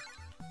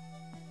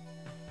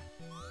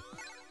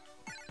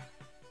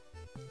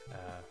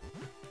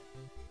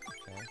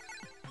 Okay.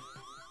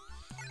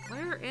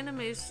 Why are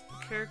anime's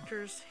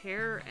characters'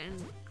 hair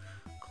and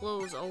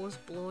clothes always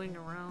blowing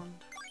around?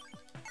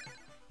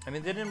 I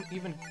mean, they didn't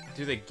even...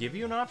 Do they give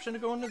you an option to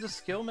go into the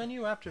skill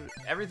menu after...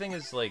 Everything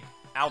is, like,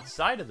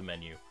 outside of the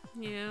menu.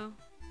 Yeah.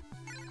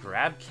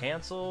 Grab,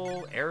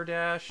 cancel, air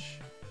dash,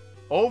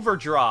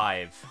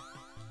 overdrive.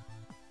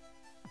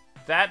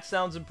 That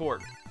sounds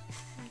important.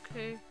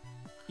 Okay.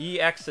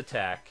 EX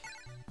attack.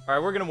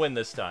 Alright, we're gonna win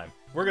this time.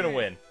 We're gonna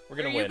win. We're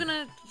gonna win.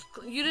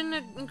 You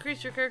didn't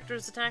increase your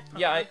character's attack power.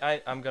 Yeah,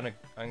 I'm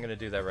gonna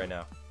do that right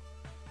now.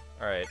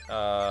 Alright,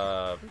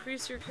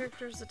 Increase your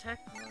character's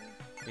attack power.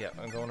 yeah,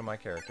 I'm going to my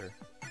character.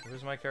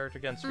 Who's my character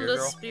again? Spear The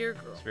Girl? Spear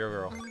Girl. Spear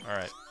Girl.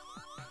 Alright.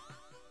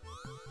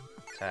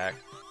 Attack.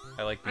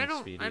 I like being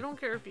speedy. I don't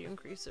care if you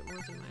increase it more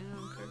than mine. I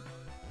don't care.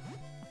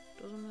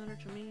 Doesn't matter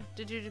to me.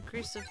 Did you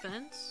decrease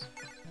defense?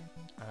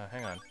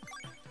 Hang on.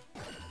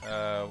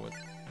 What?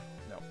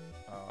 No.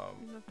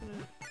 I'm not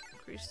gonna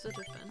increase the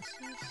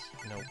defenses.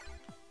 Nope.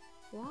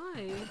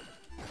 Why?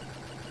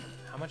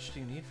 How much do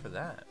you need for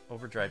that?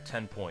 Overdrive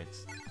 10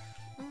 points.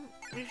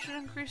 You should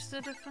increase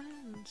the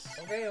defense.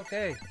 Okay,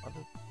 okay.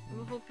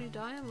 We'll hope you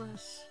die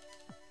less.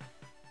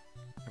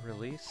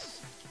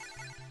 Release.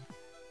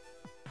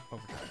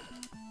 Overdrive.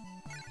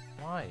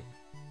 Why?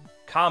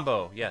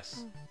 Combo,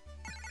 yes.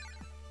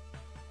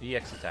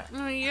 EX attack.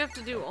 No, you have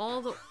to do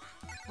all the...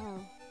 Oh.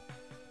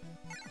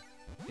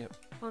 Yep.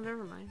 Oh,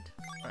 never mind.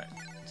 Alright,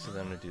 so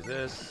then I'm gonna do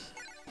this.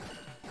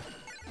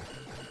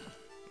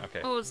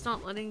 Okay. Oh, it's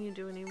not letting you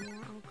do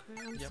anymore.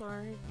 Okay, I'm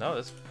sorry. No,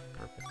 that's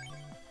perfect.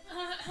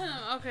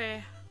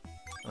 Okay.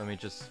 Let me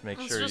just make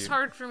It's sure just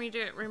hard for me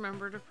to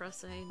remember to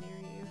press A near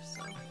you,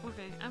 so...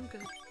 Okay, I'm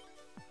good.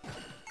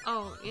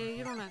 Oh, yeah,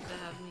 you don't have to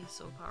have me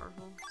so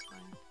powerful. It's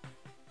fine.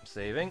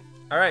 Saving.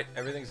 Alright,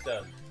 everything's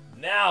done.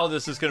 Now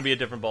this is going to be a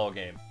different ball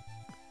game.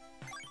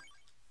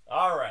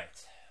 All right.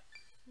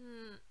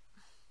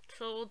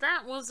 So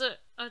that was a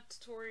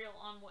tutorial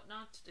on what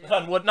not to do.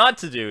 On what not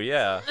to do,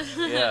 yeah.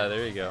 Yeah,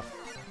 there you go.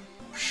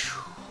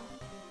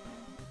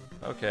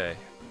 Okay.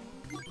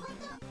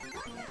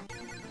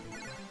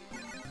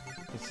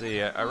 Let's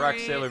see. I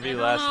rocked Sailor V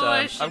last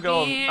time. I'm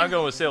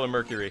going with Sailor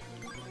Mercury.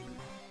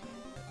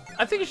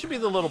 I think it should be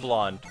the little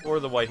blonde or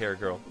the white hair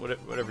girl,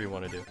 whatever you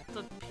want to do.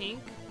 The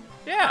pink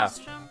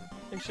costume?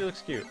 I think she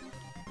looks cute.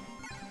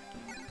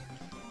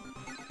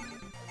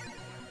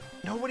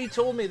 Nobody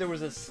told me there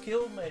was a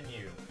skill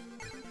menu.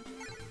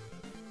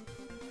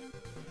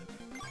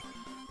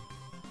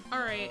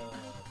 Alright,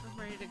 I'm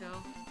ready to go.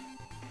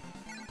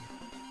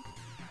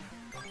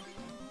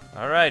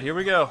 Alright, here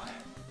we go.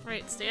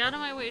 Right, stay out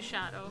of my way,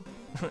 Shadow.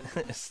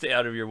 Stay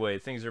out of your way.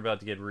 Things are about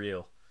to get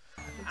real.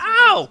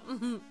 Ow!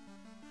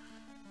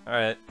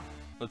 Alright,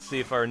 let's see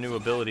if our new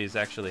abilities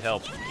actually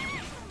help.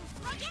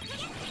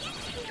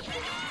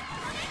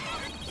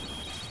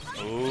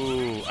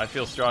 Ooh, I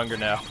feel stronger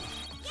now.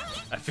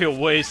 I feel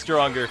way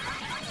stronger.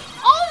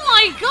 Oh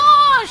my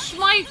gosh!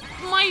 My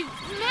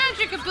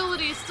magic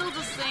ability is still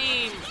the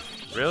same.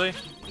 Really?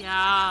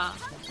 Yeah.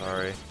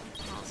 Sorry.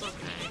 That's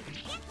okay.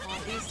 Well,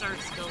 these dark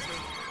skills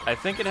are... I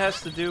think it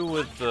has to do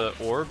with the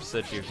orbs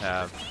that you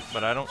have,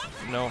 but I don't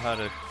know how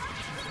to,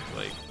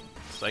 like,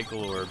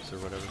 cycle orbs or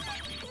whatever.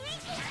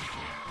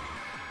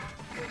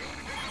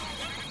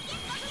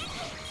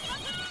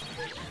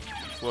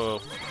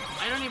 Whoa.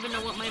 I don't even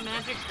know what my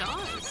magic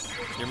does.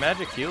 Your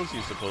magic heals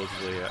you,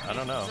 supposedly. I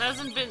don't know. It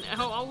hasn't been...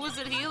 How was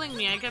it healing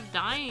me? I kept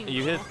dying.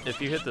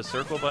 If you hit the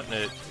circle button,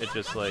 it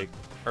just, like...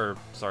 Or,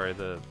 sorry,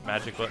 the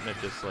magic button, it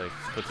just, like,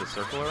 puts a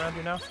circle around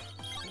you now?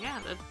 Yeah,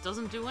 that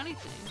doesn't do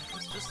anything.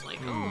 It's just like,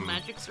 oh,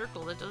 magic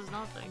circle that does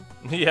nothing.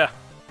 Yeah.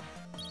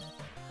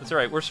 That's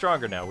alright, we're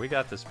stronger now. We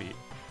got this beat.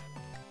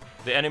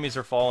 The enemies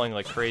are falling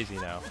like crazy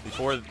now.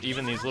 Before,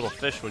 even these little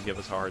fish would give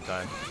us a hard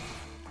time.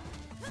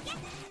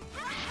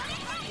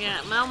 Yeah,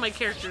 now my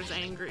character's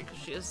angry because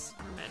she has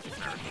her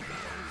magic on.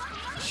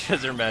 She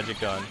has her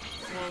magic on.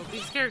 Well,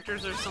 these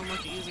characters are so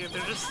much easier.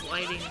 They're just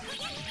sliding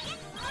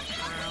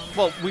around.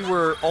 Well, we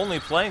were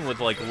only playing with,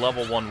 like,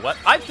 level 1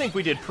 weapon. I think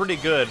we did pretty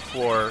good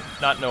for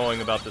not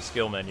knowing about the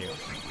skill menu.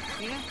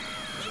 Yeah,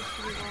 that was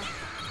pretty well.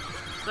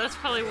 So that's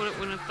probably what it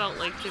would have felt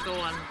like to go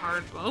on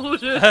hard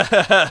mode.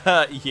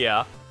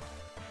 Yeah.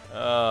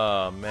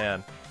 Oh,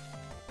 man.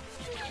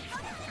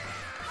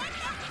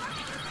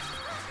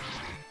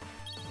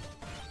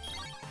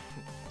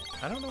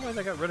 I don't know why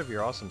they got rid of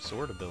your awesome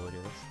sword ability.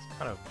 That's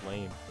kind of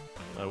lame.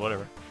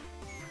 Whatever.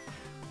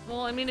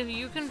 Well, I mean, if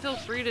you can feel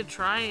free to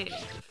try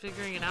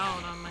figuring it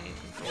out on my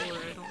controller,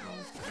 I don't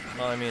know.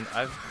 Well, I mean,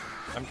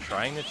 I'm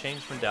trying to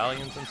change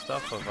medallions and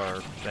stuff of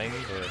our thing,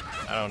 but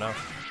I don't know.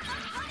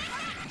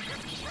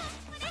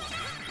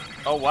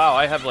 Oh wow,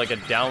 I have like a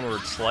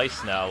downward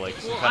slice now, like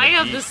some kind of I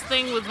have this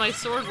thing with my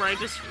sword where I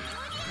just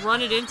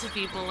run it into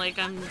people like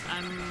I'm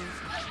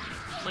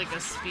like a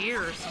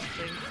spear or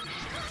something.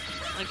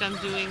 Like I'm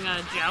doing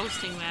a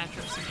jousting match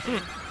or something.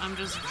 I'm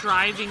just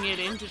driving it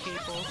into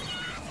people.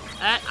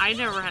 I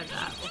never had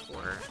that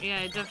before. Yeah,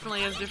 I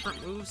definitely have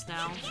different moves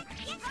now.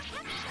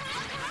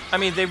 I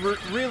mean, they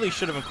really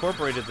should have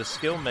incorporated the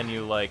skill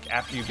menu, like,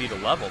 after you beat a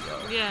level,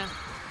 though. Yeah.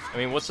 I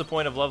mean, what's the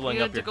point of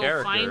leveling up your character? You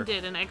have to go find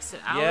it and exit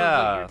out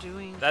of what you're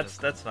doing.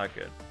 That's not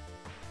good.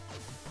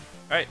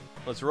 Alright,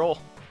 let's roll.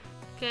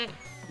 Okay.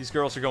 These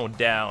girls are going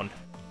down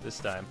this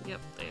time. Yep,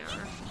 they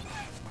are.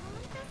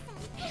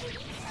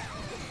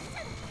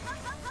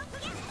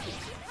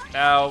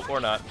 Ow, or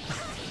not.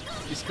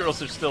 These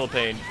girls are still a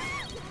pain.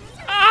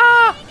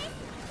 Ah!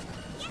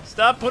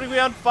 Stop putting me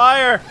on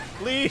fire,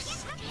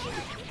 please.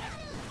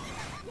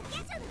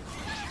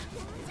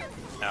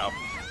 Ow.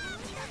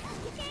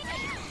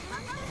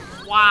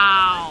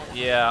 Wow.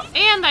 Yeah.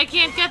 And I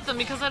can't get them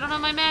because I don't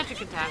have my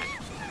magic attack.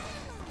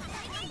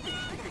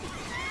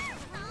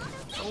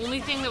 The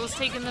only thing that was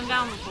taking them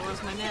down before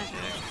was my magic.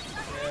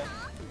 Yeah.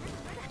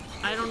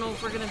 I don't know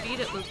if we're gonna beat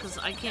it, Luke, because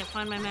I can't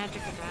find my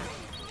magic attack.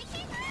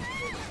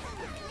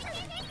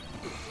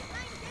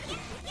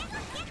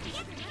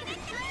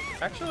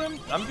 Actually,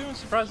 I'm doing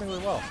surprisingly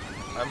well.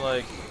 I'm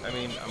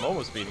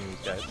almost beating these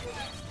guys.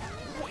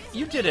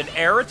 You did an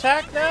air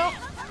attack now?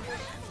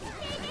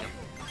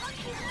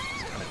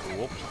 That's kind of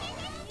cool.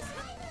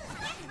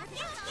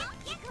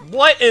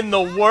 What in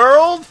the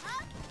world?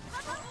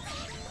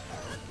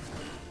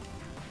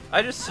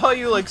 I just saw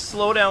you, like,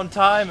 slow down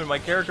time and my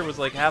character was,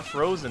 like, half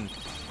frozen.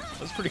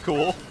 That's pretty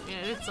cool. Yeah,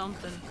 it did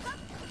something.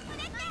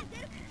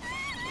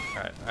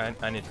 Alright,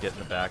 I need to get in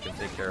the back and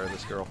take care of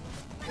this girl.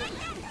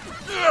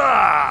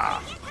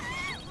 Ah!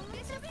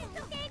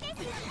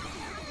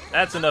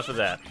 That's enough of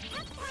that.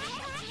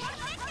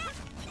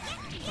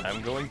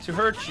 I'm going to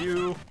hurt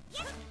you.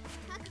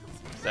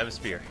 I have a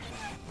spear.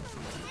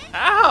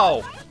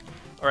 Ow!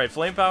 Alright,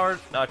 flame power,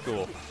 not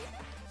cool.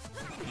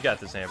 You got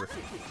this, Amber.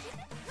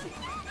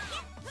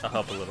 I'll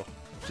help a little.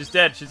 She's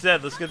dead. She's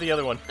dead. Let's get the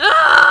other one.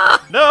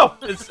 Ah! No!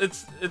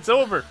 It's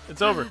over.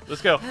 It's over.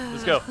 Let's go.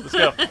 Let's go. Let's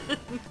go.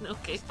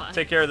 Okay, fine.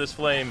 Take care of this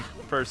flame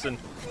person.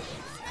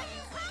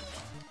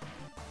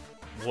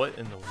 What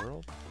in the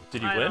world?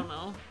 Did you win? I don't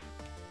know.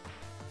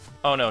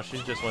 Oh no, she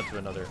just went to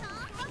another.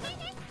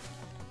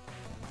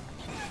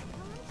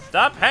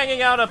 Stop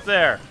hanging out up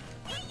there!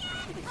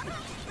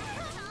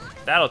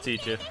 That'll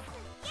teach you.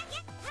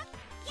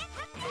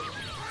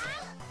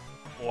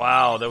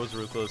 Wow, that was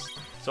ruthless.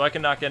 So I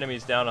can knock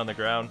enemies down on the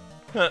ground,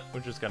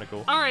 which is kind of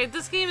cool. Alright,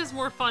 this game is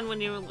more fun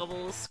when you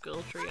level the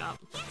skill tree up.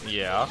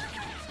 Yeah.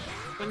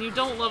 When you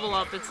don't level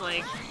up, it's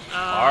like,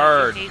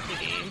 hard. I hate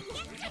the game.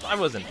 I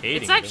wasn't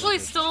hating It's it. actually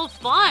still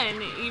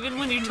fun, even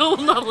when you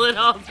don't level it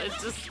up.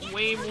 It's just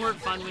way more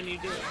fun when you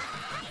do it.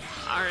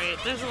 Alright,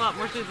 there's a lot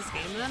more to this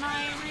game than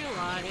I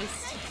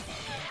realized.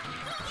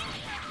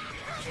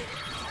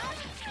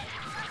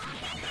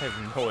 I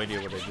have no idea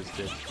what I just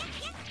did.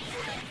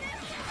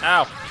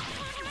 Ow!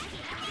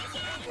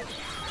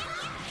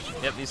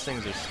 Yep, these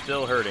things are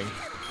still hurting.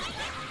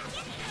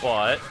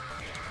 But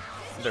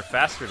they're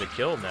faster to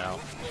kill now.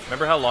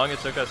 Remember how long it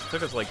took us? It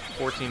took us like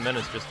 14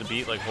 minutes just to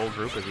beat like a whole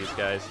group of these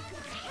guys.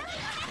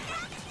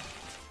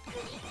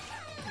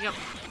 Yep.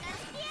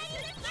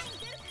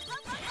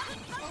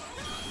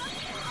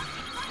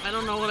 I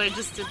don't know what I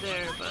just did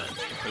there, but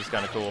It was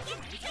kind of cool.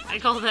 I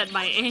call that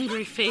my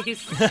angry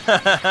face.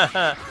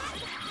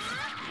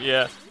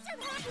 Yeah.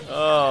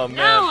 Oh man.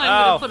 Now I'm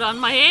Ow. gonna put on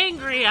my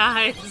angry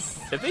eyes.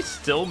 If they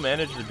still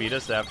manage to beat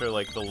us after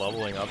like the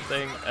leveling up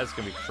thing, that's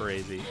gonna be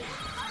crazy.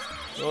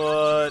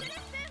 What?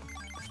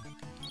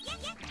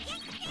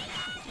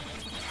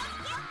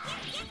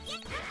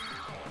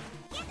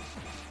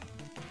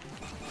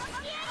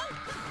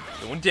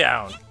 Going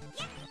down.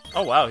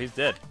 Oh wow, he's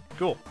dead.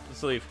 Cool.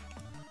 Let's leave.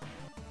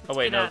 Oh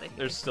wait, get no, outta here.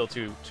 there's still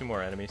two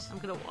more enemies. I'm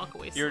gonna walk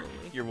away slowly.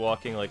 You're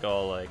walking like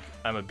all like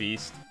I'm a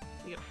beast.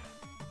 Yep.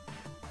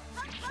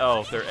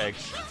 Oh, they're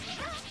eggs.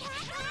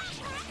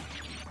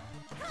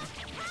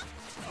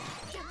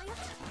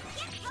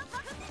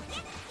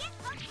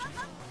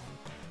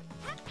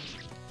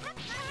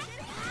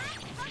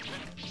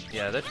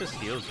 Yeah, that just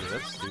heals you.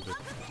 That's stupid.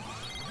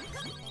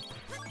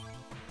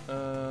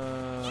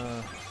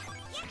 I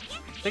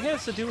think it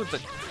has to do with the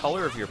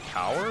color of your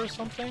power or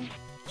something?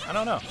 I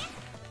don't know.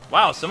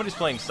 Wow, somebody's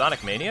playing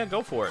Sonic Mania?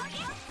 Go for it.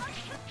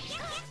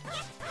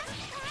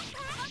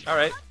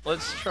 Alright,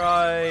 let's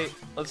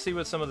see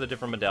what some of the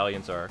different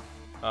medallions are.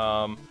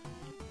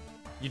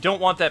 You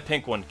don't want that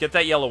pink one. Get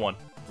that yellow one.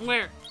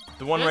 Where?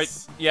 The one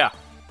This? right... Yeah.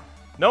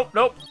 Nope.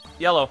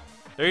 Yellow.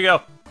 There you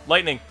go.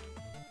 Lightning.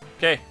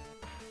 Okay.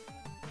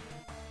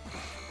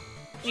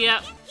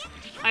 Yep.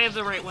 I have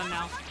the right one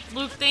now.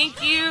 Luke,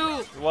 thank you!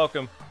 You're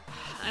welcome.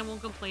 I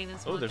won't complain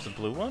as Oh, much. there's a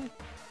blue one?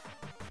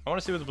 I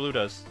want to see what the blue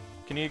does.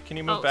 Can you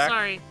move Oh, back?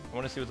 sorry. I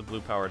want to see what the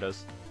blue power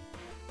does.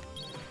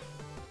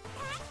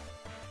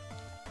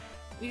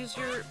 Use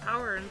your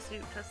power and see,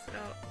 test it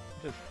out.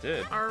 Just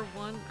did.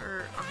 R1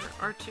 or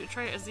R2.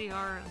 Try a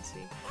ZR and see.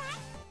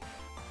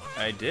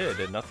 I did,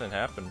 and nothing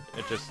happened.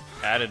 It just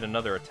added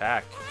another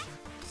attack.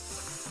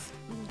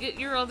 Get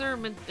your other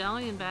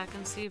medallion back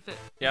and see if it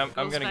Yeah, I'm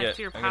goes gonna back get.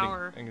 to your I'm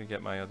power. gonna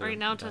get my other. Right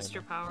now, medallion. test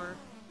your power.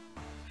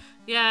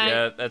 Yeah.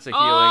 Yeah, that's a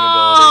healing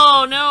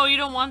Oh no, you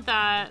don't want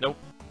that. ability.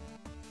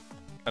 Nope.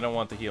 I don't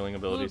want the healing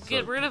ability. Luke,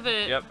 get rid of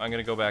it. Yep, I'm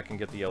gonna go back and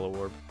get the yellow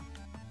orb.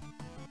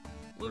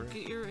 Luke,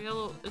 get your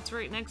yellow. It's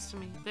right next to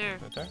me. There.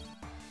 Right there.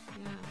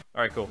 Yeah.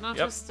 All right, cool. Now Yep,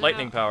 test it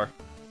lightning out. power.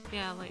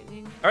 Yeah,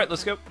 lightning. All right,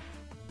 let's go.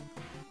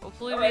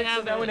 Hopefully All we right, have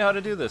so now it. we know how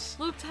to do this.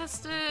 Luke,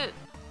 test it.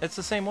 It's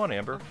the same one,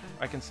 Amber. Okay.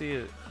 I can see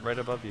it right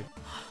above you.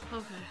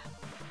 Okay.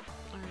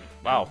 Alright.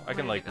 Wow, now I can,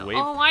 ready like, to go. wave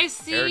Oh, I air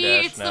see.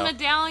 dash It's now. the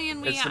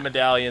medallion we It's have. the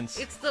medallions.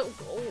 It's the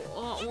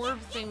orb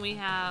thing we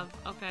have.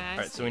 Okay, I All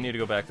right, see. so we need to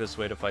go back this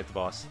way to fight the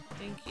boss.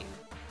 Thank you.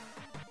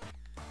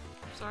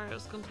 Sorry, I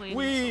was complaining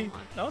Wee! so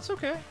much. No, it's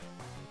okay.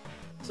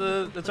 It's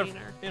a,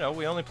 Complainer. you know,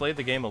 we only played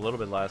the game a little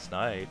bit last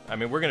night. I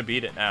mean, we're gonna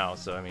beat it now,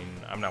 so I mean,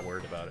 I'm not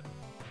worried about it.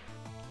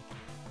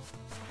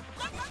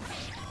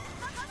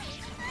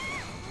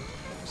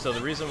 So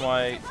the reason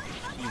why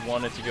you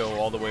wanted to go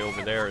all the way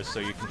over there is so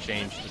you can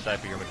change the type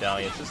of your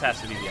medallions. This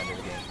has to be the end of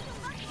the game.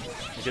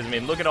 Because, I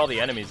mean, look at all the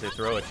enemies they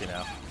throw at you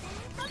now.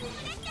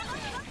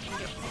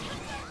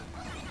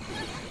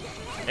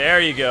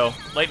 There you go.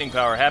 Lightning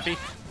power. Happy?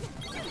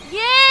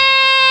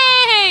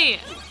 Yay!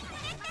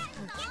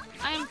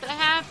 I'm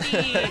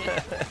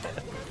happy.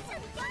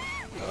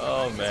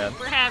 Oh, man.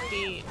 Super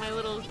happy. My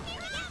little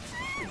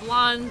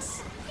blonde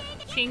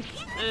pink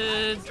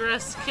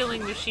dress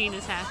killing machine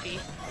is happy.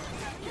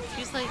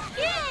 She's like,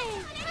 yay!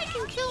 I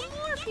can kill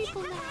more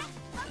people now.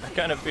 I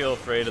kind of feel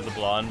afraid of the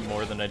blonde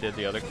more than I did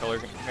the other color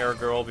hair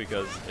girl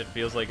because it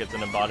feels like it's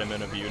an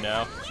embodiment of you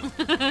now.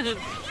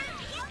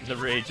 The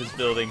rage is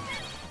building.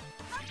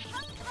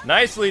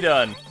 Nicely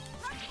done.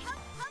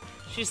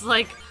 She's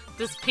like,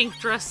 this pink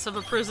dress of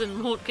a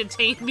prison won't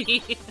contain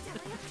me.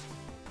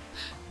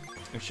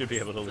 We should be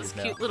able to This leave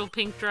now. cute little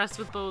pink dress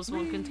with bows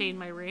won't contain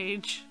my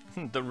rage.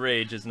 The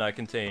rage is not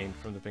contained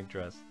from the pink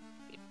dress.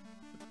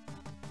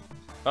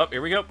 Oh,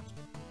 here we go.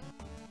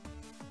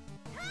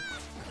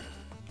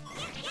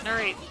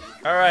 Alright.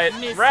 Alright,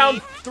 Missy.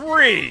 round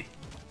 3!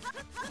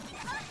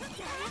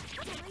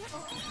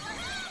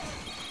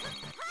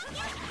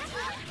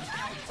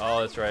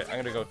 Oh, that's right. I'm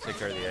gonna go take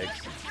care of the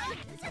eggs.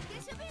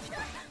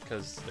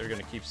 Because they're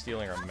gonna keep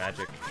stealing our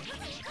magic.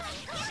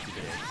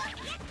 Stupid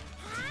eggs.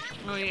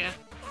 Oh yeah.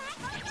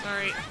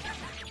 Sorry.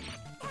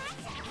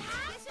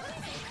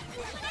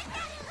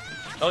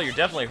 Oh, you're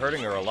definitely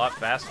hurting her a lot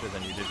faster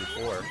than you did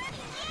before.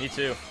 Me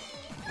too.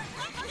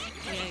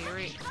 Yeah, you're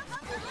right.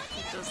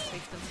 It does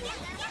take them.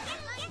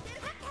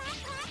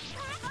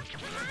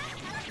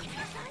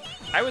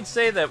 I would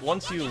say that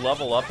once you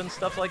level up and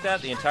stuff like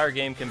that, the entire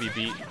game can be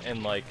beat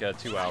in like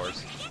 2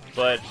 hours.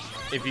 But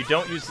if you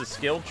don't use the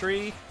skill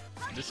tree,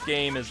 this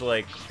game is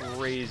like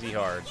crazy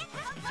hard.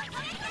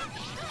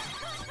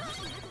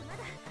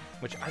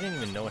 Which I didn't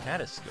even know it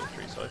had a skill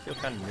tree, so I feel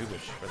kind of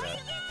noobish for that.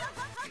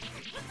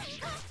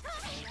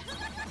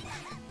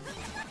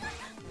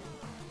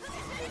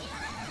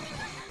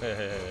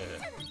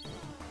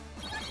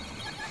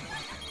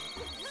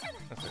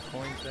 That's a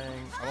coin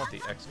thing. I want the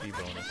XP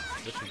bonus.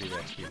 This should be the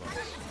XP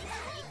bonus.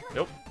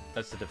 Nope,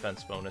 that's the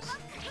defense bonus.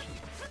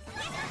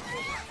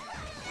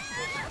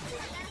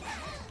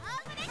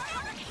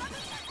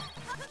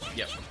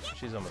 Yep,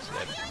 she's almost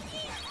dead.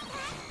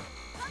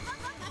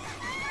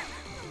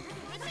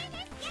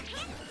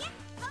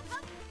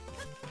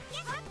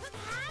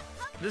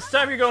 This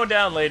time you're going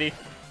down, lady.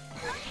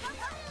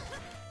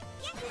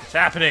 It's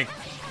happening.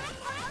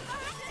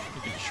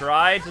 You can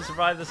try to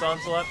survive this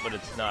onslaught, but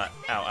it's not.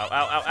 Ow, ow,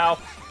 ow, ow, ow.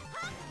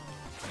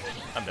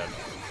 I'm done.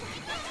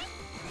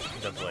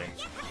 I'm done playing.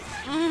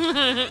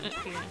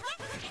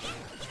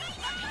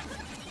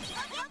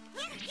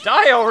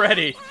 Die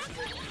already!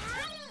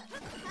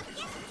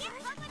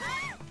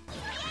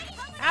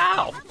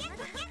 Ow!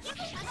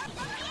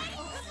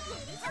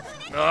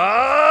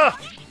 Ah!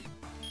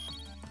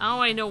 Oh,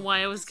 I know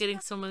why I was getting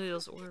so many of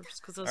those orbs,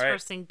 because I was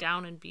pressing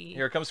down and B.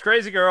 Here comes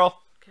Crazy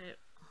Girl. Okay.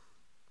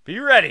 Be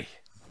ready.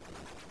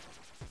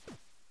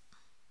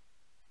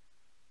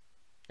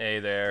 Hey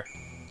there.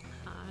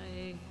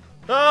 Hi.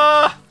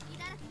 Ah!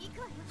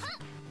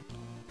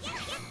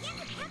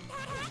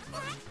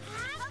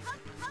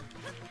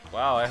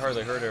 Wow, I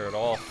hardly hurt her at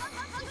all.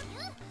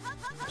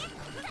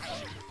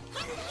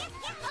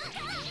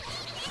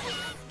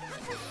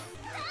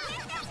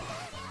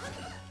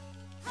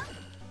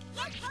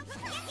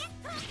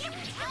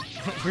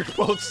 We're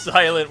both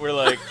silent. We're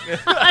like...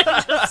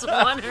 I just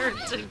want her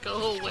to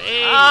go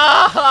away.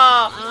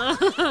 Ah!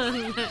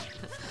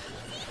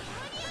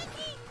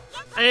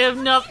 I have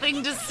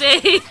nothing to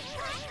say.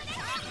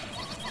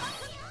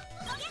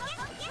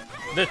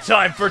 The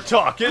time for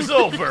talk is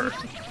over.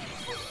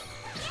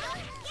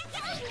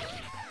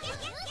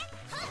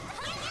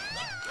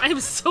 I'm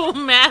so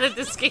mad at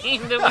this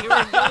game that we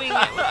were doing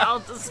it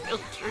without the skill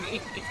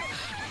tree.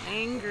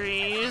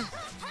 Angry.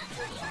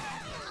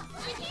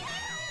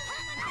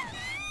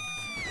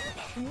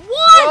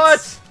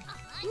 What?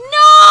 No!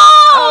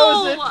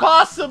 How is it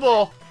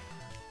possible?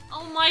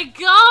 Oh my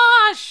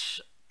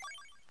gosh!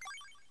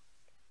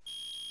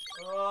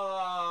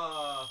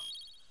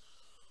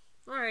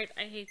 Alright,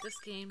 I hate this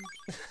game.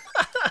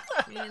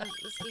 Man,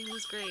 this game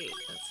is great.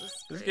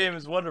 This game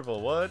is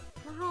wonderful. What?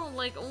 No,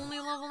 like only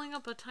leveling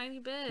up a tiny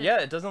bit. Yeah,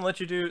 it doesn't let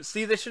you do...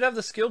 See, they should have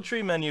the skill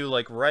tree menu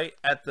like right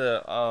at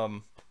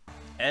the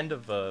end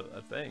of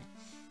a thing.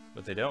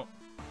 But they don't.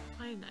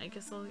 Fine, I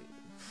guess I'll...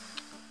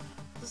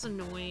 This is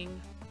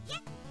annoying.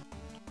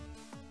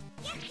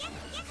 Alright,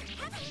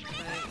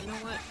 you know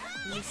what?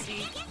 Let me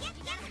see.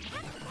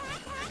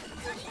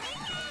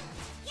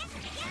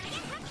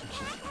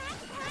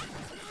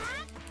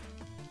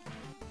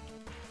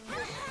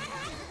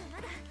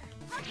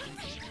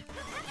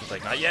 It's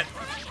like, not yet.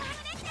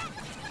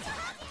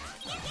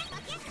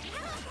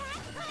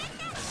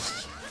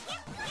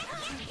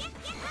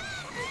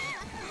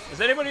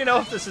 Does anybody know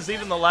if this is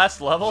even the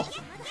last level?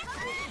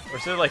 Or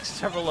is there like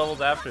several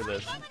levels after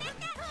this?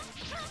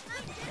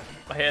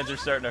 My hands are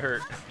starting to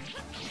hurt.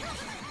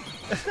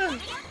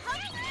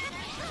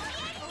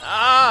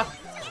 Ah!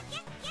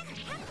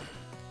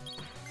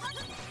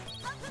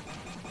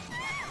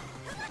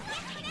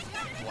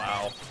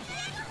 Wow.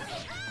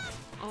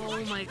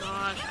 Oh my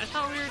gosh, I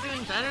thought we were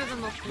doing better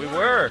than before. We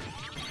were!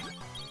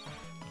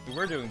 We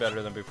were doing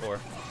better than before.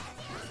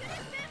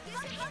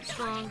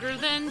 Stronger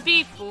than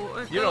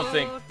before. You don't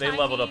think they tiny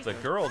leveled up the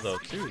girl though,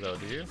 too, though,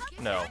 do you?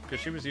 No,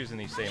 because she was using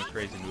these same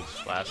crazy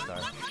moves last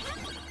time.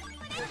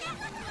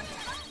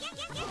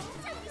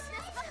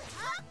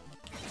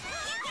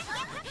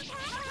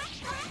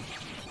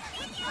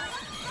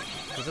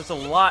 Because it's a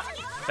lot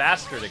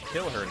faster to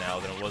kill her now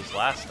than it was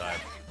last time.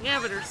 Yeah,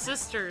 but her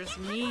sister is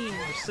mean.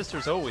 Her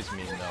sister's always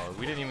mean, though.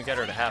 We didn't even get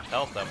her to half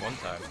health that one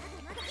time.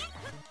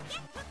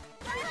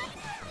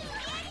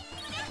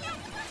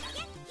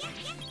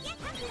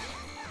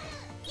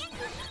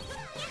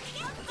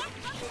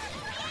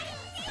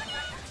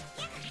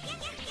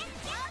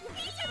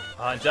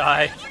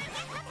 Die.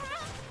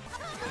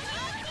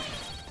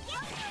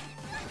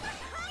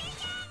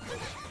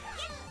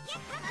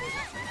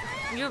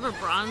 You have a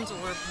bronze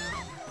orb.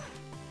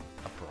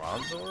 A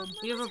bronze orb?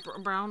 You have a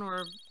brown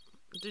orb.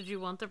 Did you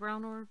want the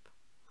brown orb?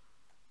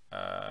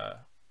 I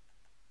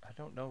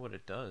don't know what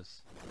it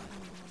does.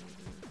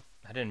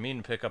 I didn't mean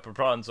to pick up a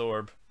bronze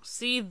orb.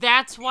 See,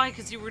 that's why,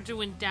 because you were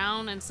doing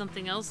down and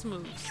something else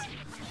moves.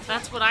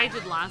 That's what I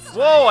did last time.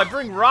 Whoa, I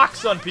bring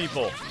rocks on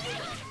people!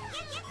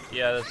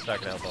 Yeah, that's not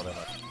gonna help all that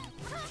much.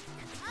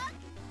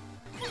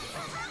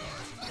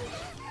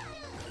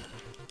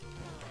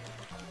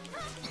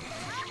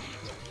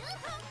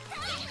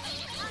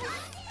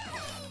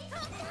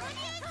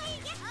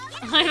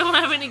 I don't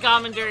have any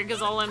commentary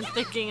because all I'm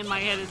thinking in my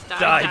head is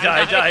die,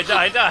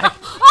 Die.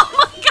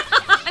 Oh my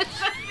gosh! I'm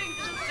thinking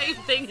the same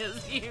thing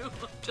as you.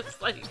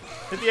 Just like...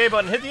 Hit the A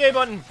button, hit the A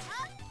button!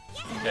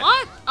 Okay.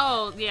 What?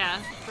 Oh,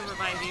 yeah. To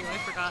revive you, I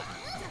forgot.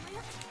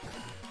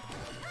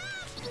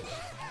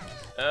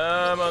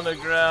 I'm on the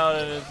ground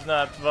and it's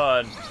not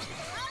fun.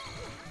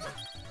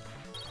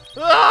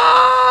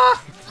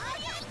 Ah!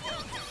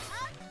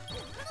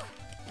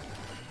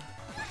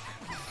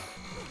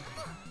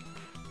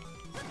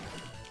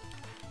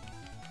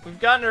 We've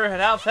gotten her at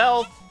half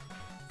health.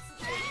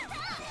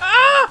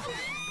 Ah!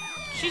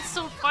 She's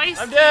so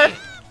feisty. I'm dead.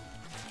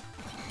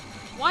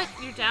 What?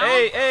 You're down?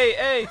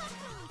 Hey.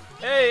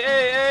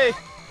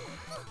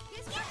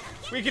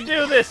 We can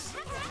do this.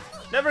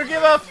 Never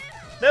give up.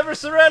 Never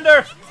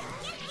surrender.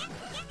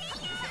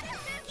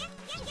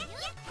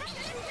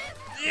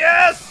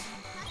 Yes!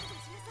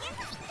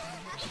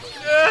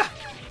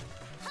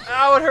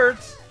 Ow, it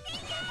hurts.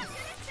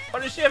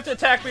 Why does she have to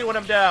attack me when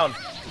I'm down?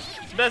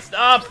 It's messed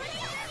up.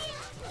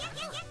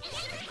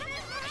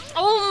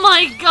 Oh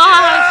my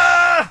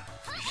gosh!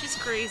 She's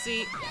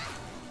crazy.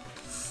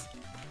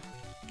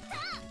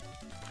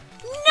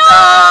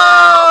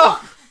 No!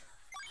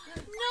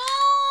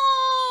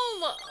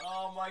 No!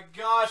 Oh my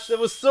gosh, that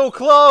was so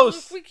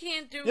close! Look, we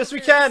can't do Yes, we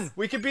this. can!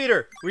 We can beat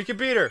her! We can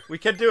beat her! We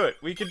can do it!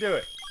 We can do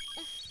it!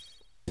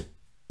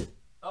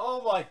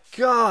 Oh my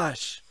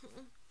gosh!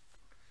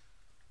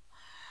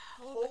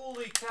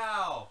 Holy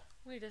cow!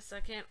 Wait a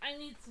second. I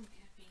need some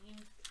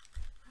caffeine.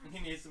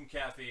 You need some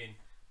caffeine.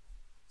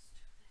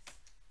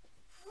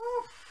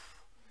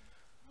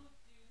 Look,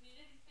 do you need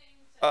anything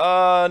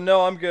to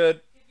No, I'm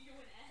good. give you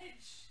an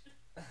edge?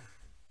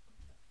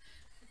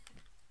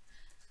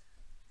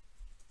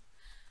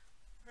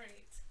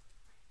 Right.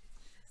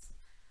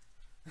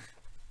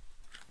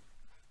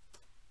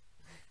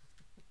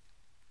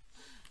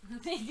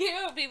 Thank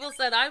you. People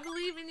said, I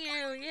believe in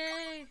you.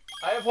 Yay.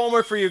 I have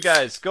homework for you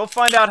guys. Go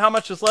find out how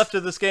much is left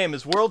of this game.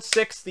 Is World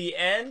 6 the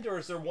end, or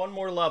is there one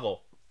more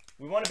level?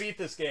 We want to beat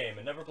this game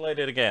and never played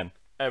it again.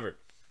 Ever.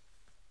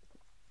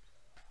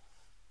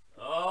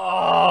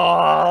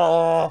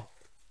 Oh!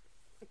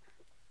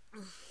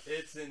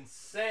 It's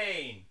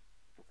insane.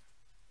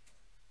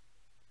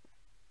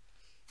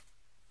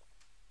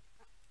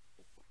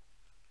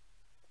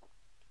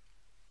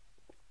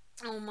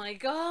 Oh my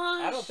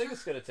gosh. I don't think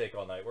it's going to take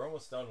all night. We're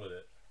almost done with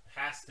it.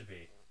 Has to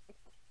be.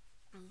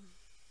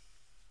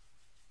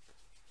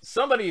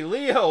 Somebody,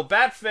 Leo,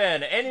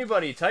 Batfan,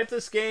 anybody, type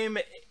this game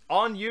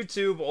on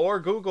YouTube or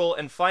Google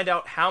and find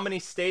out how many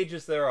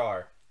stages there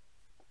are.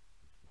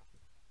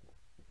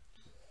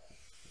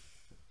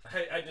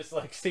 I just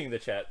like seeing the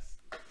chat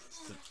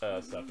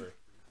suffer.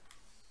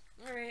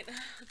 Alright,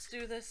 let's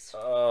do this.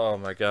 Oh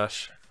my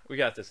gosh. We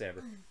got this,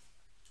 Amber.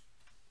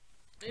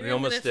 Maybe We I'm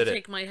almost gonna have did to it.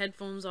 take my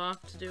headphones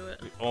off to do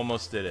it. We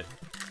almost did it.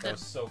 That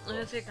was so I'm gonna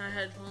close. take my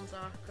headphones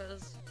off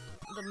because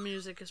the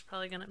music is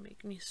probably gonna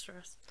make me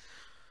stress.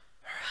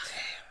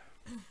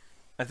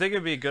 I think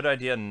it'd be a good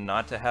idea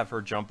not to have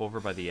her jump over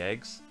by the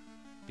eggs,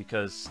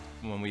 because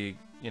when we,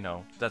 you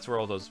know, that's where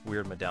all those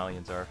weird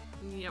medallions are.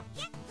 Yep.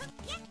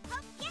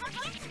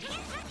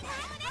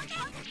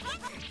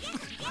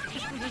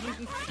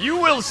 You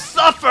will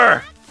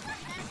suffer!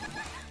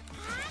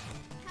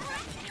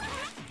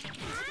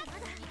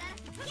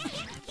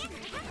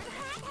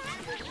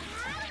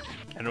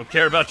 I don't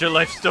care about your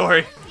life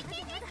story.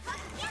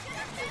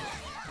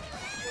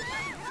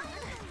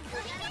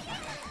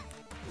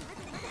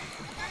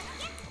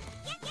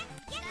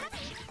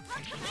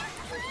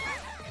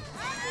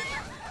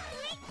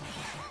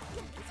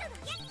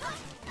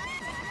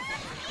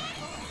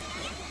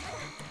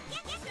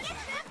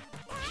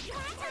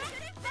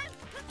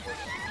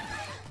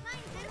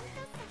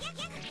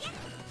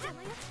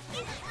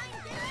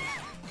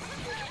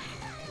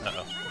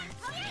 Uh-oh.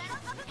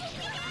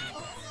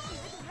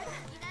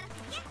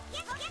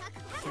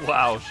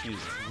 Wow, she's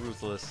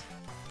ruthless.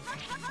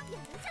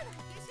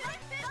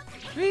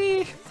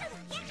 Whee!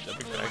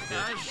 Jumping back there.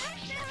 Gosh.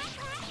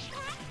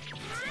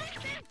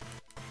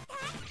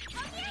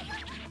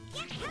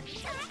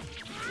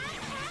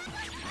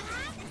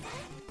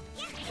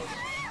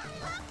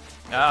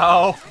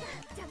 Ow!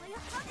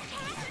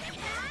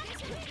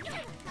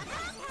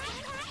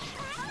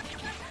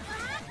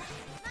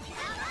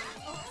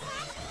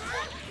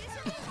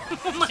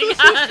 Oh my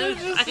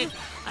gosh!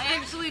 I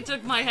actually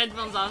took my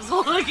headphones off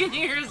so I can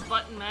hear his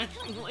button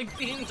mashing like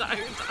the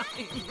entire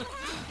time.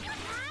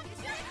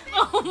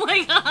 Oh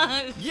my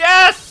gosh!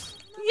 Yes!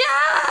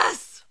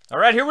 Yes!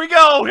 Alright, here we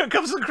go! Here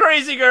comes the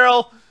crazy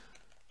girl!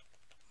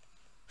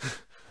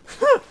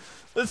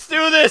 Let's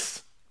do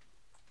this!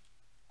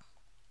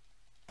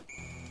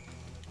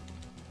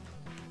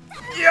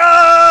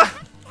 Yeah!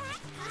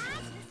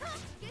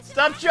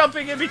 Stop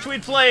jumping in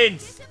between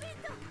planes!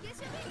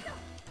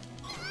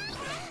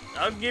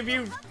 I'll give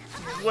you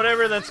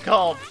whatever that's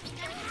called.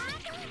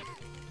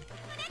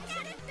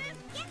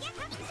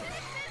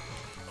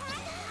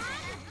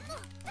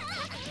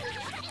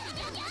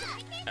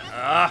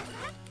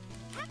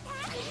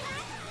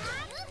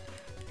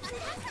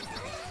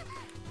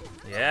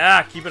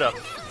 Yeah, keep it up.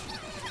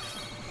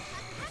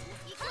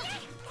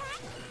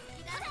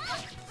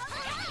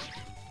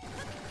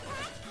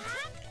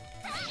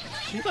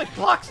 She like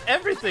blocks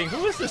everything.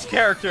 Who is this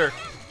character?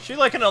 She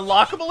like an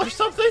unlockable or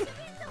something?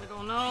 I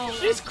don't know.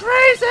 She's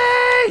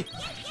crazy!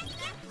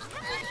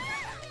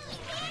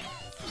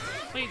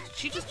 Wait, did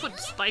she just put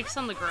spikes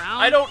on the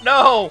ground? I don't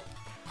know.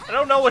 I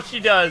don't know what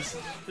she does.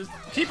 Just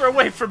keep her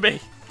away from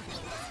me.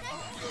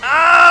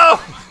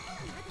 Ow!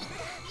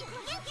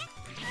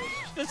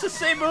 It's the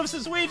same moves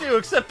as we do,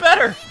 except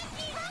better.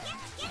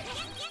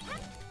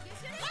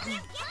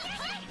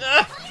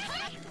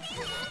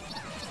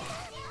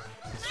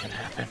 What's gonna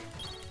happen?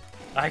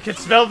 I can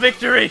smell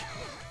victory.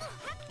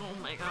 Oh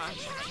my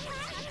gosh.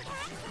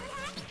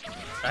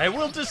 I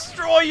will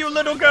destroy you,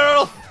 little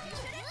girl.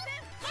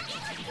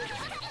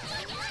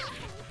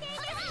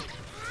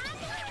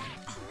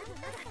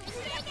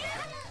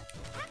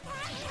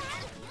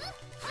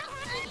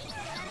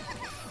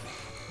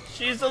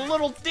 She's a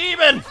little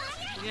demon.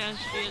 Yeah,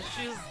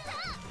 she is.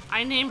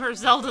 I name her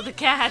Zelda the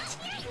cat.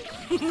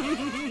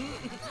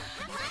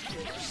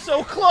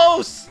 So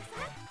close.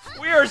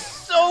 We are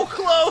so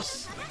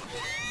close.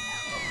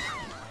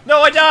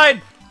 No, I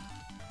died.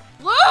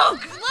 Luke!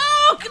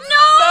 Luke!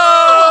 No!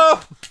 No!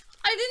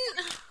 I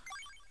didn't.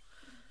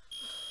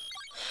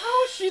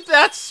 How is she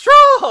that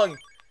strong?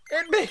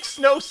 It makes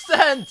no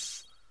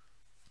sense.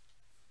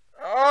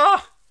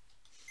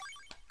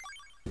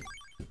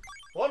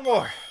 One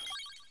more.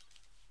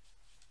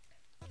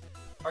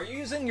 Are you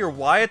using your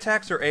Y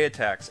attacks or A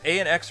attacks? A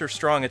and X are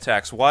strong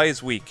attacks. Y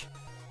is weak.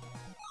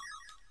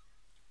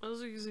 I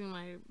was using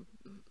my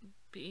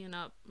B and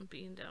up,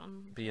 B and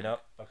down. B and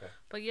up? Okay.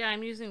 But yeah,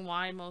 I'm using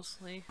Y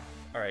mostly.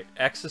 Alright,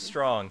 X is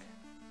strong.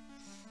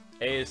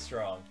 A is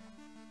strong.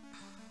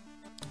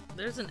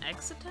 There's an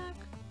X attack?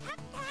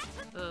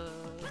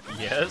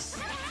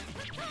 Yes?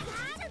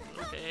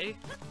 Okay.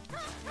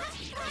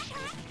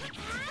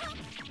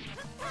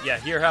 Yeah,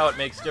 hear how it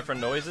makes different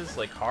noises?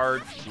 Like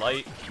hard,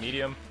 light,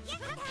 medium?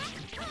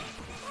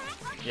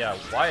 Yeah,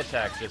 Y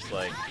attack just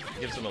like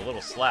gives them a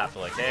little slap,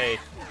 like, hey.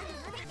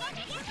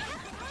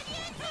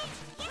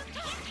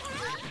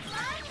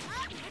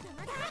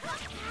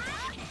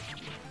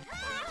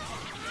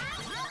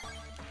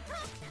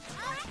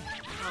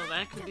 Oh,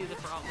 that could be the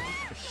problem.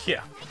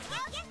 Yeah.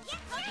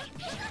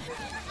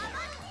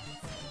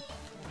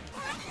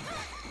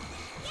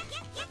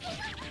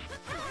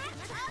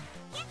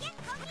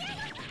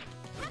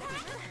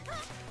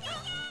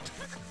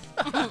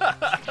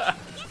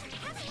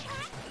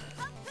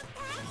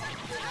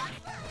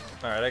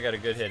 Alright, I got a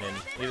good hit in.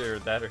 Either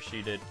that or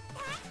she did.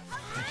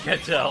 I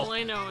can't tell. All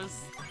I know is...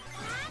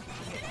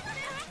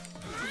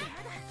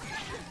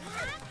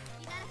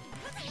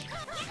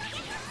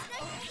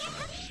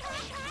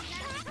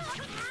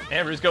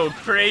 Amber's going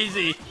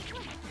crazy.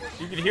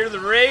 You can hear the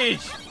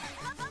rage.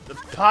 The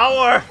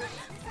power.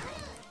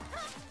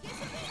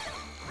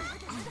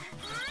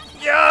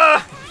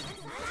 Yeah!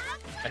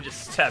 I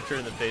just stabbed her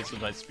in the face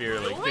with my spear,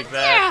 like, Slow take it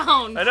that.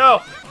 down. I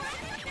know.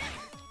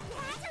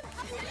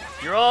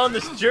 You're all on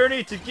this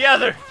journey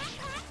together,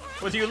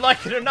 whether you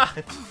like it or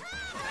not.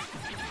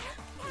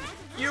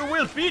 You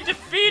will be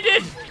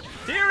defeated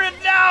here and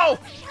now.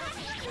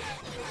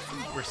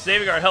 We're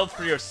saving our health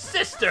for your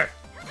sister.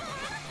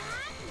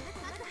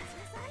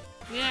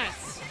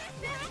 Yes.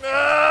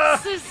 Ah!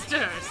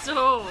 Sister!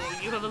 So,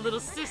 you have a little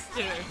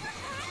sister.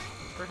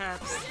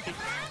 Perhaps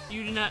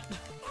you do not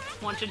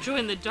want to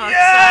join the dark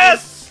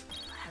Yes!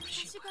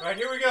 side. Alright,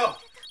 here we go.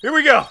 Here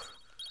we go.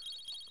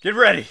 Get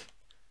ready,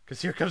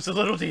 because here comes the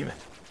little demon.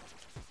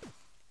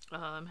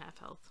 I'm half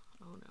health.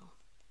 Oh no.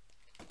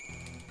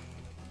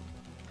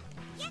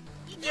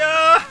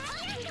 Yeah!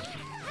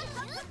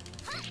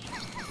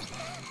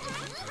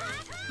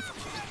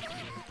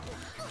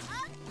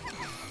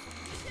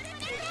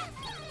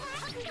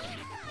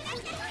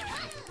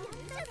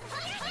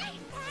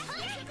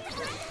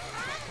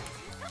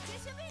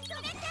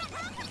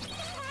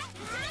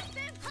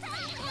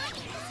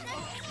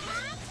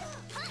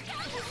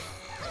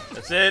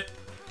 That's it.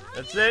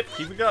 That's it.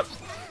 Keep it up.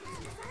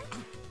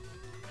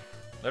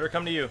 Let her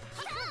come to you.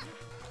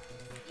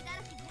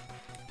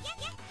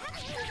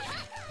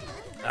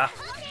 Ah.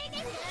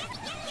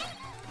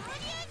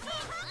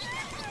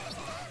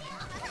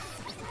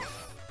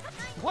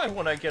 Why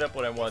won't I get up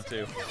when I want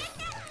to?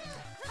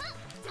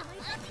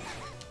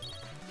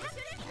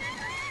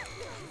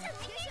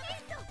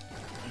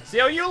 See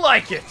how you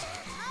like it.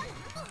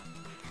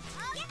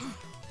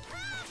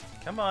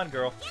 Come on,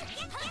 girl.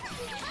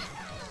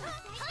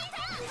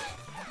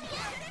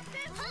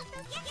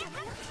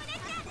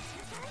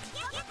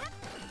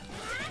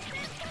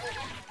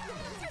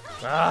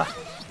 Ah!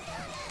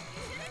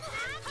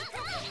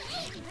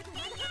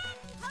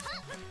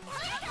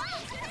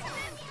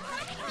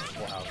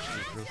 Wow,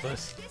 she's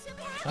ruthless.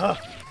 Ah.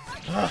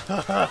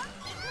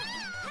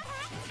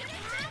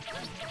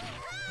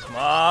 Come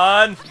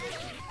on!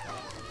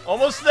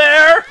 Almost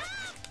there!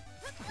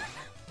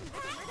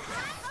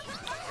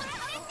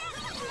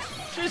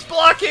 She's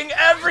blocking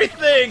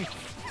everything!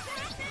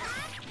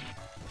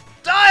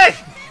 Die!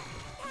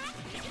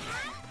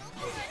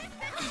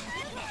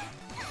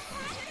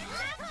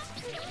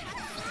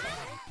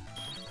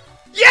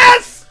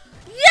 Yes!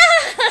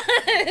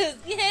 Yes!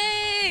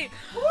 Yay!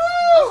 Woo!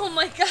 Oh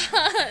my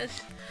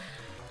gosh!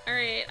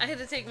 Alright, I had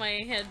to take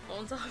my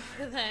headphones off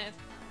for that.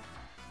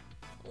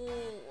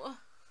 Ooh.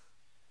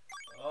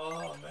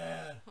 Oh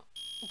man.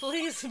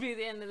 Please be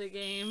the end of the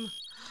game.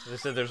 They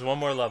said there's one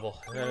more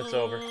level, and then it's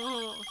over.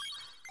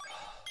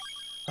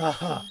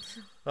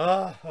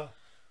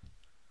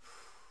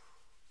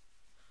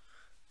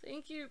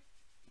 Thank you,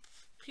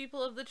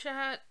 people of the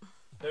chat.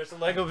 There's a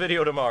Lego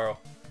video tomorrow.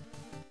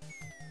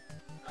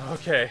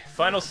 Okay,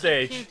 final I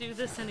stage. can't do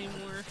this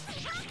anymore.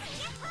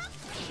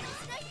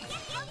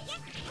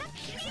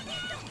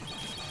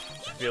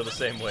 I feel the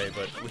same way,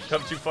 but we've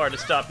come too far to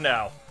stop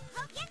now.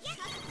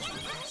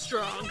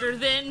 Stronger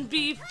than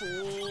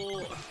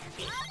before.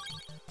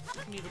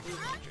 Need a blue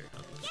ranger.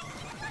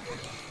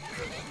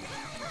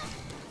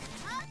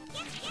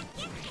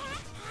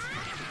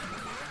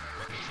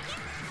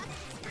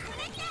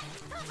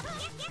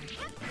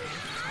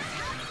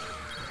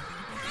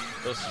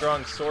 Those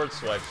strong sword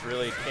swipes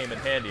really came in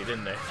handy,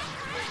 didn't they?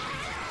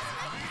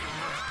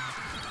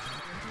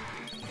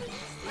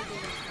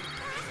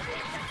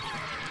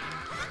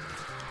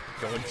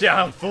 Going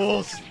down,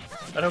 fools!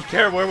 I don't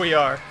care where we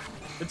are.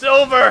 It's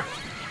over!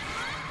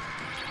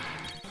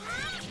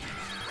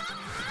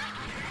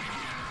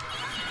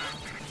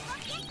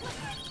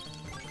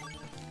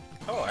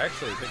 Oh, I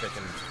actually think I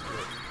can do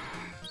it.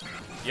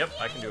 Yep,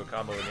 I can do a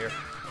combo in here.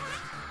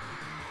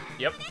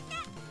 Yep,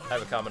 I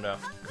have a combo now.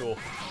 Cool.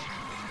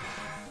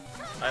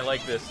 I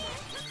like this.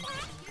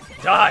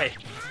 Die!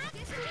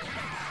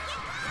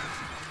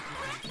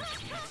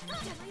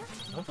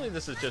 Hopefully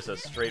this is just a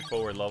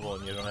straightforward level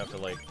and you don't have to,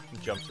 like,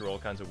 jump through all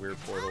kinds of weird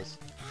portals.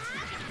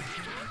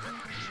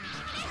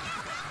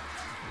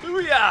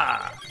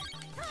 Booyah!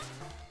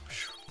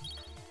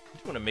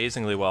 Doing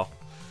amazingly well.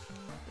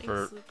 Thanks,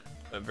 For Luke.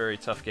 a very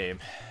tough game.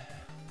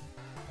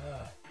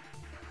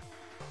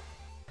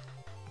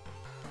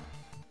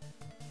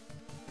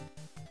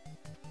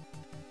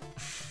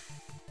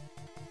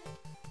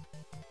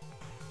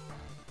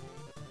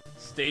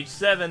 Stage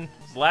 7,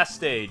 last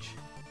stage.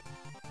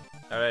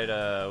 Alright,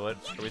 what?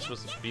 Are we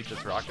supposed to beat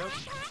this rock up?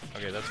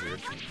 Okay, that's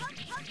weird.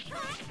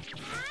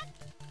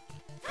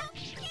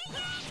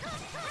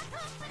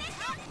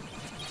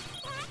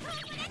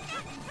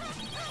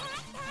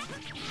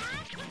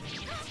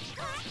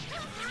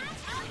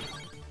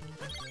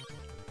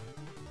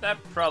 That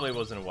probably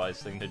wasn't a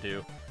wise thing to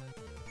do.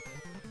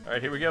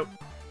 Alright, here we go.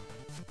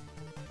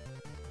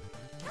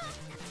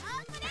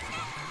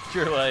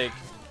 You're like,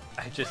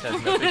 I just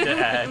have nothing to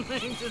add.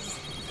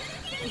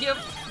 Yep,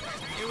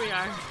 here we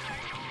are.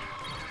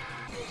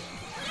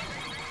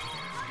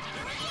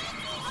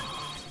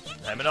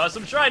 I'm an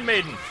awesome Shrine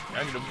Maiden!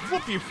 I'm gonna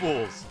whoop you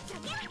fools!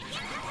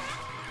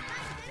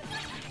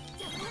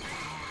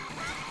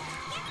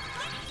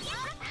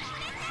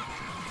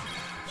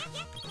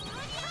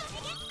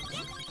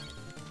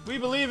 We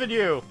believe in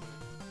you!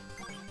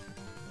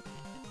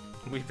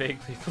 We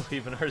vaguely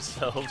believe in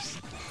ourselves.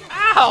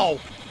 Ow!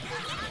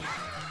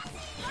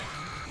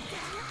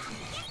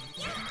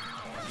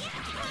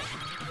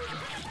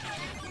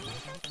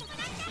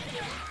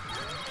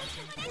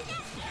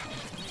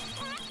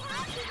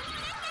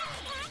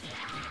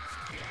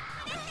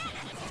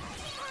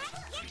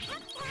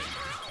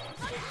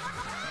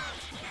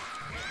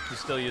 You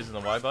still using the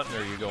Y button, or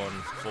are you going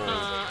full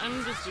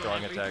I'm just doing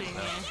strong attacks everything,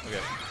 now? yeah.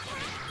 Okay.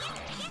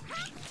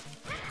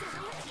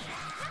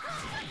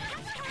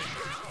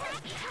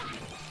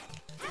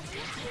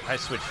 I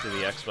switched to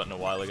the X button a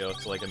while ago.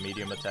 It's like a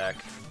medium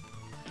attack.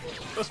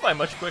 Goes by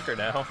much quicker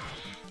now.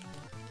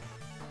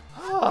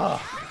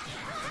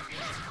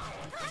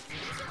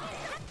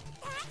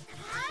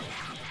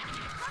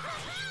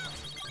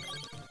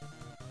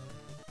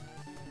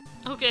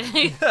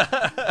 Okay.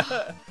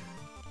 That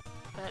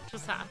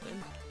just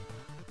happened.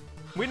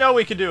 We know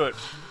we can do it.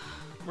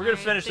 We're gonna Alright,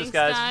 finish this,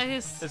 thanks,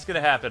 guys. It's gonna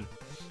happen.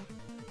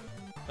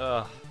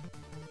 Alright,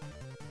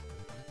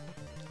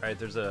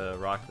 there's a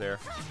rock there.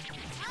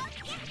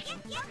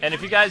 And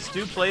if you guys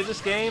do play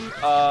this game,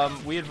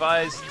 we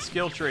advise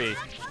skill tree.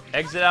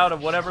 Exit out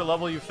of whatever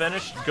level you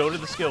finished, go to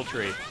the skill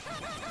tree.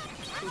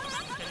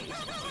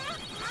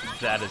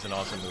 That is an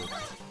awesome move.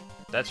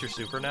 That's your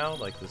super now?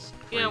 Like this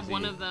crazy... Yeah,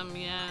 one of them,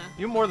 yeah.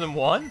 You have more than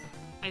one?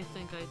 I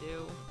think I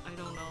do. I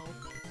don't know.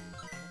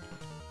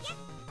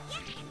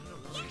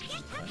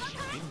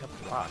 Beating up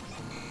the rocks.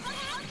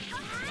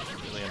 I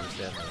don't really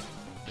understand the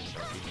thing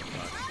about beating up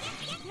rocks.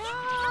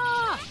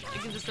 Yeah! I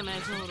can just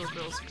imagine a little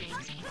girl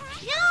screams.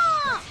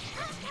 Yeah!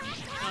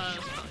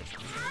 That probably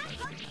sounds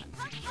like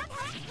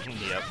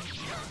Yep.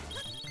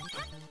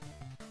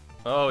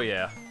 Oh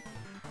yeah.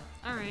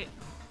 Alright.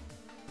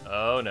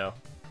 Oh no.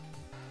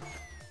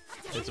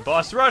 It's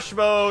boss rush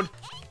mode!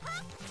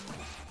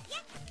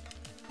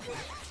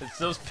 It's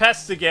those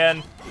pests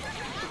again!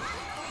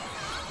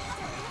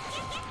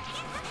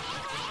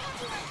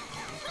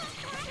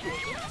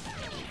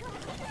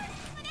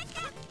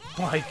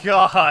 My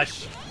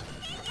gosh!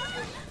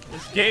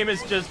 This game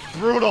is just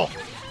brutal!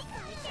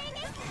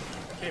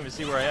 Can't even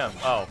see where I am.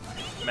 Oh,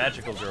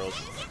 magical girls.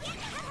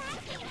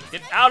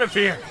 Get out of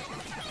here!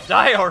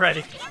 Die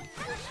already!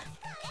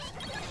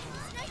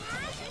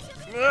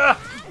 Ugh.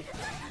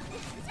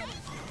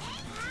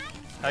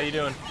 How you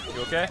doing?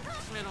 You okay? I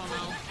don't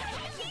know.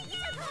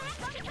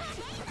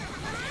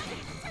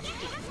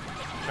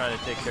 Trying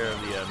to take care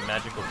of the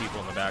magical people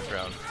in the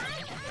background.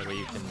 That way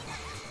you can...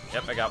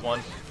 Yep, I got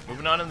one.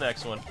 Moving on to the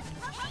next one.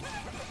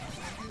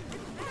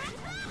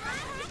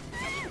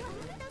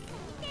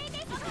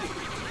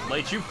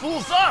 Light you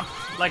fools up!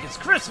 Like it's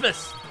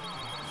Christmas!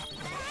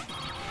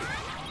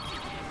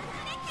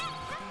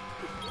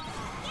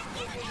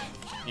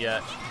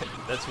 Yeah,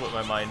 that's what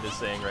my mind is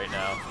saying right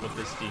now, with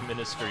this demon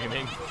is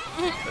screaming.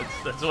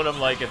 That's what I'm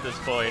like at this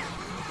point.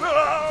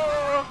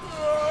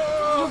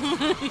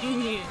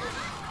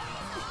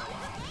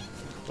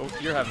 Oh,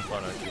 you're having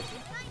fun, aren't you?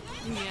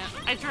 Yeah,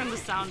 I turned the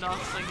sound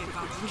off so I can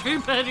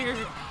concentrate better.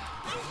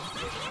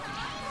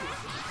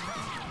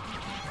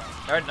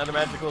 Alright, another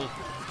magical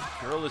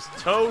girl is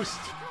toast!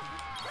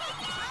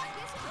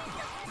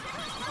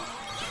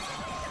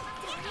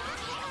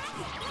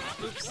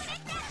 Oops.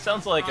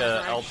 Sounds like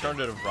an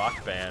alternative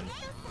rock band.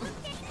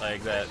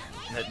 Like that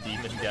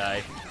demon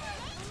guy.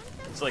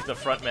 It's like the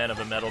frontman of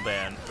a metal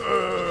band.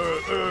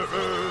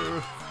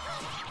 The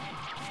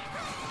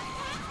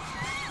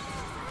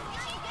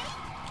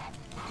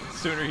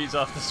sooner he's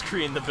off the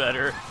screen, the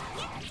better.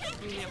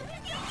 Yep.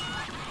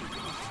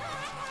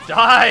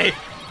 Die!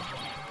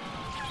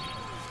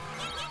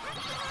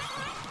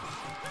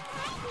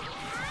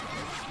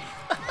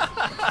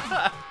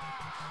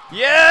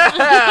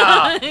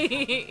 Yeah!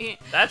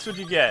 That's what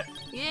you get.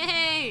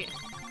 Yay!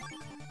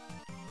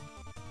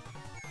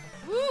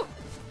 Woo!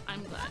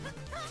 I'm glad.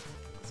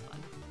 That's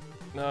fun.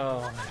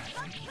 No.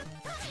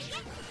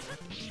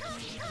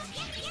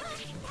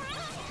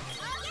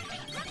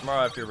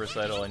 Tomorrow after your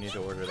recital, I need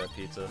to order that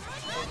pizza.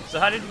 So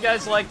how did you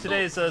guys like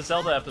today's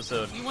Zelda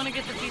episode? You want to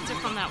get the pizza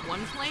from that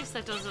one place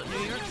that does it New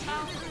York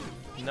style?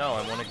 No,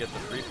 I want to get the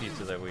free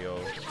pizza that we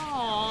owe.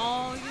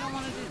 Oh, you don't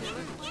want to do the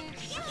other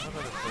place? What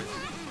other place?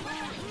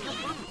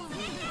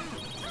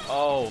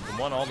 Oh, the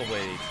one all the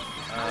way.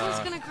 I was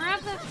gonna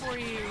grab that for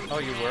you. Oh,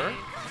 you were?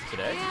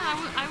 Today?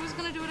 Yeah, I was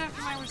gonna do it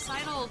after my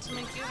recital to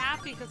make you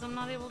happy because I'm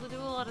not able to do a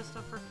lot of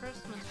stuff for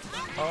Christmas.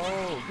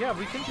 Oh, yeah,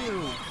 we can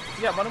do...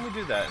 Yeah, why don't we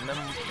do that? And then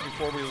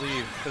before we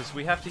leave, because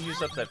we have to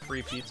use up that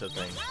free pizza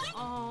thing.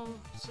 Oh,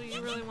 so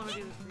you really want to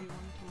do the free one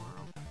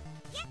tomorrow?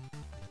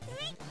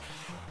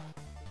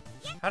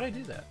 How'd I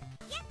do that?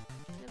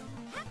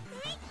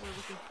 We're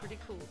looking pretty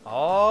cool.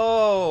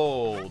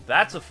 Oh,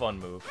 that's a fun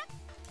move.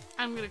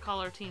 I'm gonna call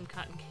our team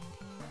Cotton Candy.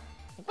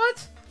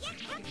 What?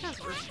 Because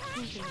we're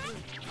pink and blue.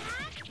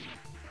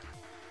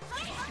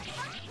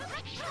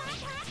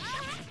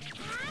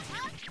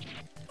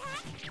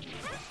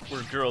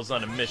 We're girls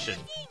on a mission.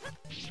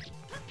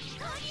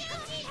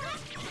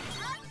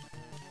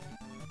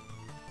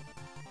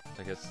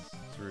 I guess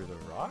through the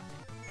rock?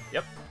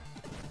 Yep.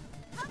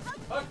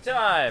 Hug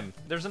time!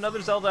 There's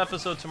another Zelda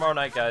episode tomorrow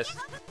night, guys.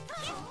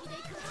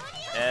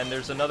 And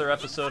there's another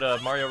episode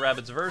of Mario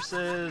Rabbids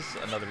Versus,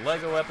 another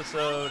Lego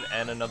episode,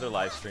 and another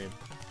live stream.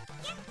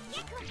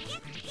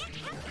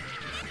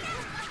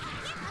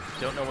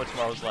 Don't know what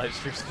tomorrow's live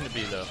stream's gonna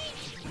be, though.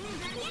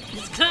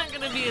 It's not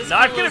gonna be as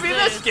Not cool gonna as be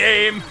this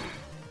game!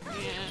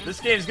 Yeah.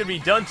 This game's gonna be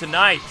done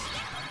tonight!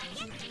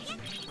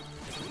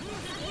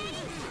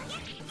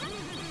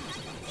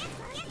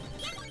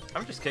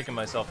 I'm just kicking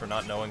myself for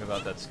not knowing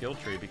about that skill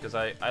tree because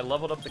I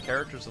leveled up the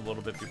characters a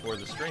little bit before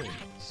the stream,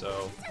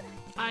 so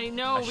I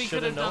know I we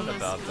should could have have known done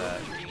about this.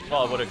 that.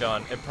 Well, it would have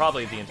gone. It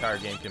probably the entire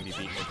game can be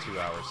beaten in 2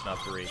 hours, not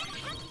 3.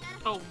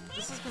 Oh,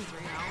 this has been 3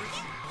 hours.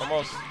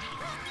 Almost.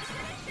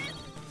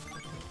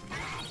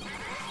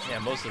 Yeah,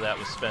 most of that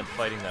was spent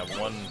fighting that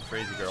one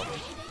crazy girl.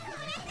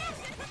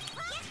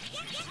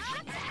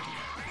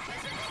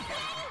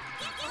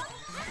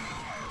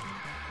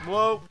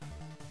 Whoa!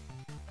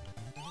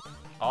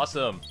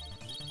 Awesome.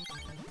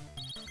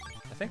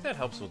 I think that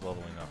helps with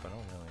leveling up. I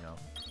don't really know.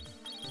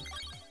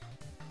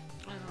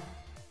 I don't know.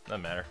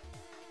 Doesn't matter.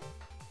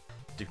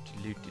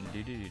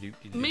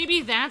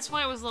 Maybe that's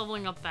why I was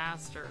leveling up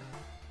faster.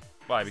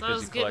 Why? So I Because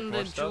was you collect getting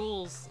more the stuff?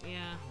 jewels,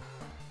 yeah.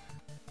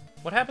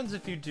 What happens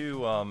if you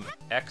do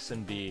X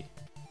and B,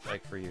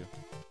 like for you?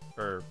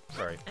 Or,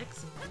 sorry.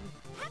 X and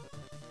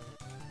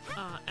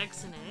B.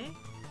 X and A?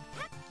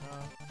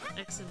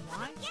 X and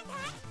Y?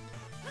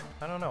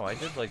 I don't know. I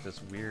did like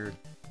this weird.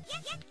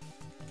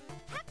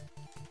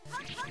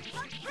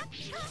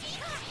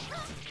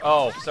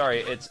 Oh,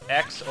 sorry. It's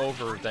X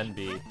over then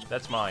B.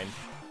 That's mine.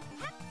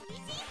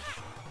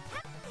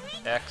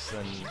 X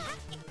and.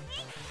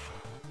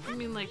 You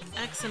mean like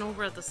X and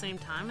over at the same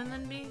time and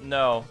then B?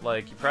 No,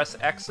 like you press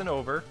X and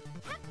over.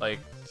 Like,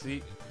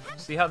 see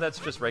how that's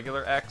just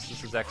regular X?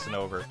 This is X and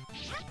over.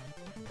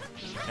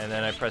 And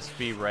then I press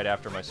B right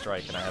after my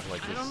strike, and I have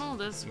like this. I don't know.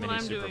 This is what mini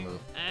I'm super doing. move.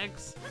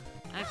 X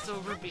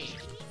over B. X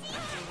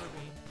over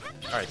B.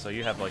 All right, so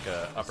you have like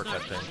a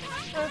uppercut thing.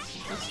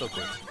 That's still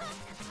cool.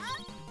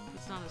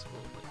 It's not as cool.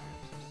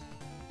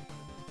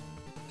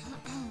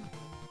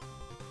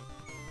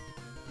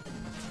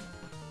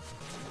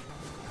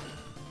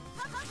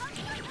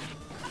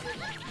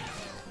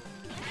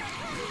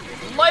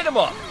 Light him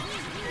up!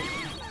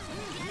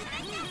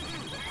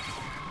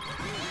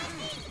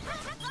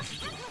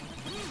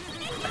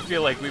 I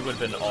feel like we would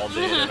have been all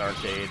day at an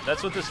arcade.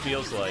 That's what this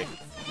feels like.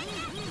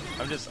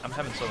 I'm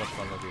having so much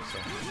fun with you, so.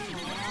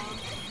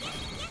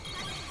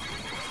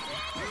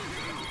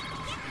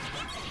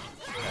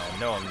 Yeah,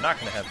 no, I'm not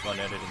gonna have fun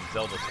editing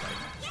Zelda tonight.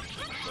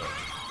 So.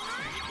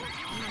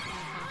 I'm not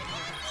gonna have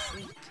fun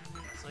sleep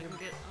tonight, so I can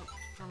get up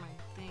for my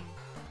thing.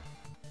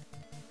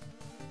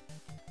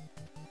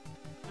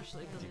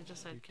 Especially because I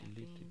just had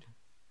caffeine.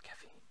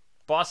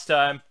 Boss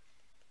time!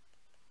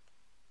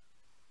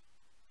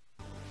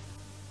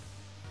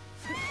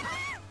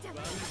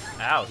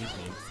 Ow, he's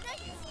mean.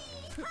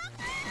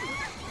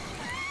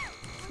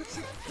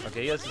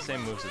 Okay, he has the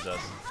same moves as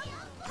us.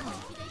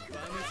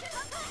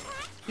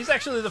 He's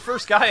actually the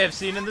first guy I've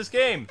seen in this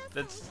game.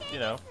 That's, you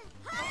know,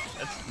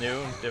 that's new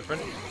and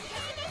different.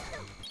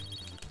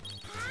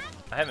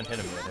 I haven't hit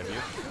him yet, have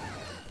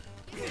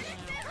you?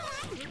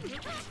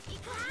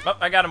 Oh,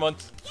 I got him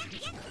once.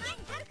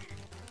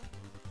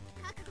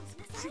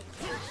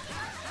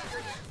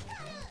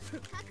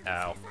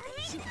 Ow.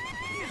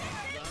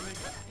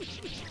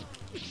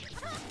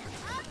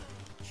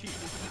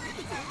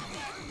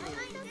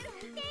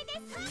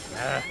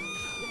 Ah.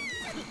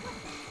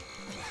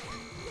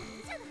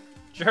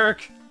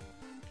 Jerk!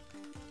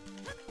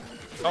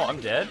 Oh, I'm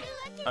dead?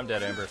 I'm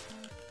dead, Amber.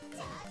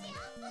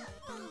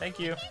 Thank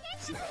you.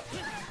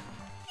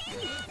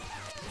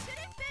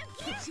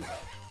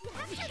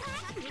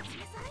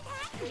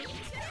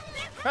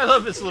 I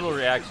love his little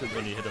reactions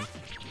when you hit him.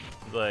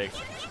 Like...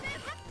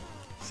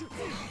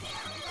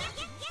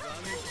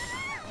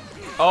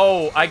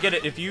 Oh, I get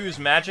it. If you use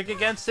magic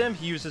against him,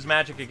 he uses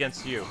magic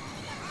against you.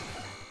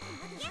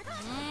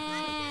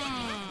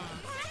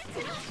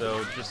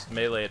 So just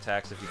melee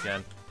attacks if you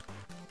can.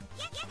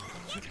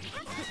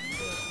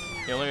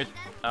 You only...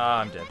 Ah,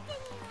 I'm dead.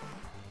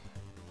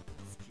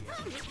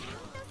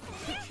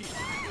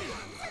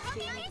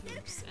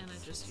 Oops, and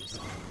I just used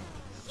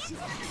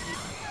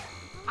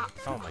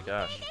Oh my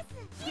gosh.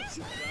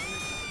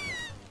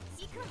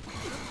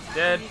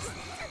 Dead.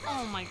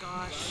 Oh my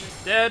gosh.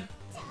 Dead.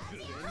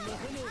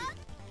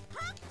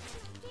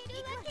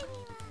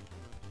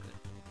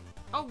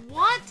 Oh,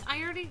 what?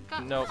 I already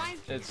got Nope,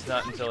 revived. it's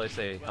not until I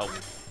say help.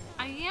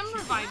 I am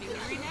reviving you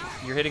right now.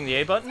 You're hitting the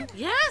A button?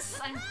 Yes,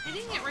 I'm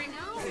hitting it right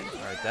now.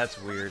 Alright,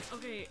 that's weird.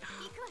 Okay.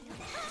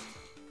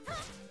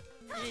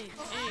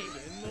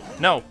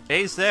 A. No,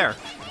 A's there.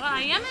 Well,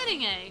 I am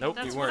hitting A. Nope,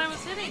 That's you weren't. what I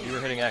was hitting. You were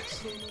hitting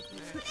X.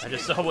 I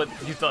just saw what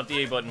you thought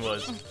the A button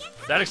was.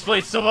 That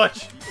explains so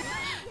much.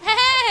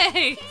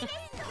 Hey!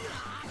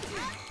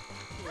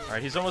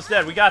 Alright, he's almost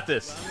dead. We got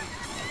this.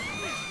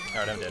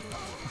 Alright, I'm dead.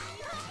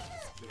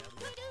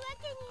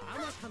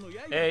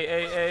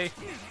 A. A.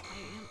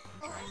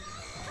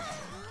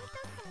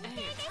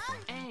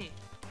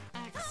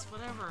 X,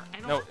 whatever. I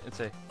don't... No, it's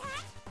A.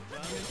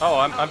 Oh,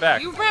 I'm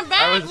back. You ran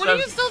back? What are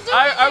you still doing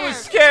I there? was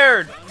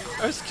scared!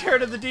 I was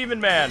scared of the demon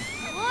man.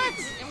 What?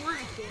 And we're...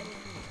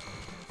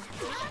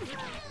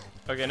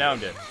 Okay, now I'm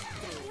dead.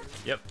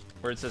 Yep,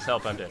 where it says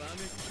help, I'm dead.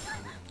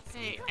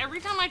 Hey, every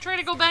time I try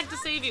to go back to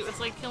save you, it's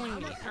like killing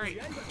me.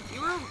 Alright,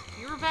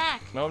 you were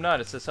back. No, I'm not.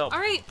 It says help.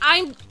 Alright,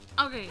 I'm...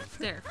 Okay,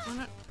 there. Why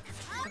not...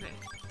 Okay,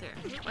 there.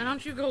 Why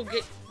don't you go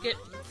get... Okay,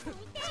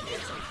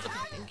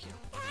 thank you.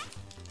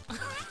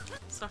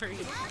 Sorry.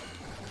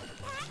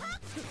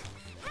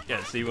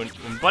 Yeah, see, when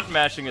button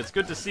mashing, it's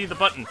good to see the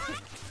button.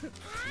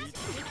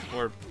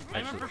 Or, I'm a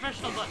actually,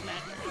 professional button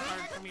masher. It's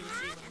hard for me to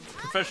see them.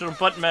 professional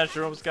button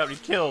masher almost got me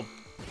killed.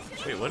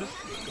 Wait, what is...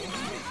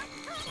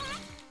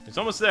 It's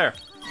almost there.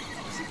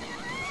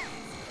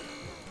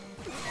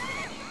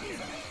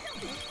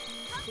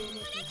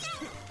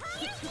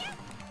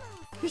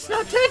 He's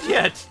not dead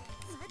yet!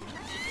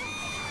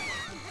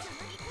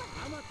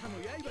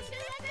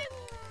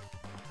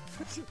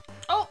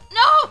 Oh,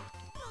 no!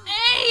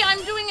 Hey,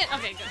 I'm doing it!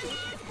 Okay, good.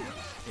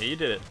 Yeah, you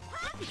did it.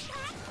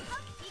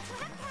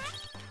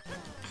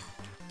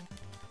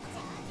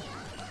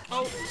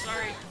 Oh,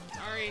 sorry.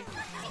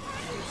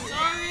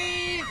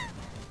 Sorry!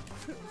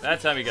 That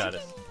time he got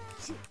it.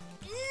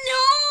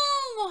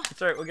 No!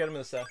 It's alright, we'll get him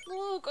this time.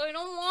 Luke, I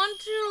don't want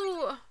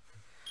to.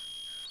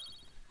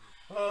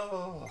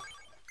 Oh.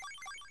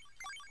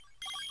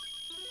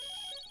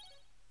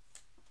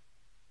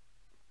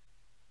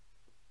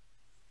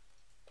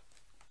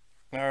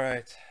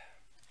 Alright.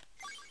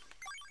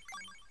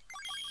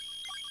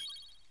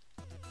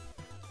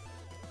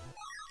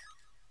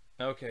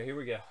 Okay, here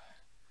we go.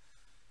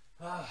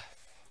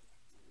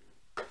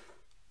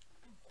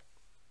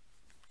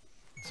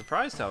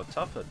 Surprised how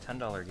tough a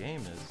 $10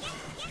 game is.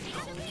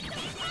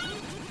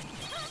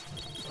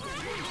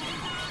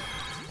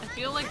 I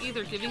feel like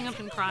either giving up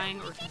and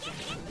crying or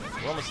continuing.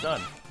 We're almost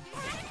done.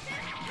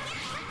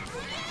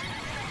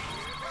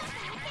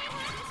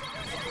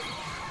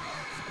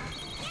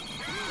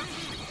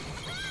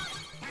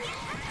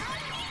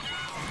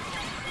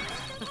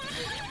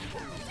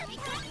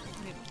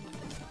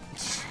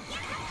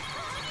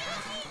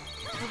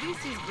 At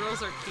least these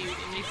girls are cute.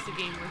 It makes the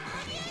game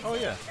worth it. Oh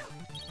yeah.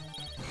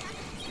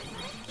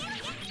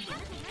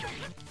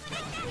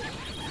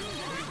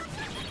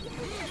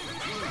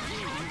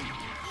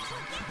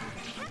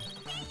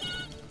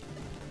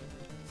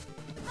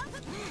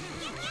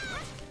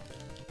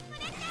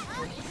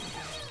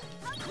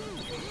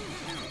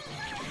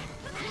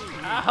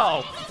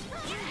 Ow!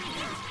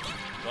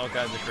 All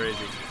kinds of crazy.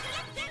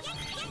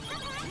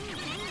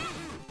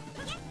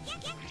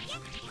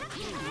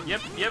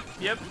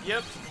 Yep.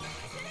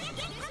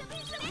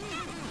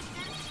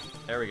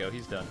 There we go,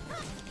 he's done.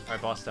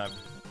 Alright, boss time.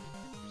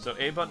 So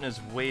A button is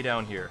way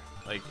down here,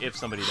 like, if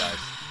somebody dies.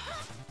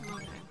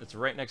 Okay. It's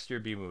right next to your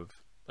B move.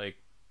 Like,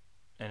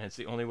 and it's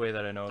the only way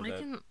that I know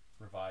that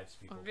revives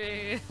people.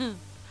 Okay.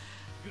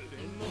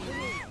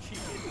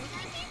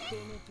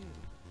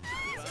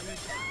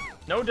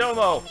 No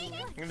Domo!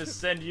 I'm gonna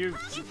send you...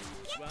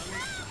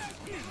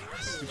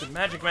 Stupid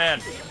Magic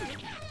Man!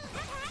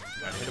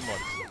 Alright, hit him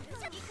once.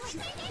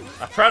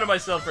 I'm proud of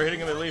myself for hitting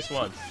him at least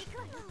once.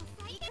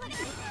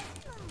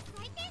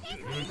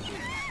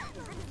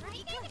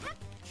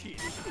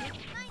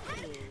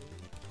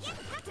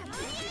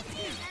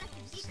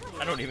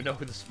 I don't even know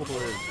who the spool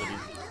is, but he's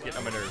getting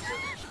on my nerves.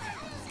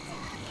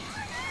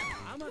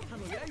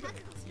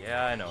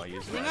 Yeah, I know, I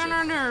use it. Bring on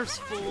our nerves,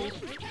 fool.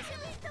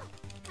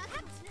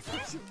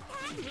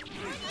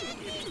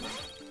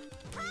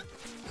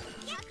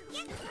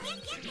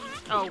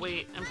 Oh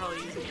wait, I'm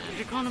probably using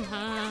magic on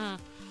him.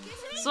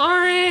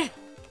 Sorry!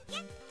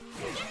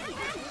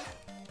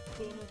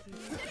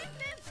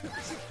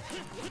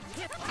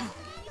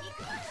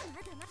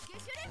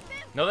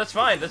 No, that's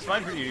fine. That's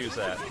fine for you to use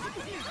that.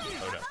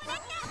 Oh no.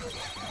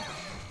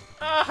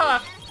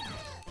 Aha!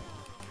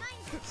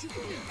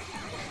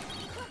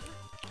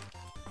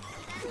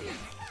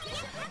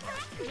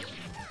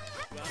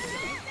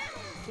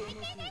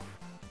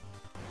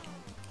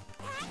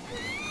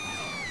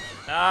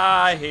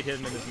 Ah, I hate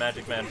him and his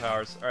Magic Man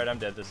powers. Alright, I'm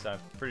dead this time.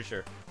 Pretty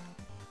sure.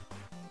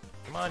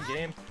 Come on,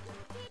 game.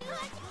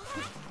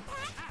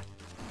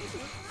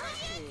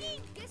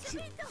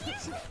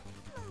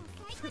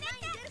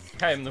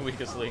 I am the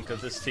weakest link of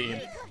this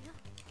team.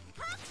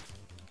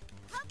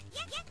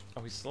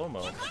 Oh, he's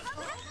slow-mo.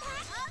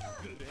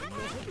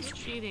 It's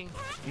cheating.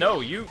 No,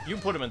 you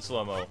put him in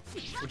slow-mo,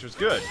 which was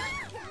good.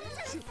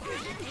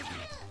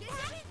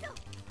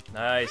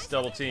 Nice,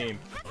 double team.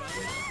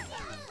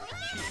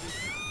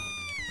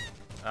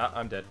 Ah,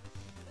 I'm dead.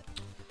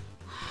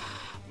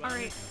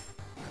 Alright.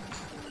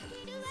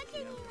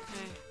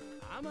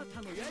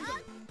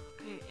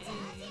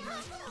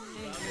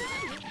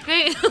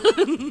 Okay.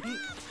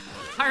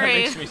 That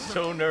Alright. makes me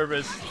so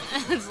nervous.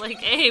 It's like,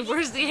 hey,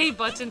 where's the A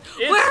button?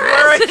 It's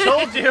where I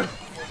told you!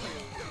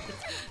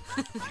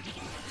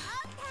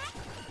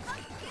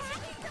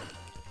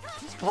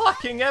 He's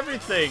blocking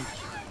everything!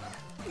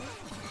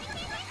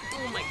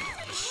 Oh my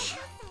gosh.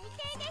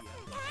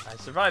 I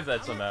survived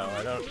that somehow.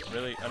 I don't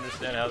really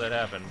understand how that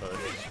happened, but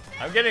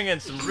I'm getting in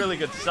some really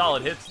good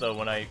solid hits though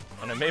when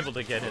I'm able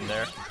to get in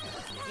there.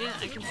 Yeah,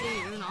 I can see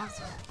you're doing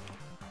awesome.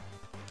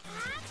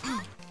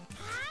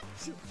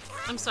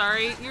 I'm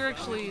sorry, you're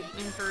actually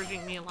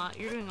encouraging me a lot.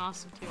 You're doing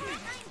awesome too.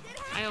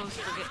 I always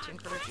forget to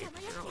encourage you.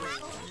 You're always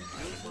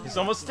doing... He's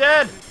almost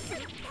dead!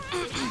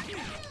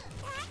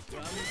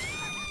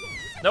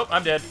 Nope,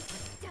 I'm dead.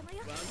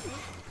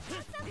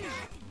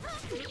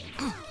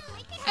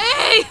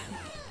 Hey!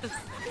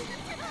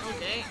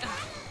 Okay.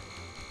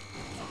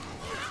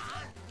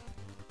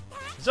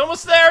 He's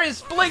almost there!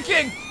 He's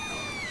blinking!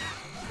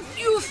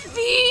 You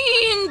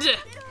fiend!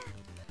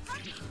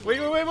 Wait!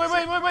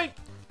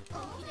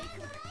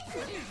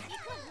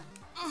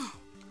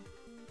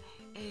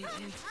 Hey.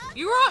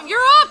 You're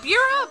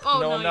up! Oh,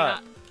 no, I'm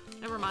not. You're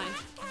not. Never mind.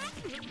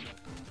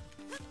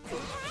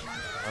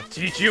 I'll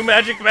teach you,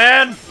 Magic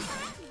Man!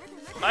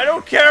 I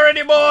don't care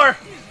anymore!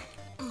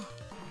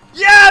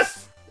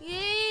 Yes!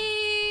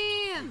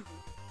 Yeah!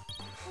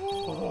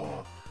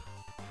 Oh,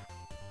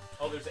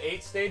 there's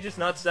 8 stages,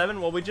 not 7?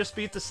 Well, we just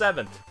beat the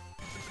 7th.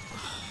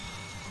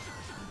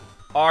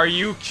 Are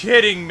you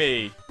kidding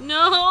me?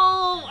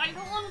 No! I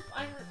don't want to...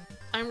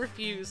 I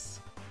refuse.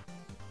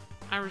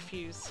 I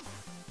refuse.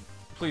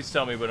 Please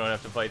tell me we don't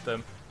have to fight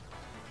them.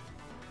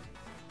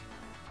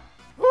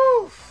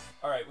 Woo!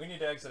 Alright, we need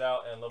to exit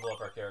out and level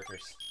up our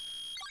characters.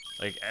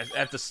 Like,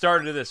 at the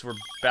start of this, we're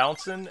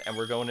bouncing, and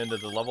we're going into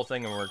the level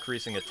thing, and we're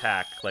increasing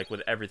attack, like,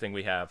 with everything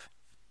we have.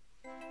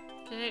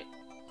 Okay.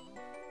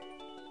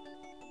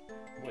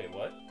 Wait,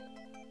 what?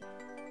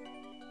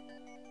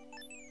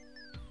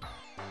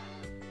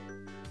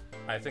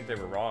 I think they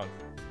were wrong.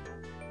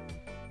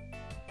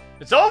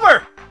 It's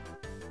over!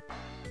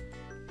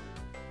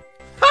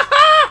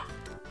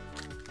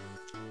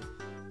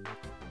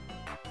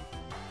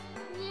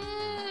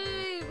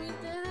 Yay! We did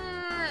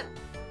it!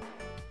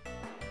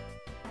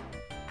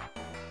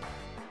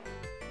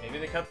 Maybe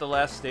they cut the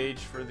last stage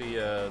for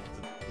the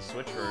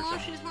Switch version. Oh,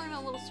 she's wearing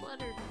a little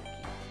sweater.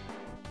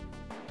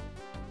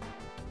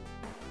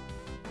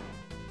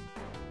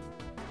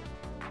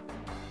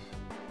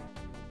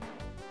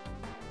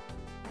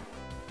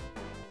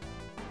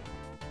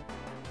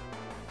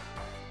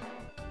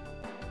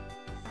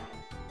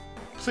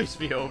 Please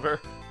be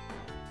over.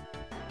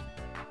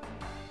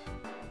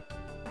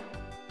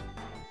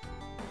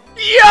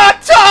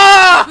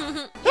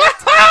 Yatta!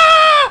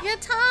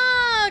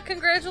 Yatta!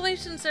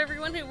 Congratulations to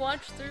everyone who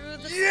watched through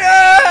the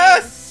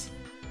Yes!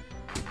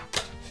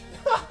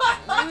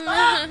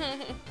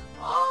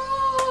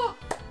 Oh!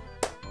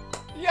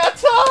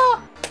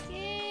 Yatta!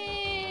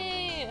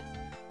 Yay!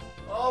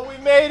 Oh, we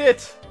made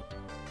it!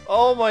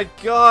 Oh my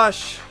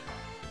gosh!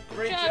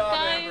 Great Good job, job,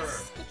 guys. Amber.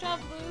 Good job,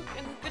 Luke,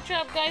 and good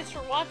job, guys,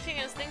 for watching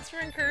us. Thanks for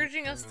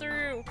encouraging us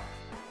through.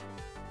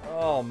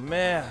 Oh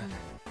man,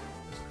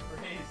 it's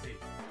crazy.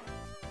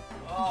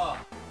 Oh.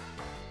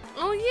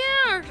 Oh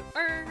yeah,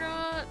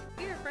 our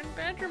friend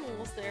Badgermole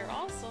was there.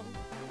 Awesome,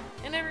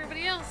 and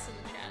everybody else in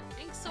the chat.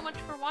 Thanks so much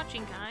for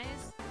watching,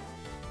 guys.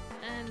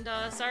 And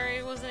sorry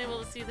I wasn't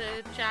able to see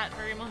the chat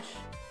very much.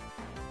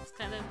 It's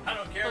kind of I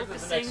don't care if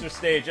there's an focusing. extra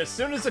stage. As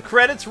soon as the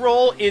credits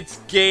roll, it's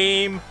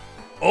game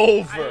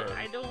over.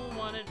 I don't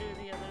want to do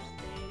the other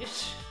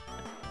stage.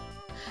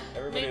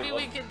 Everybody Maybe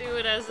we could do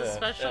it as a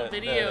special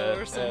video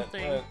or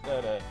something.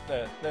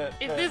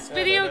 If this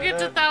video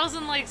gets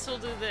 1,000 likes, we'll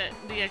do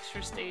the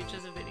extra stage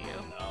as a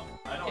video. No,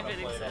 I don't If want to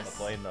it play it on the exists.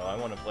 plane though. I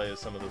want to play as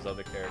some of those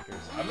other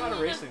characters. I'm not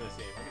erasing this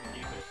game. I'm gonna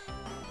keep it.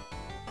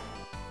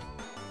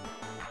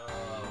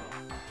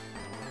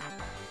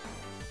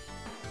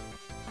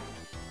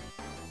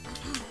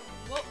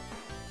 Whoa.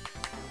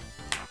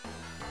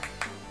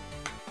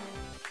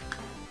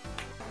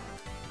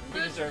 We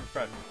deserve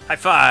front. High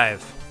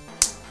five!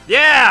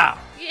 Yeah!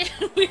 Yeah,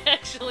 we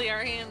actually,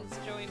 our hands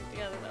joined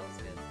together. That was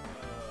good.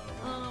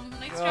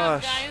 Nice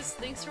job, guys.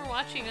 Thanks for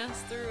watching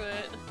us through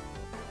it.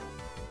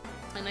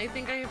 And I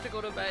think I have to go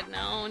to bed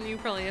now, and you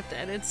probably have to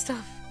edit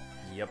stuff.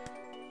 Yep.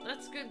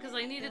 That's good, because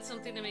I needed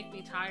something to make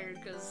me tired,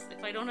 because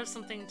if I don't have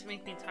something to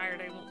make me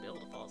tired, I won't be able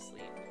to fall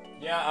asleep.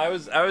 Yeah, I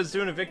was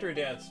doing a victory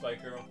dance,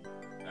 Spike Girl.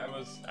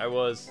 I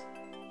was.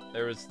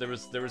 There was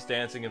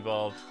dancing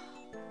involved.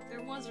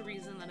 There was a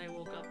reason that I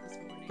woke up this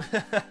morning.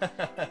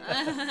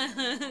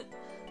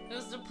 It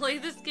was to play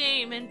this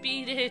game and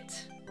beat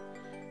it.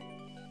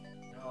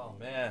 Oh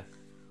man.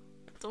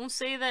 Don't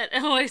say that.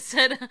 Oh, I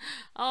said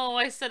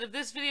if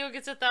this video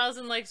gets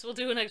 1,000 likes, we'll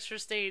do an extra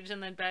stage.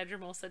 And then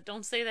Badgermole said,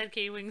 don't say that,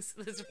 Kwings.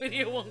 This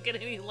video won't get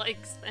any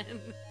likes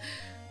then.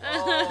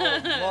 Oh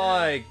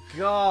my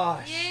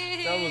gosh.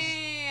 Yay! That was.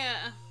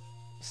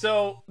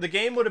 So the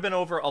game would have been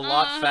over a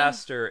lot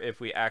faster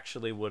if we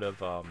actually would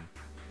have,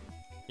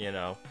 you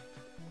know.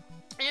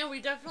 Yeah,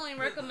 we definitely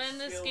recommend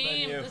this Skill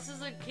game. menu. This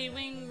is a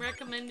Kwing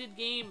recommended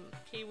game.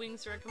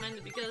 Kwings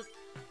recommended because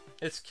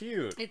It's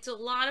cute. it's a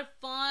lot of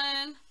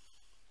fun.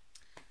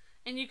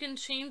 And you can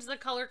change the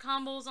color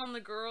combos on the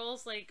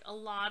girls, like a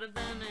lot of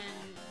them,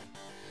 and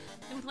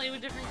you can play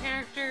with different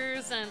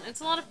characters, and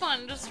it's a lot of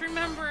fun. Just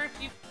remember,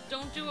 if you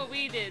don't do what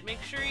we did,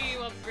 make sure you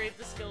upgrade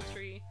the skill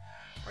tree,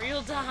 or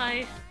you'll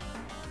die.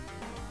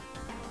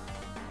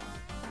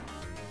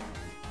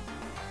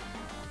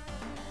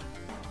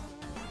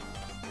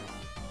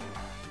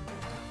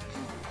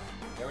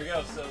 There we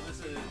go. So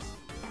this is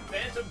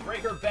Phantom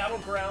Breaker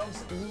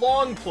Battlegrounds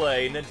long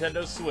play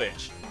Nintendo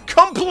Switch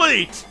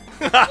complete.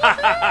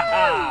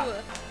 Oh,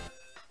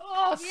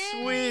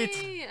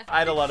 sweet! Yay! I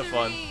had a lot of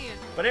fun. Victory!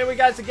 But anyway,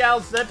 guys and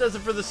gals, that does it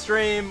for the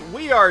stream.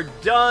 We are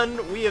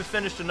done. We have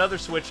finished another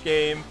Switch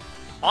game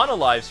on a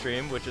live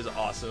stream, which is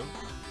awesome.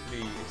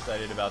 Pretty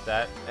excited about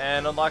that.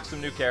 And unlocked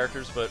some new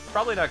characters, but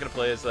probably not going to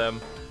play as them.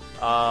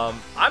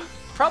 I'm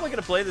probably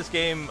going to play this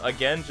game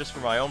again just for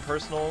my own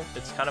personal.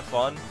 It's kind of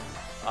fun.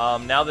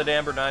 Now that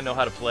Amber and I know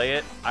how to play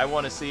it, I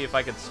want to see if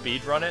I can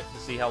speedrun it to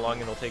see how long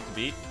it'll take to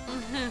beat.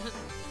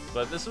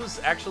 But this was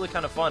actually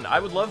kind of fun. I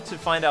would love to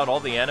find out all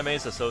the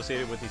animes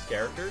associated with these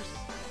characters.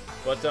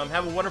 But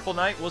have a wonderful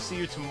night. We'll see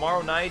you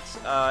tomorrow night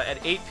at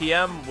 8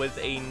 p.m. with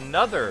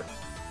another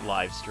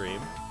live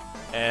stream.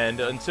 And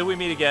until we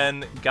meet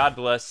again, God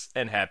bless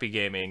and happy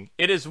gaming.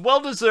 It is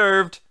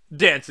well-deserved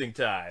dancing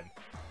time.